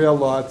two rear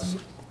lots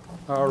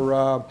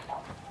are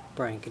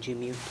Brian, could you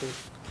mute,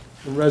 please?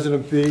 in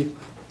Resident B,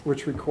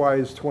 which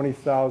requires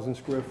 20,000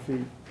 square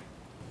feet.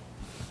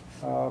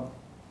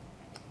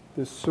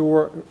 The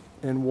sewer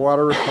and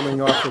water are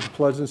coming off of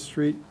Pleasant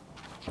Street,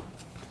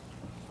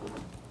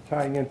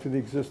 tying into the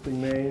existing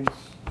mains,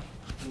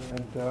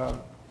 and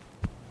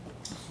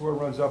sewer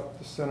runs up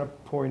the center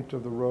point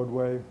of the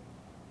roadway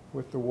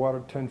with the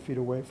water 10 feet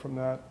away from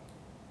that.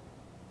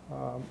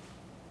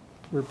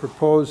 We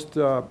proposed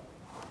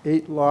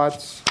 8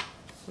 lots,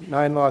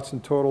 9 lots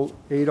in total,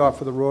 8 off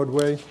of the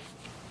roadway,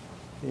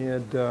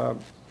 and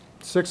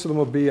 6 of them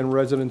will be in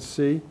Residence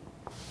C,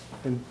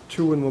 and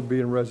 2 of them will be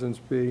in Residence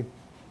B.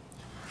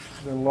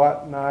 Then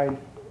Lot 9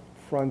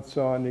 fronts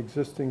on the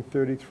existing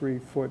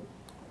 33-foot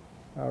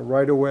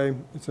right-of-way.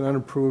 It's an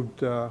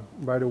unapproved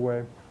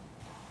right-of-way.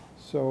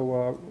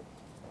 So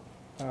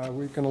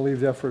we're going to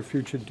leave that for a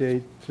future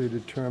date to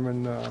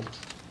determine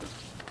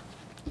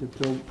if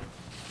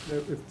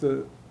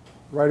the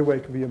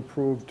right-of-way can be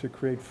improved to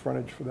create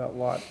frontage for that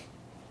lot.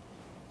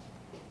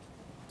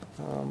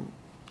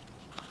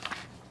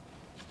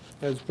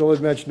 As Bill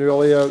had mentioned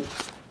earlier,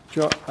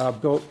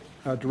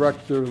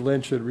 Director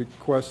Lynch had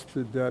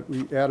requested that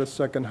we add a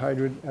second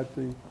hydrant at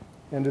the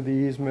end of the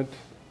easement,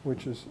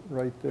 which is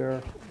right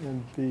there,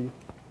 and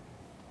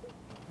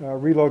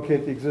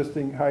relocate the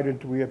existing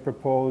hydrant we had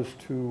proposed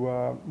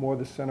to more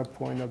the center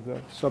point of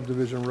the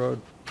subdivision road.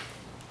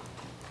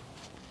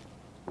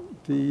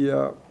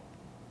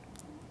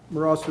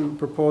 We're also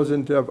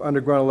proposing to have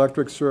underground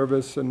electric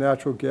service and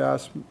natural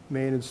gas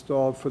main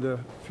installed for the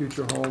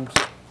future homes.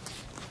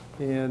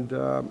 And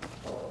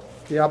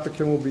the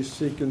applicant will be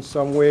seeking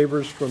some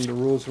waivers from the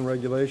rules and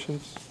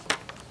regulations.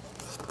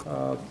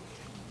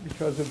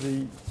 Because of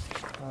the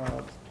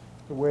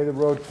way the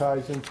road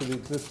ties into the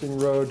existing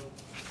road,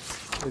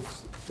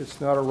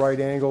 it's not a right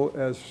angle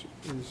as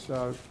is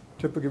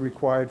typically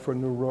required for a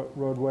new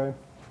roadway.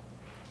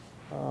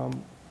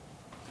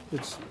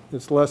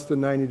 It's less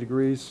than 90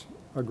 degrees,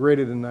 or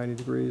greater than 90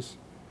 degrees.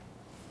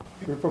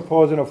 We're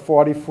proposing a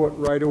 40-foot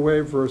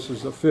right-of-way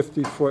versus a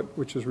 50-foot,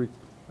 which is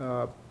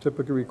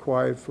typically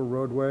required for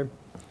roadway.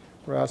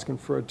 We're asking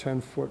for a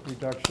 10-foot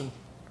reduction.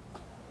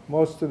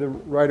 Most of the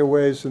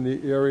right-of-ways in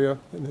the area,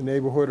 in the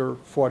neighborhood, are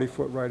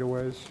 40-foot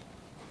right-of-ways.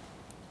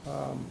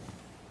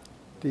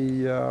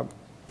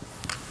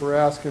 We're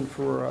asking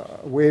for a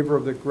waiver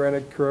of the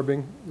granite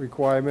curbing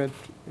requirement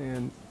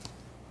and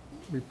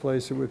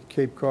replace it with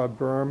Cape Cod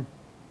berm.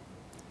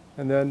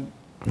 And then,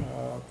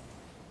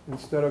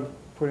 instead of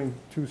putting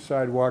 2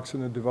 sidewalks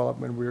in the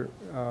development, we're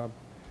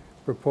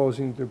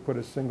proposing to put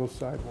a single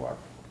sidewalk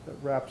that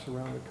wraps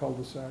around the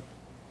cul-de-sac.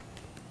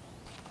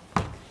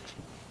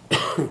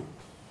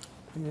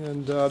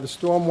 And the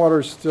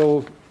stormwater is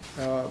still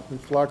in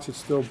flux. It's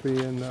still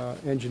being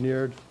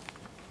engineered.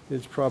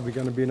 It's probably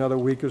going to be another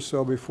week or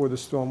so before the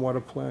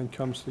stormwater plan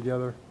comes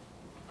together.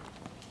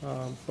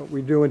 But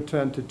we do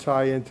intend to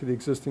tie into the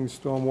existing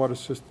stormwater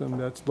system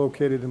that's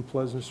located in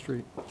Pleasant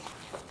Street.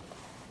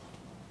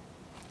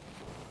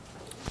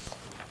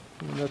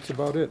 And that's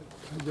about it,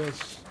 I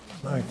guess.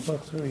 Mike,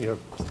 look through your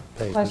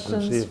papers and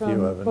Questions see if you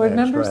from have board an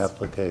extra members?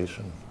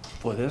 application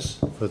For this?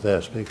 for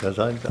this, because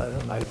I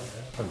don't know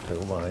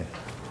until my,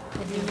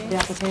 The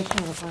application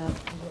of the plan.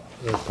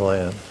 the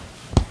plan.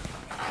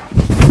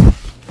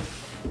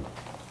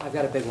 I've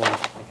got a big one.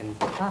 I can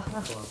pull out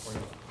for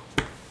you.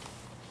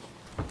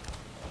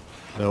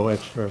 No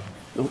extra?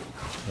 Nope.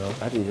 No?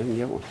 I didn't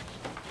get one.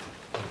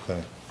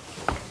 Okay.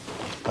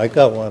 I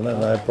got one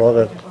and I brought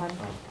it,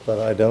 but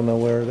I don't know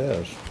where it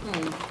is.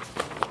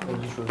 I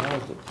just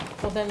realized it.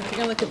 Well, then, if you're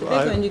going to look at the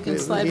big one, you can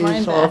slide mine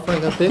He's back.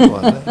 offering a big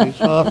one.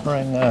 He's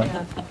offering,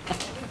 Yeah.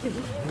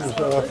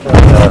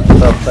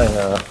 something,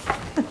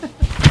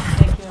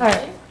 All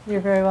right,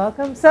 you're very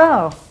welcome.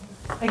 So,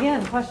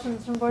 again,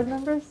 questions from board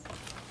members?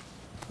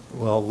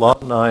 well,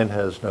 Lot 9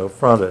 has no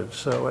frontage,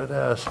 so it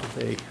has to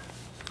be,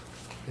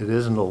 it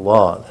isn't a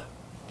lot.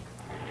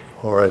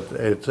 Or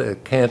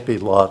it can't be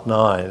Lot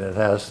 9, it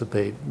has to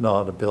be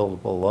not a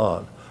buildable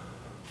lot.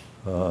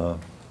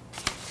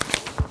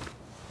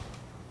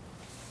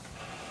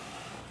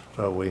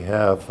 So we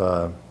have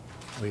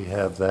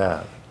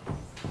that.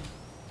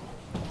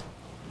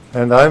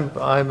 And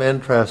I'm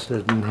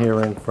interested in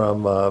hearing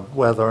from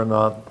whether or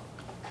not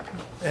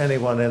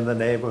anyone in the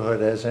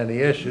neighborhood has any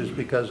issues,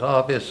 because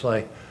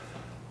obviously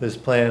this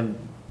plan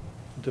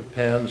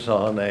depends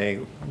on a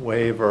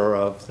waiver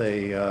of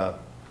the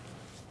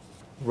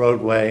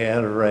roadway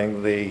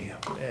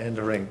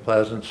entering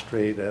Pleasant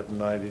Street at a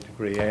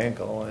 90-degree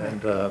angle.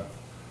 And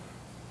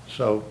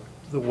so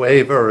the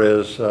waiver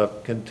is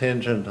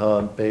contingent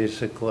on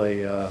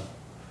basically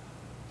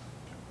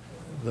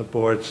the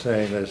board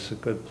saying this is a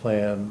good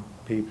plan,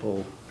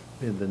 people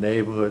in the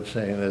neighborhood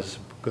saying this is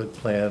a good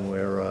plan,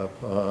 we're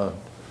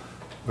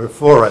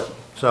for it.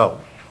 So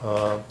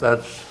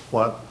that's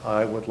what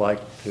I would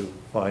like to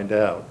find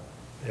out,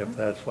 if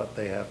that's what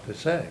they have to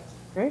say.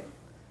 Great.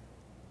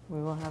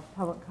 We will have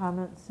public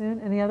comment soon.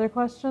 Any other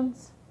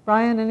questions?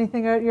 Brian,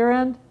 anything at your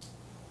end?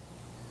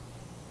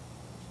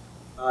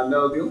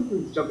 No, the only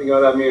thing that's jumping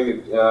out at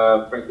me,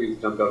 frankly,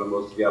 it's jumped out on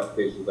most of the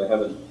applications. I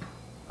haven't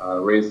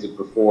raised it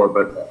before,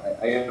 but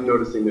I am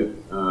noticing that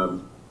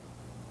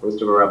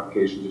most of our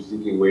applications are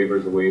seeking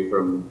waivers away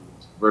from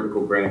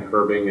vertical granite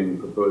curbing and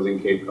proposing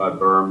Cape Cod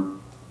berm.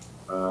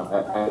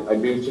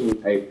 I'd be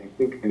interested, I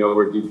think I know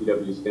where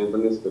DPW stands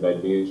on this, but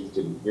I'd be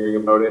interested in hearing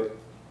about it.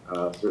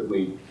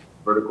 Certainly,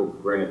 vertical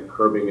granite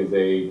curbing is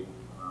a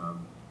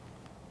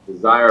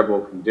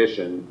desirable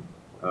condition,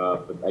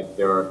 but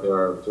there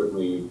are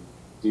certainly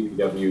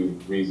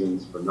DPW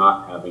reasons for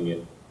not having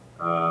it.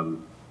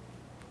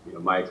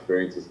 My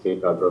experience is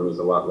Cape Cod berm is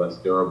a lot less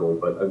durable,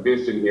 but I'd be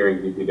interested in hearing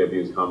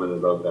DPW's comment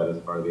about that as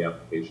part of the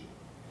application.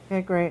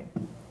 Okay, great.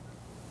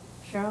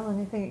 Cheryl,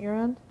 anything at your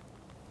end?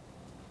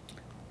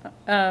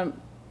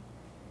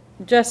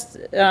 Just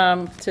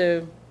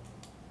to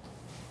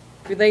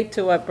relate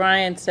to what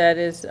Brian said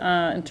is,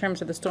 in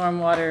terms of the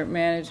stormwater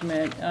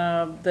management,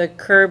 the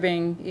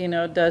curbing,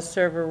 does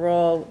serve a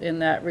role in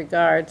that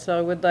regard. So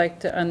I would like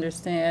to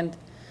understand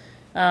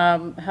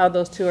how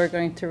those two are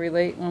going to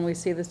relate when we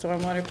see the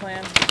stormwater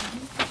plan.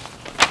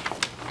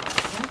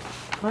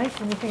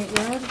 Mike, anything at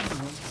your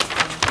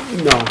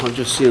end? No, I'm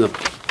just seeing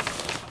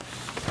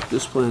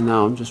this plan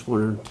now. I'm just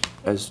wondering,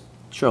 as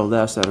Cheryl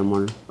asked that, I'm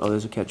wondering, oh,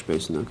 there's a catch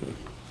basin, okay.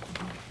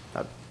 I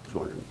was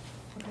wondering.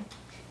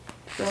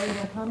 Cheryl, you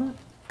have a comment?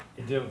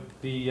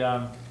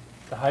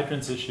 The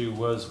hydrants issue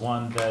was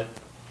one that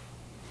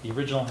the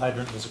original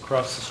hydrant was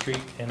across the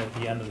street and at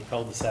the end of the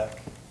cul-de-sac.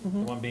 The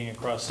one being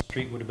across the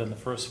street would have been the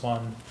first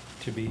one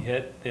to be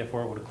hit,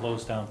 therefore it would have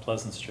closed down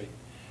Pleasant Street,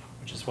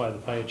 which is why the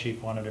fire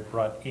chief wanted it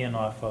brought in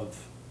off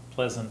of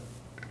Pleasant.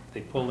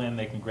 They pull in,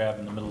 they can grab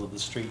in the middle of the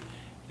street,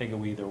 they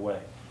go either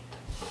way.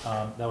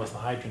 That was the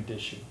hydrant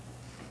issue.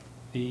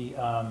 The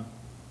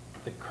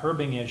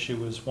curbing issue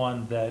was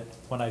one that,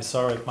 when I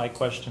saw it, my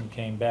question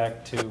came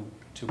back to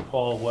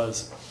Paul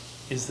was,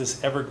 is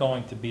this ever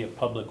going to be a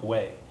public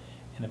way?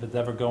 And if it's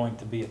ever going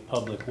to be a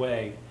public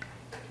way,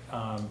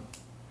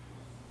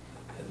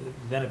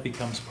 then it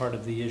becomes part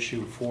of the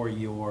issue for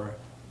your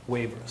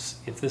waivers.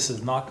 If this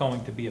is not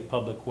going to be a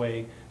public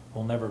way,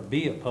 will never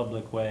be a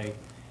public way,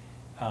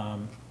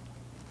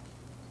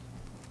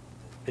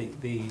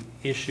 the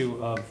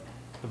issue of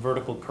the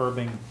vertical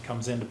curbing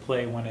comes into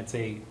play when it's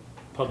a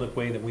public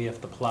way that we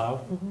have to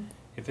plow.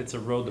 If it's a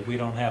road that we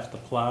don't have to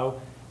plow,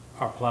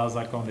 our plows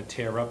aren't going to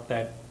tear up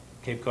that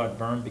Cape Cod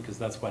berm, because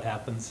that's what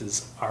happens,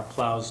 is our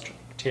plows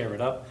tear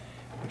it up,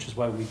 which is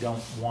why we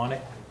don't want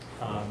it.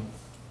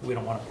 We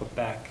don't want to put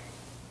back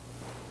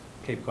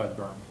Cape Cod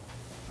berm.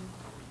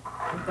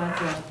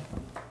 That's a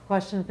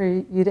question for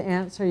you to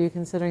answer. Are you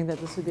considering that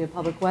this would be a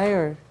public way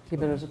or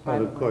keep it as a But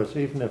private of way? course,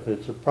 even if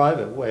it's a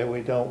private way, we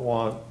don't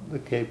want the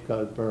Cape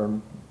Cod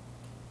berm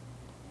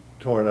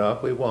torn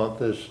up. We want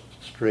this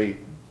street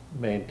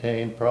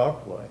maintained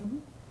properly.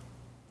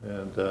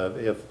 And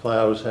if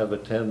plows have a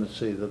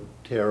tendency to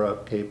tear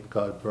up Cape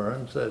Cod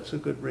berms, that's a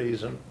good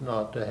reason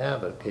not to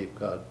have a Cape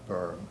Cod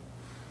berm.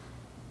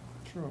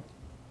 True.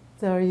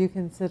 So are you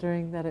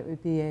considering that it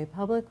would be a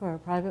public or a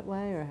private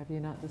way, or have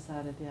you not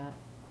decided yet?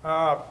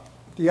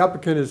 The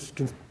applicant is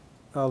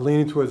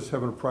leaning towards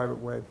having a private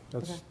way.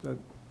 That looks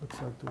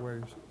like the way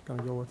he's going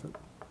to go with it.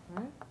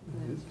 All right.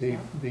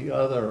 The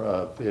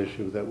other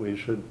issue that we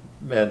should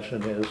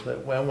mention is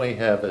that when we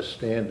have a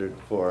standard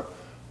for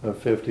a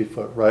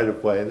 50-foot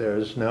right-of-way,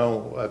 there's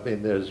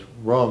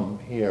room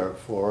here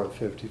for a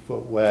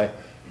 50-foot way,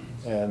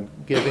 and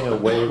giving a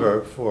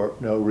waiver for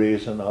no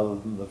reason other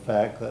than the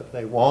fact that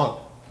they want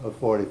a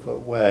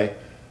 40-foot way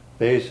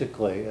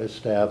basically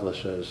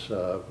establishes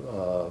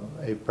a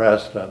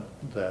precedent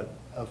that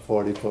a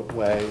 40-foot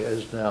way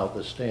is now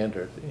the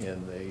standard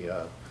in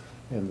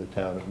the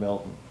town of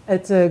Milton.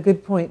 It's a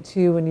good point,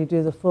 too, when you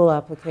do the full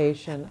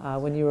application,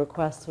 when you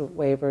request a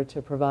waiver,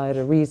 to provide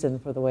a reason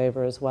for the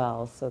waiver as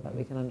well, so that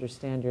we can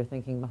understand your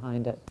thinking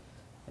behind it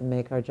and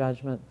make our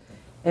judgment.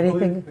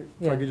 Anything?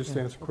 If I could just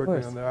answer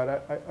quickly on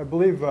that. I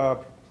believe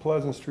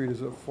Pleasant Street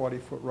is a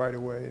 40-foot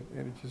right-of-way,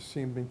 and it just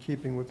seemed in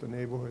keeping with the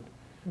neighborhood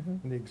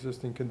and the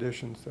existing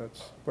conditions.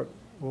 But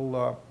we'll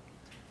a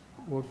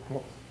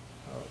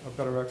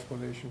better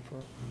explanation for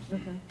it.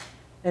 Okay.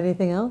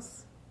 Anything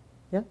else?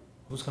 Yeah?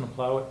 Who's going to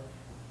plow it?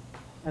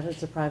 If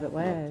it's a private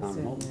way, I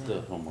assume.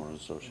 The homeowners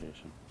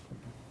association.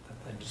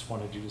 I just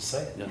wanted you to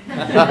say it.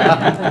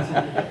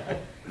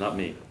 Not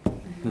me.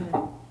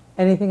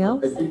 Anything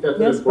else? I think that's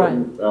Yes, an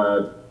important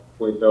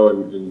point, though,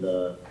 and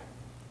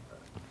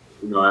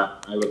you know,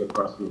 I live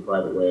across from a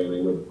private way, and I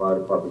know the fire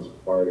department's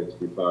required it to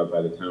be plowed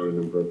by the town a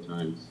number of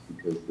times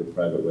because the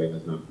private way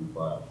has not been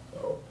plowed.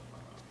 So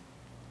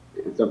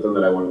it's something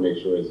that I want to make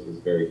sure is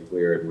very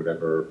clear in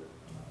whatever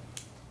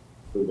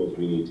approvals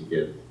we need to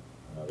give,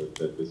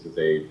 that this is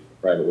a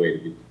private way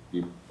to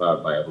be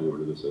plowed by a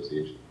homeowners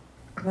association.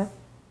 Okay.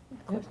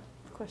 Good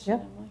question,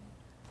 Yep. Emily.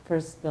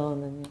 First, Bill,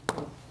 and then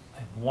you.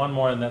 One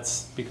more, and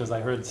that's because I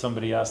heard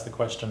somebody ask the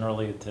question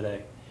earlier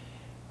today.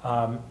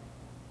 And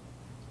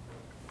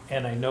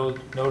I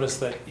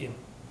noticed that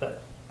the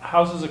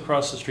houses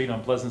across the street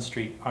on Pleasant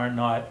Street are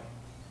not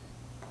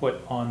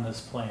put on this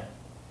plan.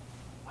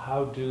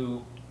 How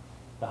do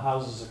the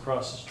houses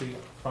across the street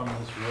from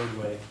this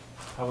roadway,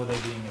 how are they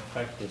being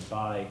affected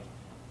by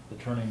the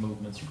turning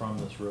movements from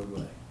this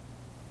roadway?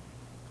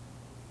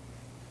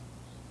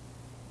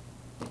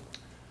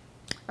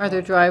 Are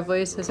there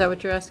driveways? Is that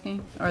what you're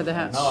asking? Or the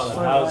house? No, the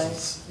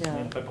houses. I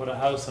mean, if I put a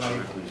house and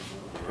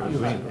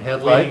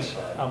Headlights?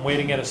 I'm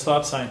waiting at a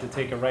stop sign to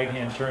take a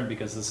right-hand turn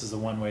because this is a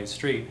one-way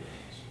street.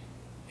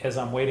 As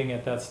I'm waiting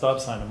at that stop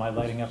sign, am I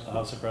lighting up the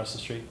house across the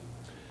street?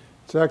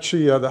 It's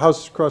actually, the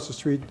house across the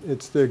street,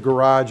 it's their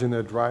garage and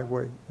their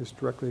driveway is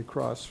directly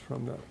across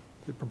from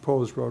the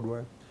proposed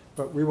roadway.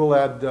 But we'll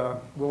add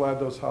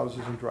those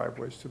houses and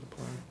driveways to the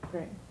plan.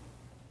 Great.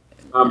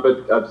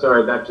 But I'm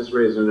sorry, that just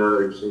raised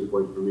another interesting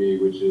point for me,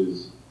 which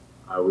is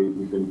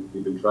we've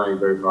been trying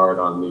very hard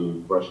on the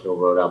Brush Hill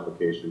Road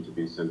application to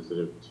be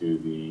sensitive to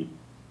the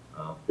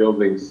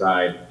building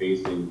side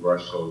facing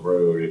Brush Hill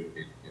Road.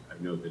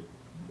 I know that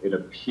it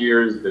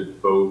appears that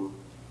both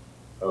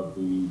of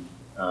the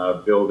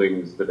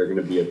buildings that are going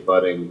to be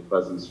abutting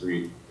Pleasant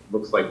Street,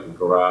 looks like the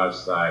garage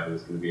side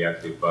is going to be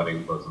actually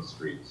abutting Pleasant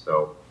Street.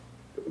 So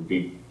it would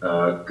be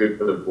good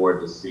for the board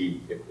to see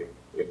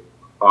if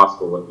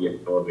possible what the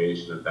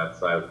elevation of that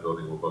side of the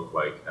building will look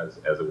like as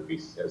it would be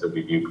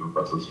viewed from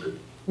Pleasant Street.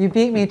 You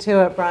beat me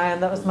to it, Brian.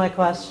 That was my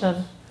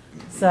question.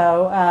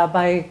 So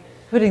by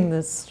putting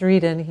the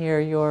street in here,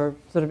 you're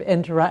sort of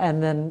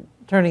and then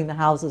turning the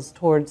houses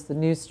towards the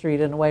new street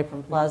and away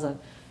from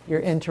Pleasant, you're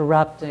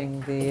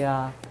interrupting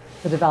the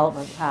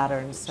development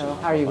patterns. So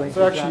how are you going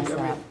to address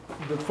that?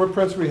 The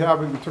footprints we have,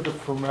 we took it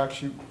from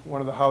actually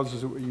one of the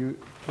houses that we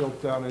built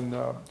down in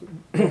the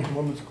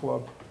Women's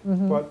Club.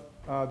 But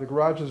the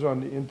garages are on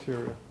the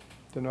interior.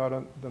 They're not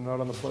on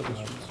the Pleasant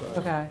Street side.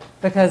 Okay,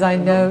 because I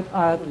note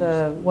at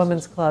the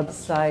Women's Club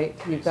site,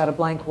 you've got a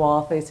blank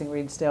wall facing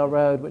Reedsdale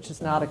Road, which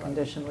is not a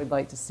condition we'd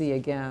like to see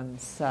again,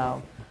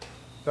 so.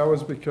 That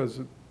was because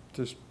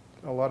there's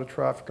a lot of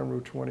traffic on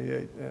Route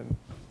 28, and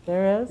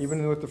there is?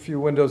 even with the few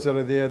windows that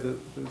are there,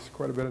 there's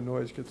quite a bit of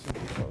noise gets into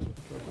the house.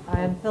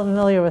 I am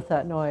familiar with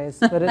that noise,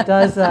 but it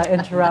does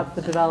interrupt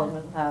the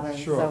development pattern,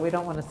 Sure. so we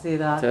don't want to see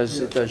that.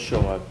 It does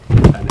show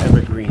an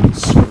evergreen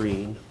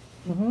screen.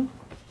 Mhm.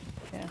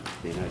 Yeah.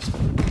 Be nice.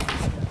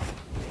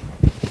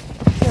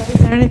 Is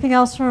there anything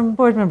else from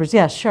board members?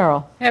 Yes,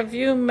 Cheryl. Have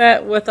you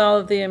met with all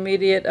of the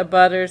immediate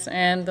abutters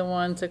and the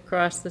ones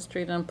across the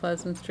street on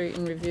Pleasant Street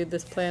and reviewed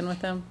this plan with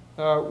them?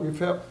 We've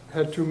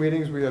had 2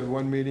 meetings. We had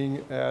one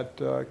meeting at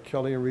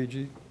Kelly and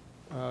Regi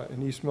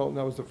in East Milton.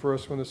 That was the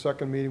first one. The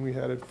second meeting we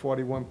had at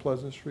 41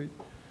 Pleasant Street.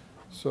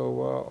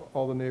 So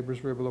all the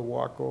neighbors were able to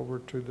walk over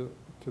to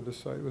the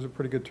site. It was a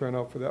pretty good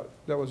turnout for that.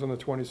 That was on the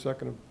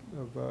 22nd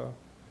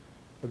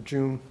of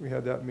June. We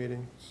had that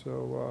meeting.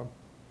 So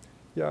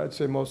yeah, I'd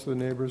say most of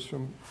the neighbors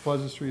from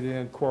Pleasant Street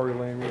and Quarry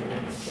Lane were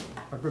there.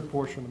 A good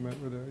portion of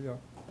them were there,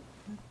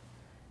 yeah.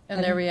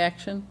 And their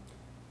reaction?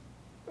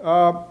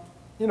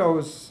 You know, it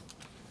was,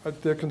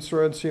 their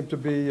concerns seemed to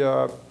be,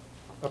 a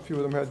few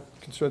of them had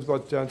concerns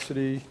about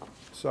density,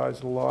 size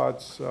of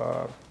lots,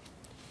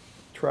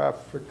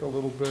 traffic a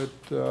little bit,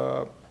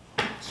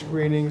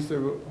 screenings. They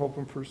were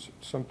hoping for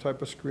some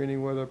type of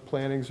screening, whether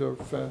plantings or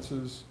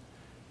fences,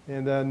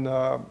 and then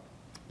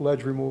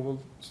ledge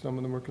removal. Some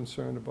of them were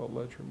concerned about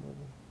ledge removal.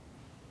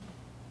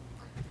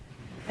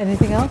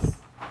 Anything else?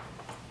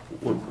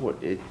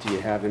 Do you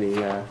have any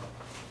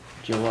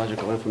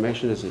geological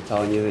information? Is it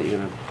telling you that you're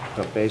going to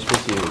put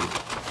basements and you're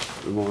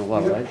removing a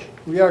lot of ledge?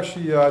 We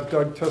actually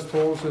dug test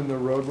holes in the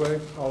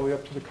roadway all the way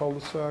up to the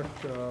cul-de-sac,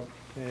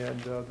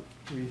 and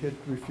we hit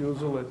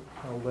refusal at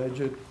a ledge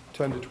at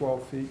 10 to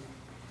 12 feet,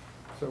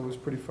 so it was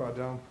pretty far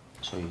down.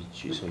 So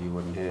you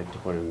wouldn't hit it to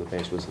put it in the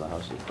basements of the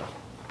houses?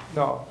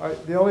 No,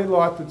 the only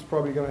lot that's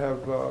probably going to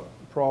have a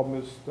problem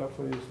is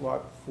definitely is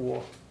lot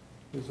 4.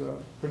 There's a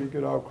pretty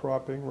good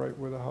outcropping right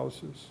where the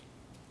house is.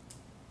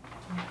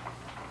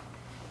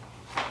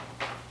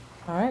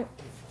 All right,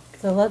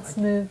 so let's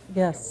move,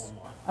 yes.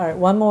 All right,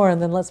 one more,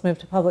 and then let's move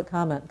to public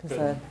comment,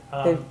 because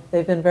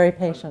they've been very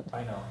patient.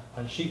 I know.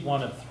 On sheet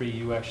 1 of 3,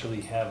 you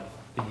actually have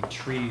the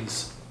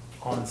trees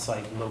on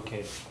site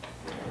located.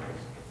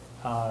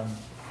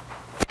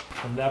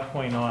 From that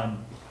point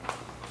on,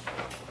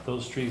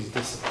 those trees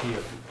disappear.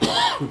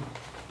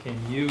 Can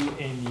you,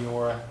 in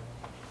your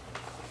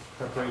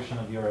preparation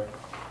of your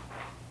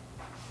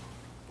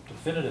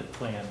definitive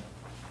plan,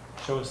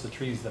 show us the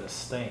trees that are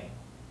staying?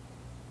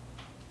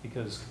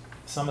 Because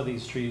some of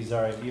these trees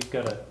are, you've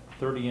got a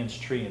 30-inch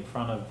tree in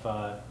front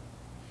of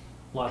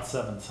Lot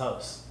 7's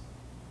house,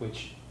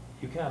 which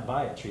you can't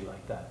buy a tree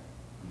like that.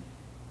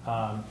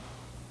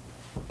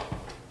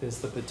 There's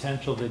the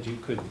potential that you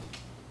could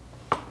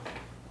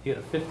get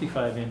a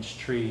 55-inch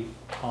tree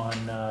on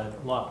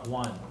Lot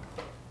 1,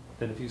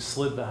 that if you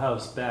slid the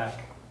house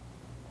back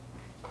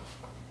a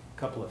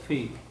couple of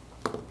feet,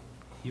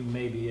 you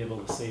may be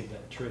able to save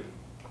that tree.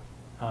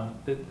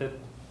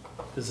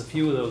 There's a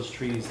few of those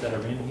trees that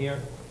are in here.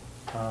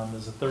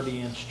 There's a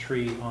 30-inch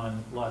tree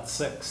on Lot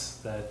 6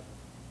 that,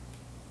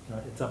 you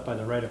know, it's up by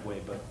the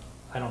right-of-way, but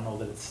I don't know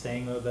that it's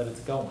staying or that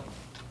it's going.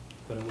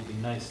 But it would be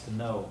nice to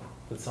know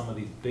that some of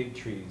these big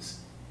trees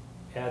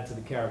add to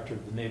the character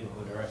of the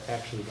neighborhood are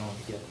actually going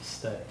to get to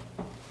stay.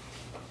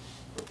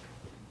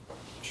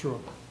 Sure.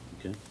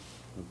 Okay.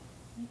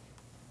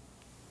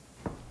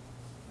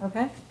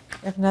 Okay,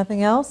 if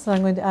nothing else,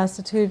 I'm going to ask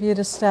the 2 of you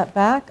to step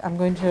back. I'm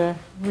going to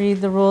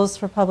read the rules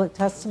for public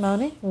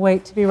testimony.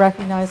 Wait to be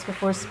recognized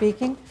before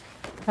speaking.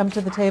 Come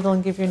to the table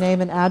and give your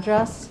name and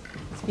address.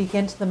 Speak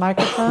into the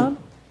microphone.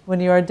 When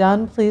you are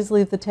done, please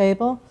leave the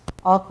table.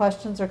 All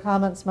questions or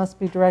comments must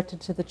be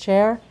directed to the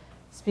chair.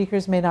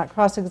 Speakers may not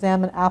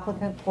cross-examine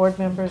applicant, board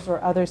members,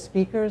 or other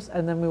speakers,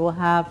 and then we will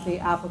have the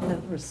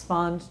applicant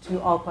respond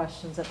to all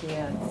questions at the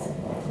end.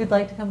 If you'd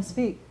like to come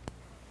speak.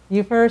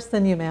 You first,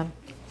 then you, ma'am.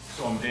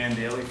 So I'm Dan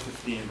Daly,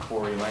 15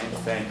 Quarry Lane.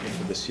 Thank you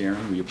for this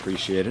hearing. We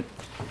appreciate it.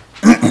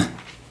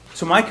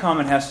 So my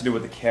comment has to do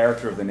with the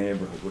character of the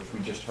neighborhood, which we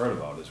just heard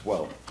about as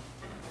well.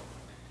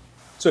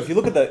 So if you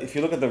look at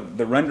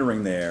the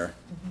rendering there,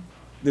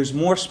 there's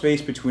more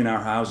space between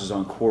our houses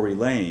on Quarry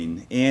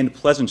Lane and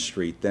Pleasant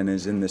Street than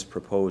is in this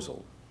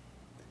proposal.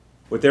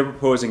 What they're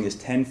proposing is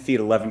 10 feet,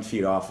 11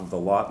 feet off of the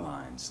lot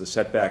lines. The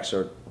setbacks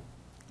are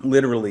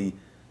literally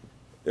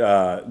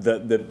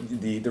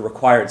the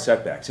required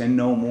setbacks and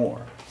no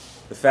more.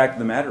 The fact of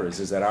the matter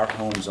is that our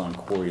homes on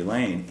Quarry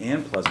Lane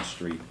and Pleasant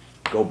Street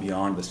go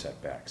beyond the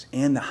setbacks,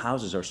 and the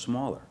houses are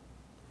smaller.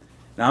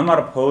 Now, I'm not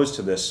opposed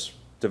to this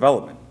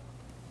development.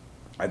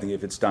 I think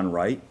if it's done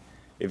right,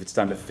 if it's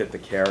done to fit the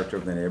character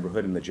of the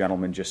neighborhood, and the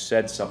gentleman just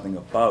said something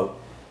about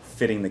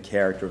fitting the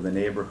character of the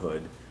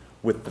neighborhood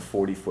with the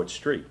 40-foot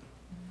street.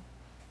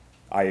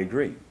 I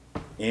agree.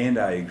 And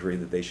I agree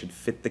that they should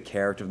fit the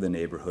character of the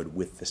neighborhood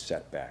with the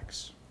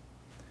setbacks.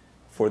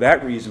 For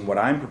that reason, what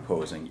I'm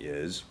proposing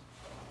is,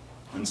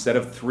 instead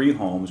of 3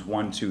 homes,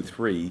 1, 2,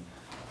 3,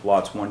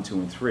 lots 1, 2,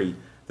 and 3,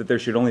 that there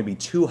should only be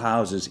 2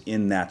 houses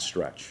in that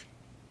stretch.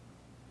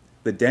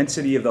 The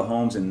density of the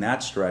homes in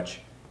that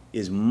stretch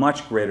is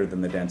much greater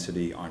than the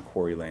density on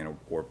Quarry Lane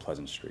or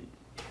Pleasant Street.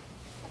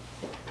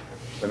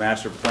 The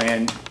master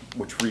plan,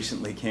 which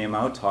recently came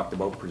out, talked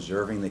about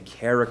preserving the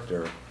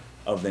character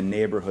of the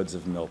neighborhoods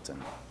of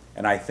Milton.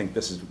 And I think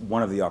this is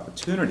one of the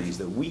opportunities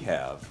that we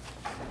have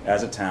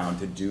as a town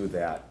to do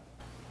that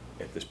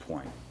at this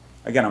point.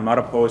 Again, I'm not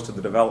opposed to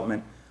the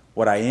development.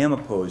 What I am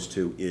opposed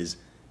to is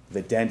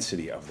the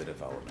density of the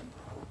development,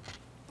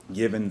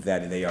 given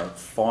that they are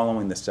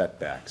following the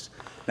setbacks.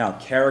 Now,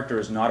 character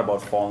is not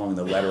about following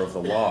the letter of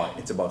the law.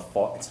 It's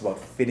about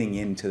fitting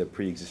into the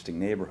pre-existing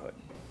neighborhood.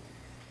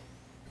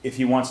 If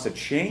he wants to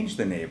change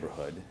the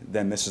neighborhood,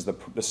 then this is the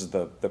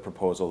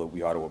proposal that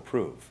we ought to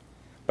approve.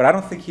 But I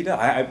don't think he does.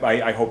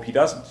 I hope he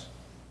doesn't.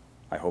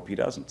 I hope he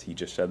doesn't. He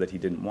just said that he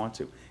didn't want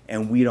to.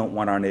 And we don't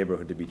want our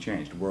neighborhood to be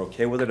changed. We're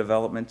okay with the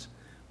development.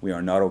 We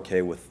are not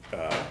okay with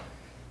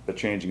the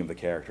changing of the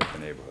character of the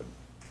neighborhood.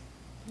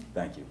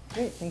 Thank you.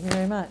 Great, thank you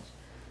very much.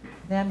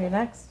 Ma'am, you're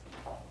next.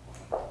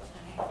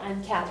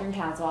 I'm Catherine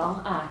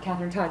Caswell,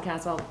 Catherine Todd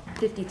Caswell,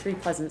 53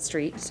 Pleasant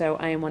Street. So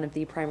I am one of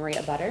the primary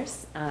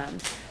abutters.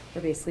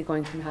 We're basically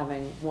going from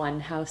having one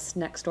house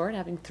next door to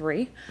having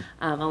three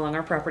along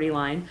our property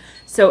line.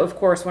 So of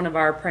course, one of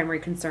our primary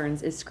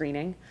concerns is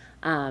screening.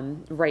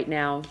 Right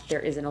now,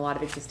 there isn't a lot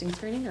of existing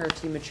screening. There are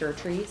 2 mature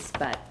trees,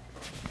 but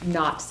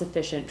not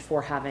sufficient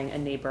for having a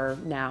neighbor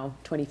now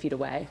 20 feet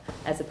away,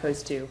 as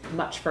opposed to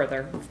much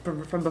further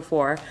from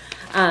before.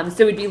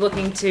 So we'd be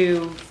looking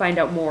to find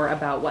out more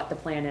about what the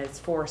plan is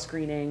for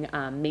screening,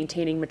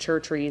 maintaining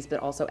mature trees, but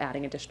also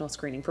adding additional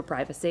screening for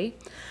privacy.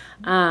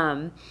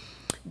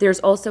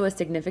 There's also a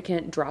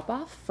significant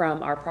drop-off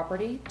from our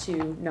property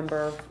to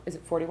number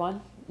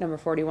 41? Number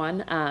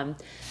 41,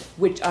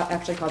 which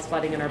actually caused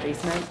flooding in our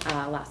basement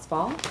last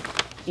fall.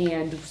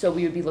 And so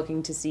we would be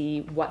looking to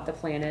see what the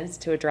plan is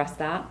to address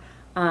that,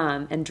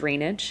 and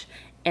drainage,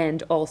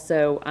 and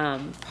also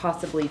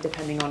possibly,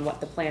 depending on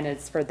what the plan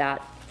is for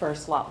that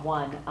first lot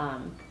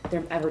 1,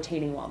 a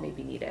retaining wall may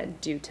be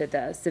needed due to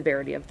the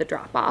severity of the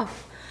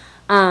drop-off.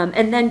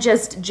 And then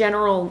just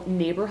general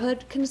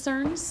neighborhood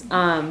concerns,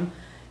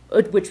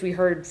 which we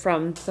heard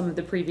from some of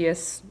the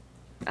previous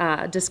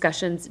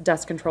discussions: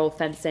 dust control,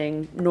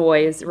 fencing,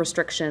 noise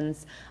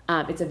restrictions.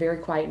 It's a very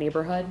quiet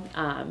neighborhood.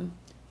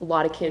 A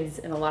lot of kids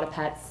and a lot of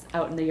pets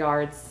out in the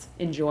yards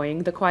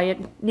enjoying the quiet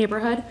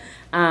neighborhood.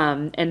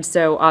 And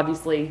so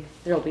obviously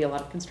there'll be a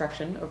lot of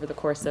construction over the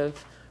course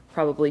of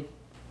probably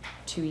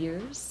 2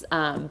 years,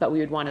 but we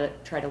would want to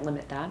try to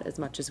limit that as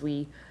much as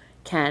we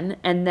can.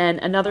 And then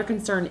another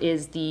concern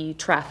is the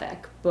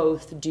traffic,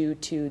 both due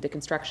to the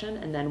construction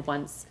and then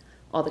once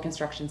all the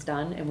construction's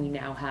done and we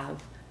now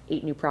have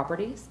 8 new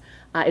properties.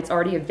 It's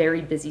already a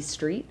very busy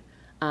street.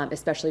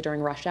 Especially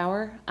during rush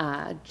hour.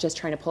 Just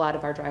trying to pull out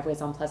of our driveways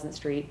on Pleasant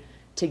Street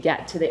to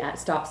get to the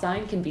stop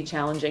sign can be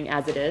challenging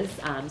as it is.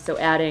 So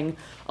adding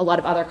a lot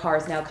of other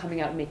cars now coming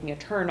out and making a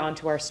turn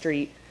onto our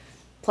street,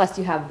 plus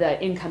you have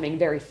the incoming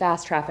very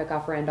fast traffic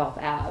off Randolph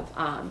Ave.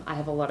 I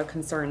have a lot of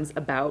concerns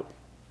about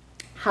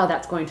how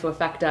that's going to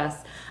affect us.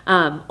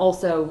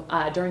 Also,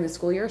 during the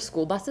school year,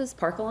 school buses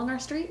park along our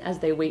street as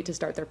they wait to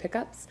start their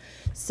pickups.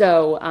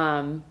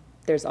 So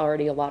there's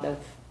already a lot of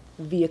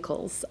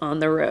vehicles on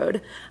the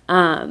road.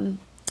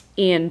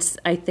 And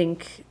I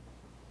think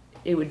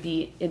it would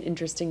be an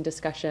interesting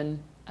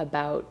discussion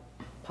about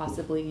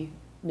possibly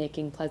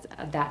making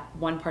that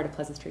one part of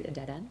Pleasant Street a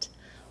dead end,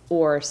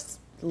 or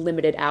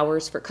limited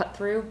hours for cut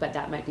through, but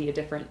that might be a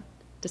different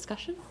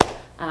discussion.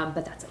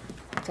 But that's it.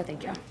 So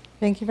thank you.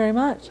 Thank you very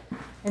much.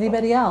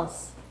 Anybody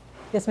else?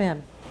 Yes,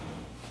 ma'am.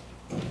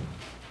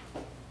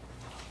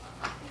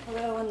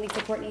 Hello, I'm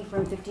Lisa Courtney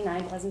from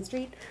 59 Pleasant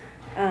Street.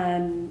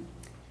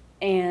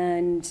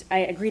 And I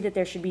agree that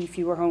there should be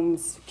fewer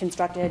homes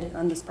constructed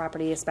on this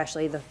property,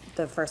 especially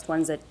the first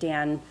ones that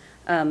Dan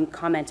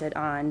commented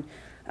on.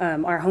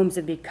 Our homes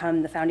have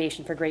become the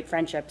foundation for great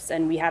friendships,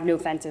 and we have no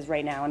fences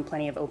right now and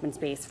plenty of open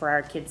space for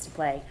our kids to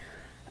play.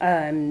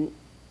 And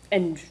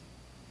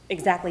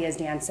exactly as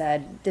Dan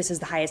said, this is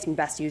the highest and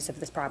best use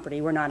of this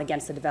property. We're not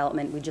against the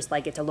development. We'd just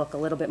like it to look a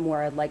little bit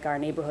more like our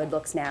neighborhood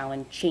looks now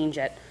and change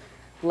it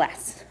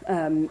less.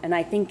 And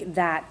I think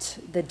that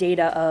the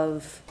data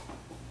of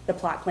the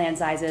plot plan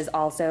sizes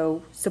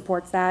also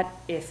supports that.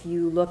 If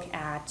you look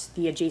at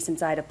the adjacent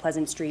side of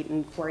Pleasant Street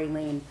and Quarry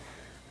Lane,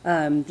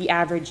 the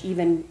average,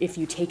 even if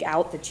you take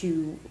out the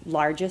 2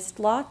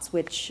 largest lots,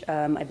 which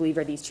I believe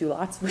are these 2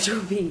 lots, which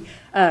will be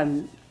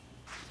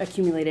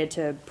accumulated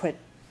to put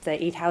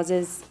the 8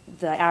 houses,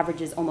 the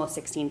average is almost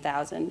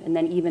 16,000. And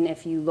then even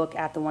if you look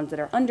at the ones that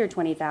are under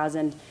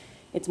 20,000,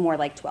 it's more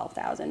like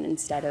 12,000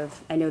 instead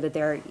of, I know that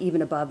they're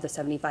even above the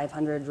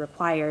 7,500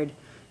 required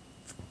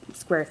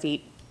square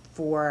feet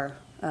for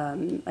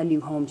a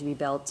new home to be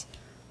built,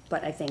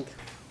 but I think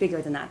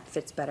bigger than that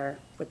fits better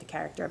with the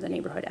character of the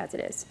neighborhood as it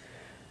is.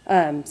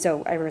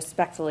 So I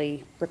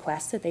respectfully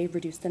request that they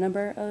reduce the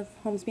number of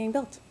homes being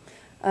built.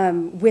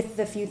 With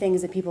the few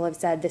things that people have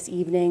said this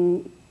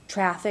evening,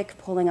 traffic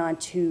pulling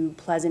onto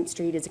Pleasant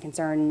Street is a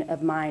concern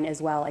of mine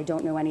as well. I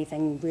don't know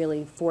anything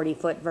really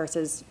 40-foot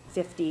versus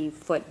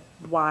 50-foot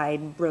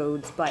wide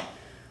roads, but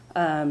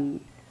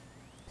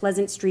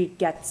Pleasant Street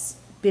gets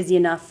busy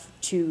enough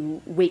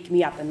to wake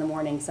me up in the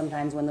morning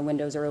sometimes when the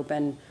windows are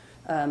open,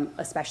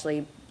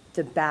 especially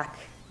the back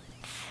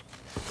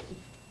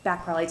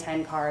probably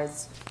 10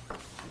 cars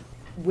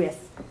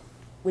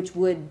which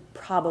would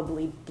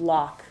probably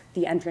block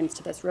the entrance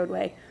to this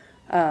roadway.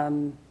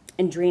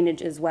 And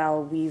drainage as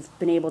well, we've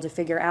been able to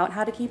figure out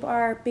how to keep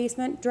our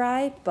basement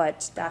dry,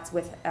 but that's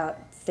with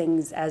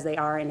things as they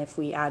are, and if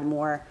we add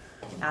more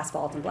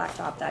asphalt and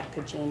blacktop, that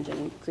could change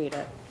and create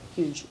a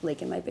huge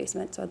lake in my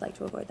basement, so I'd like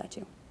to avoid that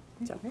too.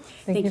 So,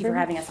 thank you for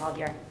having us all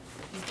here.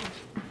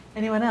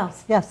 Anyone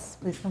else? Yes,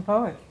 please come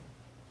forward.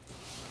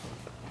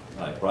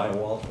 Hi, Brian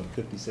Wall from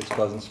 56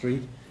 Pleasant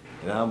Street,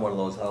 and I'm one of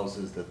those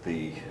houses that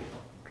the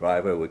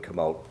driveway would come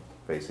out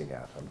facing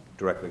at. I'm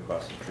directly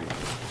across the street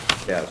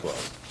from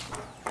Caswell's.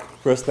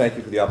 First, thank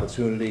you for the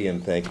opportunity,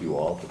 and thank you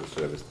all for the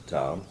service to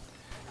town.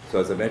 So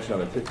as I mentioned,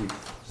 I'm at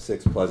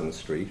 56 Pleasant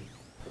Street.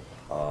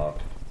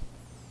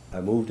 I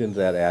moved into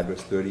that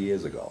address 30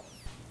 years ago.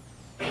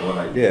 And when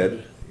I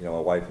did, you know, my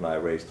wife and I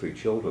raised 3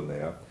 children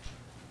there.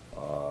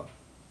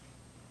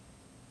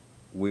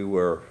 We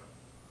were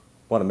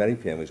one of many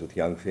families with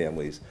young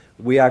families.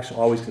 We actually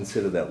always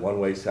considered that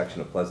one-way section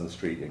of Pleasant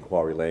Street and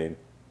Quarry Lane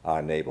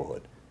our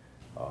neighborhood.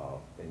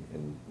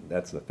 And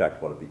that's in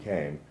effect what it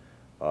became.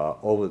 I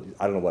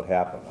don't know what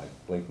happened. I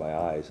blinked my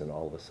eyes and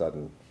all of a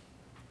sudden,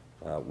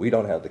 we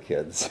don't have the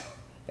kids.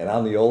 And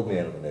I'm the old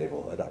man of the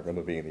neighborhood. I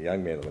remember being the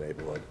young man of the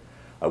neighborhood.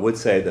 I would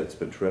say that it's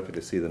been terrific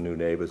to see the new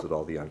neighbors with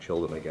all the young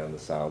children again. The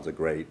sounds are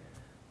great.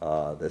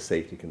 The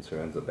safety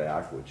concerns are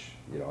back, which,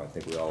 you know, I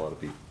think we all ought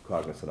to be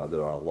cognizant of.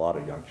 There are a lot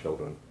of young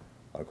children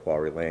on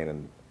Quarry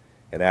Lane,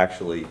 and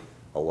actually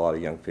a lot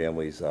of young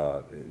families,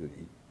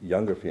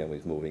 younger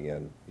families moving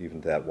in,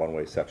 even to that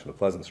one-way section of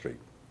Pleasant Street.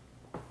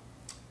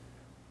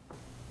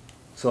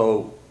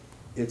 So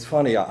it's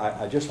funny,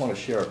 I just want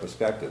to share a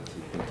perspective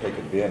to take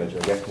advantage,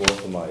 I guess, more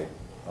from my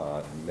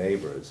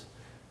neighbors,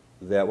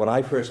 that when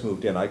I first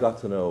moved in, I got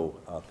to know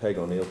Peg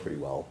O'Neill pretty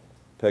well.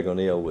 Peg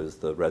O'Neill was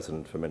the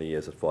resident for many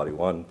years at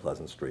 41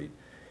 Pleasant Street.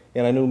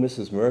 And I knew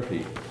Mrs.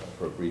 Murphy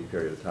for a brief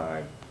period of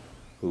time,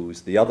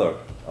 who's the other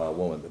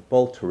woman. They're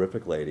both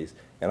terrific ladies.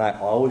 And I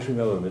always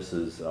remember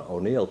Mrs.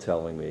 O'Neill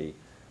telling me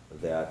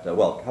that,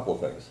 well, a couple of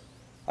things.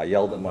 I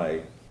yelled at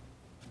my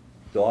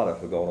daughter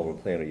for going over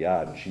and playing in her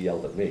yard, and she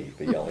yelled at me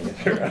for yelling at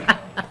her.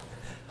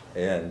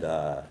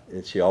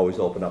 And she always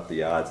opened up the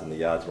yards, and the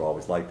yards were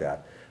always like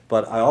that.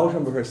 But I always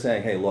remember her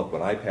saying, hey, look,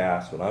 when I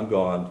pass, when I'm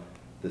gone,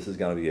 this is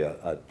going to be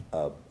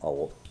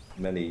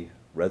many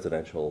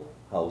residential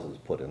houses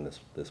put in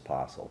this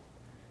parcel.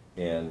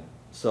 And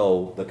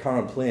so the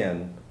current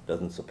plan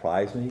doesn't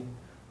surprise me.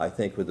 I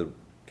think with the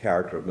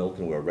character of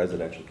Milton, we're a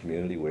residential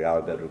community. We are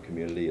a bedroom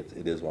community.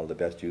 It is one of the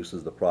best uses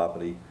of the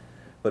property.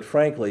 But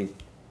frankly,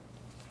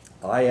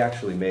 I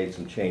actually made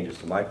some changes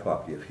to my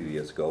property a few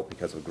years ago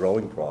because of a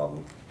growing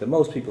problem that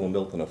most people in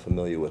Milton are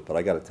familiar with, but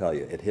I got to tell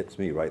you, it hits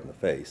me right in the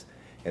face,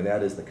 and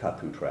that is the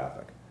cut-through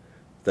traffic.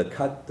 The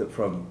cut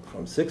from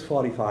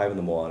 6:45 in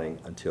the morning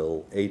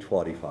until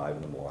 8:45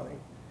 in the morning,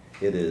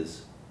 it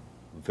is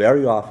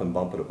very often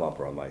bumper to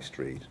bumper on my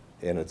street,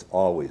 and it's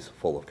always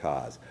full of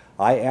cars.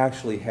 I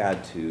actually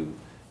had to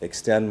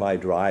extend my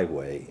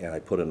driveway, and I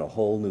put in a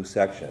whole new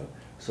section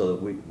so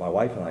that my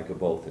wife and I could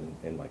both,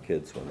 and my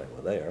kids when they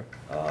were there,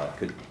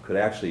 could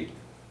actually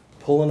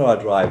pull into our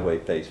driveway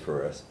face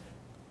first,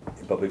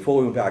 but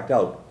before we backed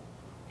out,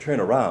 turn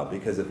around,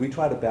 because if we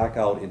try to back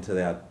out into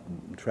that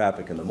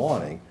traffic in the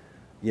morning,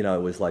 you know,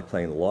 it was like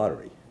playing the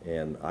lottery,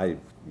 and I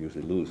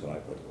usually lose when I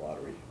play the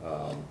lottery.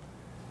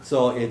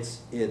 So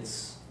it's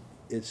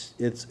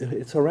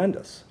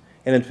horrendous.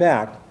 And in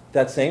fact,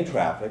 that same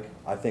traffic,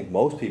 I think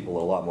most people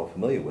are a lot more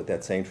familiar with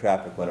that same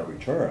traffic when it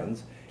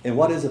returns. And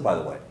what is it, by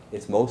the way?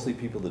 It's mostly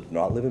people that do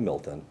not live in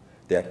Milton.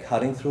 They're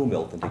cutting through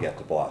Milton to get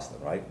to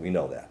Boston, right? We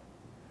know that.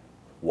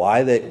 Why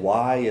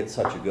it's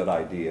such a good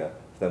idea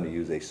for them to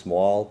use a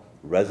small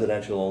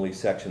residential-only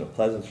section of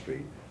Pleasant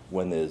Street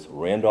when there's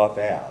Randolph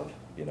Ave,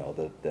 you know,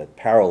 that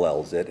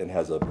parallels it and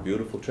has a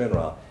beautiful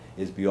turnaround,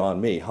 is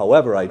beyond me.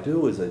 However, I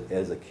do,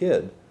 as a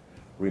kid,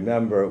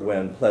 remember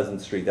when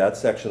Pleasant Street, that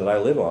section that I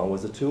live on,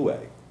 was a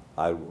two-way.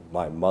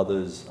 My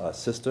mother's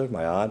sister,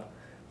 my aunt,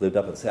 lived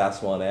up in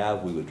Sassawan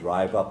Ave. We would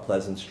drive up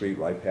Pleasant Street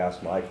right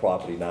past my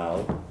property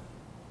now,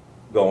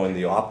 going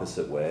the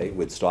opposite way.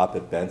 We'd stop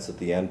at Bent's at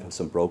the end for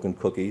some broken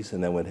cookies,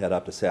 and then we'd head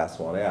up to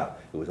Sassawan Ave.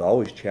 It was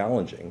always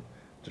challenging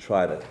to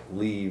try to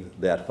leave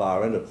that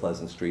far end of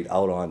Pleasant Street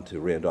out onto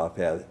Randolph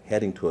Ave,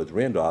 heading towards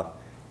Randolph,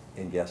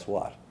 and guess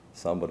what?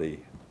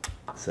 Somebody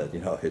said,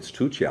 you know, it's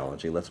too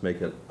challenging, let's make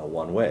it a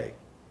one-way.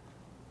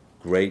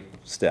 Great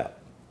step.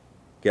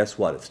 Guess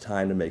what? It's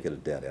time to make it a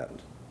dead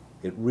end.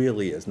 It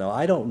really is. Now,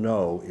 I don't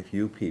know if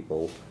you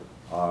people,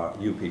 I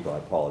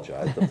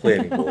apologize, the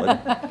planning board.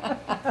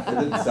 It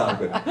didn't sound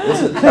good.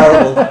 This is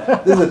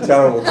a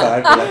terrible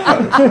time for that kind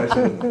of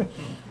expression.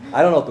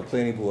 I don't know if the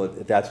planning board,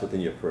 if that's within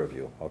your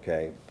purview,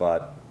 okay?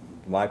 But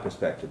my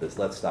perspective is,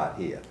 let's start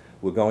here.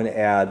 We're going to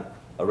add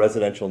a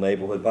residential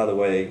neighborhood. By the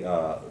way,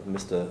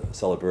 Mr.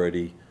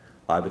 Celebrity,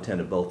 I've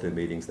attended both their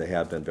meetings. They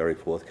have been very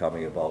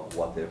forthcoming about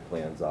what their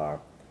plans are.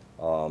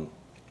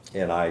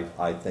 And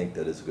I think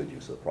that is a good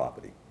use of the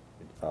property.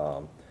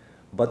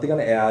 But they're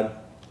going to add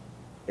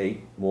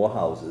 8 more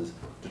houses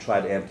to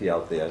try to empty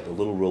out the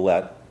little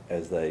roulette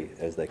as they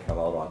come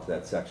out onto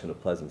that section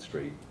of Pleasant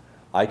Street.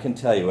 I can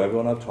tell you,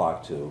 everyone I've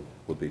talked to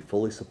would be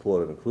fully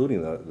supportive,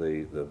 including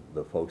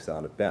the folks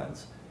down at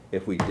Bent's,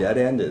 if we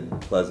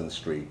dead-ended Pleasant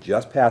Street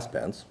just past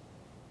Bent's,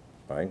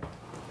 right?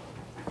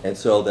 And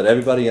so that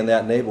everybody in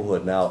that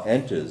neighborhood now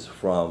enters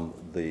from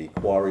the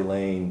Quarry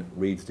Lane,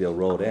 Reedsdale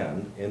Road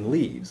end and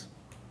leaves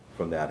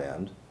from that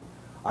end.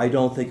 I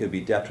don't think it'd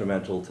be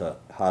detrimental to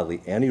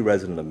hardly any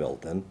resident of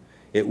Milton.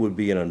 It would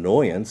be an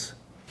annoyance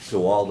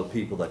to all the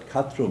people that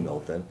cut through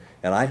Milton,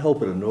 and I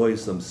hope it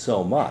annoys them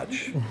so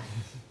much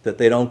that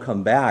they don't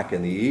come back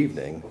in the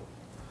evening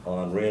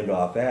on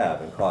Randolph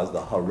Ave and cause the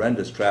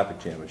horrendous traffic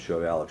jam. I'm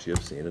sure, Alex,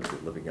 you've seen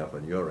it, living up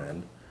on your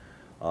end.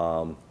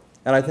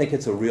 And I think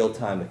it's a real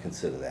time to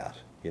consider that.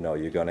 You know,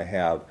 you're going to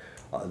have,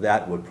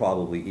 that would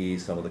probably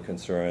ease some of the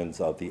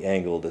concerns of the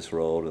angle of this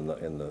road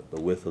and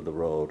the width of the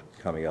road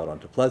coming out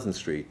onto Pleasant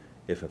Street,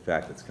 if in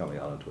fact it's coming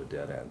out onto a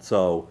dead end.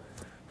 So,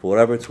 for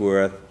whatever it's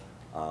worth,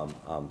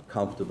 I'm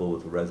comfortable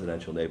with the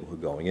residential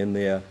neighborhood going in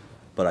there,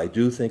 but I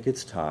do think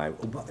it's time.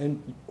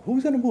 And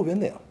who's going to move in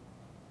there?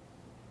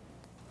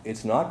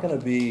 It's not going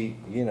to be,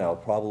 you know,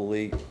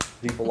 probably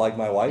people like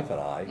my wife and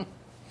I,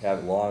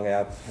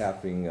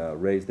 having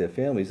raised their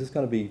families. It's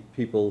going to be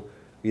people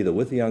either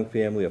with a young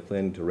family or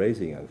planning to raise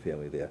a young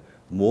family there.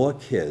 More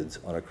kids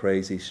on a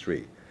crazy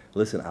street.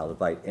 Listen, I'll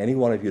invite any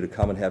one of you to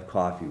come and have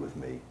coffee with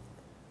me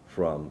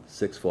from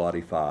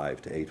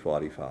 6:45 to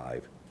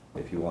 8:45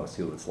 if you want to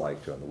see what it's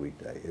like during the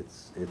weekday.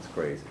 It's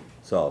crazy.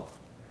 So,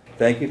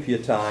 thank you for your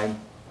time.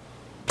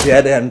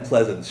 Dead End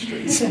Pleasant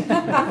Street.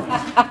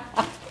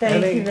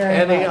 Thank you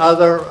very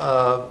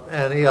much.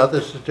 Any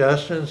other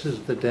suggestions?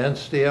 Is the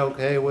density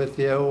okay with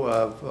you?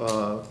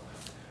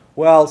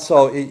 Well,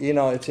 so, you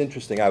know, it's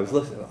interesting. I was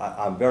listening.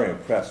 I'm very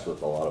impressed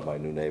with a lot of my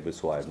new neighbors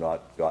who I have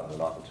not gotten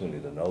an opportunity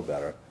to know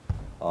better.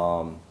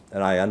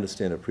 And I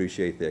understand and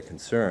appreciate their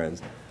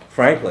concerns.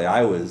 Frankly,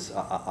 I was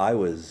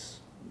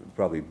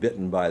probably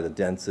bitten by the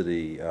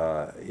density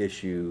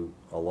issue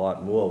a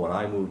lot more when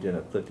I moved in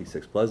at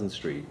 56 Pleasant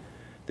Street.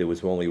 There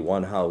was only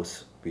one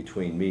house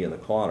between me and the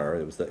corner.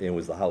 It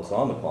was the house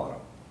on the corner.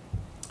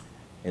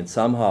 And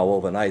somehow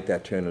overnight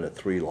that turned into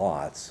 3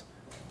 lots.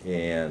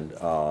 And,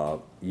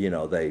 you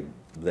know,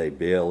 they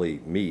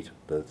barely meet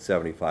the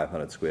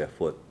 7,500 square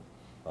foot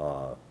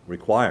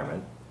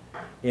requirement.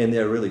 And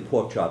they're really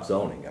pork chop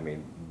zoning. I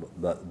mean,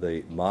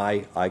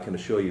 I can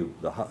assure you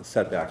the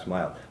setbacks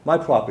my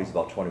property's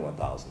about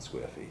 21,000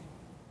 square feet.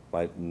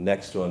 My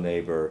next door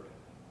neighbor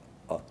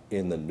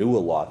in the newer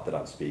lot that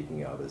I'm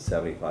speaking of is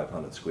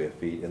 7,500 square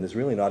feet, and there's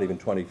really not even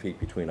 20 feet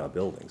between our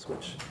buildings,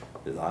 which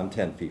is, I'm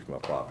 10 feet from our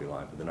property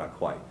line, but they're not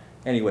quite.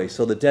 Anyway,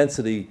 so the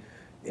density,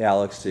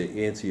 Alex,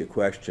 to answer your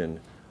question,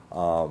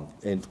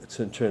 in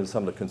terms of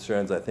some of the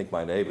concerns I think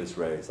my neighbors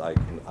raised, I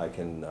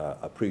can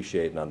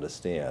appreciate and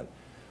understand.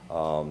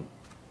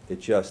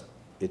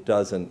 It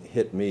doesn't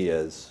hit me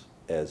as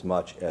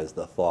much as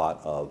the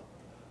thought of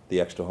the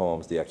extra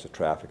homes, the extra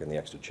traffic, and the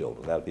extra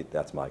children.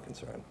 That's my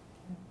concern.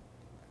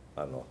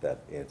 I don't know if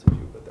that answers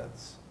you, but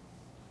that's...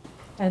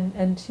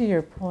 And to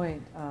your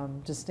point,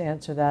 just to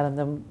answer that, and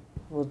then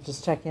we'll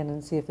just check in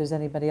and see if there's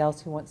anybody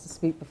else who wants to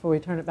speak before we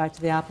turn it back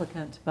to the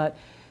applicant. But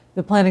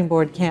the planning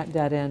board can't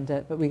dead end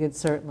it, but we could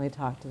certainly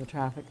talk to the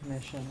traffic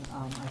commission,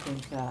 I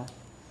think,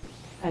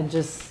 and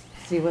just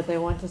see what they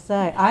want to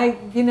say.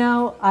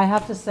 I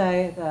have to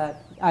say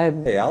that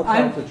I'll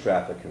talk to the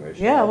traffic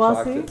commission. Yeah,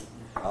 well, see?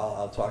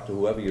 I'll talk to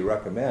whoever you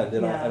recommend,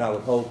 and I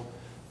would hope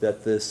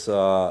that this,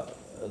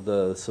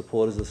 the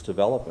supporters of this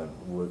development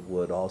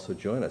would also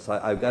join us.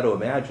 I've got to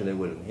imagine it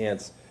would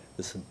enhance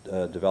this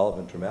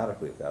development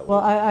dramatically if that Well,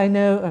 I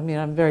know, I mean,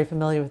 I'm very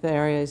familiar with the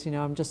areas, you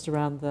know, I'm just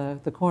around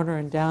the corner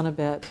and down a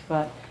bit,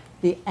 but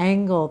the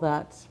angle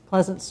that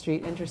Pleasant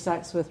Street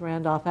intersects with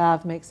Randolph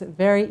Ave makes it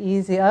very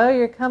easy. Oh,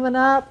 you're coming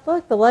up,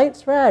 look, the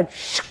light's red.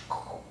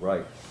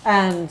 Right.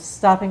 And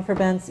stopping for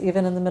Bent's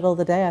even in the middle of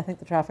the day, I think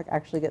the traffic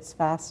actually gets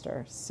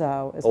faster,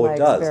 so is my it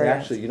does.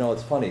 experience. Actually, you know,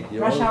 it's funny.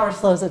 Rush hour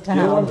slows it down.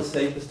 Do you know one of the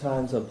safest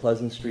times on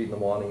Pleasant Street in the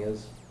morning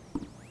is?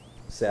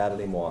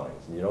 Saturday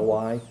mornings. And you know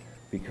why?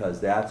 Because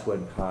that's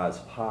when cars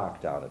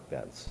park down at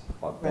Bent's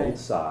on both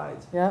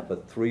sides,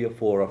 but 3 or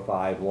 4 or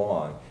 5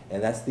 long.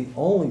 And that's the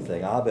only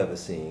thing I've ever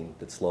seen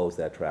that slows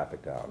that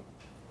traffic down,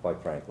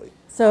 quite frankly.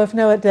 So if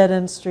no at Dead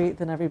End Street,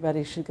 then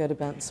everybody should go to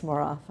Bent's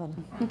more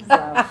often.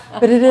 So,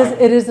 but it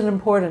is an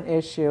important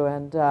issue,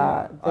 and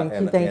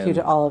thank you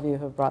to all of you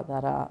who have brought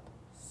that up.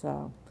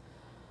 So,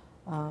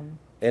 and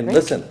great.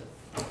 Listen,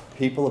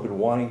 people have been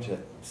wanting to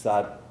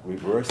start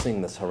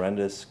reversing this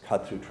horrendous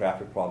cut-through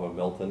traffic problem in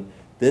Milton.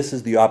 This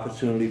is the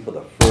opportunity for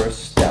the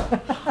first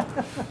step.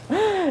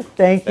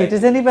 Thank you.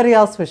 Does anybody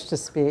else wish to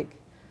speak?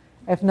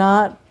 If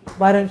not,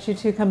 why don't you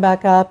two come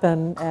back up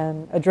and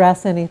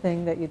address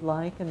anything that you'd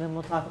like, and then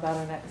we'll talk about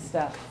our next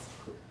steps.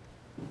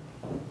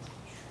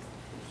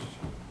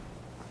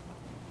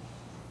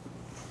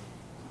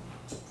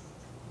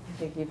 I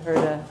think you've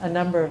heard a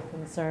number of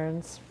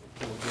concerns.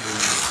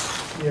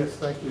 Yes,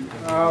 thank you.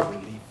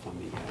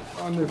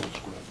 On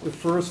the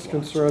first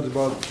concerns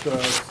about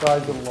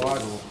size of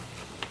lots,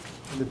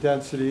 the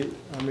density,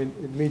 I mean,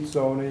 it meets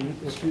zoning.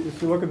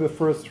 If you look at the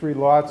first 3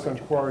 lots on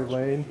Quarry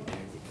Lane,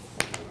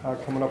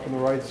 coming up on the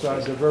right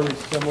side, they're very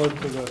similar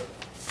to the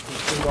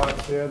 2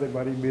 lots there. They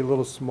might even be a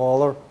little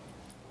smaller.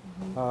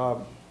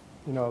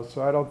 You know,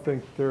 so I don't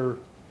think they're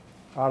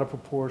out of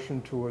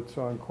proportion to what's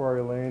on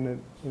Quarry Lane.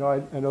 And, you know,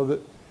 I know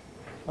that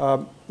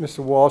Mr.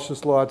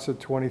 Walsh's lots are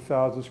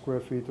 20,000 square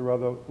feet. There are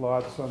other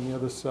lots on the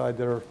other side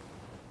that are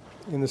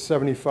in the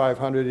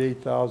 7,500,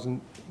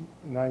 8,000,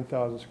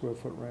 9,000 square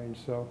foot range.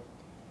 So,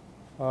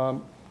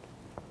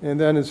 and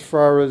then as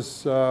far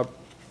as, you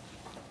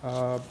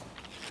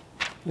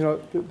know,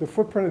 the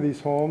footprint of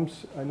these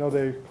homes, I know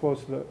they're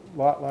close to the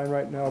lot line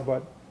right now,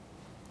 but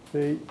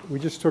we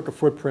just took a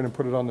footprint and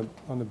put it on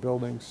the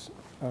buildings,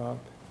 on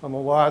the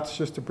lots,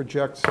 just to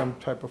project some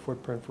type of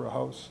footprint for a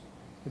house.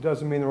 It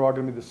doesn't mean they're all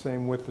going to be the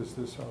same width as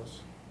this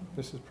house.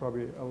 This is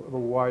probably a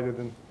little wider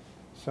than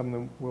some of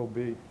them will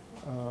be.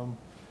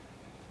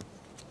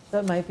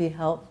 That might be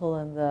helpful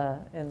in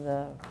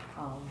the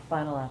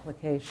final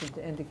application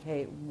to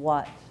indicate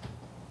what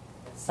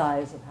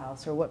size of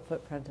house or what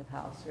footprint of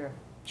house you're.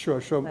 Sure,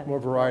 show more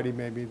variety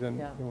maybe than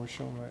we're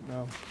showing right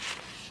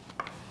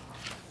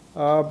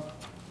now.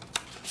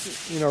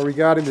 You know,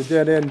 regarding the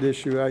dead end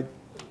issue, I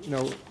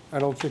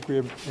don't think we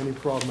have any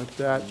problem with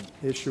that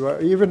issue.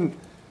 Even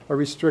a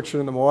restriction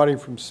in the morning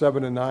from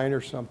 7 to 9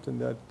 or something,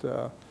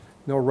 that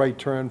no right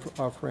turn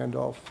off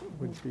Randolph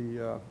would be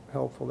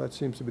helpful. That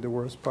seems to be the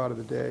worst part of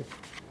the day.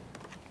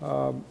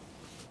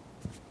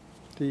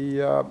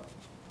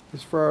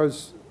 As far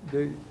as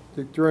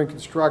during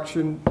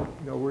construction,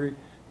 you know, we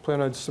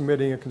plan on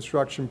submitting a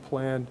construction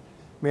plan,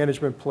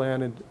 management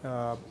plan, and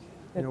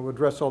you know, we'll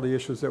address all the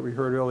issues that we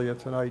heard earlier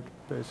tonight,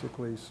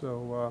 basically.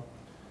 So,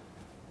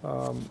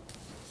 and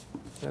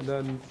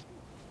then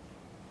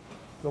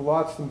the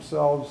lots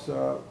themselves,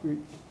 we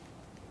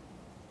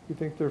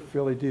think they're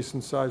fairly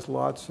decent-sized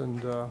lots,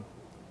 and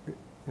you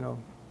know,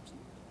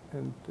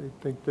 and they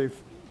think they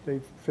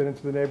fit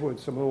into the neighborhood.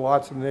 Some of the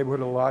lots in the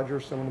neighborhood are larger,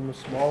 some of them are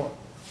smaller.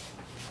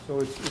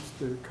 So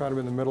they're kind of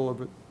in the middle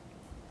of it.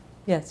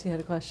 Yes, you had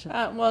a question.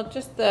 Well,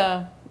 just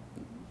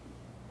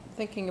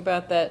thinking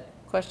about that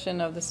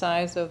question of the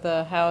size of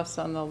the house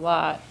on the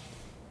lot.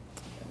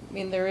 I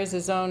mean, there is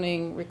a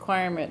zoning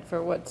requirement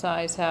for what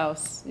size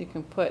house you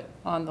can put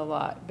on the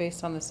lot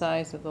based on the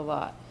size of the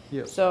lot.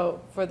 Yes. So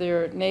for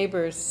their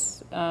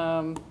neighbors,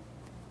 in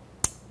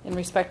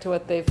respect to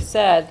what they've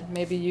said,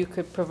 maybe you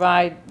could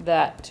provide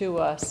that to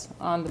us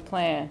on the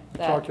plan.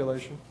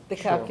 Calculation. The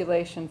Sure.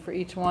 calculation for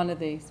each one of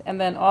these. And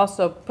then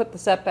also put the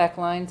setback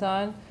lines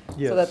on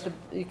so that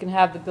you can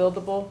have the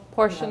buildable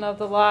portion of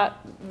the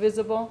lot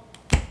visible.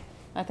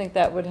 I think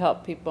that would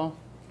help people.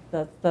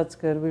 That's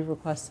good. We've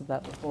requested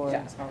that before.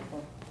 Yeah. It's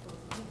helpful.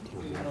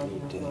 You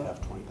need to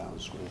have 20,000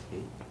 square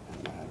feet,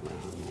 and add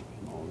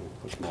around,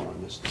 put more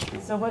on this.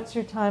 So what's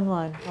your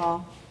timeline,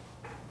 Paul?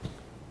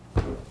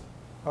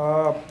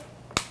 I'm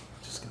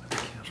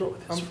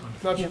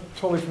not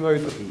totally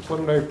familiar with the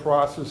preliminary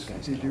process.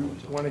 Did you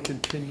want to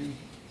continue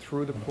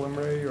through the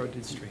preliminary, or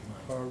did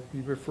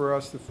you refer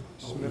us to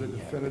submit a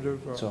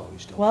definitive?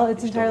 Well,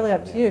 it's entirely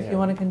up to you. If you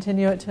want to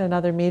continue it to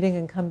another meeting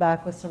and come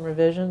back with some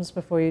revisions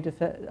before you do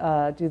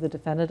the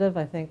definitive,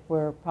 I think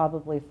we're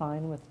probably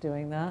fine with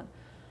doing that.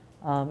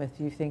 If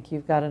you think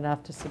you've got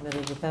enough to submit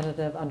a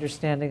definitive,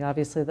 understanding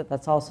obviously that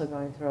that's also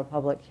going through a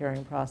public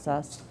hearing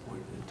process,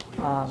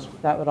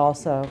 that would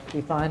also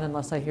be fine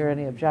unless I hear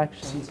any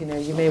objections. You know,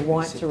 you may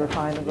want to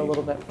refine it a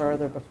little bit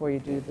further before you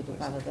do the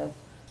definitive.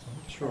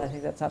 Sure. I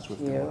think that's up to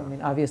you. I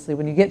mean, obviously,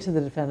 when you get to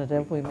the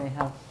definitive,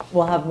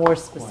 we'll have more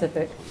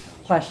specific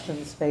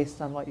questions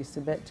based on what you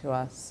submit to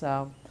us.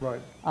 So,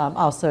 right.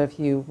 Also, if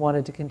you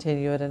wanted to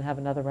continue it and have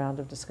another round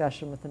of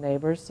discussion with the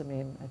neighbors, I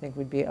mean, I think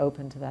we'd be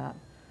open to that.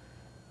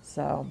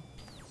 So,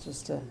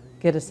 just to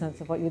get a sense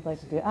of what you'd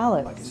like to do.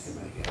 Alex,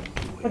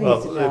 what do you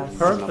Well, suggest? the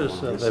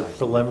purpose of the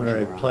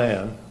preliminary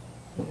plan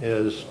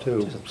is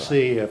to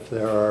see if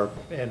there are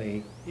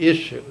any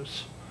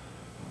issues.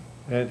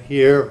 And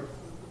here,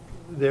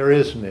 there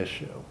is an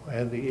issue.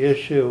 And the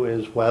issue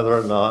is whether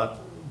or not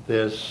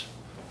this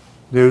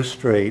new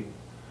street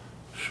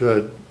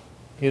should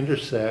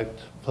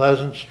intersect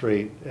Pleasant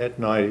Street at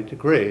 90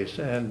 degrees.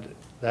 And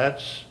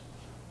that's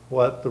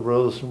what the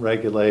rules and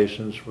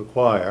regulations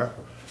require.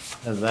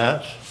 And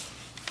that's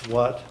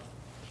what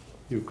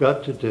you've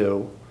got to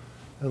do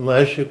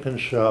unless you can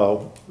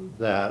show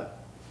that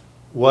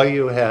what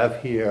you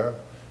have here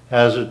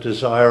has a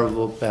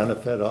desirable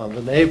benefit on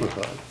the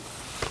neighborhood.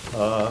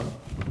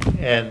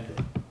 And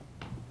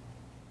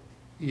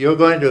you're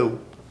going to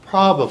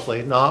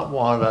probably not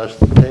want us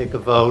to take a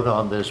vote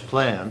on this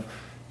plan,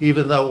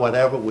 even though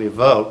whatever we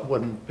vote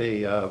wouldn't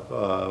be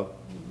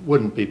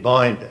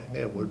binding.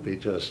 It would be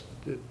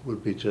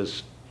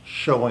just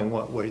showing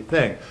what we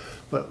think.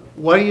 But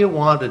what you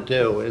want to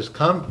do is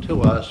come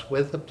to us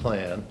with a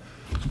plan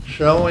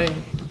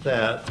showing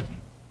that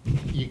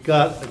you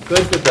got a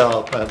good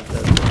development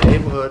that the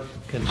neighborhood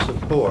can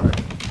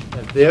support,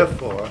 and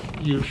therefore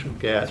you should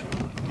get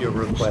your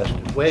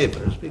requested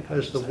waivers,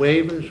 because the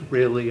waivers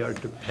really are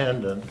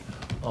dependent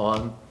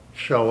on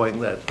showing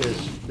that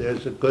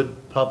there's a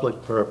good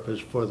public purpose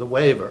for the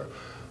waiver.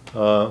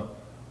 My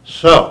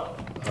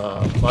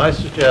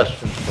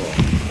suggestion, Paul,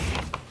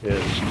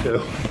 is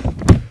to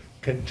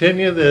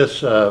continue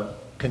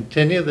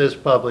this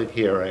public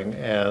hearing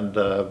and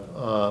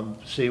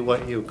see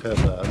what you can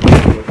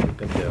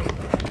do.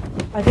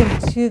 I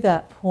think to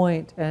that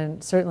point,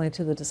 and certainly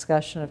to the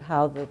discussion of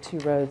how the two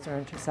roads are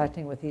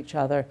intersecting with each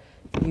other,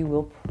 you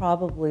will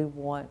probably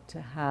want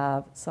to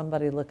have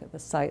somebody look at the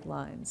sight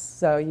lines.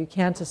 So you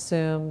can't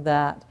assume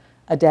that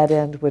a dead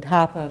end would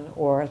happen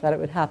or that it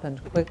would happen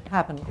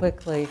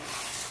quickly.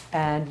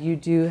 And you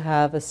do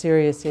have a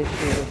serious issue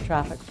with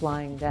traffic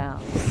flying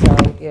down. So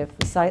if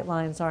the sight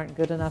lines aren't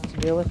good enough to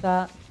deal with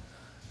that,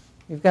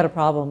 you've got a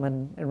problem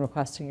in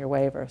requesting your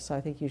waiver. So I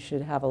think you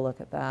should have a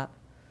look at that.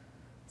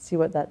 See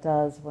what that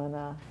does when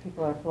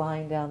people are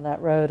flying down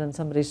that road and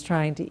somebody's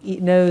trying to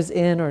nose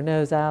in or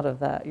nose out of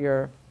that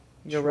your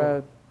Sure.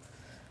 road.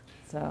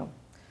 So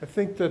I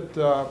think that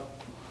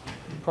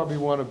you probably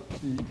want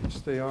to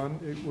stay on.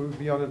 It would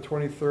be on the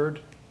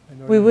 23rd. I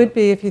know we you- would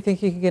be, if you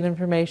think you could get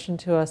information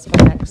to us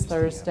by next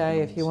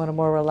Thursday. If you want a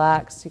more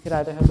relaxed, you could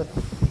either have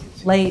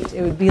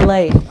it would be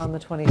late on the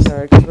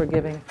 23rd because we're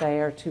giving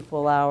Thayer 2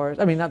 full hours.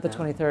 I mean, not the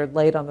 23rd,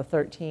 late on the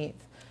 13th.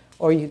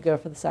 Or you could go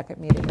for the second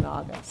meeting in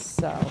August.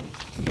 So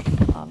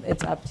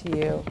it's up to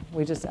you.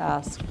 We just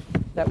ask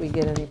that we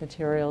get any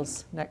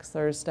materials next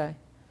Thursday.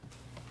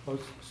 Oh,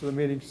 so the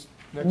meeting's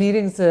next?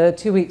 Meeting's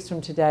 2 weeks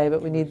from today,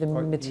 but we need the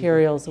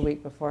materials a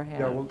week beforehand.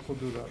 Yeah, we'll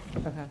do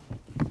that. Okay.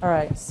 All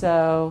right,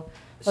 so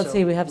let's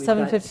see, we have we've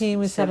got 7:15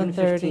 with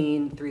 7:30.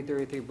 7:15,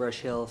 333 Brush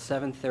Hill.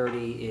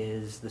 7:30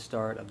 is the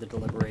start of the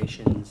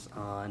deliberations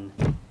on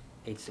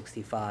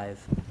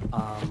 865.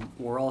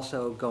 We're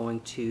also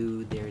going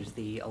to, there's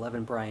the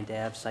 11 Bryant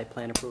Ave site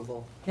plan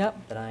approval.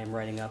 Yep. That I am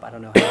writing up. I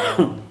don't know how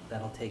long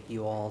that'll take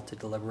you all to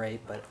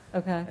deliberate, but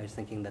Okay. I was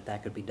thinking that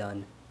that could be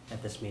done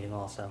at this meeting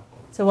also.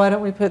 So why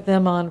don't we put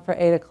them on for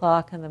 8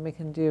 o'clock, and then we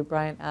can do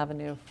Bryant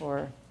Avenue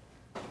for,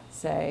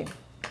 say,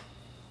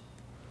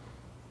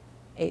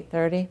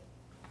 8:30?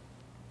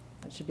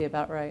 That should be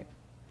about right.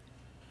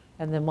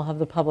 And then we'll have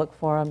the public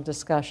forum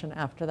discussion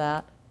after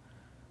that,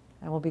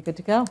 and we'll be good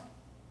to go.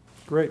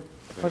 Great.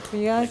 Work for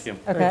you guys? Thank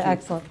you. Okay, Thank you.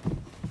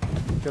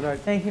 excellent. Good night.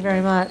 Thank you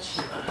very much.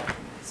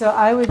 So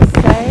I would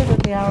say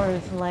that the hour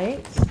is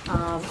late.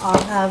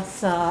 I'll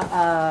have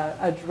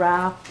a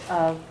draft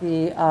of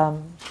the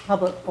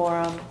public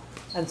forum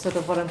and sort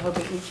of what I'm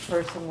hoping each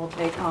person will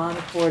take on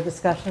for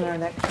discussion at our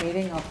next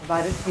meeting. I'll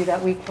provide it to you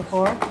that week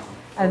before.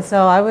 And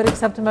so I would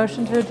accept a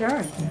motion to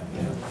adjourn.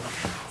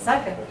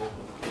 Second.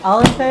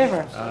 All in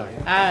favor?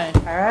 Aye.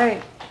 All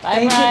right.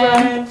 Bye, Thank you,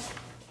 Brian. Brian.